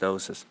deliver those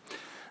doses.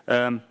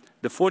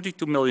 The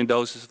 42 million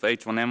doses of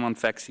H1N1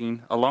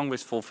 vaccine, along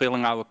with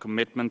fulfilling our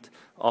commitment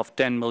of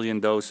 10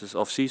 million doses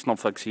of seasonal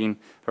vaccine,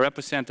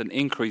 represent an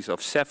increase of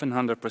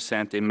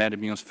 700% in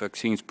MedImmune's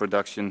vaccines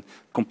production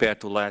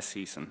compared to last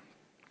season.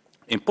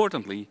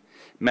 Importantly,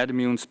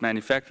 MedImmune's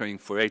manufacturing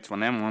for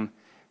H1N1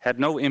 had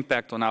no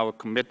impact on our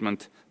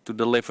commitment to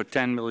deliver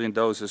 10 million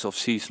doses of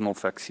seasonal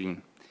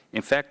vaccine.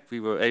 In fact, we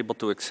were able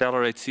to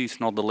accelerate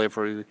seasonal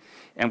delivery,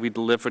 and we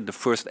delivered the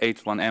first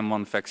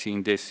H1N1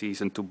 vaccine this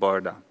season to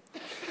BARDA.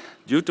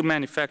 Due to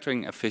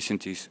manufacturing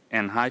efficiencies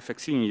and high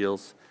vaccine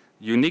yields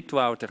unique to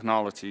our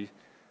technology,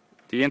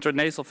 the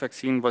intranasal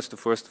vaccine was the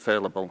first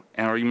available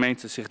and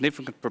remains a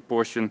significant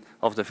proportion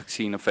of the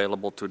vaccine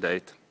available to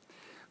date.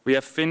 We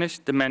have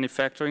finished the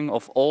manufacturing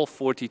of all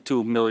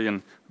 42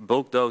 million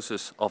bulk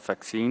doses of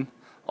vaccine,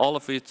 all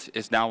of which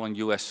is now on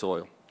U.S.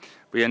 soil.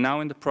 We are now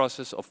in the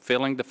process of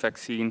filling the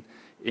vaccine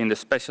in the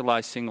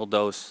specialized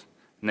single-dose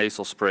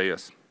nasal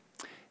sprayers.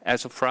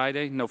 As of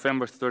Friday,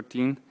 November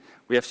 13,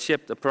 we have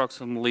shipped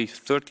approximately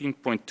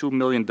 13.2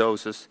 million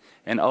doses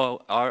and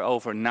are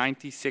over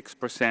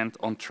 96%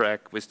 on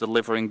track with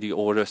delivering the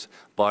orders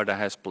BARDA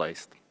has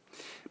placed.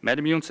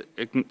 MedImmune's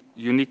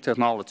unique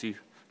technology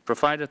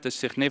provided a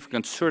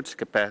significant surge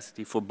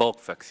capacity for bulk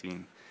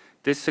vaccine.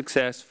 This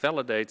success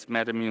validates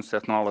MedImmune's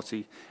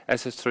technology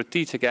as a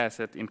strategic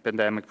asset in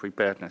pandemic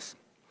preparedness.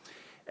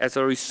 As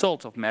a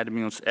result of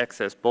MedImmune's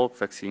excess bulk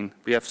vaccine,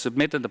 we have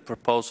submitted a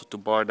proposal to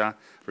BARDA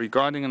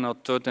regarding an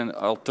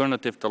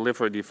alternative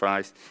delivery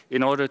device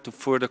in order to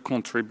further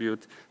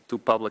contribute to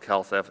public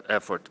health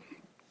effort.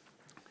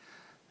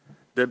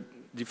 The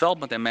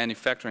development and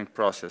manufacturing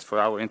process for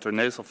our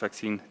intranasal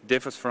vaccine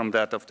differs from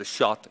that of the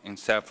shot in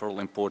several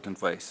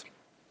important ways.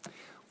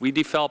 We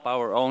develop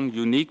our own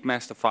unique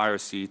master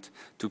virus seed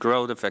to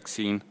grow the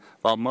vaccine,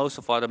 while most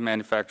of other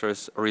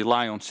manufacturers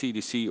rely on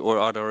CDC or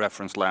other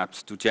reference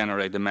labs to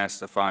generate the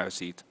master virus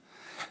seed.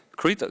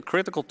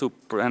 Critical to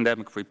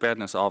pandemic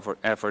preparedness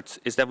efforts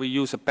is that we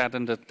use a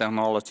patented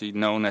technology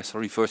known as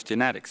reverse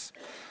genetics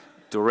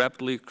to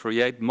rapidly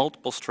create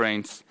multiple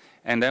strains,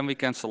 and then we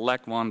can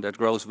select one that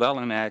grows well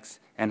in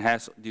eggs and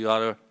has the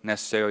other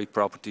necessary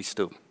properties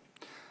too.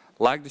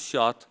 Like the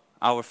shot,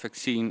 our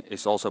vaccine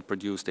is also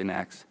produced in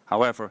eggs.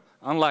 However,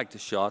 unlike the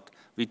shot,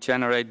 we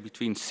generate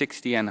between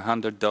 60 and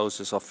 100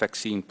 doses of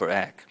vaccine per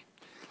egg.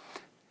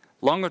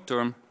 Longer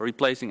term,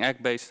 replacing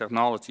egg-based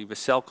technology with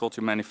cell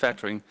culture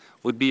manufacturing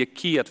would be a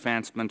key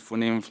advancement for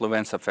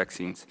influenza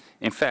vaccines.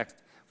 In fact,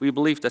 we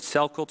believe that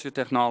cell culture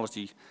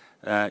technology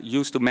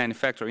used to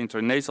manufacture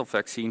intranasal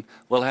vaccine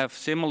will have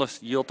similar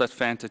yield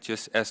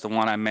advantages as the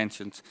one I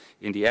mentioned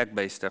in the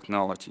egg-based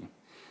technology.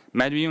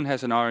 MedImmune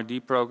has an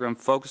R&D program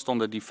focused on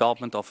the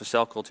development of a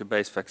cell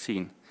culture-based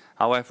vaccine.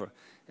 However,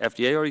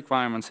 FDA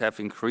requirements have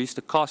increased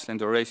the cost and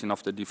duration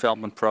of the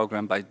development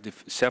program by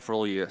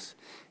several years,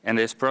 and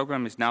this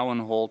program is now on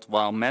hold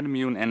while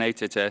MedImmune and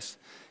HHS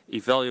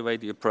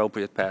evaluate the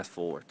appropriate path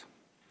forward.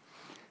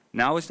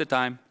 Now is the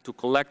time to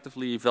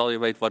collectively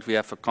evaluate what we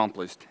have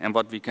accomplished and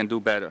what we can do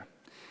better.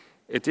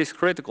 It is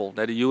critical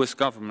that the U.S.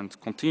 government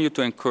continue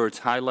to encourage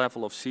high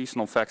level of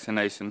seasonal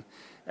vaccination,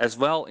 as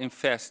well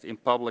invest in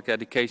public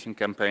education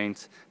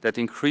campaigns that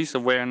increase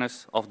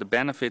awareness of the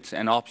benefits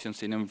and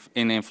options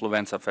in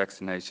influenza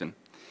vaccination.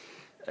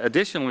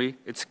 Additionally,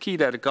 it's key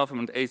that the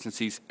government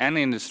agencies and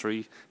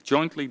industry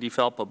jointly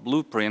develop a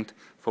blueprint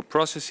for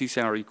processes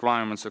and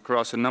requirements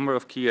across a number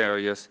of key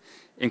areas,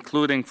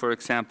 including, for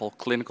example,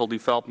 clinical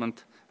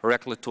development,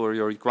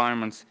 regulatory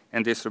requirements,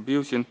 and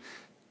distribution,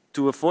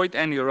 to avoid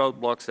any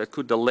roadblocks that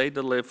could delay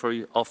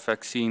delivery of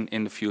vaccine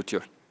in the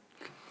future.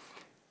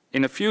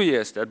 In the few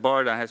years that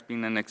BARDA has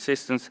been in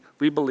existence,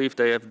 we believe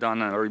they have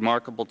done a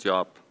remarkable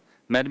job.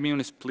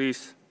 MedImmune is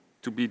pleased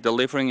to be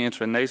delivering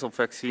intranasal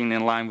vaccine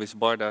in line with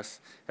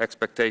BARDA's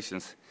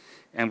expectations,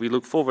 and we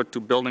look forward to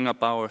building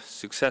up our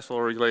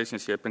successful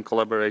relationship and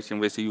collaboration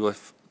with the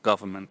U.S.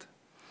 government.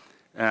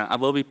 I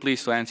will be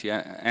pleased to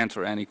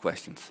answer any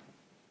questions.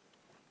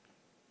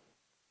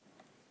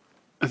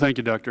 Thank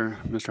you, Doctor.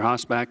 Mr.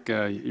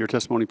 Hosbach, your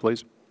testimony,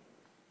 please.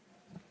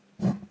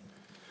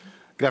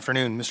 Good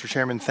afternoon, Mr.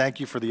 Chairman. Thank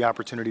you for the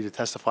opportunity to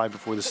testify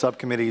before the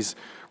subcommittees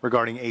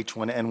regarding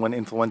H1N1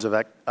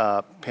 influenza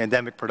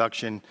pandemic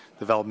production,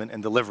 development,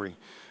 and delivery.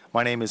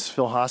 My name is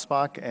Phil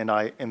Hosbach, and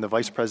I am the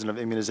Vice President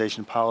of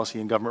Immunization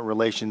Policy and Government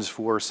Relations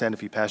for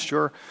Sanofi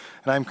Pasteur,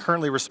 and I'm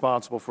currently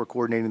responsible for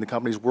coordinating the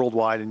company's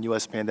worldwide and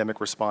U.S.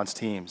 pandemic response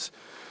teams.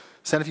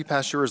 Sanofi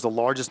Pasteur is the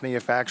largest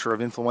manufacturer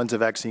of influenza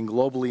vaccine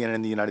globally and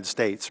in the United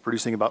States,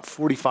 producing about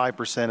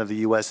 45% of the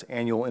U.S.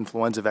 annual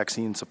influenza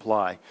vaccine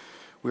supply.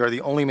 We are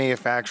the only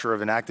manufacturer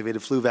of an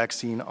activated flu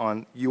vaccine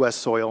on U.S.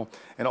 soil,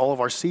 and all of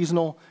our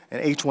seasonal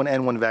and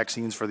H1N1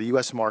 vaccines for the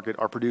U.S. market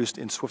are produced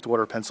in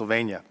Swiftwater,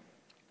 Pennsylvania.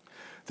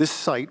 This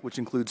site, which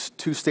includes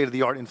 2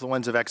 state-of-the-art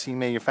influenza vaccine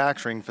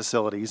manufacturing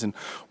facilities, and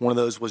one of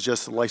those was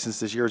just licensed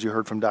this year, as you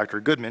heard from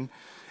Dr. Goodman,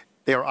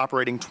 they are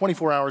operating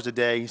 24 hours a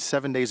day,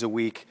 7 days a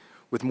week,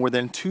 with more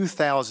than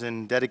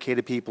 2,000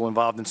 dedicated people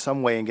involved in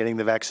some way in getting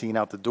the vaccine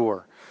out the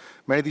door.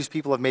 Many of these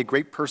people have made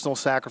great personal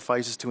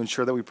sacrifices to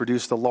ensure that we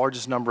produce the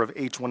largest number of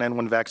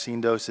H1N1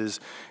 vaccine doses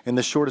in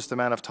the shortest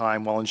amount of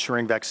time while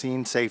ensuring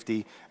vaccine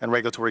safety and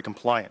regulatory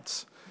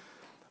compliance.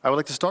 I would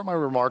like to start my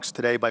remarks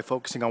today by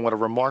focusing on what a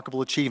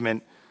remarkable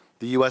achievement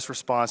the U.S.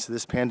 response to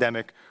this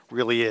pandemic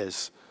really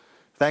is.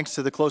 Thanks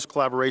to the close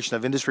collaboration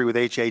of industry with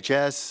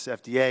HHS,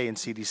 FDA, and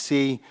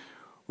CDC,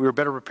 we were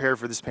better prepared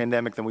for this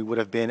pandemic than we would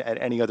have been at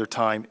any other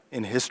time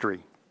in history.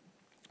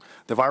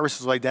 The virus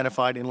was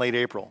identified in late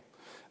April.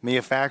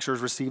 Manufacturers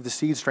received the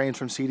seed strains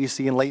from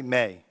CDC in late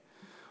May.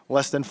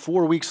 Less than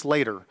 4 weeks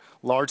later,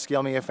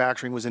 large-scale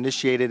manufacturing was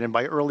initiated, and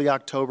by early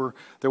October,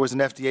 there was an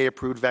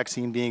FDA-approved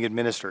vaccine being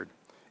administered.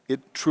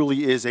 It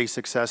truly is a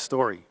success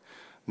story.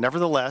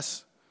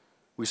 Nevertheless,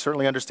 we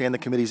certainly understand the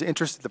committee's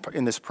interest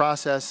in this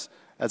process,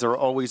 as there are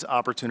always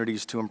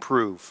opportunities to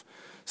improve.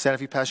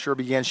 Sanofi Pasteur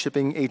began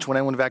shipping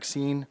H1N1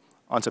 vaccine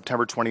on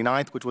September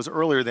 29th, which was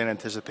earlier than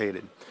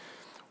anticipated.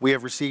 We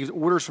have received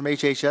orders from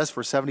HHS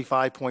for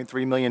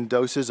 75.3 million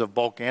doses of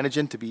bulk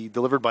antigen to be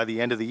delivered by the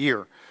end of the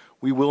year.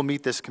 We will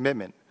meet this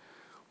commitment.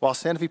 While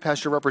Sanofi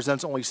Pasteur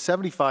represents only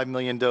 75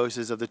 million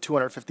doses of the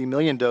 250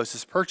 million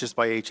doses purchased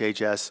by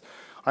HHS,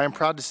 I am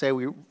proud to say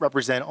we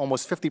represent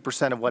almost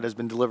 50% of what has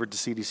been delivered to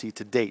CDC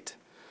to date.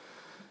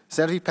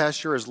 Sanofi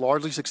Pasteur has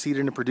largely succeeded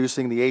in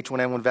producing the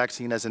H1N1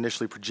 vaccine as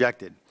initially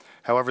projected.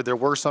 However, there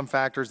were some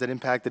factors that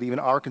impacted even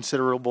our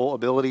considerable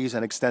abilities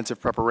and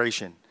extensive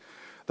preparation.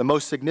 The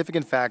most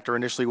significant factor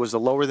initially was the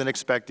lower than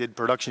expected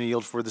production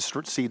yield for the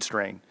seed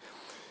strain.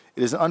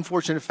 It is an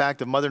unfortunate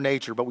fact of Mother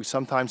Nature, but we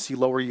sometimes see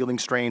lower yielding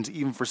strains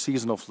even for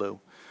seasonal flu.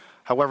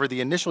 However,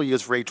 the initial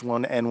yields for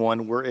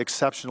H1N1 were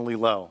exceptionally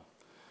low.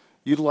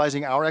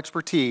 Utilizing our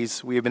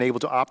expertise, we have been able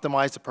to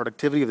optimize the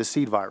productivity of the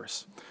seed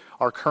virus.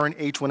 Our current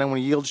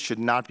H1N1 yields should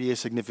not be a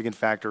significant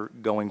factor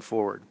going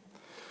forward.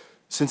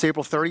 Since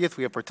April 30th,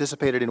 we have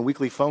participated in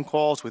weekly phone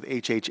calls with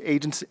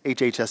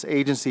HHS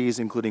agencies,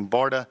 including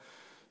BARDA,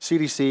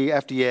 CDC,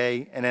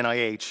 FDA, and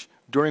NIH,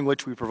 during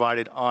which we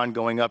provided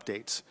ongoing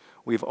updates.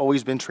 We have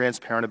always been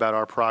transparent about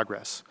our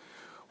progress.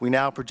 We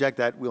now project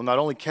that we'll not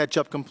only catch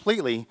up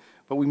completely,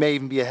 but we may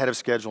even be ahead of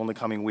schedule in the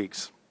coming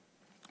weeks.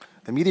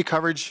 The media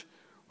coverage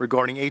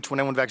regarding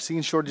H1N1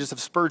 vaccine shortages have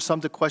spurred some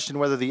to question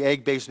whether the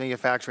egg-based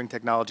manufacturing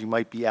technology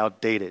might be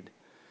outdated.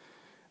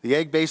 The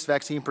egg-based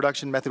vaccine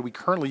production method we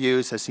currently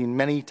use has seen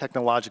many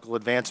technological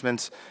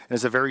advancements and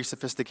is a very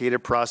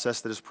sophisticated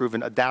process that has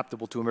proven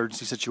adaptable to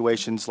emergency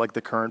situations like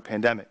the current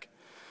pandemic.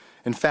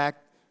 In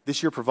fact,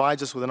 this year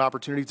provides us with an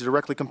opportunity to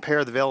directly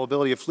compare the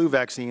availability of flu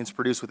vaccines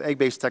produced with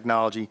egg-based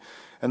technology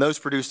and those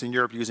produced in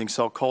Europe using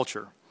cell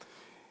culture.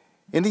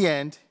 In the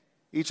end,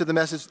 each of the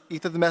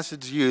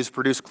methods used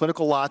produced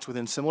clinical lots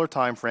within similar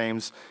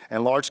timeframes,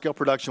 and large-scale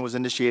production was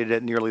initiated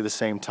at nearly the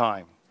same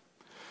time.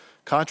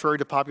 Contrary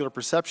to popular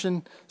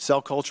perception,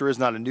 cell culture is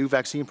not a new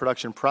vaccine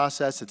production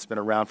process. It's been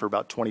around for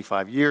about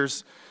 25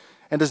 years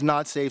and does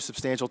not save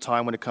substantial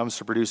time when it comes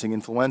to producing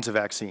influenza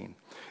vaccine.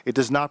 It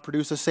does not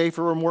produce a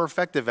safer or more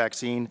effective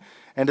vaccine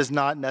and does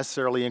not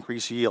necessarily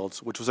increase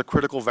yields, which was a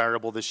critical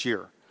variable this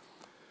year.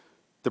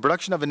 The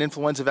production of an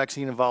influenza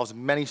vaccine involves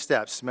many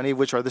steps, many of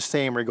which are the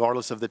same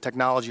regardless of the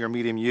technology or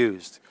medium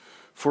used.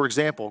 For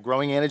example,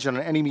 growing antigen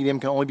on any medium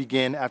can only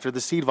begin after the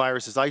seed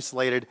virus is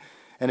isolated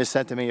and is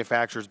sent to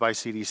manufacturers by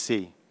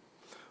CDC.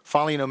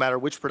 Finally, no matter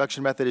which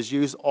production method is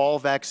used, all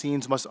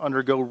vaccines must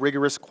undergo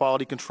rigorous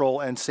quality control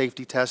and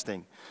safety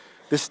testing.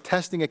 This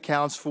testing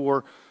accounts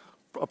for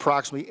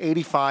approximately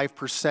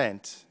 85%,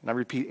 and I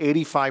repeat,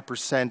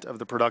 85% of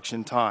the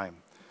production time.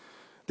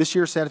 This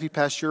year, Sanofi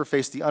Pasteur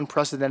faced the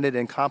unprecedented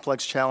and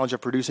complex challenge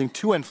of producing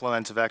 2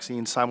 influenza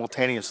vaccines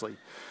simultaneously.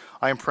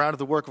 I am proud of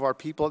the work of our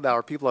people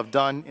have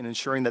done in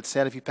ensuring that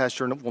Sanofi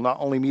Pasteur will not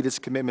only meet its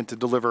commitment to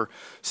deliver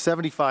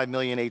 75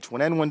 million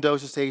H1N1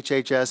 doses to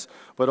HHS,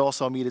 but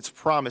also meet its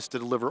promise to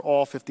deliver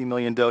all 50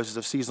 million doses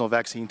of seasonal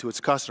vaccine to its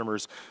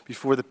customers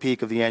before the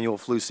peak of the annual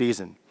flu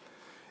season.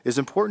 It is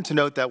important to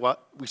note that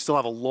we still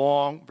have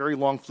a very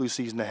long flu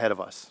season ahead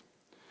of us.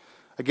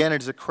 Again,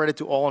 it is a credit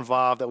to all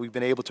involved that we've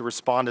been able to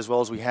respond as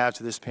well as we have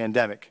to this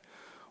pandemic.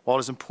 While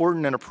it is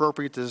important and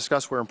appropriate to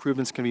discuss where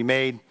improvements can be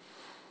made,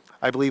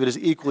 I believe it is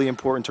equally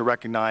important to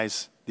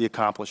recognize the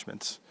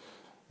accomplishments.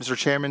 Mr.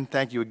 Chairman,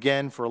 thank you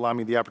again for allowing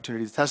me the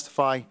opportunity to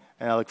testify,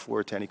 and I look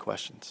forward to any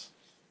questions.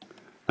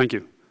 Thank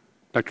you.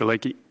 Dr.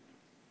 Lakey.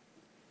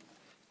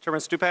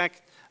 Chairman Stupak,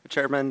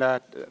 Chairman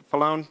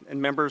Pallone,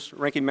 and members,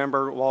 Ranking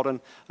Member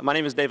Walden. My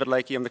name is David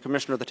Lakey. I'm the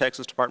Commissioner of the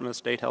Texas Department of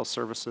State Health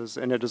Services,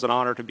 and it is an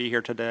honor to be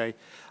here today.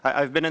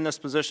 I've been in this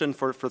position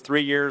for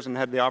 3 years and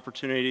had the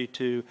opportunity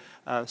to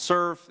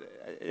serve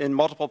in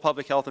multiple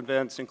public health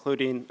events,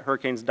 including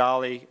Hurricanes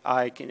Dolly,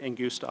 Ike, and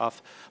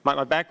Gustav.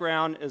 My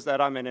background is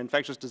that I'm an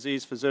infectious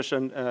disease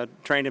physician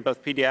trained in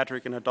both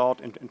pediatric and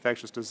adult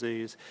infectious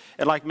disease.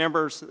 And like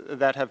members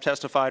that have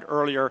testified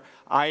earlier,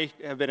 I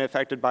have been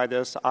affected by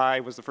this.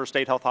 I was the first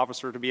state health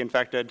officer to be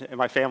infected, and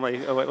my family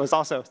was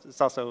also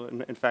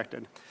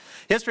infected.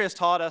 History has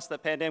taught us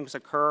that pandemics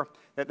occur,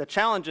 that the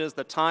challenge is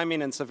the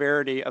timing and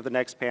severity of the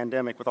next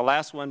pandemic, with the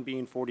last one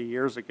being 40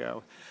 years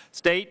ago.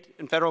 State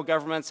and federal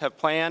governments have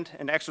planned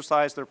and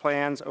exercised their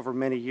plans over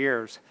many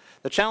years.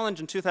 The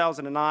challenge in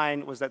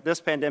 2009 was that this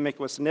pandemic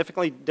was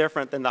significantly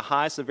different than the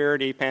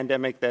high-severity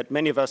pandemic that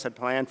many of us had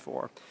planned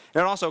for.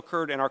 And it also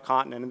occurred in our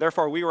continent, and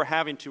therefore we were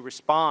having to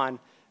respond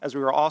as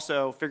we were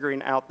also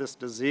figuring out this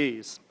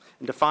disease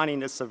and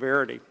defining its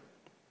severity.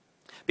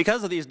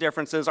 Because of these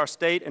differences, our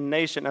state and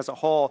nation as a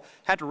whole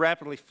had to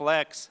rapidly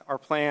flex our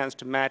plans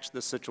to match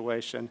this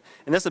situation.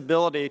 And this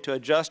ability to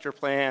adjust your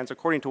plans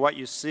according to what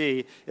you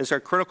see is a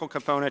critical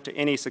component to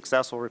any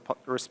successful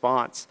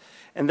response.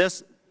 And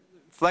this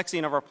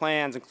flexing of our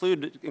plans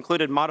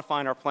included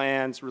modifying our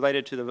plans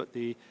related to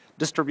the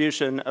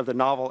distribution of the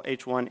novel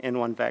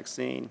H1N1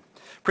 vaccine.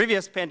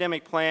 Previous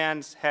pandemic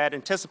plans had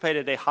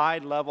anticipated a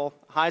high-level,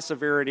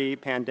 high-severity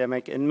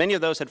pandemic, and many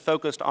of those had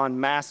focused on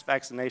mass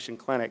vaccination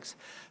clinics.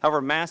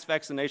 However, mass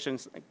vaccination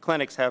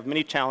clinics have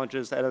many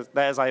challenges,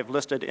 as I have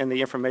listed in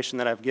the information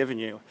that I've given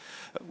you.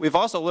 We've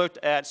also looked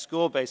at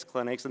school-based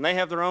clinics, and they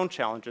have their own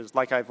challenges,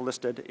 like I've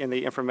listed in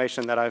the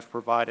information that I've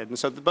provided. And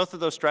so both of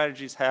those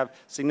strategies have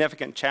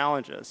significant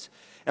challenges.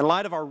 In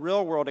light of our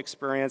real-world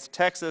experience,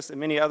 Texas and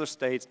many other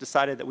states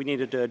decided that we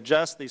needed to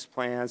adjust these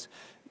plans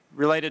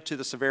related to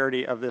the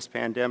severity of this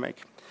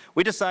pandemic.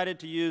 We decided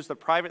to use the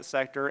private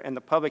sector and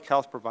the public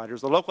health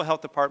providers, the local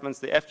health departments,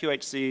 the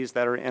FQHCs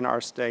that are in our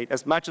state,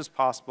 as much as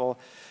possible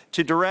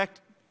to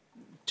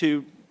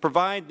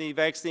provide the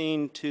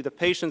vaccine to the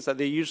patients that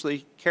they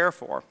usually care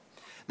for.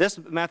 This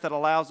method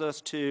allows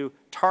us to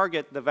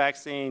target the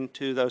vaccine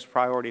to those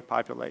priority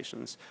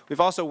populations.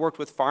 We've also worked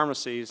with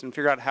pharmacies and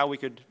figured out how we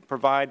could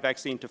provide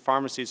vaccine to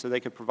pharmacies so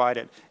they could provide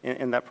it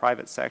in that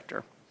private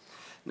sector.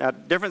 Now,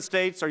 different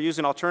states are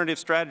using alternative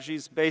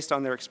strategies based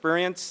on their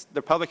experience,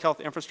 their public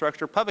health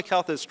infrastructure. Public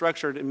health is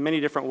structured in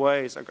many different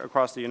ways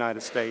across the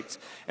United States,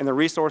 and the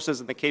resources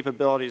and the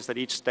capabilities that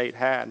each state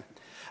had.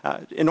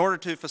 In order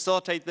to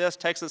facilitate this,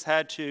 Texas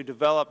had to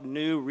develop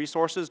new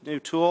resources, new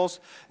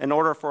tools, in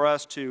order for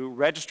us to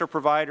register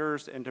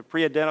providers and to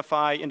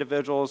pre-identify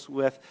individuals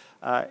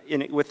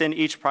within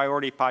each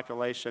priority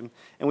population.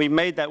 And we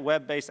made that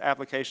web-based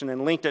application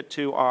and linked it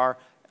to our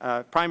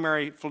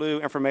primary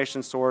flu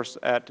information source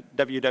at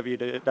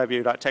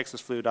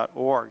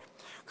www.texasflu.org.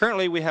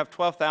 Currently, we have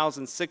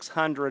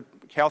 12,600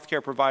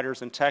 healthcare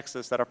providers in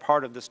Texas that are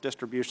part of this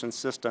distribution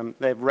system.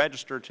 They've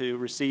registered to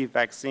receive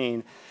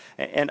vaccine.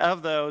 And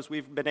of those,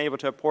 we've been able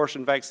to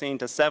apportion vaccine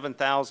to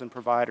 7,000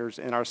 providers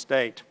in our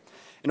state.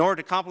 In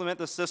order to complement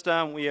the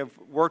system, we have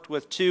worked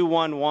with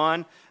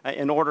H1N1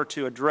 in order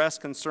to address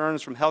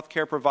concerns from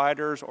healthcare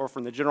providers or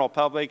from the general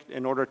public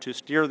in order to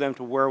steer them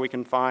to where we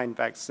can find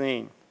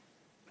vaccine.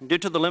 Due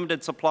to the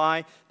limited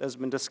supply that has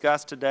been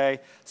discussed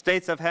today,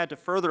 states have had to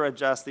further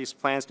adjust these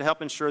plans to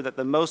help ensure that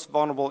the most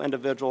vulnerable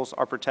individuals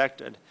are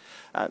protected.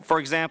 For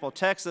example,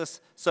 Texas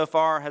so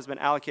far has been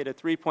allocated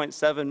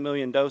 3.7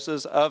 million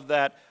doses. Of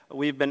that,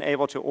 we've been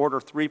able to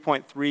order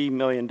 3.3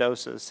 million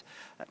doses.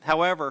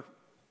 However,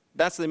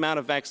 that's the amount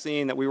of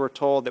vaccine that we were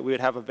told that we would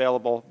have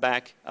available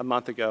back a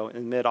month ago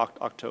in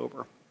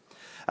mid-October.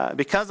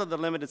 Because of the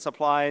limited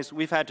supplies,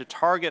 we've had to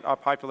target our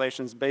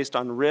populations based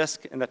on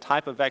risk and the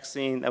type of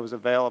vaccine that was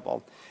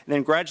available, and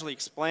then gradually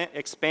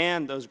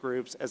expand those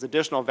groups as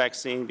additional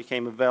vaccine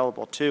became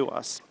available to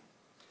us.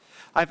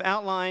 I've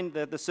outlined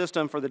the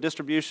system for the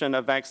distribution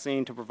of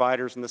vaccine to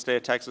providers in the state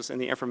of Texas in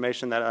the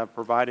information that I've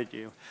provided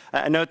you.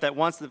 I note that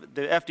once the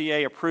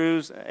FDA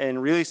approves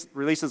and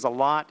releases a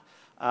lot,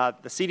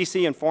 the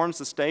CDC informs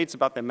the states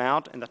about the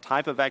amount and the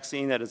type of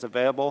vaccine that is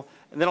available,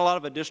 and then a lot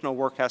of additional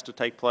work has to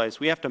take place.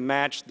 We have to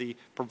match the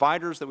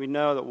providers that we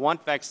know that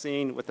want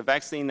vaccine with the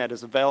vaccine that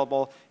is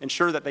available,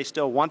 ensure that they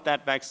still want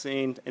that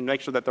vaccine, and make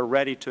sure that they're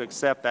ready to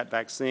accept that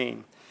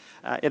vaccine.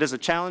 It is a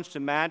challenge to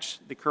match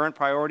the current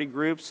priority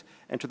groups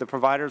and to the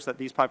providers that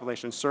these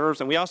populations serve,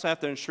 and we also have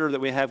to ensure that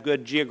we have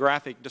good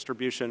geographic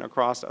distribution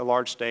across a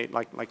large state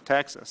like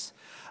Texas.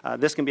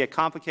 This can be a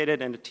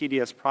complicated and a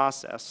tedious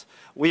process.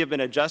 We have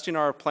been adjusting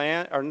our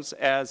plans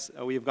as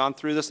we have gone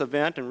through this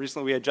event, and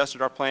recently we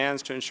adjusted our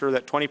plans to ensure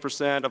that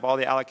 20% of all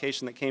the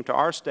allocation that came to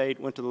our state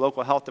went to the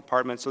local health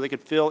department so they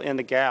could fill in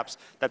the gaps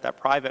that that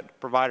private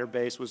provider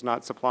base was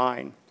not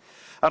supplying.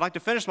 I'd like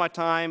to finish my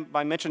time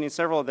by mentioning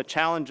several of the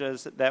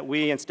challenges that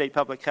we in state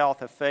public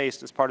health have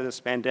faced as part of this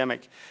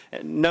pandemic.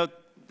 Note,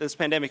 this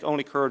pandemic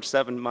only occurred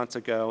 7 months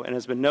ago, and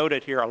has been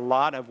noted here, a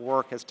lot of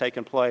work has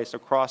taken place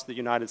across the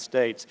United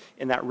States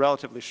in that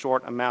relatively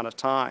short amount of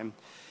time.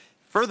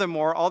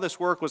 Furthermore, all this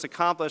work was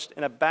accomplished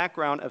in a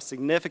background of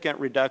significant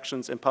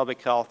reductions in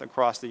public health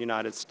across the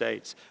United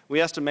States.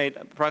 We estimate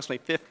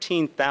approximately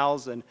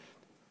 15,000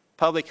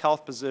 public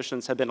health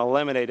positions have been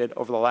eliminated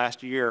over the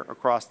last year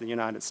across the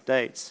United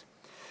States.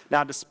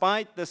 Now,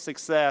 despite this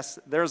success,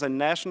 there's a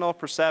national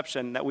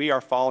perception that we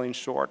are falling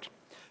short,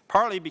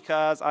 partly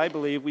because I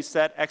believe we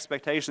set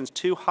expectations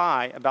too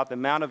high about the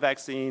amount of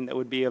vaccine that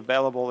would be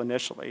available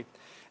initially,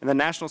 and the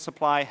national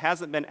supply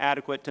hasn't been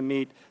adequate to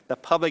meet the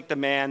public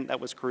demand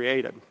that was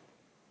created.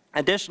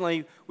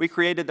 Additionally, we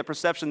created the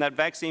perception that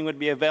vaccine would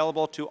be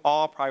available to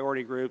all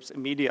priority groups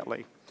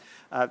immediately.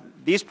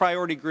 These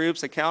priority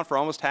groups account for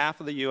almost half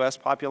of the U.S.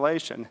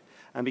 population.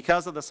 And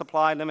because of the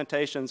supply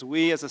limitations,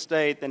 we as a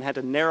state then had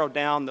to narrow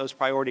down those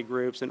priority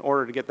groups in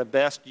order to get the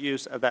best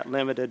use of that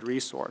limited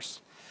resource.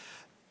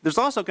 There's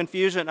also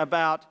confusion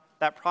about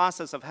that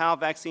process of how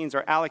vaccines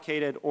are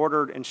allocated,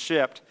 ordered, and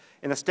shipped,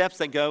 and the steps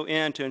that go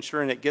into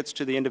ensuring it gets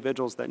to the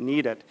individuals that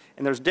need it.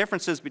 And there's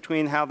differences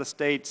between how the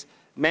states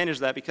manage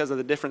that because of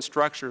the different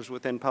structures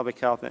within public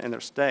health in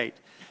their state.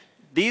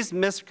 These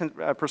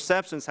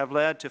misperceptions have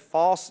led to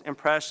false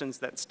impressions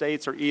that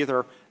states are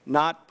either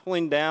not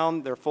pulling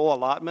down their full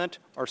allotment,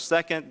 or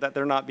second, that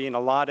they're not being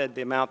allotted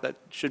the amount that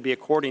should be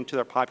according to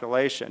their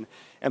population.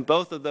 And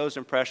both of those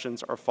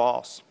impressions are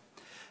false.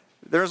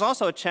 There is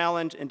also a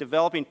challenge in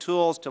developing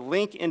tools to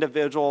link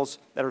individuals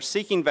that are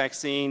seeking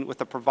vaccine with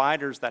the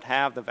providers that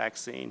have the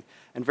vaccine.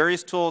 And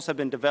various tools have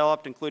been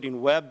developed,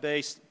 including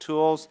web-based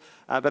tools,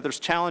 but there's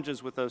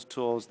challenges with those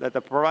tools, that the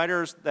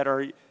providers that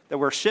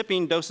we're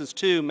shipping doses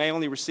to may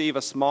only receive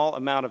a small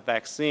amount of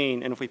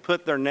vaccine, and if we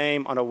put their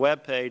name on a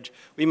web page,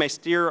 we may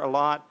steer a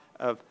lot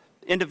of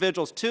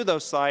individuals to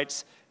those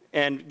sites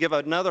and give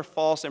another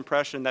false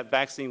impression that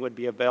vaccine would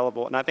be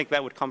available. And I think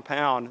that would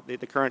compound the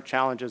current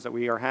challenges that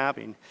we are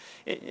having.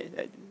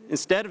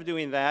 Instead of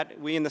doing that,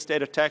 we in the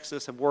state of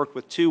Texas have worked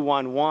with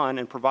H1N1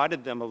 and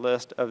provided them a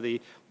list of the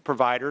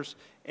providers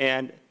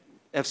and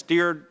have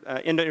steered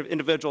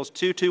individuals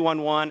to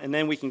H1N1, and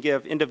then we can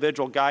give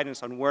individual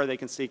guidance on where they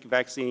can seek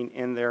vaccine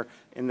in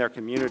their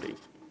community.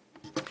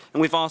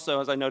 And we've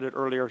also, as I noted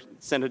earlier,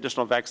 sent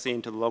additional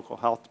vaccine to the local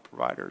health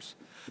providers.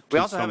 We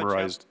also have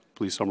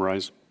Please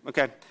summarize.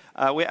 Okay.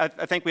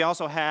 I think we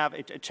also have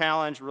a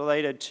challenge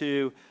related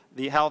to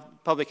the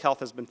public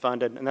health has been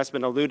funded, and that's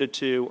been alluded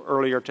to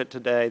earlier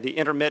today, the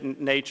intermittent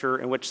nature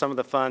in which some of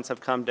the funds have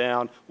come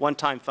down,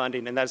 one-time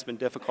funding, and that's been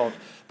difficult.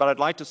 But I'd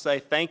like to say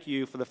thank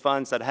you for the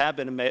funds that have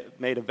been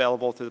made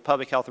available through the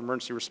Public Health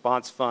Emergency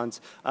Response Funds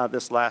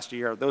this last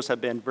year. Those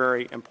have been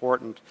very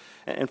important.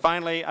 And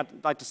finally, I'd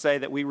like to say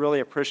that we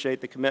really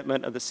appreciate the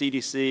commitment of the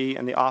CDC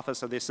and the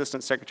Office of the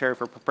Assistant Secretary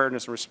for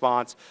Preparedness and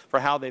Response for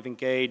how they've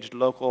engaged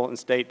local and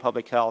state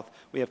public health.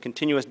 We have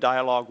continuous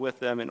dialogue with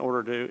them in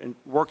order to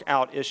work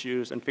out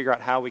issues and figure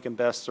out how we can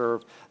best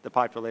serve the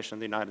population of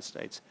the United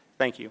States.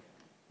 Thank you.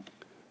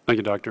 Thank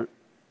you, Doctor.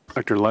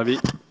 Dr. Levy,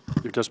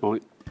 your testimony.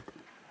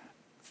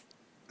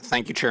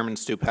 Thank you, Chairman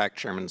Stupak,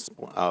 Chairman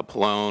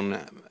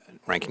Pallone,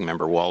 Ranking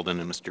Member Walden,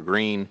 and Mr.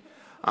 Green.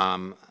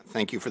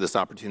 Thank you for this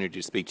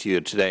opportunity to speak to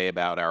you today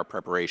about our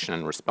preparation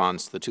and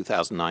response to the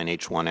 2009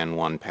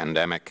 H1N1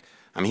 pandemic.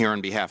 I'm here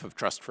on behalf of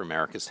Trust for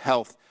America's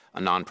Health, a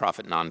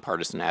nonprofit,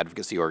 nonpartisan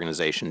advocacy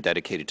organization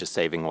dedicated to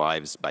saving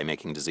lives by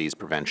making disease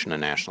prevention a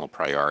national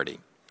priority.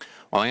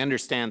 While I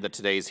understand that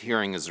today's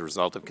hearing is a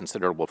result of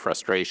considerable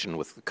frustration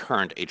with the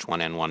current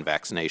H1N1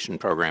 vaccination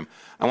program,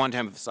 I want to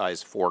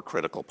emphasize 4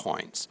 critical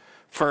points.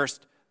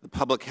 First, the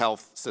public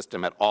health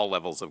system at all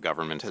levels of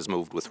government has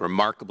moved with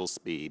remarkable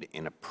speed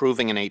in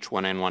approving an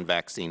H1N1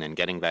 vaccine and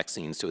getting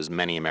vaccines to as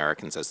many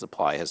Americans as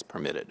supply has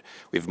permitted.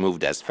 We've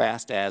moved as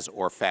fast as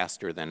or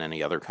faster than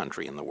any other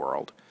country in the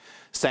world.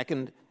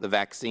 Second, the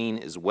vaccine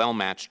is well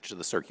matched to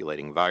the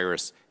circulating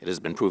virus. It has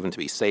been proven to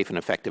be safe and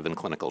effective in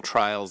clinical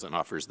trials and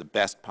offers the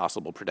best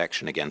possible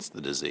protection against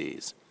the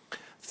disease.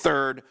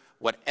 Third,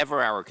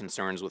 whatever our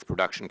concerns with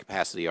production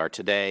capacity are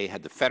today,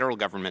 had the federal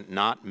government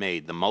not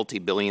made the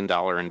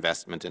multi-billion-dollar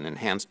investment in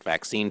enhanced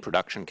vaccine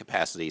production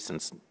capacity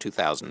since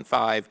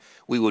 2005,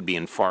 we would be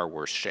in far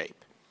worse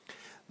shape.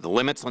 The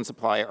limits on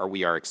supply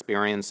we are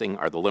experiencing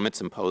are the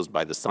limits imposed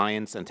by the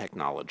science and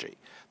technology.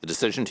 The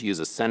decision to use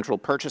a central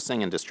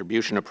purchasing and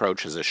distribution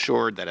approach has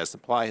assured that as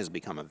supply has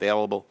become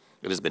available,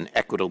 it has been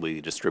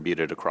equitably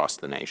distributed across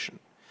the nation.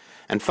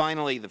 And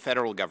finally, the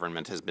federal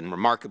government has been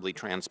remarkably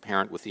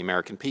transparent with the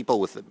American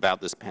people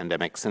about this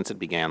pandemic since it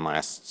began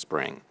last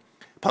spring.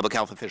 Public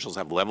health officials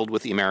have leveled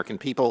with the American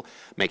people,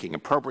 making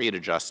appropriate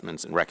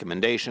adjustments and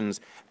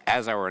recommendations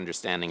as our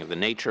understanding of the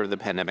nature of the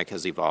pandemic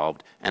has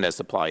evolved and as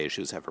supply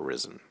issues have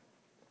arisen.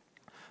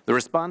 The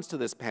response to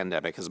this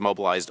pandemic has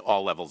mobilized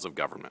all levels of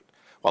government.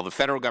 While the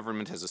federal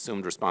government has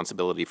assumed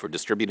responsibility for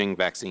distributing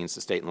vaccines to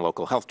state and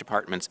local health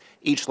departments,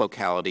 each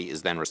locality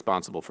is then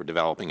responsible for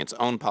developing its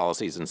own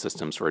policies and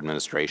systems for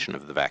administration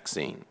of the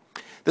vaccine.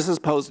 This has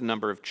posed a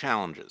number of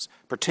challenges,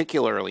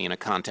 particularly in a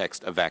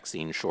context of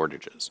vaccine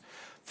shortages.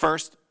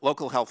 First,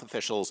 local health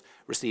officials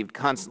received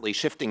constantly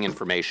shifting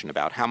information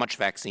about how much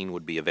vaccine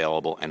would be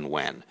available and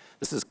when.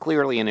 This is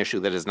clearly an issue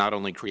that has not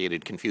only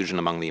created confusion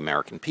among the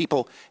American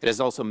people, it has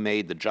also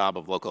made the job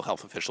of local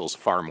health officials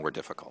far more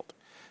difficult.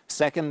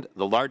 Second,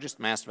 the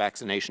largest mass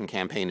vaccination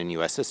campaign in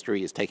U.S.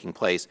 history is taking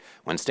place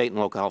when state and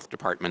local health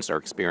departments are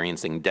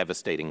experiencing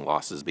devastating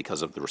losses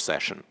because of the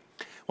recession.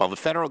 While the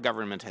federal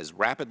government has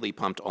rapidly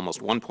pumped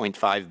almost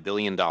 $1.5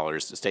 billion to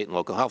state and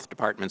local health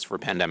departments for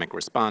pandemic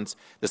response,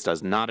 this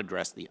does not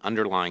address the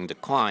underlying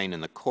decline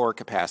in the core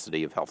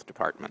capacity of health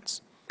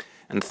departments.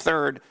 And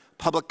third,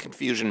 public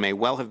confusion may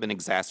well have been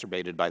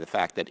exacerbated by the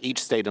fact that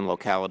each state and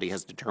locality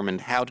has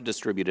determined how to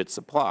distribute its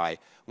supply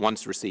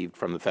once received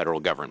from the federal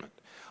government.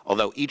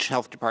 Although each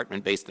health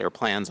department based their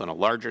plans on a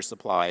larger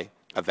supply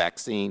of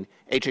vaccine,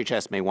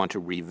 HHS may want to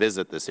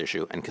revisit this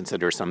issue and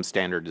consider some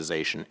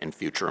standardization in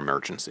future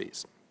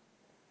emergencies.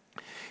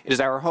 It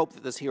is our hope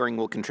that this hearing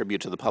will contribute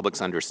to the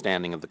public's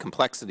understanding of the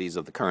complexities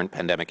of the current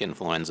pandemic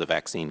influenza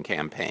vaccine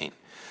campaign.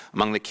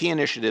 Among the key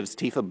initiatives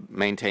TIFA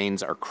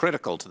maintains are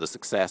critical to the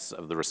success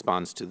of the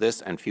response to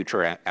this and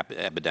future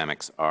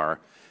epidemics are: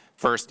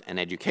 first, an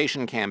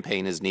education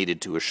campaign is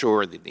needed to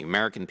assure the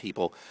American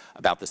people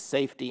about the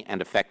safety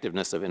and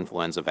effectiveness of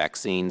influenza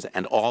vaccines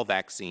and all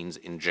vaccines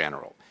in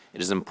general.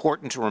 It is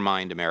important to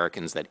remind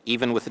Americans that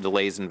even with the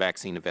delays in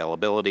vaccine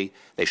availability,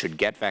 they should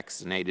get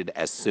vaccinated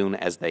as soon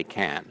as they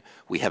can.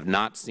 We have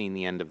not seen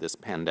the end of this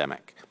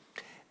pandemic.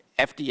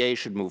 FDA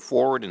should move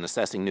forward in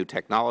assessing new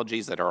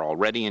technologies that are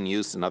already in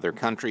use in other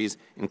countries,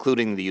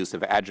 including the use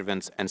of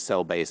adjuvants and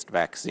cell-based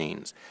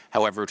vaccines.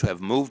 However, to have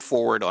moved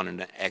forward on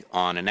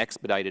an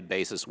expedited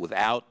basis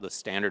without the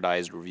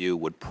standardized review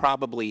would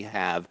probably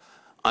have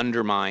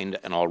undermined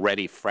an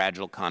already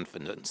fragile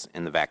confidence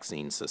in the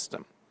vaccine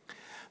system.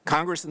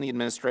 Congress and the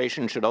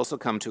administration should also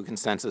come to a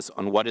consensus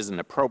on what is an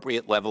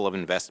appropriate level of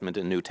investment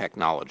in new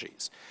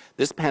technologies.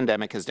 This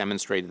pandemic has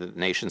demonstrated that the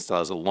nation still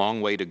has a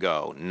long way to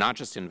go, not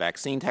just in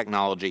vaccine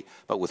technology,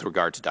 but with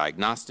regard to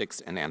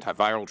diagnostics and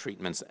antiviral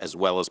treatments, as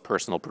well as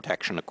personal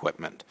protection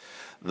equipment.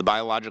 The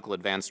Biological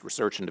Advanced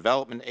Research and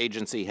Development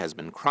Agency has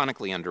been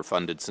chronically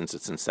underfunded since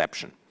its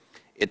inception.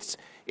 Its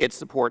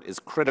support is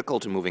critical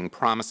to moving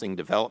promising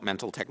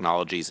developmental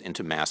technologies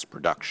into mass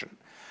production.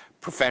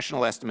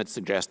 Professional estimates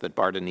suggest that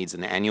BARDA needs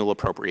an annual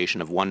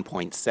appropriation of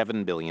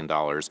 $1.7 billion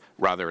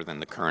rather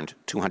than the current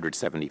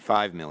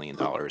 $275 million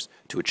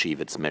to achieve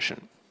its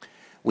mission.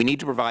 We need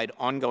to provide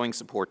ongoing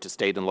support to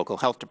state and local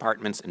health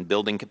departments in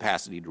building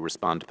capacity to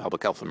respond to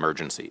public health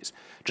emergencies.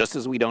 Just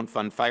as we don't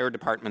fund fire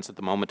departments at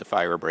the moment a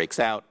fire breaks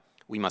out,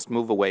 we must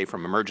move away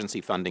from emergency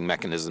funding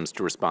mechanisms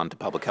to respond to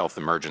public health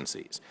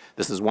emergencies.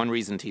 This is one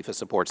reason TIFA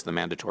supports the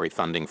mandatory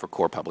funding for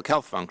core public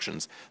health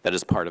functions that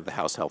is part of the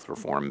House Health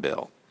Reform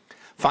Bill.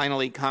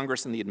 Finally,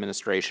 Congress and the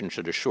administration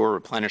should assure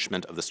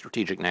replenishment of the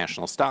strategic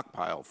national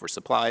stockpile for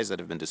supplies that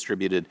have been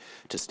distributed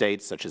to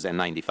states such as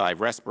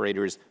N95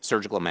 respirators,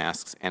 surgical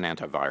masks, and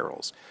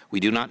antivirals. We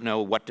do not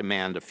know what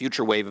demand a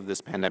future wave of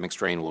this pandemic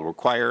strain will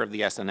require of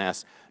the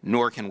SNS,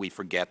 nor can we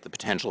forget the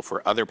potential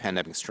for other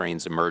pandemic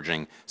strains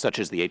emerging, such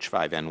as the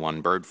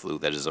H5N1 bird flu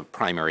that is of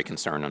primary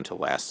concern until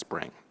last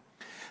spring.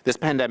 This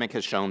pandemic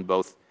has shown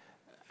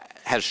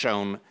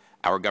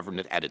our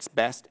government at its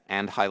best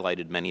and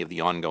highlighted many of the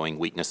ongoing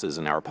weaknesses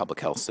in our public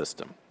health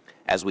system.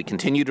 As we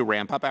continue to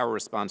ramp up our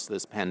response to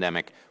this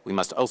pandemic, we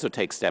must also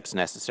take steps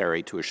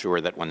necessary to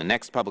assure that when the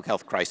next public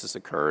health crisis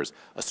occurs,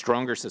 a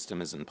stronger system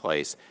is in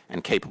place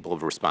and capable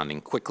of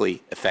responding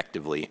quickly,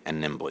 effectively, and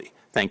nimbly.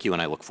 Thank you,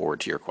 and I look forward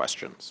to your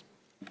questions.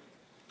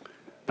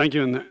 Thank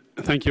you, and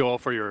thank you all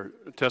for your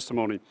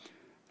testimony.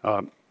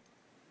 Dr.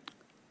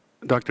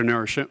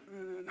 Narasimhan,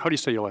 how do you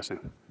say your last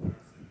name?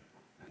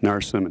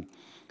 Narasimhan.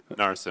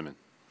 Narasimhan.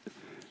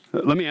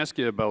 Let me ask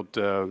you about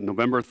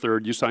November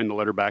 3rd. You signed a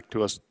letter back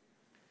to us,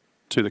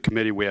 to the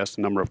committee. We asked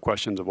a number of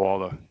questions of all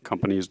the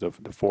companies, the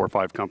 4 or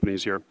 5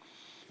 companies here.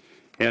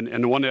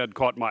 And the one that had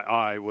caught my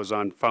eye was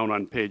found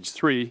on page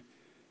 3,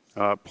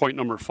 point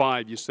number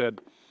 5. You said,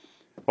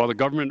 while the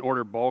government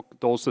ordered bulk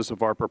doses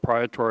of our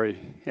proprietary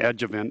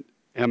adjuvant,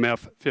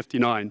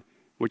 MF59,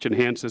 which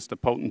enhances the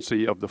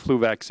potency of the flu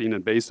vaccine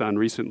and based on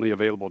recently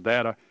available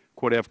data,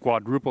 could have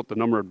quadrupled the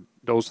number of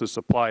doses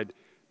supplied,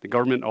 the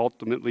government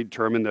ultimately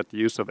determined that the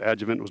use of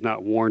adjuvant was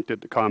not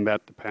warranted to combat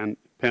the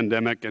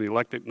pandemic and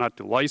elected not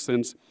to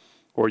license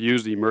or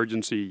use the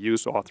emergency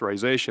use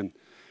authorization.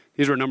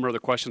 These are a number of the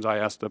questions I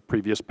asked the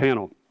previous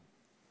panel.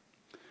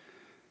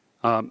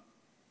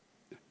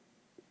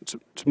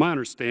 It's my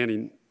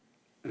understanding,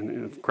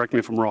 and correct me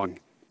if I'm wrong,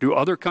 do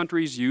other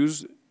countries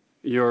use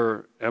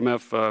your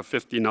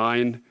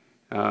MF59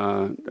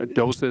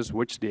 doses,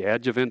 which the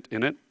adjuvant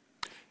in it?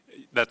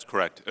 That's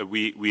correct.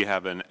 We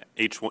have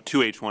two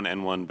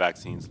H1N1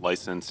 vaccines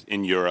licensed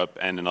in Europe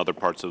and in other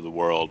parts of the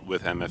world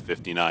with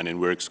MF59,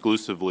 and we're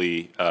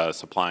exclusively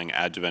supplying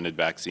adjuvanted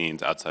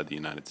vaccines outside the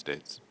United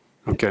States.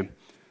 Okay.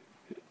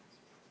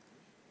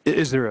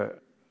 Is there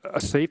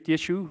a safety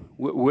issue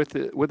with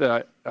it?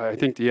 I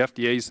think the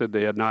FDA said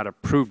they had not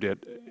approved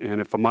it,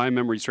 and if my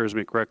memory serves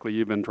me correctly,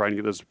 you've been trying to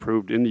get this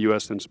approved in the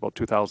U.S. since about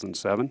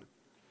 2007?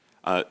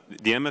 The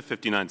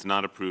MF59 is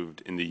not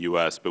approved in the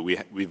U.S., but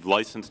we've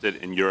licensed it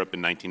in Europe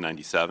in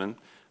 1997.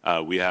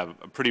 We have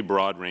a pretty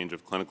broad range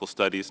of clinical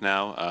studies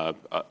now,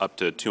 up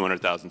to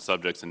 200,000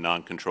 subjects in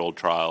non-controlled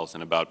trials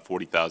and about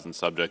 40,000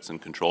 subjects in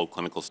controlled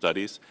clinical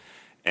studies.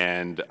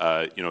 And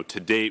to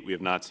date, we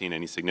have not seen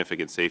any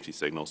significant safety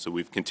signals, so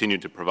we've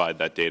continued to provide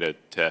that data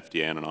to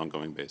FDA on an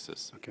ongoing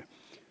basis. Okay.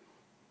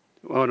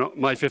 Well, no,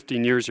 my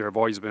 15 years here, I've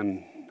always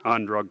been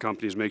on drug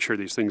companies, make sure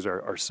these things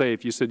are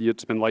safe. You said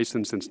it's been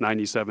licensed since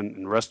 '97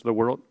 in the rest of the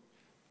world?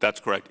 That's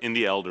correct, in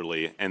the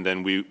elderly. And then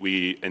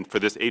and for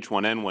this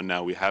H1N1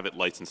 now, we have it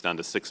licensed down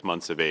to 6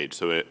 months of age.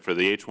 So for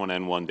the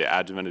H1N1, the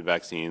adjuvanted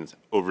vaccines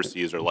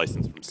overseas are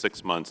licensed from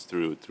 6 months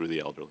through the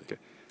elderly. Okay.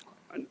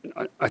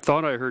 I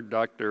thought I heard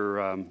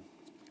Dr.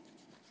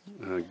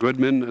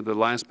 Goodman at the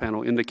last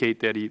panel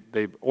indicate that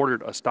they've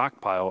ordered a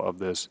stockpile of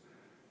this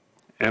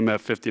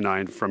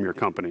MF59 from your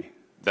company.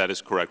 That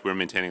is correct. We're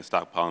maintaining a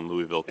stockpile in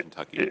Louisville,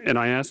 Kentucky. And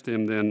I asked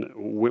him then,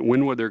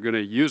 when were they going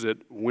to use it?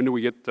 When do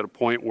we get to the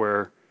point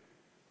where,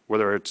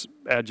 whether it's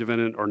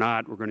adjuvanted or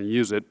not, we're going to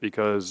use it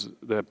because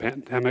the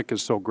pandemic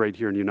is so great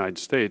here in the United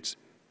States?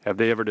 Have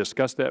they ever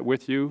discussed that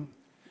with you?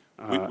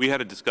 We had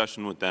a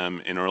discussion with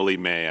them in early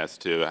May as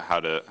to how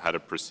to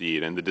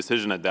proceed, and the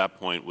decision at that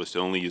point was to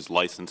only use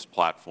licensed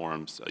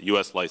platforms,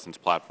 U.S.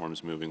 licensed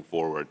platforms moving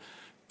forward.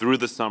 Through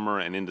the summer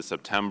and into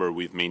September,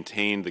 we've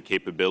maintained the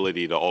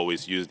capability to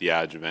always use the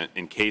adjuvant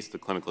in case the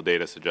clinical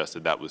data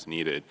suggested that was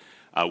needed.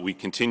 We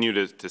continue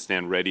to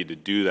stand ready to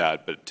do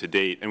that, but to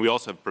date, and we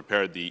also have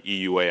prepared the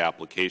EUA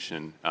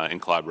application in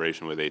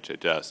collaboration with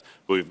HHS,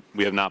 but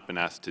we have not been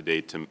asked to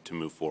date to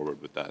move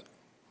forward with that.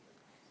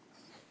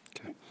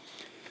 Okay.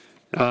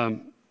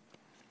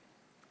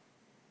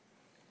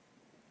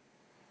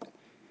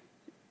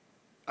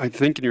 I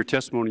think in your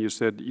testimony you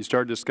said you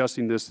started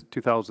discussing this in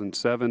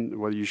 2007,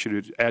 whether you should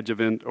use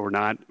adjuvant or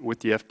not, with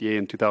the FDA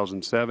in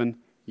 2007.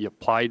 You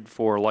applied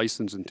for a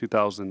license in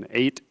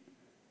 2008.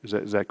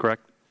 Is that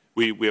correct?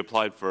 We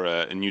applied for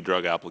a new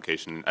drug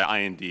application,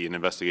 IND, an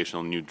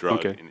investigational new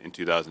drug, in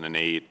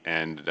 2008,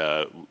 and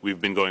we've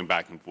been going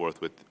back and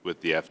forth with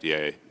the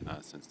FDA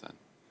since then.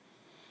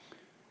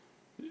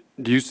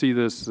 Do you see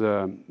this,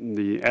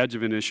 the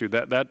adjuvant issue,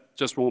 that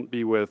just won't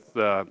be with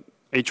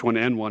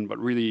H1N1, but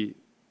really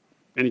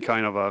any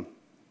kind of a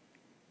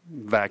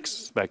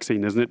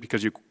vaccine, isn't it?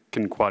 Because you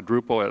can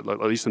quadruple, at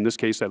least in this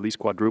case, at least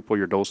quadruple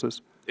your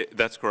doses?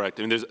 That's correct.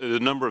 I mean, there's a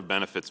number of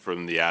benefits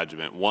from the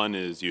adjuvant. One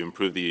is you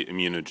improve the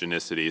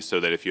immunogenicity so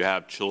that if you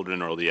have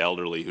children or the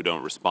elderly who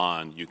don't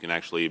respond, you can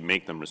actually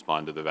make them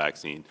respond to the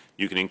vaccine.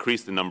 You can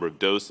increase the number of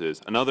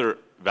doses. Another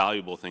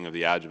valuable thing of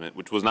the adjuvant,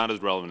 which was not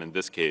as relevant in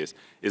this case,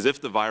 is if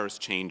the virus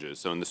changes.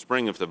 So in the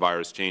spring, if the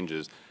virus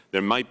changes,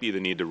 there might be the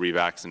need to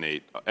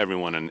revaccinate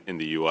everyone in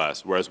the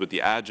U.S., whereas with the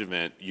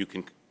adjuvant, you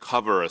can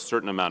cover a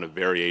certain amount of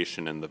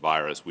variation in the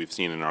virus we've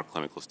seen in our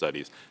clinical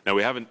studies. Now,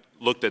 we haven't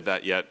looked at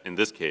that yet in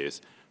this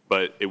case,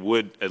 but it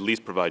would at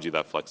least provide you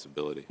that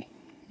flexibility.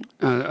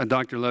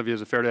 Dr. Levy,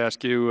 is it fair to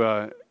ask you,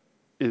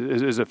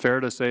 is it fair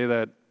to say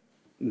that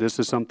this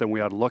is something we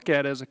ought to look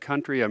at as a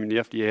country? I mean, the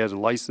FDA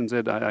hasn't licensed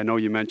it. I know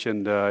you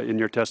mentioned in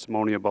your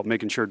testimony about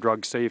making sure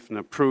drugs safe and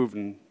approved,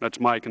 and that's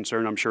my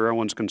concern. I'm sure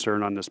everyone's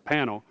concerned on this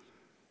panel.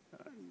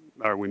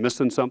 Are we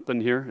missing something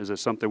here? Is it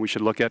something we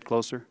should look at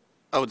closer?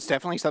 Oh, it's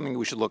definitely something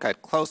we should look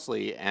at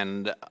closely,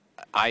 and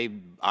I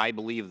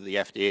believe the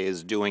FDA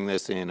is doing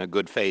this in a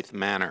good faith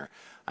manner.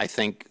 I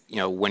think,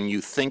 when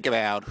you think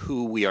about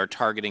who we are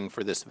targeting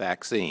for this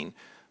vaccine,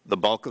 the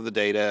bulk of the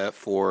data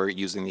for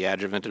using the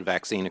adjuvanted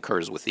vaccine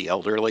occurs with the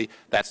elderly.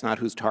 That's not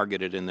who's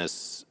targeted in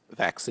this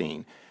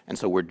vaccine. And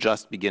so we're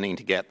just beginning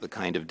to get the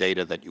kind of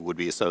data that would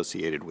be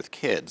associated with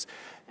kids.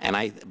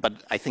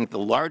 But I think the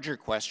larger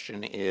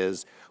question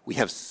is we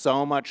have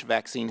so much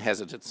vaccine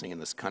hesitancy in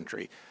this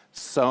country,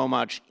 so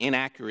much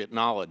inaccurate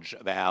knowledge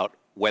about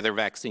whether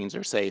vaccines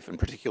are safe, and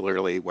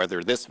particularly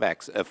whether this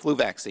flu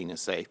vaccine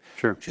is safe.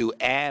 Sure. To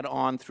add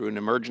on through an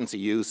emergency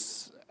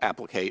use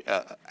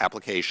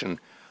application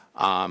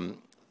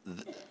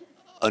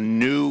a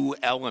new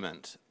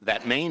element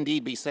that may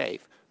indeed be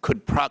safe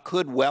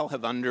could well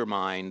have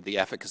undermined the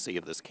efficacy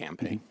of this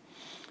campaign.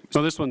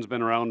 So this one's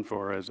been around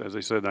for, as I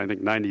said, I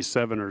think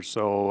 97 or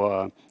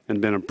so,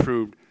 and been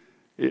approved.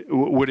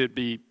 Would it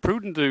be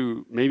prudent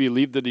to maybe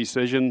leave the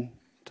decision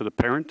to the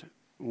parent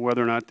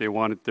whether or not they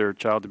wanted their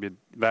child to be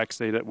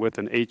vaccinated with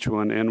an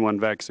H1N1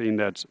 vaccine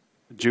that's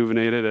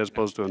adjuvated as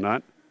opposed to a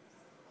not?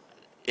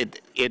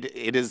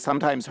 It is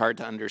sometimes hard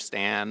to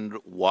understand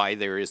why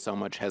there is so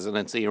much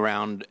hesitancy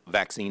around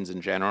vaccines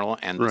in general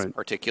and this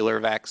particular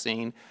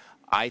vaccine.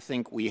 I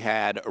think we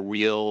had a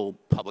real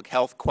public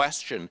health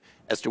question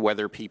as to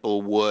whether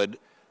people would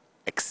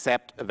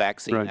accept a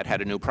vaccine that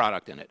had a new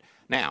product in it.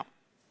 Now,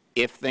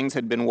 if things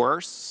had been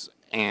worse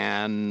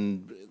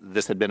and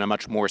this had been a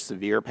much more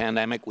severe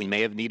pandemic, we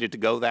may have needed to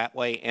go that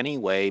way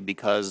anyway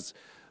because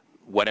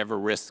whatever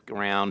risk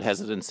around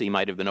hesitancy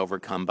might have been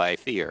overcome by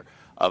fear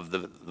of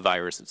the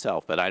virus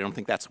itself. But I don't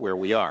think that's where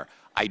we are.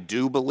 I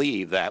do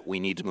believe that we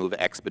need to move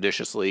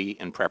expeditiously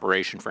in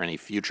preparation for any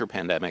future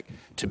pandemic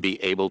to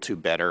be able to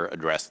better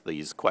address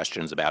these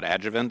questions about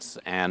adjuvants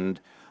and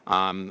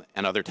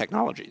other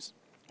technologies.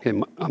 Okay,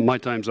 my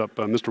time's up.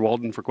 Mr.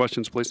 Walden, for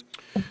questions, please.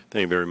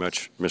 Thank you very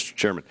much, Mr.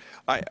 Chairman.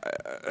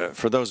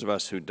 For those of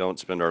us who don't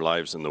spend our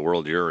lives in the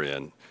world you're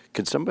in,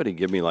 could somebody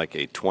give me like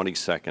a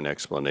 20-second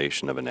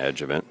explanation of an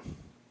adjuvant?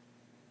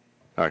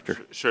 Doctor?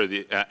 Sure.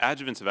 The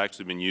adjuvants have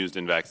actually been used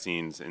in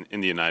vaccines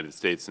in the United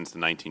States since the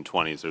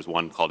 1920s. There's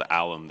one called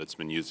alum that's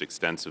been used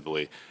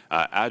extensively.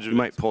 You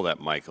might pull that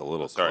mic a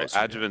little closer.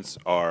 Adjuvants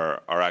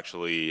are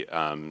actually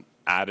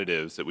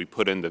additives that we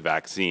put in the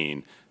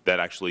vaccine that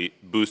actually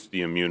boost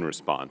the immune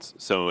response.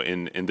 So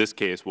in this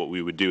case, what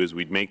we would do is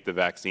we'd make the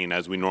vaccine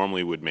as we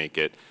normally would make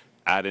it,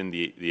 add in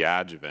the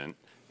adjuvant,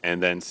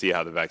 and then see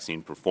how the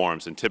vaccine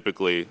performs. And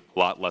typically, a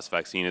lot less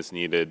vaccine is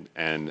needed,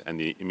 and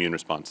the immune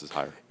response is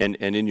higher. And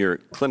in your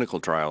clinical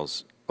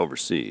trials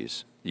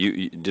overseas,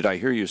 did I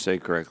hear you say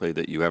correctly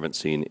that you haven't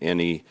seen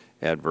any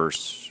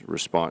adverse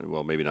response?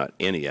 Well, maybe not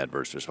any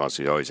adverse response.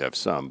 You always have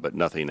some, but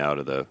nothing out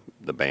of the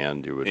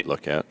band you would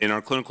look at? In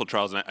our clinical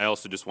trials, and I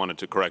also just wanted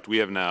to correct, we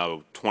have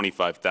now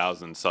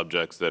 25,000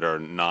 subjects that are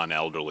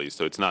non-elderly.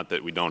 So it's not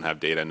that we don't have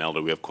data in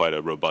elderly. We have quite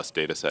a robust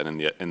data set in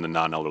the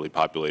non-elderly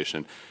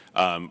population.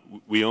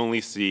 We only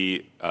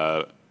see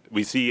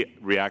we see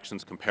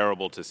reactions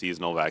comparable to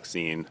seasonal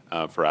vaccine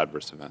for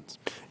adverse events.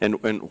 And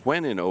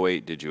when in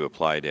 2008 did you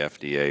apply to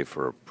FDA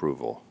for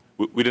approval?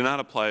 We did not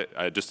apply,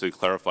 just to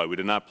clarify, we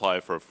did not apply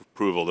for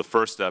approval. The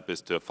first step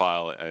is to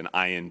file an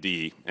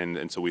IND,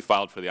 and so we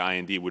filed for the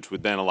IND, which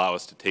would then allow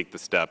us to take the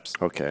steps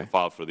to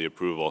file for the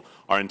approval.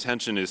 Our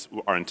intention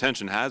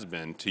has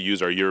been to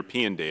use our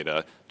European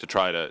data to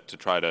try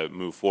to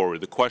move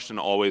forward. The question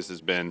always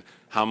has been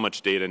how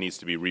much data needs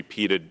to be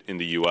repeated in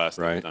the U.S.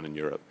 that was done in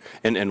Europe.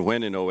 And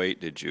when in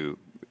 2008 did you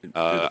do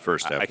the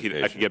first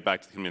application? I could get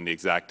back to him in the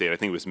exact date. I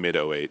think it was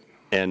mid-2008.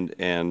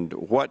 And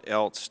what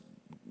else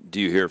do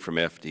you hear from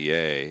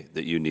FDA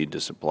that you need to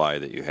supply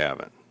that you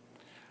haven't?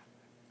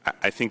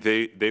 I think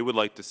they would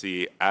like to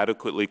see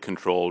adequately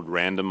controlled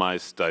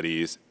randomized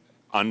studies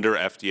under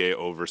FDA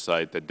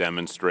oversight that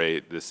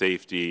demonstrate the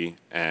safety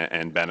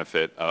and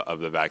benefit of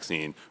the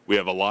vaccine. We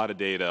have a lot of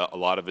data.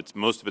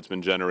 Most of it's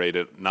been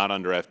generated not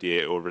under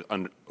FDA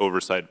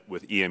oversight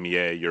with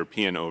EMEA,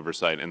 European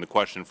oversight. And the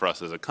question for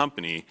us as a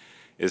company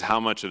is how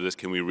much of this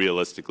can we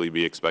realistically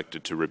be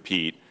expected to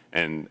repeat?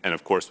 And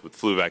of course, with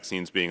flu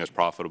vaccines being as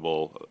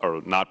profitable,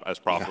 or not as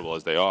profitable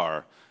as they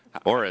are.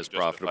 Or as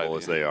profitable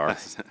as they are,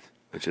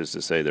 which is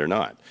to say they're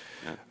not.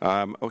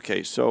 Yeah.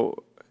 Okay,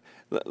 so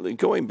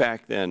going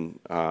back then,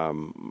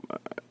 well,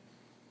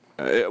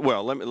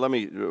 let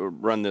me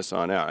run this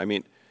on out. I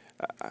mean,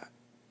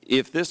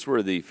 if this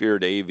were the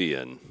feared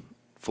avian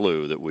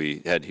flu that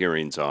we had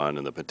hearings on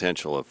and the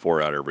potential of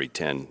 4 out of every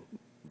 10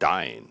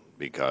 dying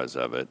because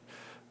of it,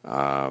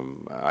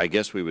 I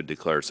guess we would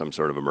declare some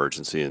sort of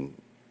emergency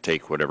and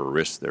take whatever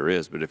risk there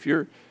is. But if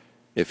you're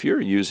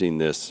using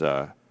this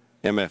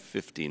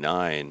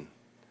MF59 in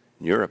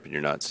Europe and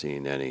you're not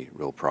seeing any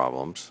real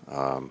problems,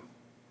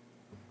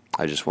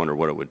 I just wonder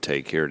what it would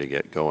take here to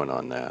get going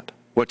on that.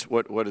 What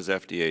does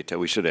FDA tell?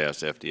 We should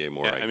ask FDA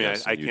more. Yeah,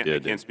 I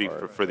can't speak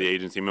for the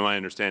agency. My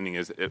understanding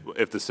is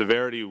if the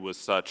severity was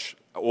such,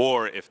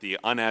 or if the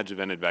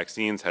unadjuvanted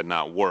vaccines had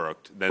not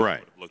worked, then we would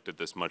have looked at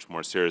this much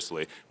more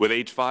seriously. With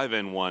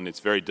H5N1,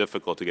 it's very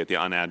difficult to get the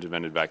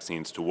unadjuvanted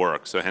vaccines to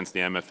work. So hence the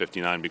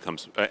MF59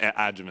 becomes,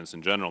 adjuvants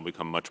in general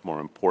become much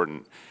more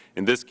important.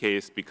 In this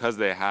case, because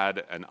they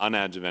had an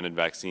unadjuvanted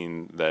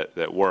vaccine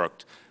that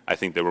worked, I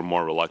think they were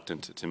more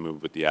reluctant to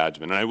move with the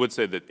adjuvant. And I would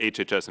say that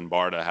HHS and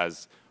BARDA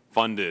has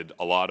funded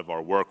a lot of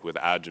our work with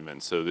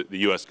adjuvants, so the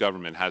U.S.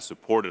 government has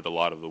supported a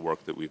lot of the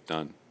work that we've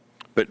done.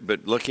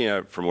 But looking at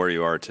it from where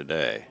you are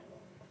today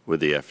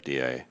with the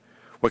FDA,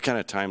 what kind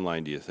of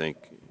timeline do you think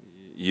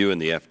you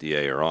and the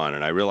FDA are on?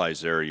 And I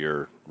realize they're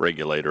your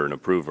regulator and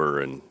approver,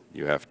 and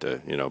you have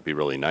to, be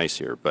really nice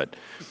here. But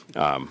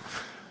I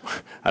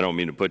don't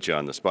mean to put you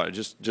on the spot.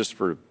 Just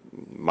for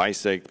my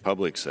sake, the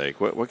public's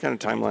sake, what kind of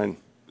timeline?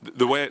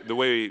 The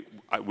way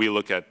we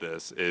look at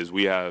this is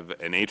we have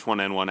an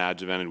H1N1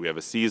 adjuvanted, we have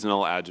a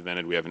seasonal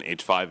adjuvanted, we have an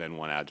H5N1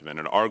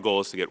 adjuvanted. Our goal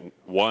is to get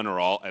one or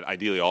all,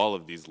 ideally all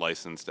of these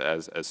licensed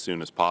as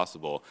soon as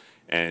possible.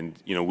 And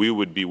we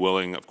would be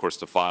willing, of course,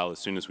 to file as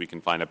soon as we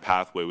can find a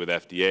pathway with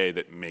FDA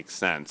that makes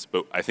sense.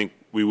 But I think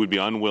we would be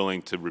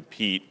unwilling to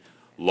repeat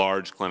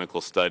large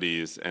clinical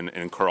studies and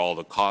incur all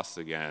the costs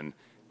again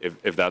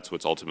if that's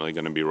what's ultimately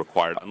going to be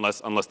required,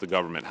 unless the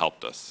government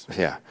helped us.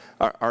 Yeah.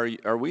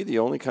 Are we the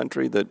only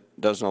country that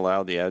doesn't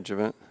allow the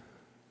adjuvant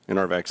in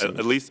our vaccines?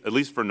 At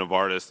least for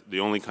Novartis, the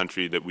only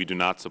country that we do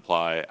not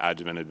supply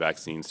adjuvanted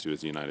vaccines to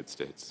is the United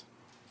States.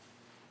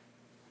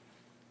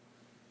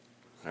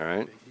 All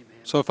right.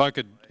 So if I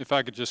could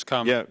just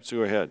comment. Yeah, so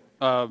go ahead.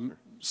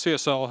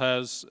 CSL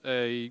has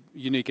a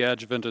unique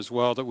adjuvant as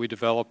well that we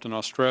developed in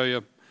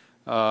Australia,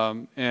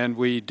 and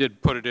we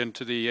did put it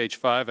into the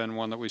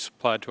H5N1 that we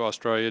supplied to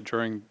Australia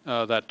during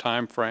that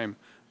time frame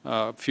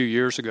a few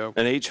years ago.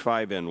 And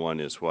H5N1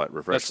 is what?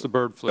 That's the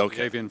bird flu, okay.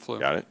 the avian flu.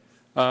 Got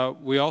it.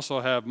 We also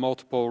have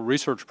multiple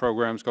research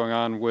programs going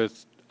on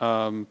with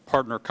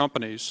partner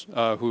companies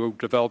who are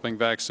developing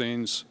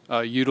vaccines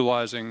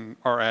utilizing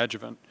our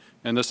adjuvant.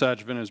 And this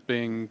adjuvant is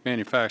being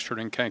manufactured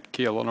in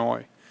Kankakee,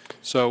 Illinois.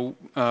 So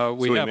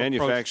we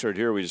manufacture it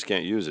here, we just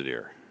can't use it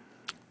here.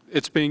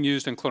 It's being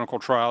used in clinical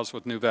trials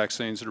with new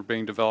vaccines that are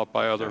being developed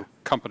by other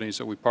companies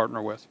that we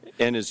partner with.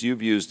 And as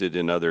you've used it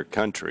in other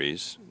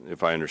countries,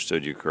 if I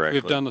understood you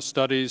correctly. We've done the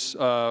studies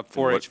for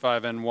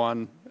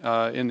H5N1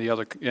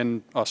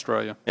 in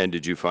Australia. And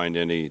did you find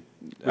any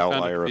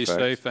outlier effects? We found it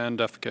to be safe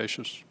and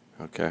efficacious.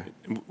 Okay.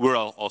 We're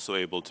also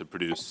able to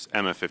produce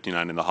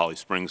MF59 in the Holly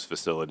Springs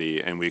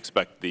facility, and we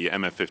expect the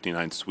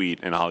MF59 suite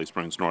in Holly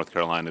Springs, North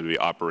Carolina, to be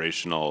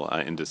operational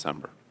in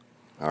December.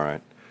 All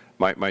right.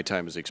 My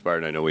time has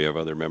expired. I know we have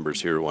other members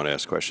here who want to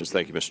ask questions.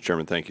 Thank you, Mr.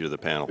 Chairman. Thank you to the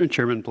panel.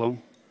 Chairman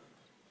Plone.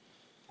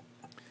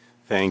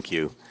 Thank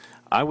you.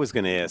 I was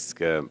going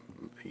to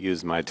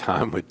use my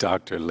time with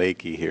Dr.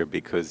 Lakey here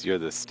because you're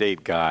the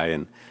state guy,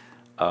 and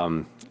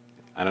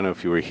I don't know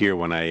if you were here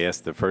when I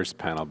asked the first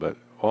panel, but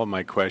all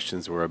my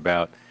questions were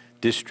about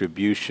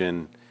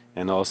distribution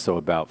and also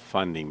about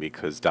funding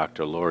because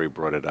Dr. Laurie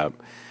brought it up.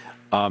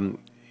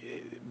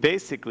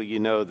 Basically, you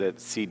know that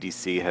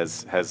CDC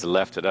has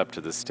left it up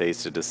to the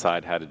states to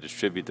decide how to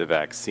distribute the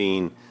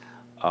vaccine.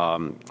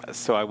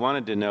 So I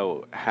wanted to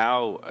know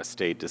how a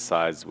state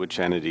decides which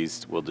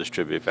entities will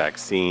distribute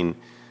vaccine,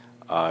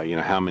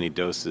 how many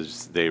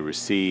doses they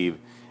receive,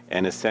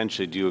 and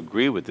essentially, do you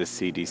agree with the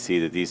CDC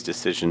that these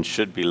decisions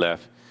should be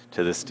left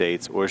to the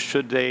states, or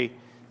should they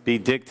be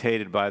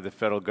dictated by the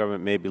federal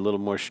government maybe a little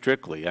more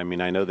strictly? I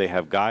mean, I know they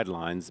have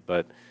guidelines,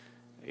 but,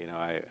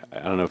 I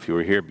don't know if you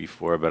were here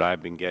before, but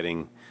I've been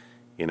getting,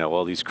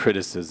 all these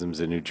criticisms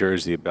in New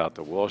Jersey about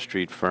the Wall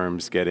Street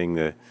firms getting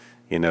the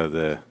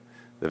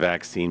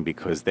vaccine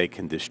because they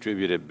can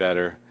distribute it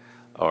better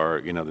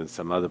or, than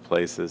some other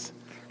places.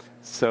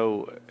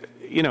 So,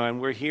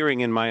 and we're hearing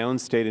in my own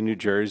state of New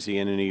Jersey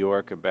and in New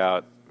York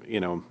about,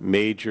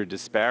 major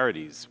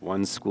disparities.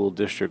 One school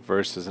district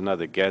versus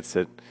another gets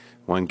it.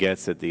 One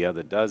gets it, the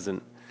other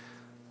doesn't.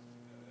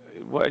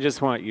 Well, I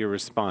just want your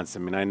response. I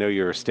mean, I know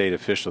you're a state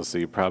official, so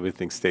you probably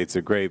think states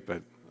are great,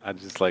 but I'd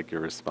just like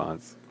your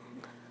response.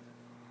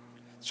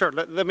 Sure.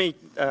 Let me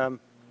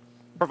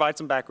provide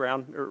some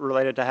background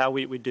related to how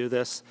we do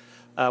this.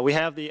 We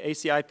have the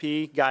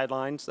ACIP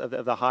guidelines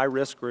of the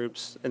high-risk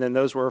groups, and then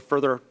those were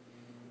further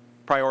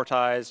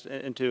prioritized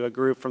into a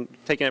group from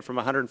taking it from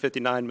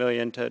 159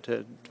 million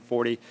to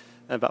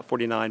about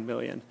 49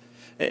 million.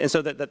 And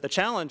so the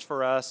challenge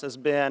for us has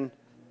been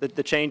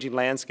the changing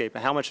landscape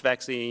and how much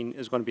vaccine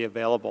is going to be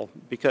available,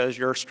 because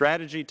your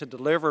strategy to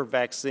deliver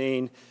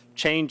vaccine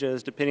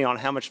changes depending on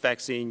how much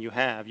vaccine you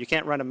have. You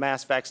can't run a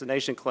mass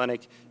vaccination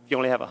clinic if you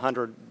only have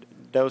 100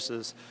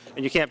 doses,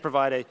 and you can't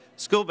provide a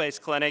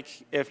school-based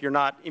clinic if you're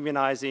not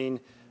immunizing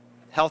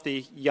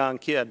healthy young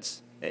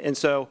kids. And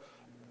so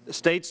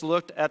states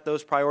looked at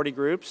those priority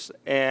groups,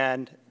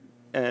 and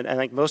I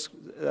think most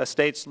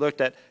states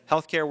looked at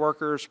healthcare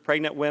workers,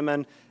 pregnant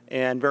women,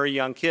 and very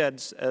young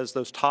kids as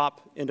those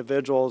top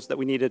individuals that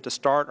we needed to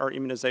start our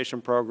immunization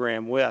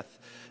program with.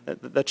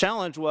 The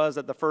challenge was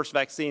that the first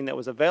vaccine that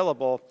was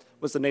available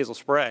was the nasal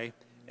spray,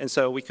 and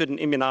so we couldn't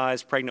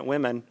immunize pregnant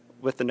women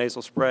with the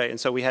nasal spray, and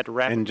so we had to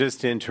rapidly. And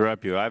just to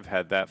interrupt you, I've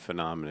had that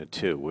phenomena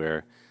too,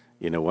 where,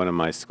 one of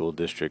my school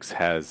districts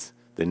has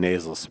the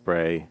nasal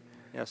spray,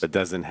 yes, but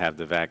doesn't have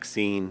the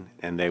vaccine,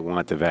 and they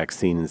want the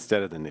vaccine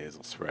instead of the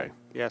nasal spray.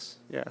 Yes,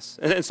 yes.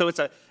 And so it's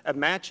a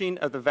matching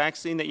of the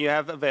vaccine that you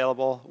have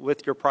available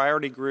with your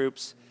priority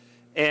groups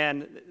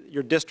and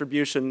your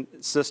distribution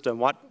system.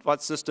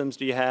 What systems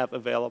do you have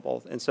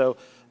available? And so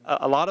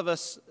a lot of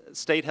us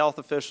state health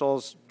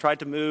officials tried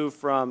to move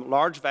from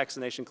large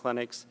vaccination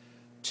clinics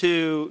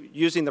to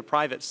using the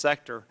private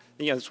sector.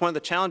 It's one of the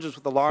challenges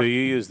with the large. So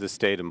you use the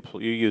state,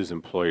 you use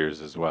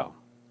employers as well,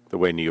 the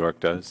way New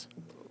York does?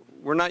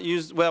 We're not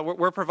used, well,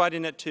 we're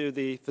providing it to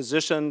the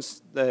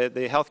physicians,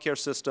 the healthcare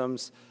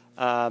systems.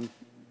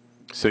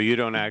 So you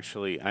don't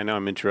actually, I know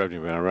I'm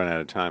interrupting, but I run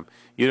out of time.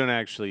 You don't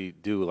actually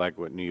do like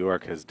what New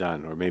York has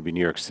done, or maybe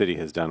New York City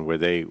has done, where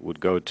they would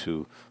go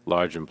to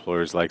large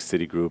employers like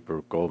Citigroup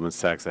or Goldman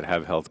Sachs that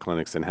have health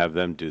clinics and have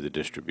them do the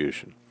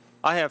distribution.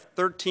 I have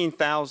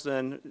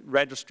 13,000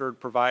 registered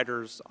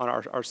providers on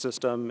our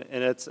system,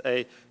 and it's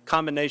a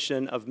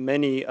combination of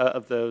many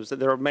of those.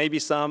 There may be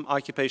some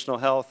occupational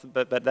health,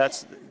 but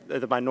that's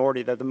the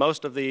minority. The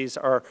most of these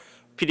are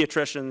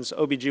pediatricians,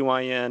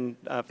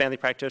 OBGYN, family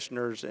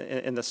practitioners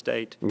in the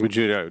state. Would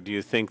you, do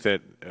you think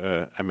that,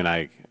 I mean,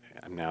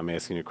 I'm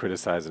asking you to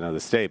criticize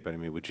another state, but I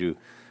mean, would you,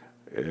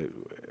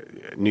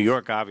 New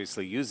York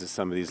obviously uses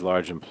some of these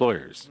large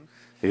employers.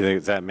 Do you think,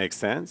 does that make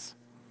sense?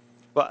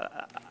 Well,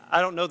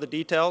 I don't know the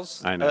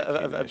details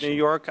of New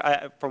York.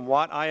 From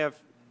what I have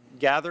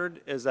gathered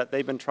is that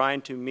they've been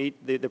trying to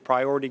meet the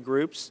priority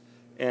groups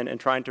and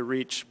trying to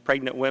reach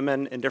pregnant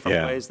women in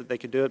different ways that they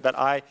could do it. But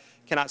I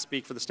cannot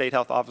speak for the state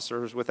health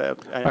officers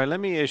without. All right, let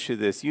me ask you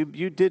this.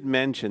 You did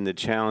mention the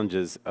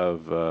challenges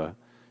of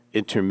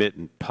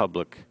intermittent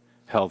public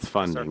health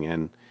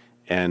funding,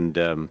 and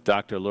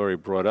Dr.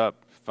 Lurie brought up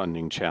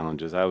funding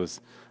challenges. I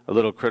was a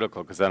little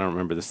critical because I don't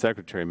remember the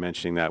Secretary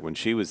mentioning that when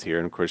she was here.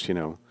 And of course, you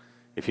know,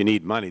 if you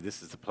need money,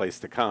 this is the place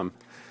to come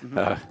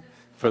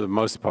for the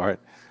most part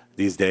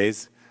these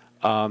days.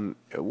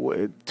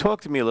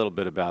 Talk to me a little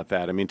bit about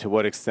that. I mean, to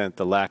what extent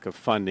the lack of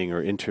funding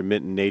or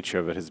intermittent nature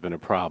of it has been a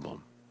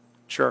problem?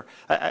 Sure.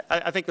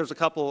 I think there's a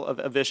couple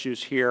of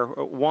issues here.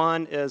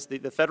 One is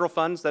the federal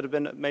funds that have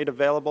been made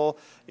available.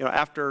 You know,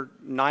 after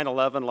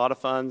 9/11, a lot of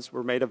funds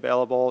were made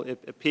available.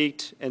 It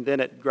peaked, and then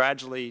it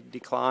gradually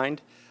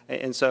declined.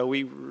 And so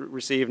we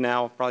receive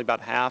now probably about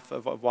half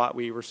of what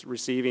we were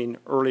receiving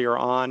earlier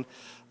on.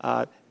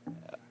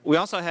 We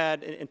also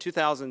had, in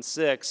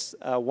 2006,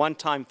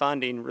 one-time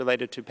funding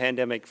related to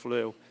pandemic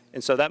flu.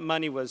 And so that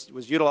money was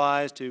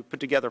utilized to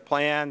put together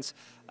plans.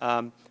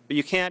 But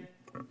you can't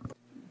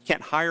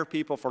hire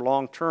people for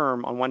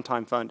long-term on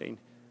one-time funding.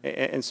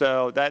 And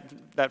so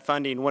that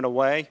funding went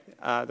away.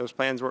 Those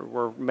plans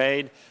were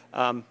made.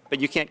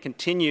 But you can't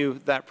continue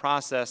that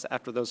process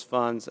after those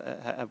funds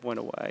have went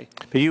away.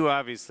 But you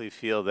obviously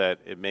feel that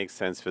it makes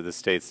sense for the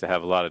states to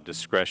have a lot of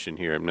discretion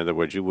here. In other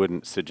words, you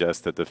wouldn't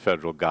suggest that the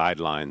federal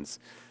guidelines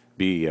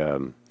be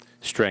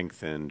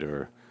strengthened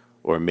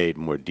or made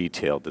more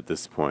detailed at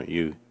this point.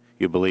 You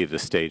believe the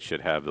states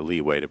should have the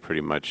leeway to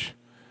pretty much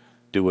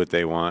do what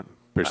they want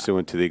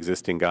pursuant to the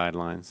existing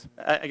guidelines?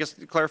 I guess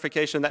the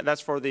clarification,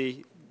 that's for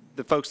the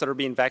folks that are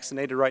being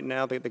vaccinated right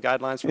now, the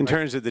guidelines. In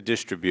terms of the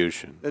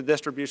distribution. The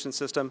distribution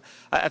system.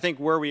 I think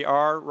where we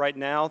are right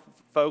now,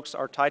 folks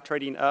are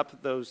titrating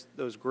up those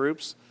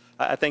groups.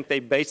 I think they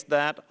based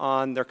that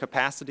on their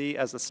capacity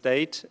as a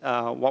state.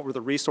 What were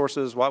the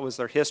resources? What was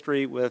their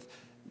history with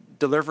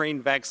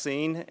delivering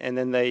vaccine? And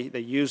then they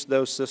used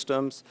those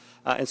systems.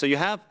 And so you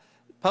have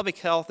public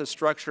health is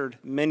structured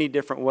many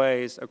different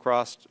ways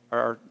across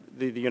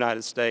the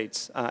United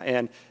States.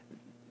 And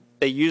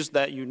they used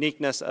that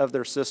uniqueness of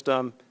their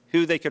system,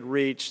 who they could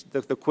reach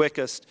the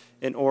quickest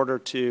in order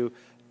to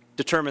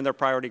determine their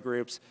priority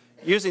groups,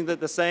 using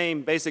the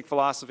same basic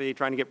philosophy,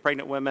 trying to get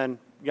pregnant women,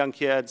 young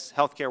kids,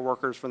 healthcare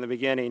workers from the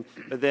beginning,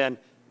 but then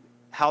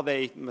how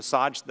they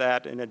massaged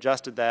that and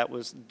adjusted that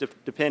was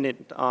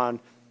dependent on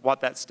what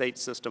that state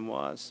system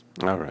was.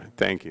 All right.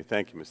 Thank you.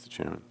 Thank you, Mr.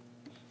 Chairman.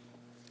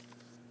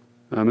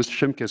 Mr.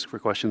 Shimkus for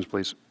questions,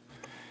 please.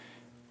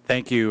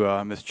 Thank you,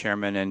 Mr.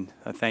 Chairman, and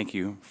thank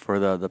you for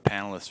the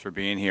panelists for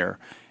being here.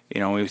 You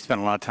know, we've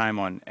spent a lot of time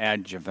on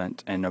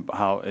adjuvant and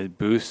how it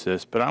boosts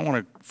this, but I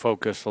want to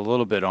focus a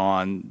little bit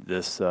on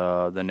this,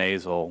 the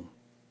nasal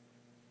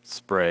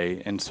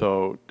spray. And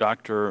so,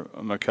 Dr.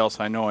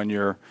 McKelson, I know in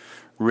your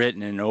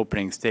written and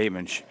opening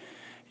statement,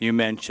 you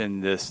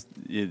mentioned this,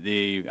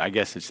 I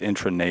guess it's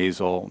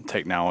intranasal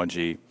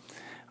technology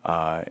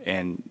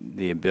and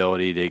the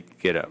ability to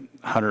get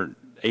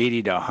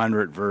 80 to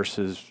 100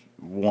 versus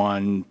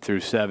 1 through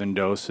 7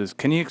 doses.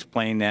 Can you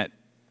explain that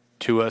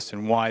to us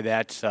and why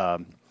that's, I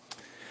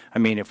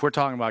mean, if we're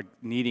talking about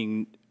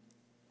needing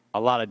a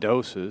lot of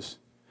doses,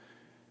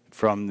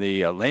 from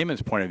the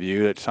layman's point of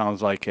view, it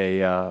sounds like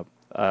a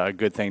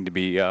good thing to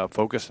be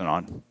focusing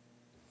on.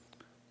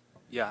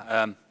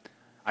 Yeah,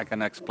 I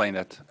can explain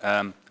that.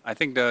 I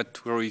think there are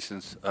two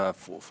reasons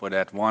for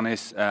that. One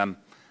is, I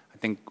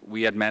think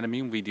we at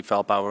MedImmune, we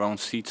develop our own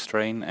seed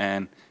strain,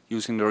 and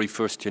using the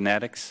reverse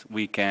genetics,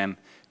 we can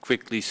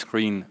quickly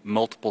screen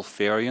multiple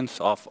variants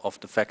of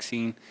the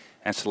vaccine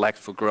and select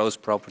for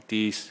growth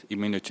properties,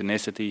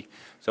 immunogenicity.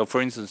 So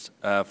for instance,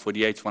 for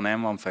the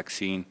H1N1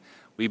 vaccine,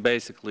 we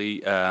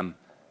basically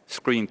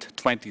screened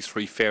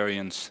 23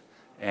 variants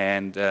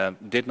and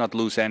did not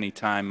lose any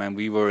time, and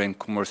we were in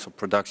commercial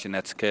production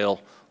at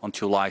scale on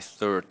July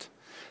 3rd.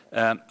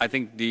 I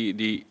think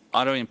the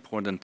other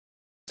important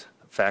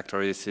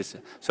factor is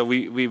so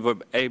we were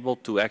able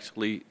to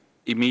actually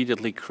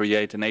immediately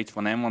create an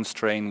H1N1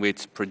 strain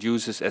which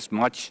produces as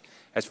much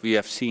as we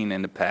have seen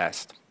in the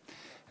past.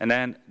 And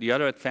then the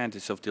other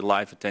advantage of the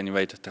live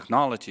attenuated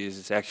technology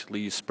is actually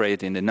you spray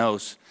it in the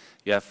nose.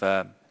 You have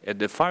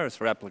the virus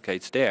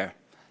replicates there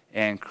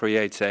and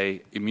creates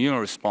a immune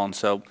response.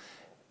 So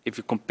if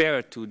you compare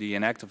it to the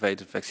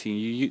inactivated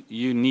vaccine,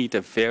 you need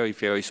a very,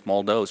 very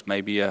small dose.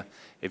 Maybe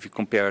if you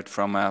compare it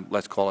from,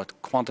 let's call it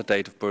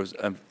quantitative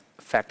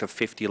factor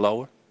 50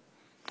 lower.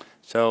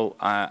 So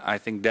I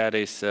think that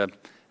is a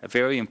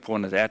very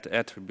important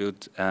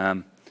attribute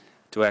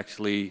to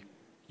actually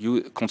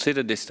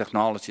consider this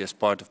technology as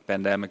part of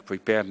pandemic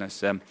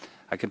preparedness.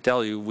 I can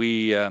tell you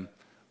we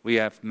we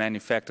have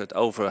manufactured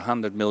over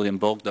 100 million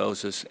bulk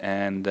doses,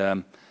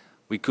 and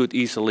we could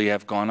easily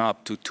have gone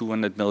up to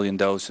 200 million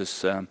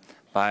doses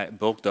by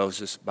bulk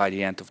doses by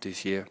the end of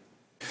this year.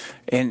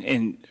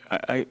 And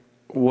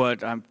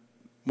what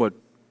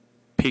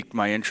piqued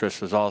my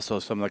interest was also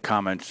some of the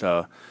comments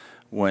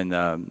when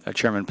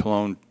Chairman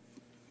Pallone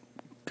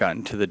got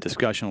into the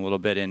discussion a little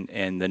bit,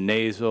 and the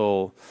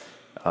nasal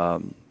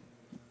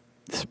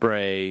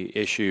spray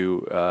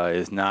issue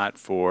is not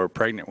for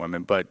pregnant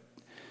women, but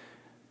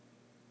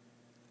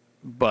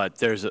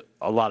there's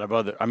a lot of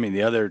other, I mean,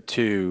 the other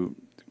two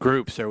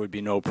groups, there would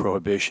be no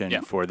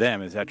prohibition for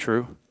them. Is that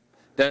true?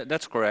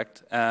 That's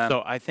correct.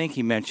 So I think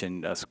he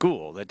mentioned a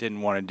school that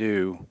didn't want to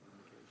do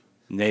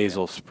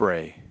nasal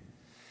spray.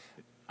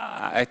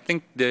 I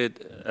think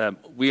that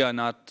we are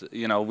not,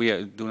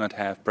 we do not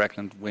have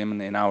pregnant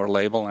women in our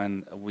label,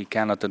 and we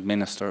cannot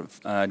administer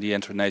the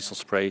intranasal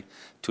spray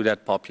to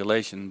that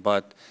population.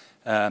 But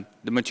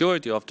the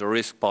majority of the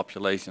risk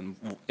population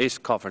is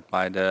covered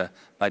by the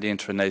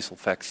intranasal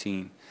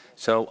vaccine.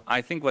 So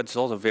I think what's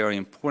also very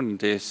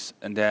important is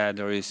that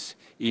there is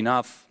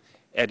enough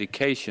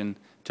education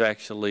to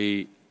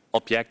actually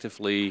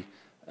objectively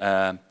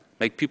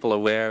make people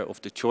aware of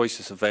the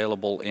choices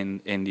available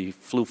in the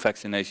flu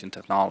vaccination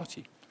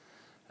technology.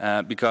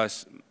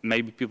 Because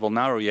maybe people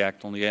now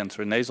react on the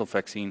intranasal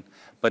vaccine,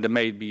 but there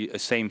may be a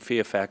same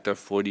fear factor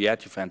for the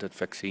adjuvanted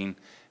vaccine.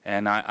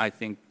 And I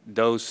think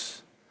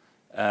those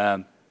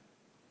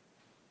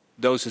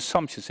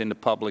assumptions in the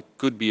public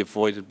could be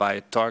avoided by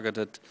a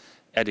targeted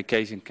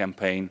education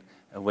campaign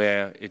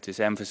where it is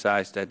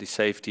emphasized that the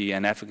safety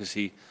and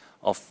efficacy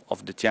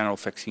of the general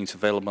vaccines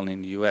available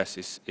in the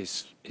U.S.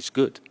 is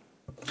good.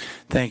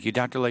 Thank you.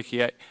 Dr.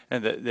 Lakey,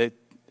 the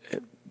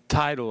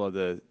title of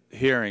the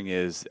hearing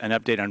is an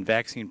update on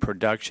vaccine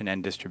production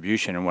and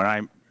distribution. And when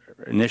I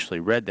initially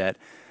read that,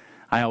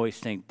 I always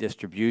think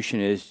distribution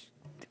is,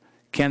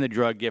 can the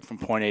drug get from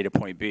point A to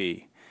point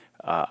B?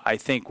 I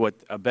think what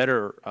a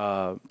better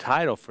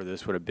title for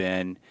this would have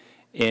been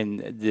in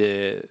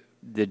the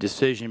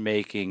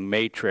decision-making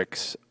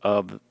matrix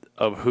of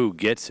who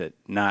gets it,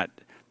 not,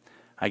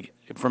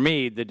 for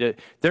me,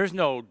 there's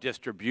no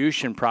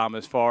distribution problem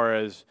as far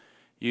as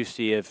you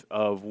see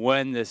of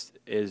when this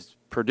is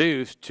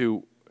produced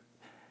to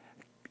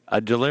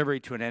a delivery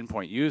to an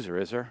endpoint user,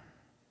 is there?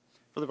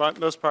 For the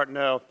most part,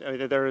 no. I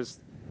mean, there is,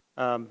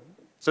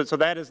 so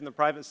that is in the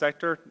private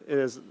sector. It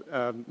is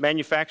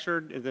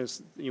manufactured, it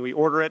is, we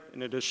order it,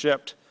 and it is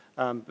shipped.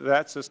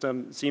 That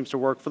system seems to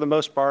work for the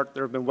most part.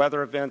 There have been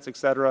weather events, et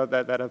cetera,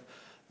 that have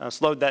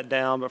slowed that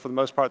down, but for the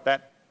most part,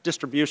 that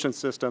distribution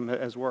system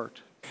has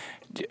worked.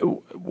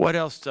 What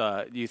else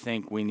do you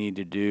think we need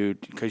to do?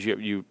 Because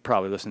you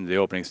probably listened to the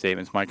opening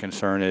statements. My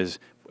concern is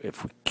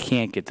if we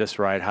can't get this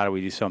right, how do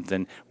we do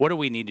something? What do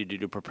we need to do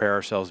to prepare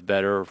ourselves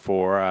better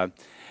for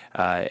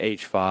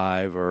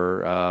H5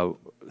 or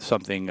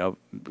something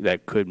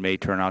that may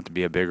turn out to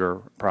be a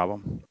bigger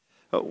problem?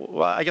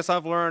 Well, I guess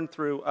I've learned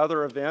through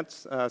other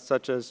events,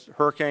 such as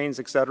hurricanes,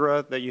 et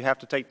cetera, that you have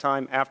to take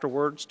time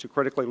afterwards to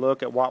critically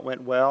look at what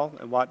went well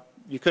and what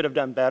you could have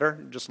done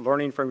better, just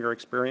learning from your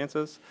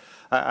experiences.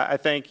 I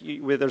think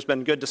there's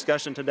been good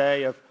discussion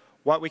today of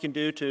what we can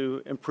do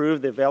to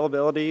improve the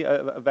availability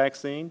of a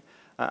vaccine.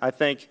 I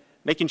think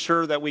making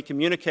sure that we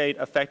communicate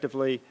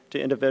effectively to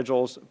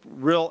individuals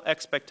real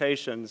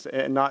expectations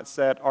and not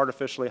set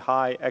artificially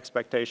high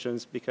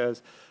expectations,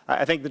 because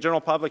I think the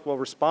general public will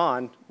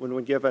respond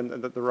when given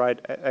the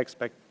right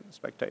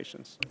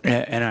expectations.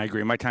 And I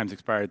agree. My time's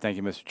expired. Thank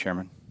you, Mr.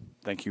 Chairman.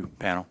 Thank you,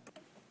 panel.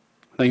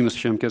 Thank you,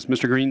 Mr. Shimkus.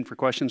 Mr. Green, for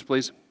questions,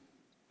 please.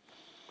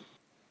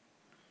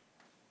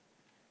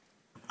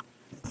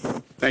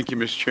 Thank you,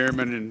 Mr.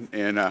 Chairman,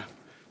 and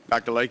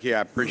Dr. Lakey,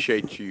 I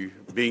appreciate you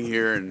being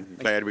here, and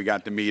glad we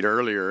got to meet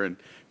earlier, and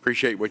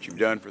appreciate what you've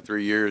done for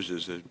 3 years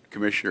as a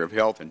Commissioner of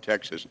Health in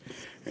Texas.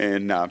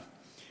 And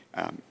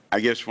I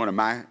guess one of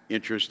my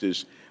interests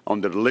is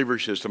on the delivery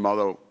system,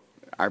 although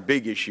our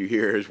big issue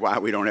here is why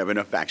we don't have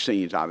enough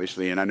vaccines,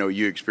 obviously, and I know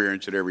you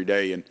experience it every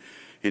day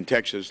in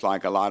Texas,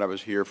 like a lot of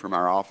us here from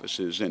our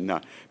offices.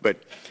 And but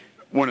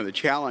one of the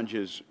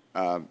challenges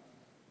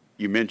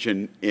you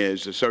mentioned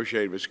is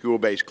associated with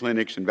school-based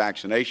clinics and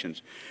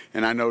vaccinations.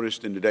 And I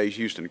noticed in today's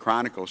Houston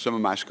Chronicle, some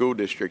of my school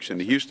districts in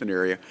the Houston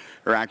area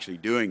are actually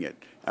doing it.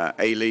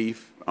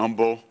 Alief,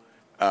 Humble,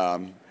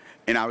 and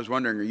I was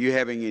wondering, are you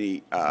having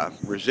any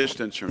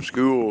resistance from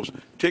schools,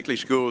 particularly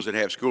schools that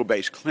have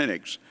school-based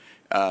clinics,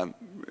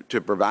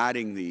 to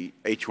providing the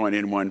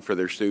H1N1 for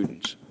their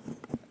students?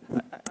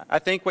 I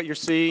think what you're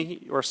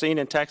seeing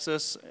in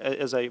Texas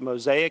is a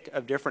mosaic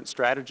of different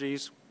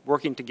strategies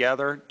working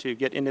together to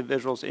get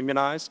individuals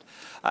immunized.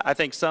 I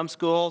think some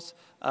schools,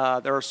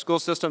 there are school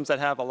systems that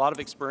have a lot of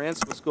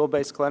experience with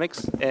school-based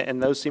clinics,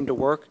 and those seem to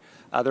work.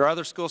 There are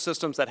other school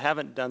systems that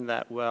haven't done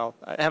that well,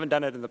 haven't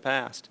done it in the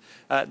past.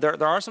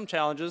 There are some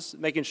challenges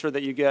making sure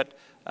that you get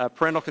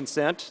parental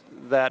consent,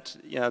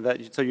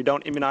 so you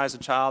don't immunize a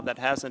child that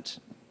hasn't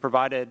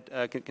provided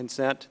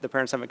consent, the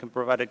parents haven't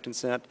provided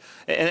consent,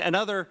 and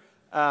other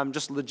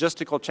just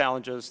logistical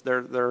challenges.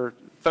 There are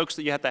folks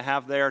that you have to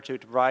have there to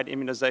provide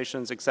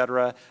immunizations, et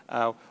cetera.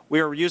 We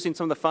are using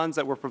some of the funds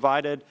that were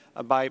provided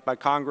by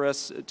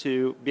Congress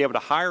to be able to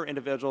hire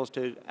individuals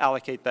to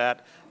allocate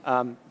that.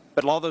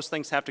 But all those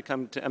things have to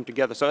come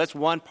together. So that's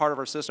one part of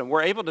our system.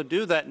 We're able to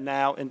do that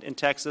now in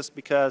Texas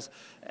because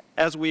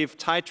as we've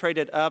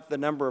titrated up the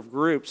number of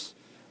groups,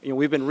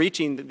 we've been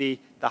reaching the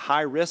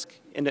high-risk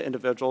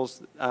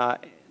individuals,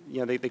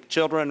 the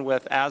children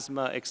with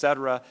asthma, et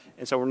cetera.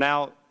 And so we're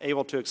now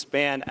able to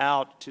expand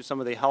out to some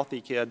of the healthy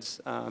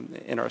kids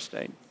in our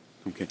state.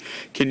 Okay.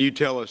 Can you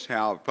tell us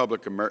how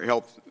public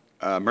health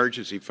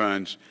emergency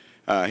funds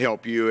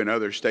help you and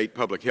other state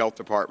public health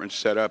departments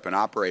set up and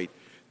operate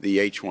the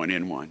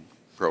H1N1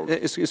 program?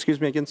 Excuse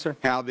me again, sir?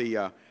 How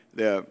the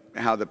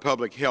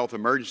public health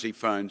emergency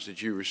funds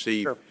that you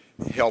receive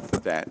help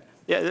with that?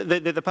 Yeah,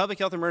 the public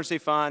health emergency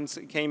funds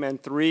came in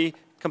 3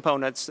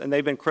 components, and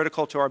they've been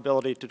critical to our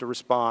ability to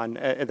respond.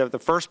 The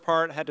first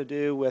part had to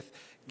do with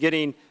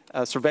getting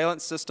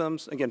surveillance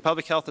systems. Again,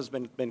 public health has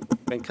been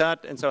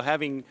cut, and so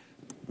having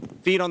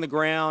feet on the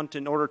ground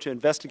in order to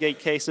investigate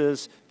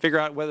cases, figure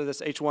out whether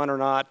this H1 or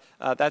not,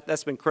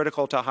 that's been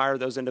critical to hire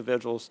those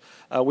individuals.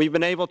 We've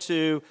been able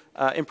to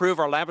improve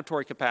our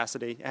laboratory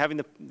capacity,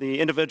 having the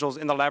individuals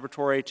in the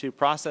laboratory to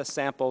process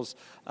samples.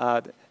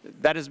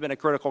 That has been a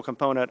critical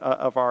component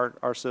of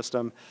our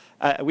system.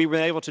 We've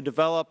been able to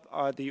develop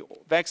the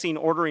vaccine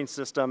ordering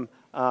system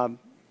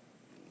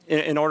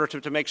in order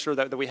to make sure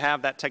that we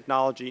have that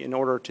technology in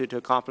order to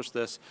accomplish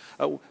this.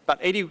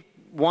 About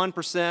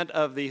 81%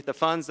 of the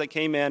funds that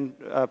came in,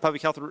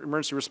 Public Health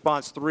Emergency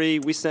Response 3,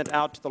 we sent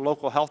out to the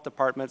local health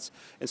departments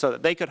and so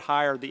that they could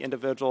hire the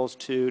individuals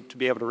to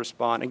be able to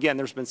respond. Again,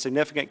 there's been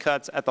significant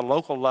cuts at the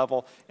local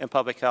level in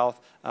public health.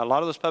 A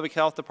lot of those public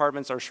health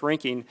departments are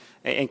shrinking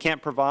and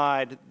can't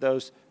provide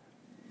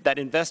that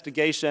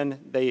investigation,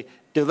 the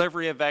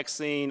delivery of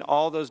vaccine,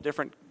 all those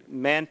different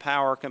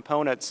manpower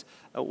components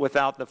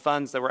without the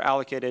funds that were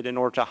allocated in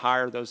order to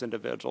hire those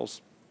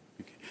individuals.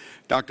 Okay.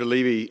 Dr.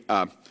 Levy,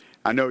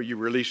 I know you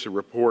released a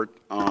report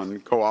on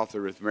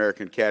co-authored with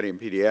American Academy of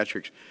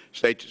Pediatrics,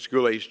 states that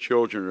school-aged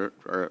children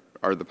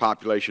are the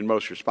population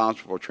most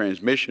responsible for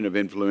transmission of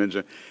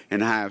influenza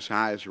and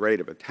highest rate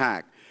of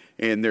attack.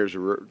 And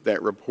that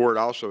report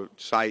also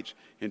cites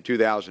in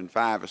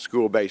 2005 a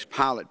school-based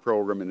pilot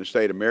program in the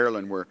state of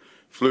Maryland where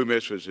flu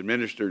mist was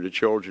administered to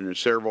children in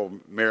several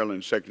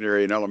Maryland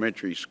secondary and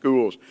elementary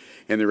schools.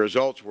 And the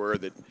results were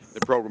that the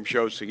program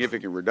showed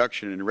significant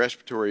reduction in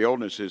respiratory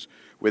illnesses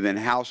within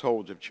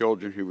households of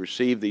children who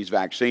receive these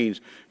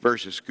vaccines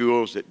versus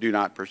schools that do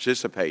not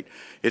participate.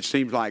 It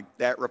seems like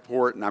that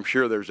report, and I'm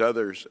sure there's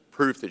others,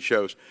 proof that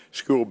shows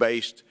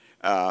school-based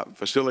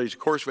facilities, of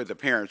course with the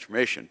parents'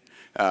 permission,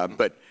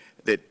 but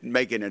that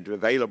making it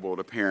available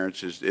to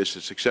parents is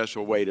a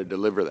successful way to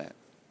deliver that.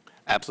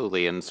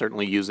 Absolutely, and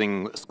certainly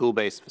using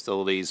school-based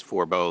facilities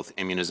for both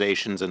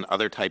immunizations and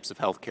other types of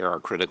health care are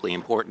critically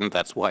important.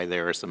 That's why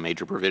there are some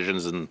major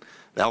provisions in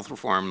the health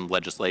reform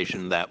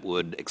legislation that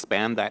would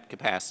expand that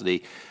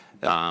capacity.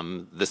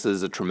 This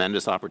is a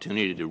tremendous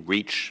opportunity to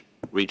reach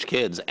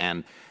kids,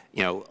 and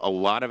a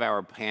lot of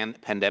our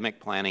pandemic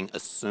planning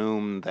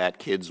assumed that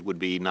kids would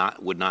not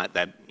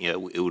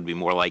it would be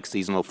more like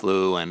seasonal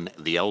flu and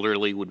the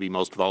elderly would be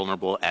most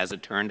vulnerable. As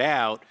it turned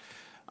out,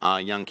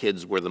 young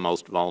kids were the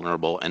most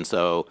vulnerable, and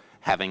so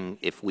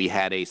if we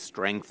had a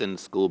strengthened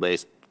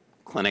school-based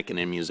clinic and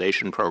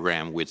immunization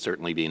program, we'd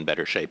certainly be in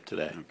better shape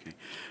today. Okay.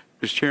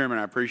 Mr. Chairman,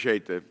 I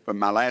appreciate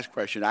my last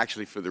question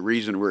actually for the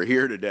reason we're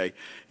here today,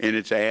 and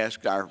it's to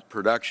ask our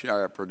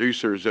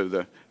producers of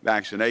the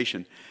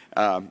vaccination.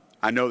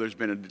 I know there's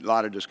been a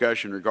lot of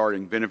discussion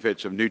regarding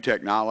benefits of new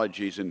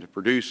technologies and to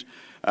produce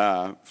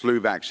flu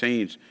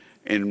vaccines,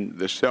 and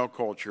the cell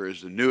culture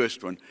is the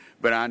newest one,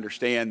 but I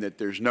understand that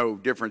there's no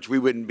difference. We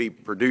wouldn't be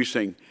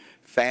producing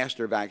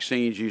faster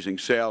vaccines using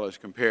cell as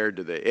compared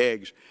to the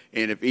eggs,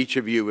 and if each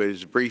of you,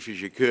 as brief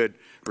as you could,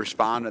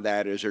 respond to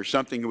that. Is there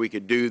something we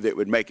could do that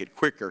would make it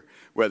quicker,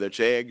 whether it's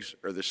eggs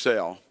or the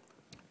cell?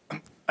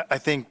 I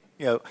think,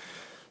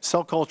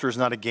 cell culture is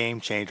not a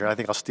game changer. I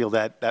think I'll steal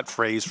that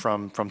phrase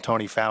from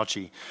Tony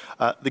Fauci.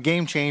 The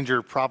game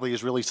changer probably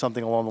is really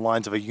something along the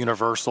lines of a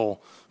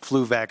universal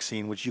flu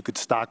vaccine, which you could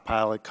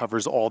stockpile. It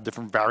covers all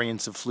different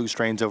variants of flu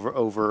strains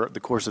over the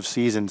course of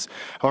seasons.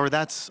 However,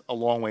 that's a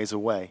long ways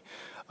away.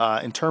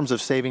 In terms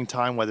of saving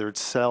time, whether it's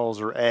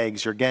cells or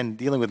eggs, you're again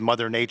dealing with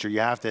Mother Nature.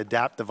 You have to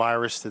adapt the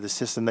virus to the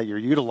system that you're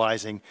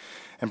utilizing.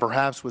 And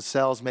perhaps with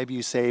cells, maybe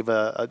you save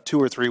 2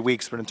 or 3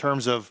 weeks. But in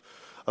terms of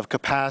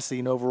capacity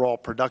and overall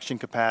production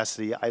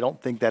capacity, I don't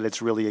think that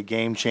it's really a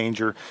game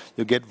changer.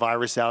 You'll get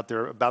virus out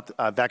there,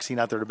 vaccine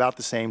out there at about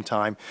the same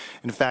time.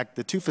 In fact,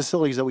 the 2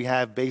 facilities that we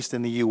have based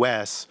in the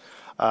U.S.,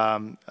 they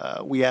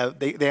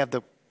have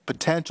the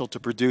potential to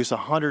produce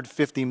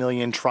 150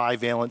 million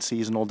trivalent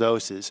seasonal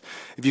doses.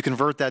 If you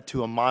convert that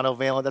to a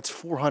monovalent, that's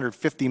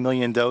 450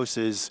 million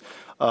doses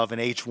of an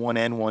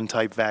H1N1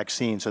 type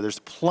vaccine. So there's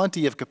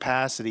plenty of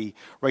capacity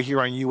right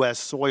here on U.S.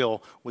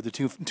 soil with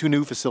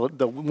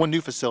the one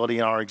new facility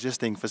and our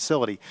existing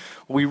facility.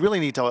 What we really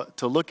need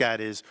to look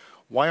at is,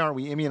 why aren't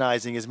we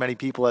immunizing as many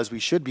people as we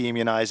should be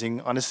immunizing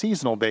on a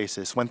seasonal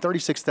basis? When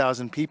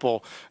 36,000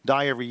 people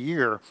die every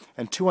year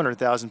and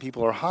 200,000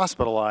 people are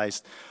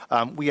hospitalized,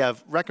 we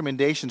have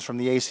recommendations from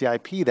the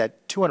ACIP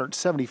that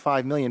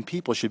 275 million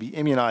people should be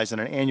immunized on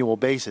an annual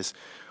basis.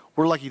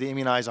 We're lucky to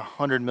immunize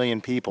 100 million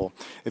people.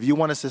 If you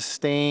want to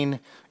sustain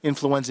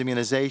influenza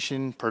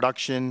immunization,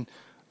 production,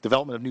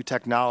 development of new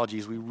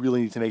technologies, we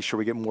really need to make sure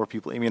we get more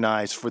people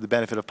immunized for the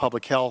benefit of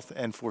public health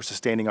and for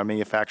sustaining our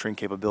manufacturing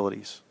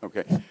capabilities.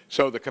 Okay.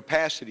 So the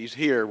capacities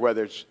here,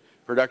 whether it's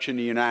production in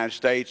the United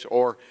States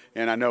or,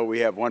 and I know we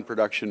have one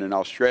production in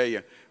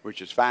Australia,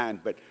 which is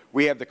fine, but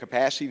we have the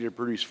capacity to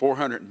produce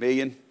 400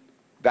 million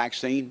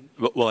vaccine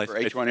for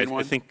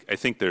H1N1? I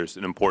think there's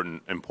an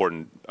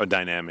important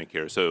dynamic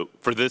here. So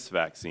for this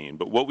vaccine,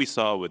 but what we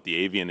saw with the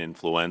avian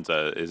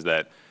influenza is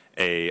that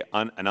an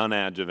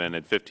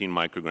unadjuvanted 15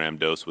 microgram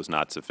dose was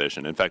not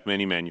sufficient. In fact,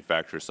 many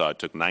manufacturers saw it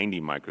took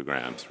 90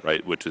 micrograms,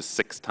 right, which is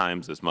 6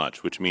 times as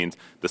much, which means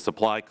the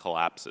supply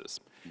collapses.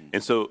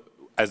 And so,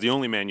 as the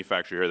only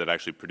manufacturer here that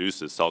actually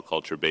produces cell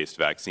culture-based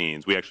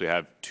vaccines, we actually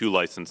have 2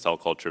 licensed cell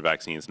culture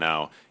vaccines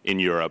now in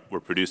Europe. We're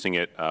producing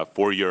it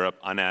for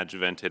Europe,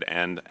 unadjuvanted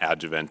and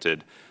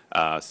adjuvanted,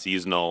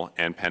 seasonal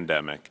and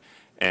pandemic.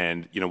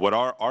 And what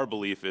our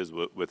belief is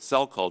with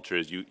cell culture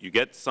is you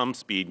get some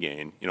speed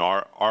gain.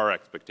 Our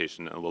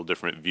expectation, a little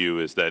different view,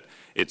 is that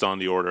it's on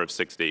the order of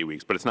 6 to 8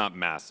 weeks, but it's not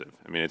massive.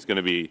 I mean, it's going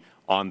to be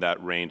on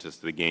that range as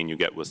to the gain you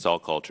get with cell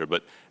culture.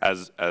 But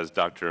as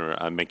Dr.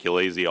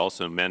 Michelazi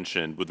also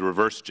mentioned, with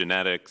reverse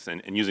genetics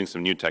and using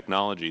some new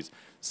technologies,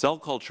 cell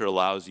culture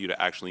allows you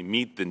to actually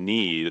meet the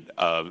need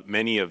of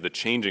many of the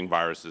changing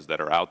viruses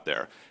that are out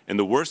there. And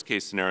the worst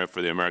case scenario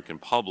for the American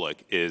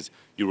public is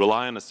you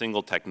rely on a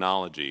single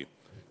technology.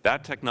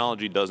 That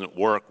technology doesn't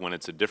work when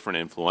it's a different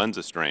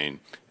influenza strain,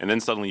 and then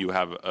suddenly you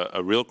have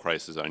a real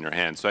crisis on your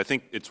hands. So I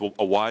think it's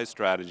a wise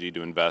strategy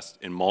to invest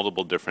in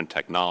multiple different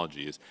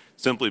technologies,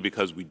 simply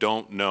because we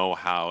don't know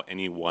how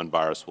any one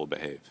virus will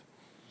behave.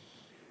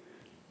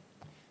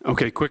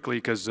 Okay, quickly,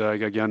 because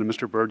again,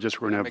 Mr. Burgess,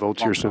 we're going to have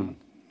votes here soon.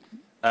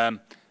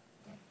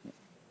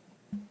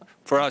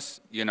 For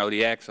us,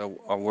 the acts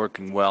are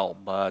working well,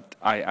 but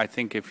I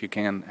think if you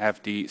can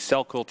have the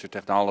cell culture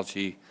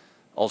technology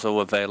also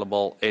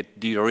available, it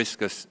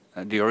de-risks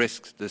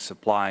the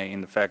supply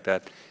in the fact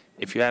that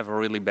if you have a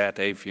really bad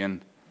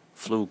avian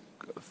flu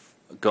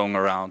going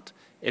around,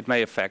 it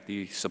may affect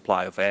the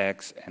supply of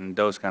eggs and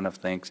those kind of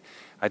things.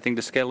 I think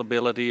the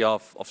scalability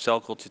of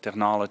cell culture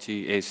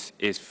technology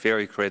is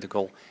very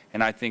critical,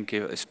 and I think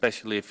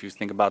especially if you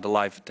think about the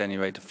live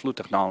attenuated flu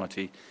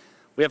technology,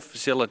 we have a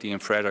facility in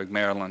Frederick,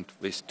 Maryland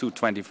with 2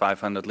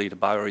 2,500-liter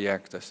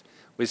bioreactors.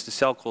 With the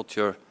cell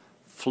culture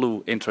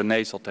flu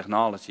intranasal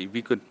technology,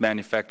 we could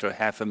manufacture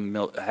half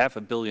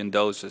a billion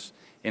doses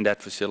in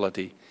that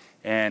facility.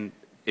 And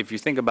if you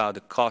think about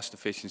the cost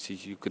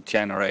efficiencies you could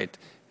generate,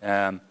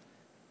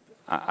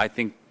 I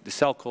think the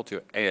cell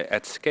culture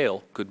at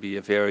scale could be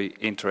a very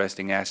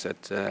interesting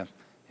asset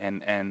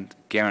and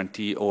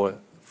guarantee or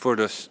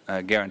further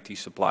guarantee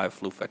supply of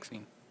flu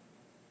vaccine.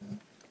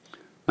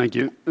 Thank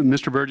you.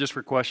 Mr. Burgess,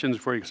 for questions,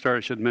 before you start,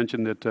 I should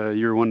mention that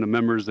you're one of the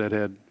members that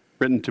had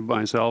written to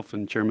myself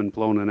and Chairman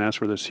Pallone and asked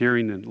for this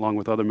hearing, and along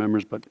with other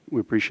members, but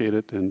we appreciate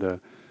it, and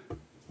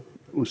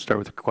we'll start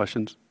with the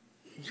questions.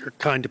 You're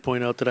kind to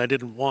point out that I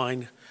didn't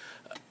whine.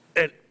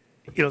 And,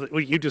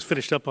 you just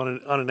finished up on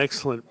an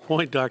excellent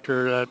point,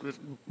 Doctor.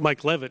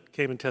 Mike Levitt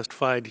came and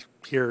testified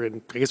here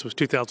in, I guess it was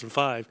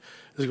 2005. It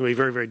was going to be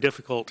very, very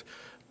difficult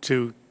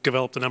to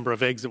develop the number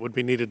of eggs that would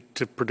be needed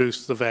to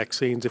produce the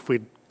vaccines if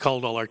we'd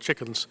culled all our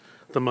chickens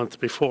the month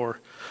before.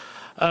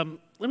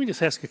 Let me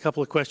just ask a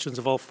couple of questions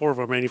of all 4 of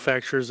our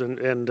manufacturers,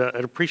 and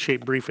I'd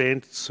appreciate brief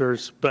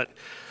answers. But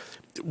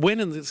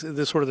when in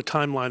this sort of the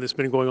timeline that's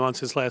been going on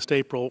since last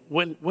April,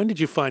 when did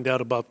you find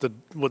out about the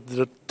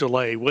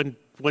delay? When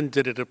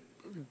did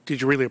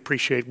you really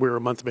appreciate we were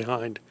a month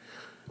behind?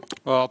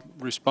 Well, I'll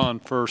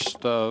respond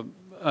first.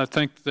 I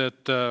think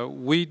that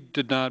we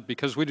did not,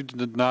 because we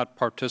did not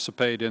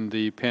participate in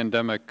the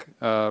pandemic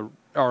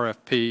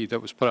RFP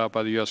that was put out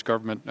by the U.S.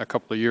 government a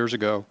couple of years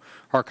ago,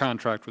 our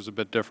contract was a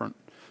bit different.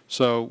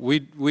 So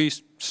we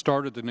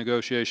started the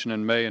negotiation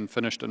in May and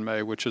finished in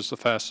May, which is the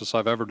fastest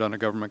I've ever done a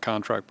government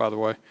contract, by the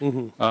way,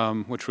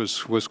 which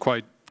was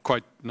quite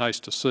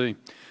nice to see.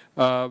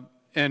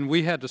 And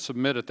we had to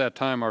submit at that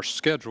time our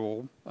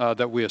schedule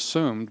that we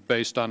assumed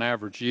based on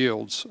average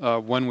yields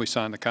when we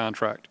signed the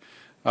contract.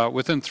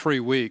 Within 3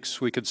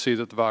 weeks, we could see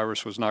that the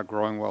virus was not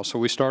growing well. So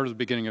we started at the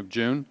beginning of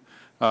June,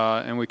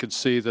 and we could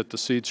see that the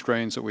seed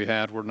strains that we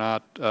had were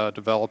not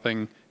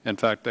developing. In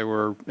fact, they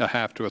were a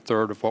half to a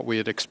third of what we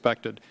had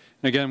expected.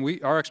 And again,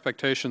 our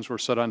expectations were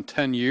set on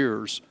 10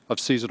 years of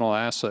seasonal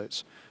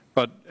assays.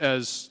 But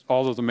as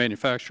all of the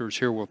manufacturers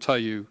here will tell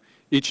you,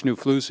 each new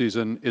flu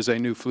season is a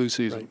new flu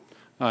season.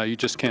 Right. You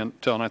just can't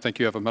tell, and I think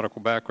you have a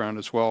medical background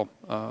as well,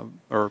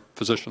 or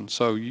physician,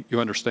 so you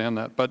understand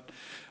that. But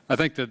I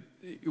think that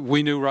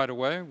we knew right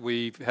away.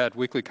 We had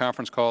weekly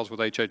conference calls with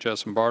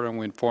HHS and BARDA, and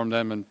we informed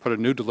them and put a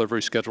new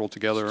delivery schedule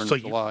together in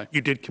July.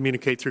 You did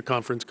communicate through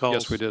conference calls?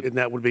 Yes, we did. And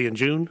that would be in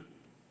June?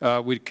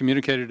 We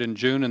communicated in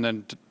June and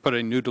then put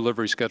a new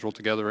delivery schedule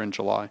together in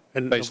July,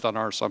 based on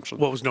our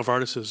assumptions. What was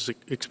Novartis's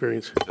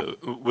experience?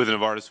 With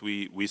Novartis,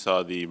 we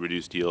saw the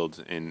reduced yields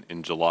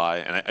in July,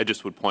 and I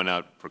just would point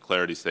out, for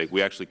clarity's sake,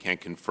 we actually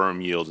can't confirm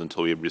yields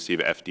until we receive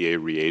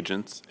FDA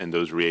reagents, and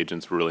those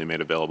reagents were really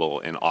made available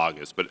in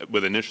August. But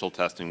with initial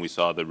testing, we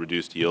saw the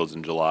reduced yields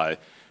in July.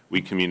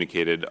 We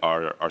communicated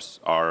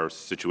our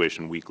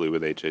situation weekly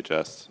with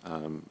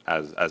HHS,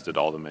 as did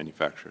all the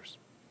manufacturers.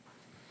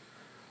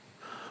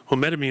 Well,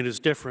 MedImmune is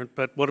different,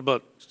 but what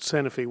about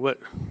Sanofi?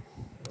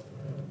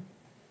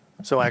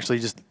 So actually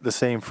just the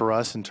same for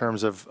us in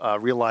terms of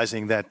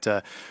realizing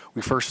that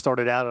we first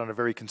started out on a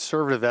very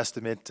conservative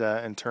estimate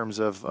in terms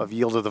of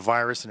yield of the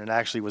virus, and it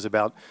actually was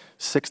about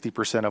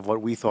 60% of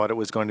what we thought it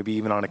was going to be,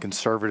 even on a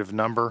conservative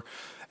number.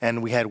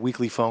 And we had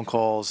weekly phone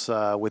calls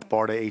with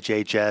BARDA,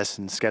 HHS,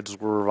 and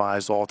schedules were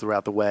revised all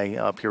throughout the way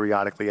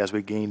periodically as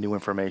we gained new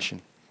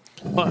information.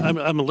 Well,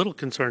 I'm a little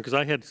concerned because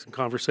I had some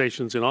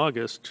conversations in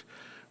August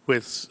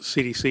with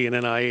CDC and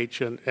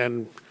NIH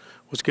and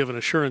was given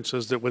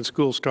assurances that when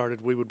school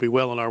started, we would be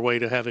well on our way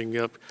to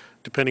having,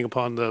 depending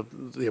upon the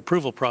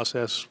approval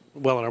process,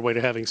 well on our way to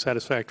having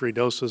satisfactory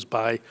doses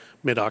by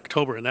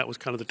mid-October, and that was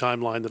kind of the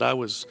timeline that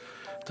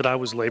I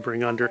was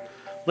laboring under.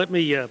 Let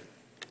me ask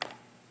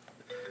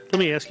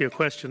you a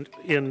question.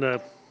 In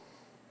the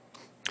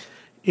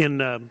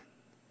end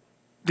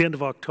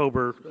of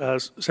October,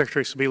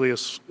 Secretary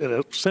Sebelius at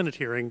a Senate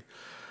hearing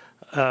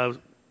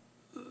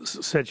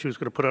said she was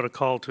going to put out a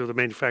call to the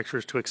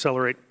manufacturers to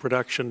accelerate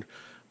production,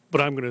 but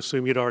I'm going to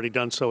assume you'd already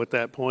done so at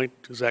that point.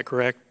 Is that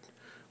correct?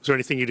 Was there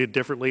anything you did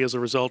differently as a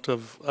result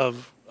of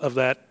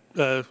that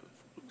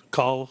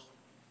call?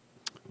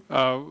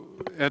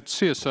 At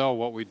CSL,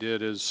 what we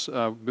did is,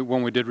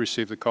 when we did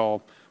receive the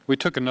call, we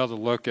took another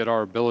look at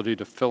our ability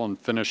to fill and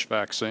finish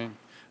vaccine.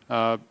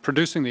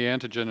 Producing the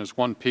antigen is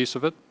one piece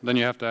of it. Then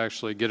you have to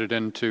actually get it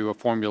into a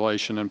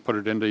formulation and put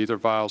it into either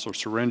vials or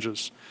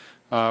syringes.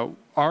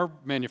 Our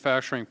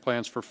manufacturing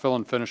plants for fill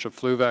and finish of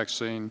flu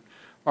vaccine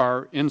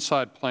are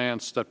inside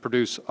plants that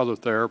produce other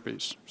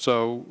therapies.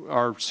 So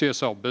our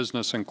CSL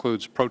business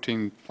includes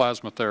protein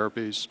plasma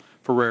therapies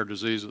for rare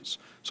diseases.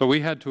 So we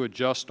had to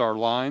adjust our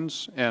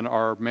lines and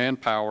our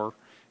manpower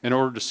in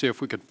order to see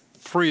if we could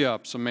free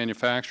up some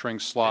manufacturing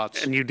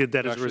slots. And you did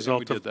that as a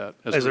result of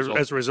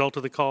as a result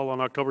of the call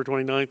on October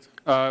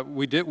 29th?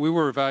 We did. We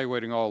were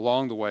evaluating all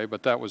along the way,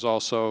 but that was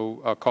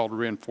also a call to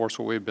reinforce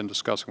what we had been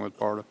discussing with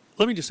BARDA.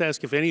 Let me just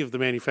ask if any of the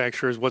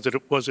manufacturers, was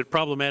it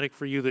problematic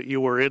for you that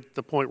you were at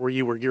the point where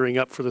you were gearing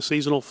up for the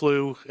seasonal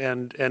flu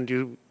and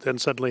you then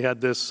suddenly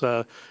had this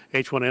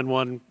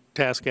H1N1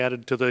 task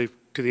added to the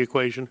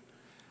equation?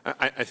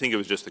 I think it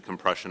was just the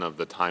compression of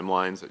the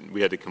timelines.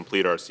 We had to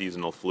complete our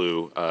seasonal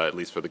flu, at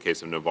least for the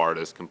case of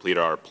Novartis, complete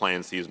our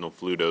planned seasonal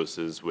flu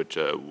doses, which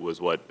was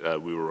what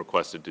we were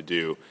requested to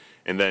do.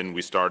 And then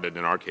we started,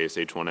 in our case,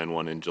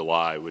 H1N1 in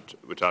July, which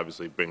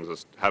obviously brings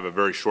us have a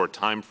very short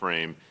time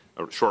frame,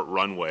 a short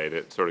runway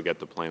to sort of get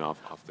the plane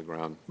off the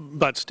ground.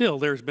 But still,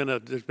 there's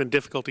been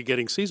difficulty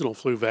getting seasonal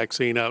flu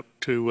vaccine out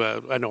to.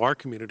 I know our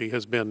community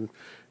has been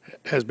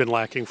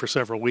lacking for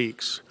several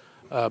weeks.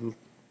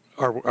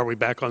 Are we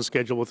back on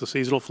schedule with the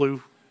seasonal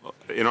flu?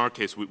 In our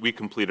case, we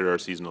completed our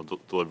seasonal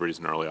deliveries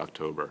in early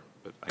October.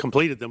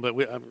 Completed them, but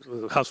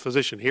the house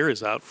physician here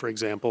is out, for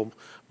example.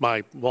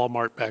 My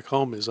Walmart back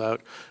home is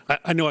out.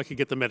 I know I could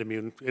get the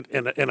MedImmune,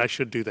 and I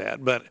should do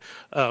that. But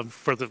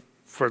for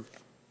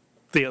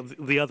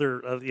the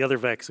other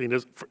vaccine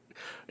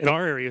in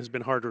our area has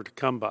been harder to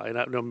come by. And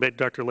I know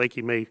Dr.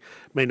 Lakey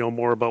may know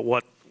more about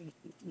what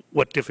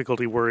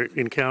difficulty we're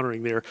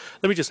encountering there.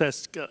 Let me just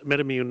ask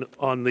MedImmune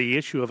on the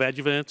issue of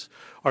adjuvants.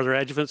 Are there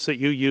adjuvants that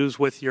you use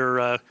with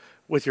your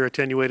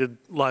attenuated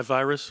live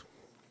virus?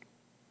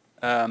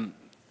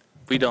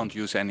 We don't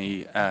use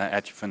any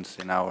adjuvants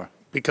in our.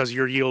 Because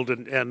your yield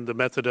and the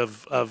method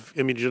of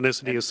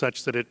immunogenicity is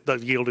such that the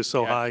yield is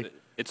so high?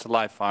 It's a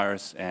live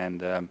virus,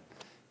 and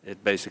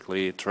it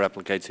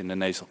replicates in the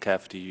nasal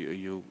cavity.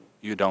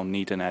 You don't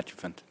need an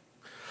adjuvant.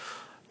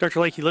 Dr.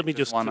 Lakey, let me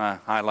just want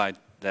to highlight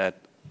that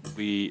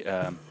we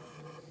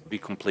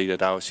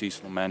completed our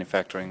seasonal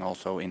manufacturing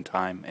also in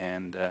time,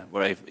 and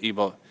we're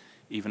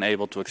even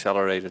able to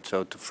accelerate it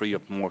so to free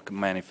up more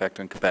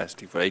manufacturing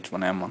capacity for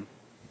H1N1.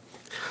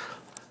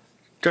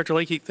 Dr.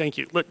 Lakey, thank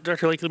you.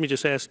 Dr. Lakey, let me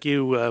just ask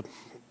you,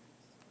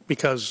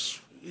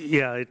 because,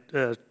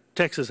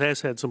 Texas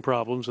has had some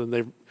problems,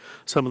 and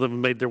some of them have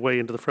made their way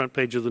into the front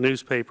page of the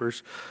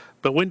newspapers.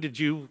 But when did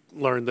you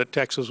learn that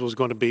Texas was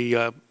going to be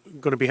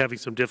having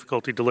some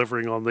difficulty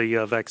delivering on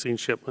the vaccine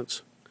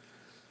shipments?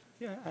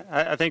 Yeah,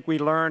 I think we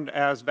learned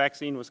as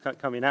vaccine was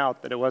coming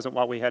out that it wasn't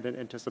what we had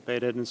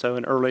anticipated, and so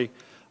in early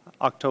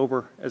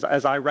October,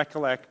 as I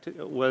recollect,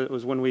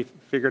 was when we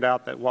figured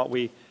out that what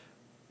we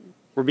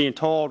were being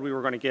told we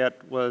were going to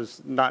get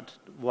was not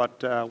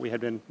what we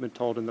had been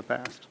told in the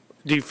past.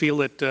 Do you feel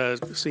that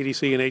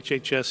CDC and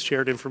HHS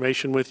shared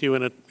information with you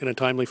in a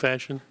timely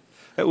fashion?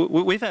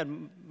 We've had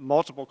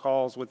multiple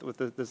calls with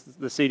the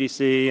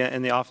CDC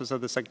and the Office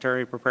of the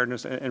Secretary of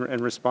Preparedness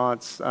and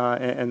Response,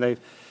 and they've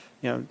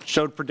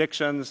showed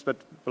predictions, but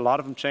a lot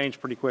of them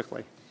changed pretty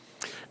quickly.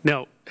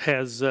 Now,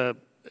 have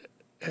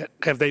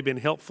they been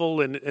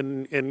helpful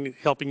in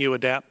helping you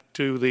adapt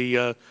to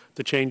the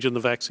change in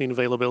the vaccine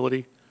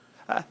availability?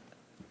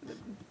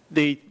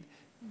 The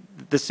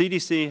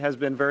CDC has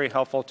been very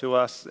helpful to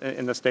us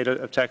in the state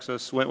of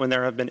Texas when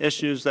there have been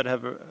issues that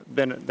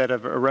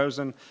have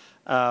arisen.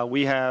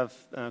 We have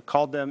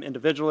called them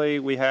individually.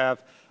 We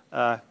have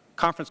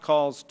conference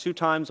calls 2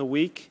 times a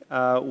week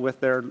with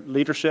their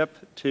leadership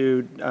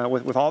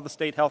with all the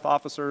state health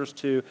officers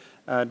to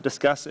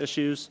discuss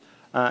issues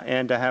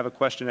and to have a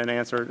question and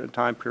answer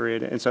time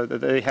period. And so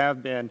they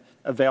have been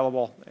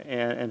available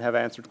and have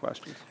answered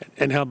questions.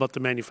 And how about the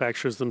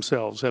manufacturers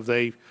themselves? Have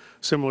they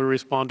similarly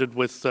responded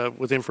with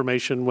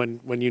information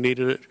when you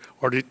needed it,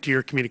 or do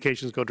your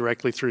communications go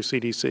directly through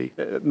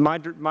CDC?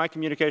 My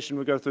communication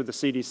would go through the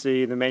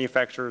CDC. The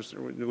manufacturers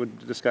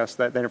would discuss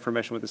that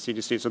information with the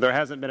CDC. So there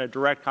hasn't been a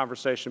direct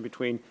conversation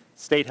between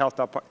state health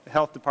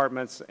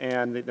departments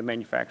and the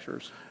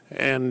manufacturers.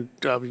 And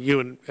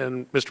you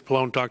and Mr.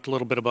 Pallone talked a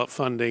little bit about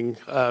funding.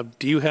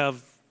 Do you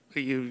have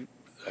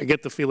I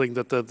get the feeling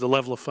that the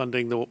level of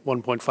funding, the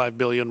 $1.5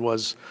 billion,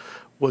 was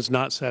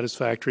not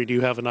satisfactory. Do you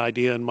have an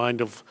idea in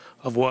mind of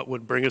what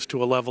would bring us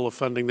to a level of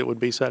funding that would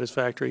be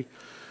satisfactory?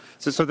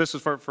 So this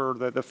is for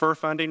the FER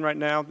funding right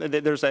now.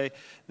 There's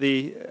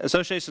the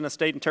Association of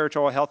State and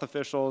Territorial Health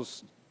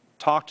Officials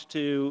talked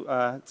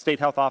to state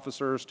health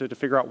officers to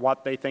figure out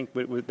what they think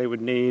they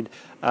would need.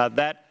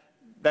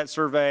 That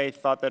survey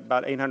thought that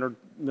about $800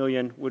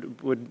 million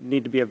would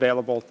need to be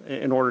available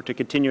in order to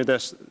continue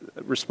this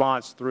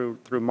response through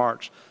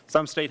March.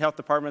 Some state health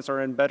departments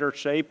are in better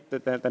shape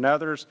than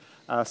others.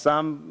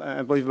 Some,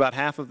 I believe about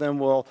half of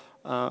them,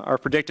 are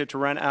predicted to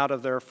run out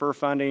of their FER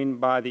funding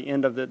by the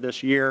end of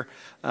this year.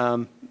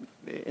 And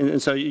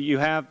so you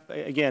have,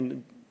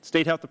 again,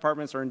 state health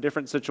departments are in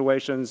different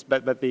situations,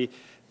 but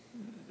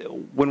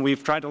when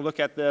we've tried to look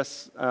at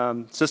this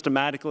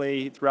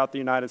systematically throughout the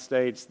United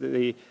States,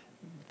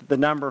 the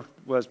number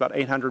was about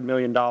 $800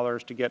 million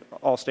to get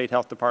all state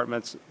health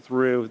departments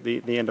through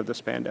the end of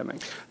this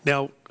pandemic.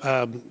 Now,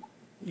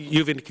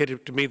 you've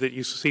indicated to me that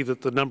you see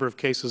that the number of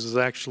cases has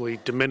actually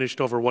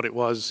diminished over what it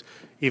was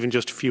even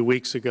just a few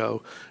weeks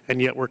ago, and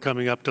yet we're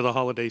coming up to the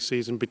holiday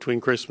season between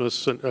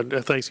Christmas and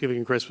Thanksgiving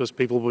and Christmas.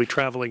 People will be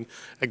traveling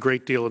a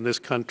great deal in this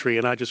country,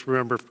 and I just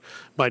remember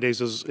my days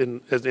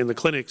in the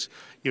clinics,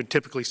 you'd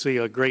typically see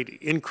a great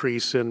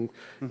increase in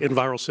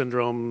viral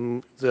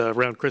syndrome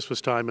around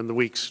Christmas time and the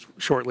weeks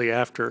shortly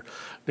after.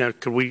 Now,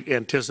 could we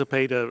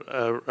anticipate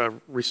a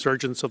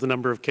resurgence of the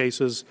number of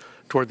cases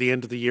toward the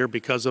end of the year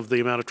because of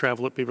the amount of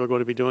travel that people are going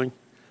to be doing?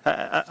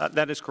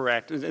 That is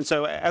correct. And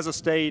so as a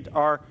state,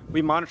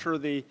 we monitor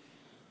the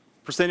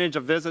percentage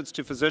of visits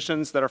to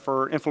physicians that are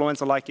for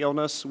influenza-like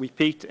illness. We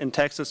peaked in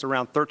Texas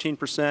around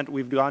 13%.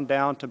 We've gone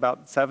down to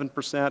about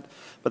 7%.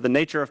 But the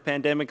nature of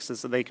pandemics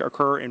is that they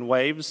occur in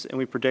waves, and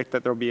we predict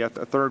that there will be a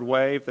third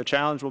wave. The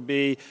challenge will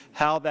be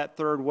how that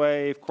third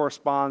wave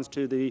corresponds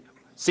to the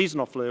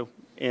seasonal flu.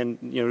 And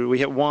we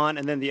hit one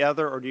and then the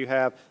other, or do you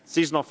have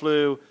seasonal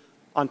flu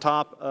on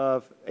top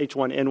of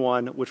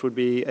H1N1, which would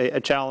be a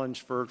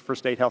challenge for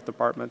state health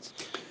departments.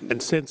 And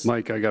since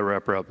Mike, I got to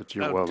wrap her up. It's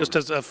your just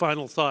as a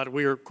final thought,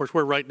 of course,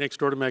 we're right next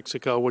door to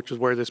Mexico, which is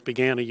where this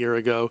began a year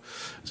ago.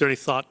 Is there any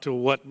thought to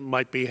what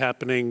might be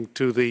happening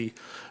to the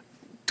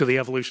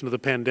evolution of the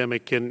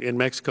pandemic in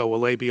Mexico?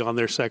 Will they be on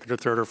their second or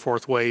third or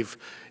fourth wave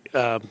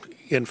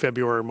in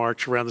February or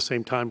March, around the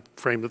same time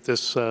frame that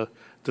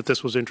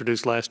this was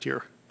introduced last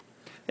year?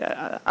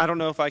 Yeah, I don't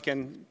know if I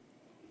can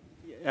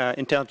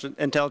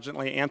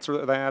intelligently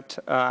answer that.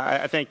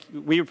 I think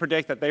we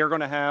predict that they are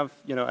going to have,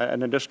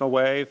 an additional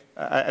wave.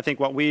 I think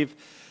what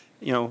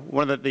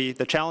one of the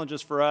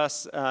challenges for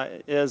us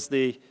is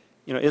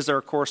is there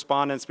a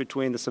correspondence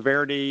between the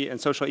severity and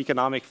social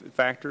economic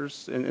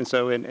factors? And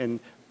so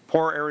in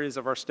poor areas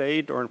of our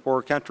state or in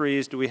poor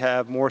countries, do we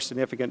have more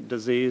significant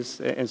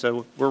disease? And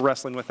so we're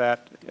wrestling with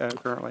that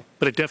currently.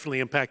 But it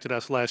definitely impacted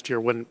us last year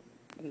when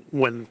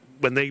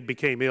they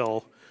became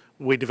ill.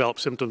 We developed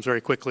symptoms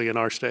very quickly in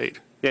our state.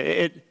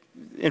 Yeah,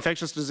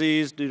 infectious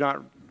disease do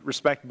not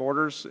respect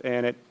borders,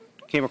 and it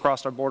came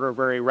across our border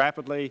very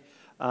rapidly.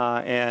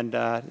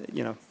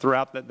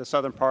 Throughout the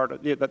southern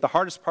part, the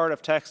hardest part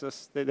of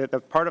Texas,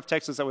 the part of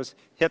Texas that was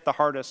hit the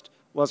hardest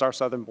was our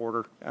southern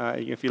border.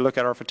 If you look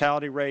at our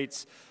fatality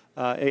rates,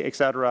 et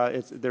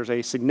cetera, there's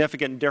a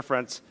significant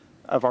difference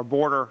of our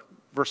border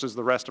versus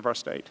the rest of our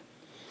state.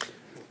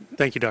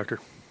 Thank you, Doctor.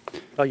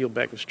 I'll yield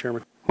back, Mr.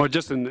 Chairman. Well,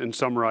 just in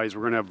summarize,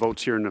 we're going to have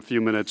votes here in a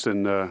few minutes,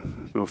 and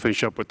we'll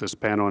finish up with this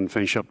panel and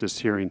finish up this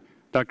hearing.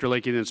 Dr.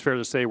 Lakey, it's fair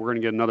to say we're going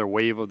to get another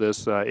wave of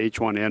this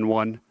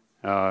H1N1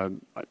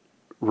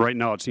 Right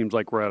now, it seems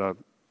like we're at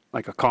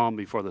a calm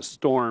before the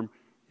storm.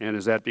 And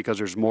is that because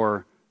there's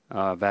more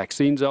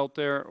vaccines out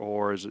there,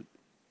 or is it,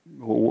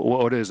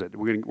 what is it?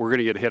 We're going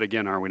to get hit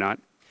again, are we not?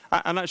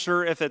 I'm not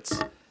sure if it's,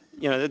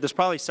 there's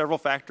probably several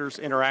factors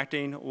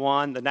interacting.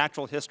 One, the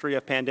natural history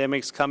of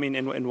pandemics coming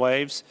in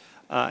waves,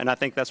 and I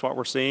think that's what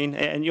we're seeing.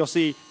 And you'll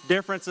see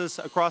differences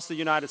across the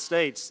United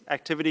States.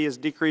 Activity is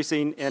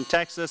decreasing in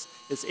Texas.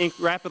 It's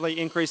rapidly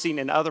increasing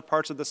in other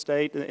parts of the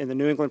state, in the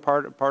New England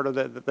part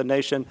of the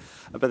nation.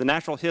 But the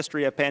natural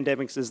history of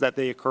pandemics is that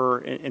they occur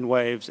in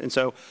waves. And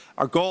so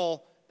our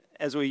goal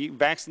as we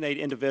vaccinate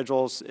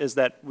individuals is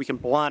that we can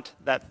blunt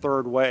that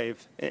third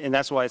wave. And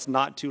that's why it's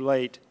not too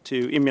late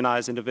to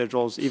immunize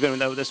individuals, even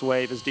though this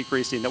wave is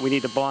decreasing, that we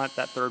need to blunt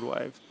that third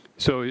wave.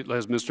 So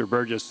as Mr.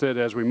 Burgess said,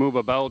 as we move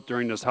about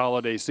during this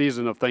holiday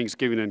season of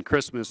Thanksgiving and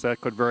Christmas,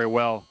 that could very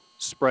well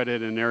spread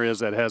it in areas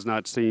that has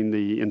not seen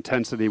the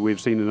intensity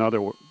we've seen in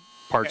other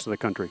parts of the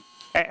country.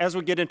 As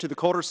we get into the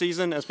colder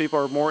season, as people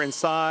are more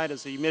inside,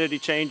 as the humidity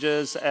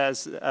changes,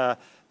 as the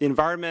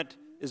environment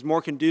is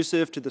more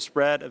conducive to the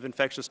spread of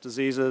infectious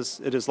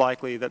diseases, it is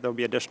likely that there will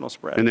be additional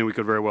spread. And then we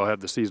could very well have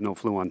the seasonal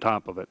flu on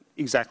top of it.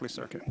 Exactly,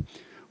 sir. Okay.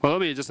 Well,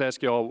 let me just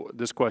ask you all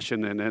this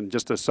question, and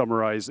just to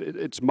summarize,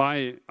 it's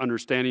my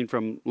understanding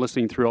from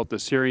listening throughout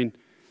this hearing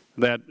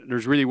that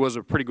there's really was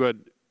a pretty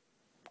good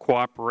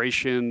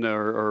cooperation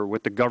or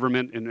with the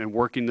government in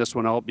working this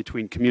one out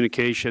between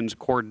communications,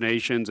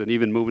 coordinations, and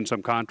even moving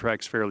some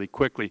contracts fairly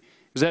quickly.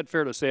 Is that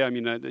fair to say? I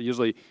mean,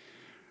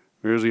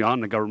 we're usually on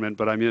the government,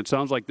 but I mean, it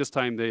sounds like this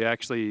time they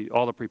actually,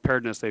 all the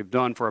preparedness they've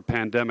done for a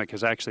pandemic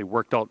has actually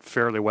worked out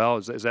fairly well.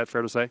 Is that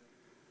fair to say?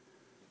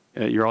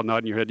 You're all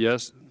nodding your head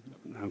yes?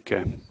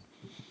 Okay.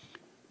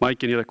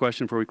 Mike, any other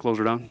question before we close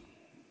her down?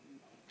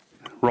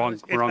 Wrong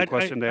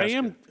question to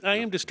ask. I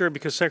am disturbed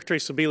because Secretary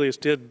Sebelius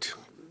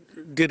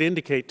did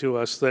indicate to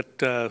us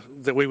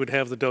that we would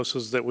have the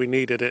doses that we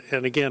needed.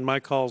 And again,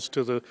 my calls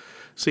to the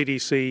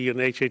CDC and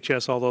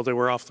HHS, although they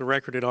were off the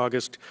record in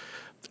August,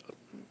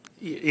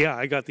 yeah,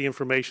 I got the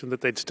information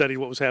that they'd studied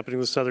what was happening in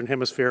the Southern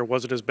Hemisphere. It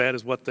wasn't as bad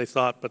as what they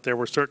thought, but there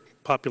were certain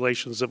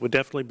populations that would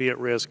definitely be at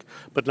risk,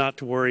 but not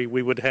to worry.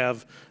 We would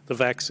have the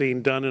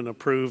vaccine done and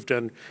approved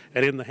and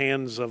in the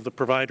hands of the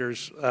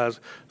providers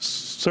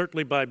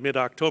certainly by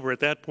mid-October.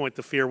 At that point,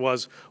 the fear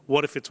was,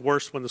 what if it's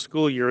worse when the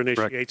school year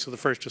initiates, so the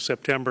 1st of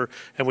September,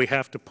 and we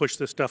have to push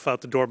this stuff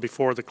out the door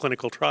before the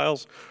clinical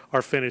trials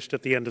are finished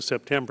at the end of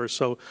September.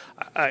 So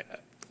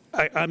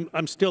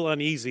I'm still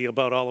uneasy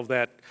about all of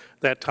that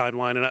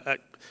timeline,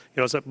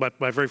 and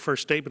my very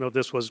first statement of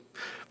this was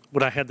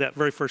when I had that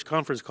very first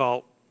conference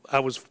call.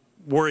 I was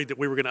worried that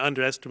we were going to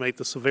underestimate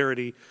the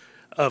severity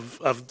of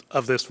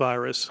this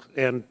virus,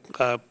 and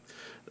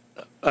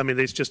I mean,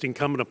 it's just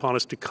incumbent upon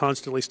us to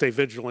constantly stay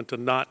vigilant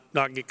and not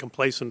get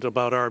complacent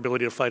about our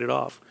ability to fight it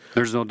off.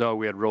 There's no doubt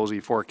we had rosy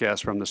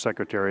forecasts from the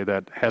Secretary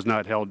that has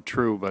not held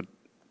true, but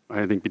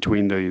I think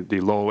between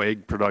the low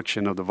egg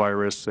production of the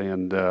virus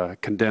and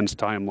condensed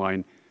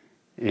timeline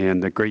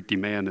and the great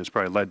demand has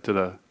probably led to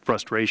the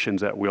frustrations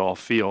that we all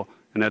feel,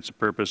 and that's the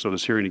purpose of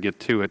this hearing, to get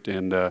to it.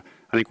 And I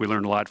think we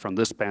learned a lot from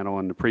this panel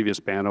and the previous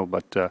panel,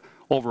 but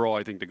overall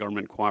I think the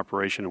government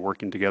cooperation and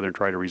working together and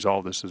try to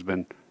resolve this has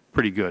been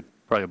pretty good,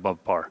 probably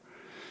above par.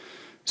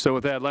 So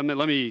with that, let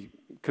me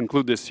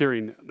conclude this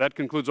hearing. That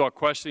concludes all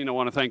questioning. I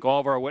want to thank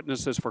all of our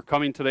witnesses for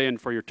coming today and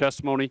for your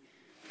testimony.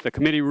 The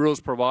committee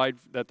rules provide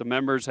that the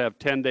members have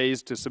 10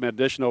 days to submit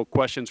additional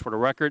questions for the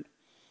record.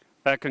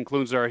 That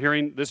concludes our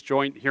hearing. This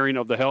joint hearing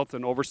of the Health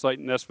and Oversight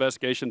and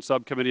Investigation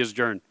Subcommittee is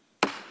adjourned.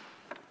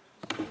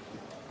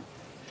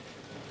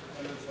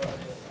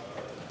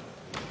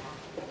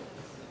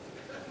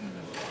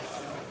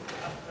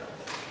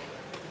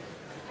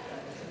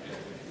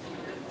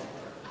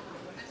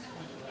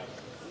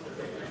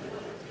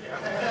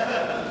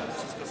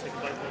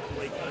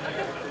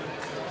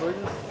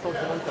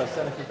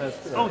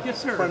 Oh,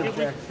 yes, sir. In front of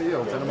Jack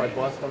Fields. I know my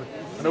boss.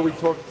 I know we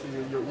talked to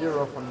your ear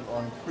off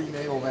on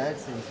prenatal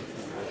vaccines.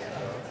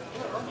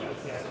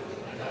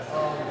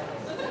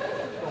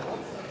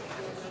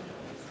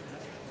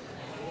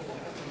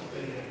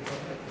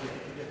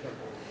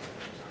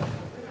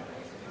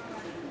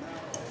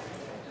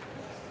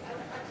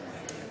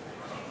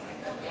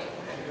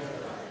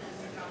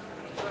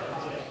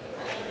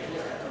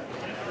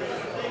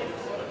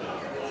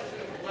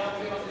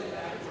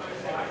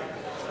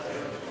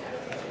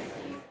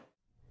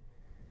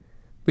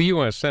 The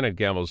U.S. Senate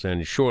gavels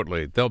in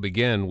shortly. They'll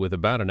begin with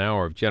about an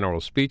hour of general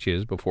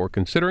speeches before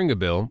considering a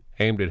bill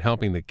aimed at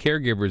helping the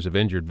caregivers of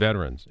injured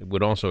veterans. It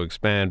would also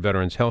expand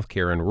veterans' health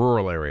care in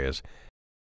rural areas.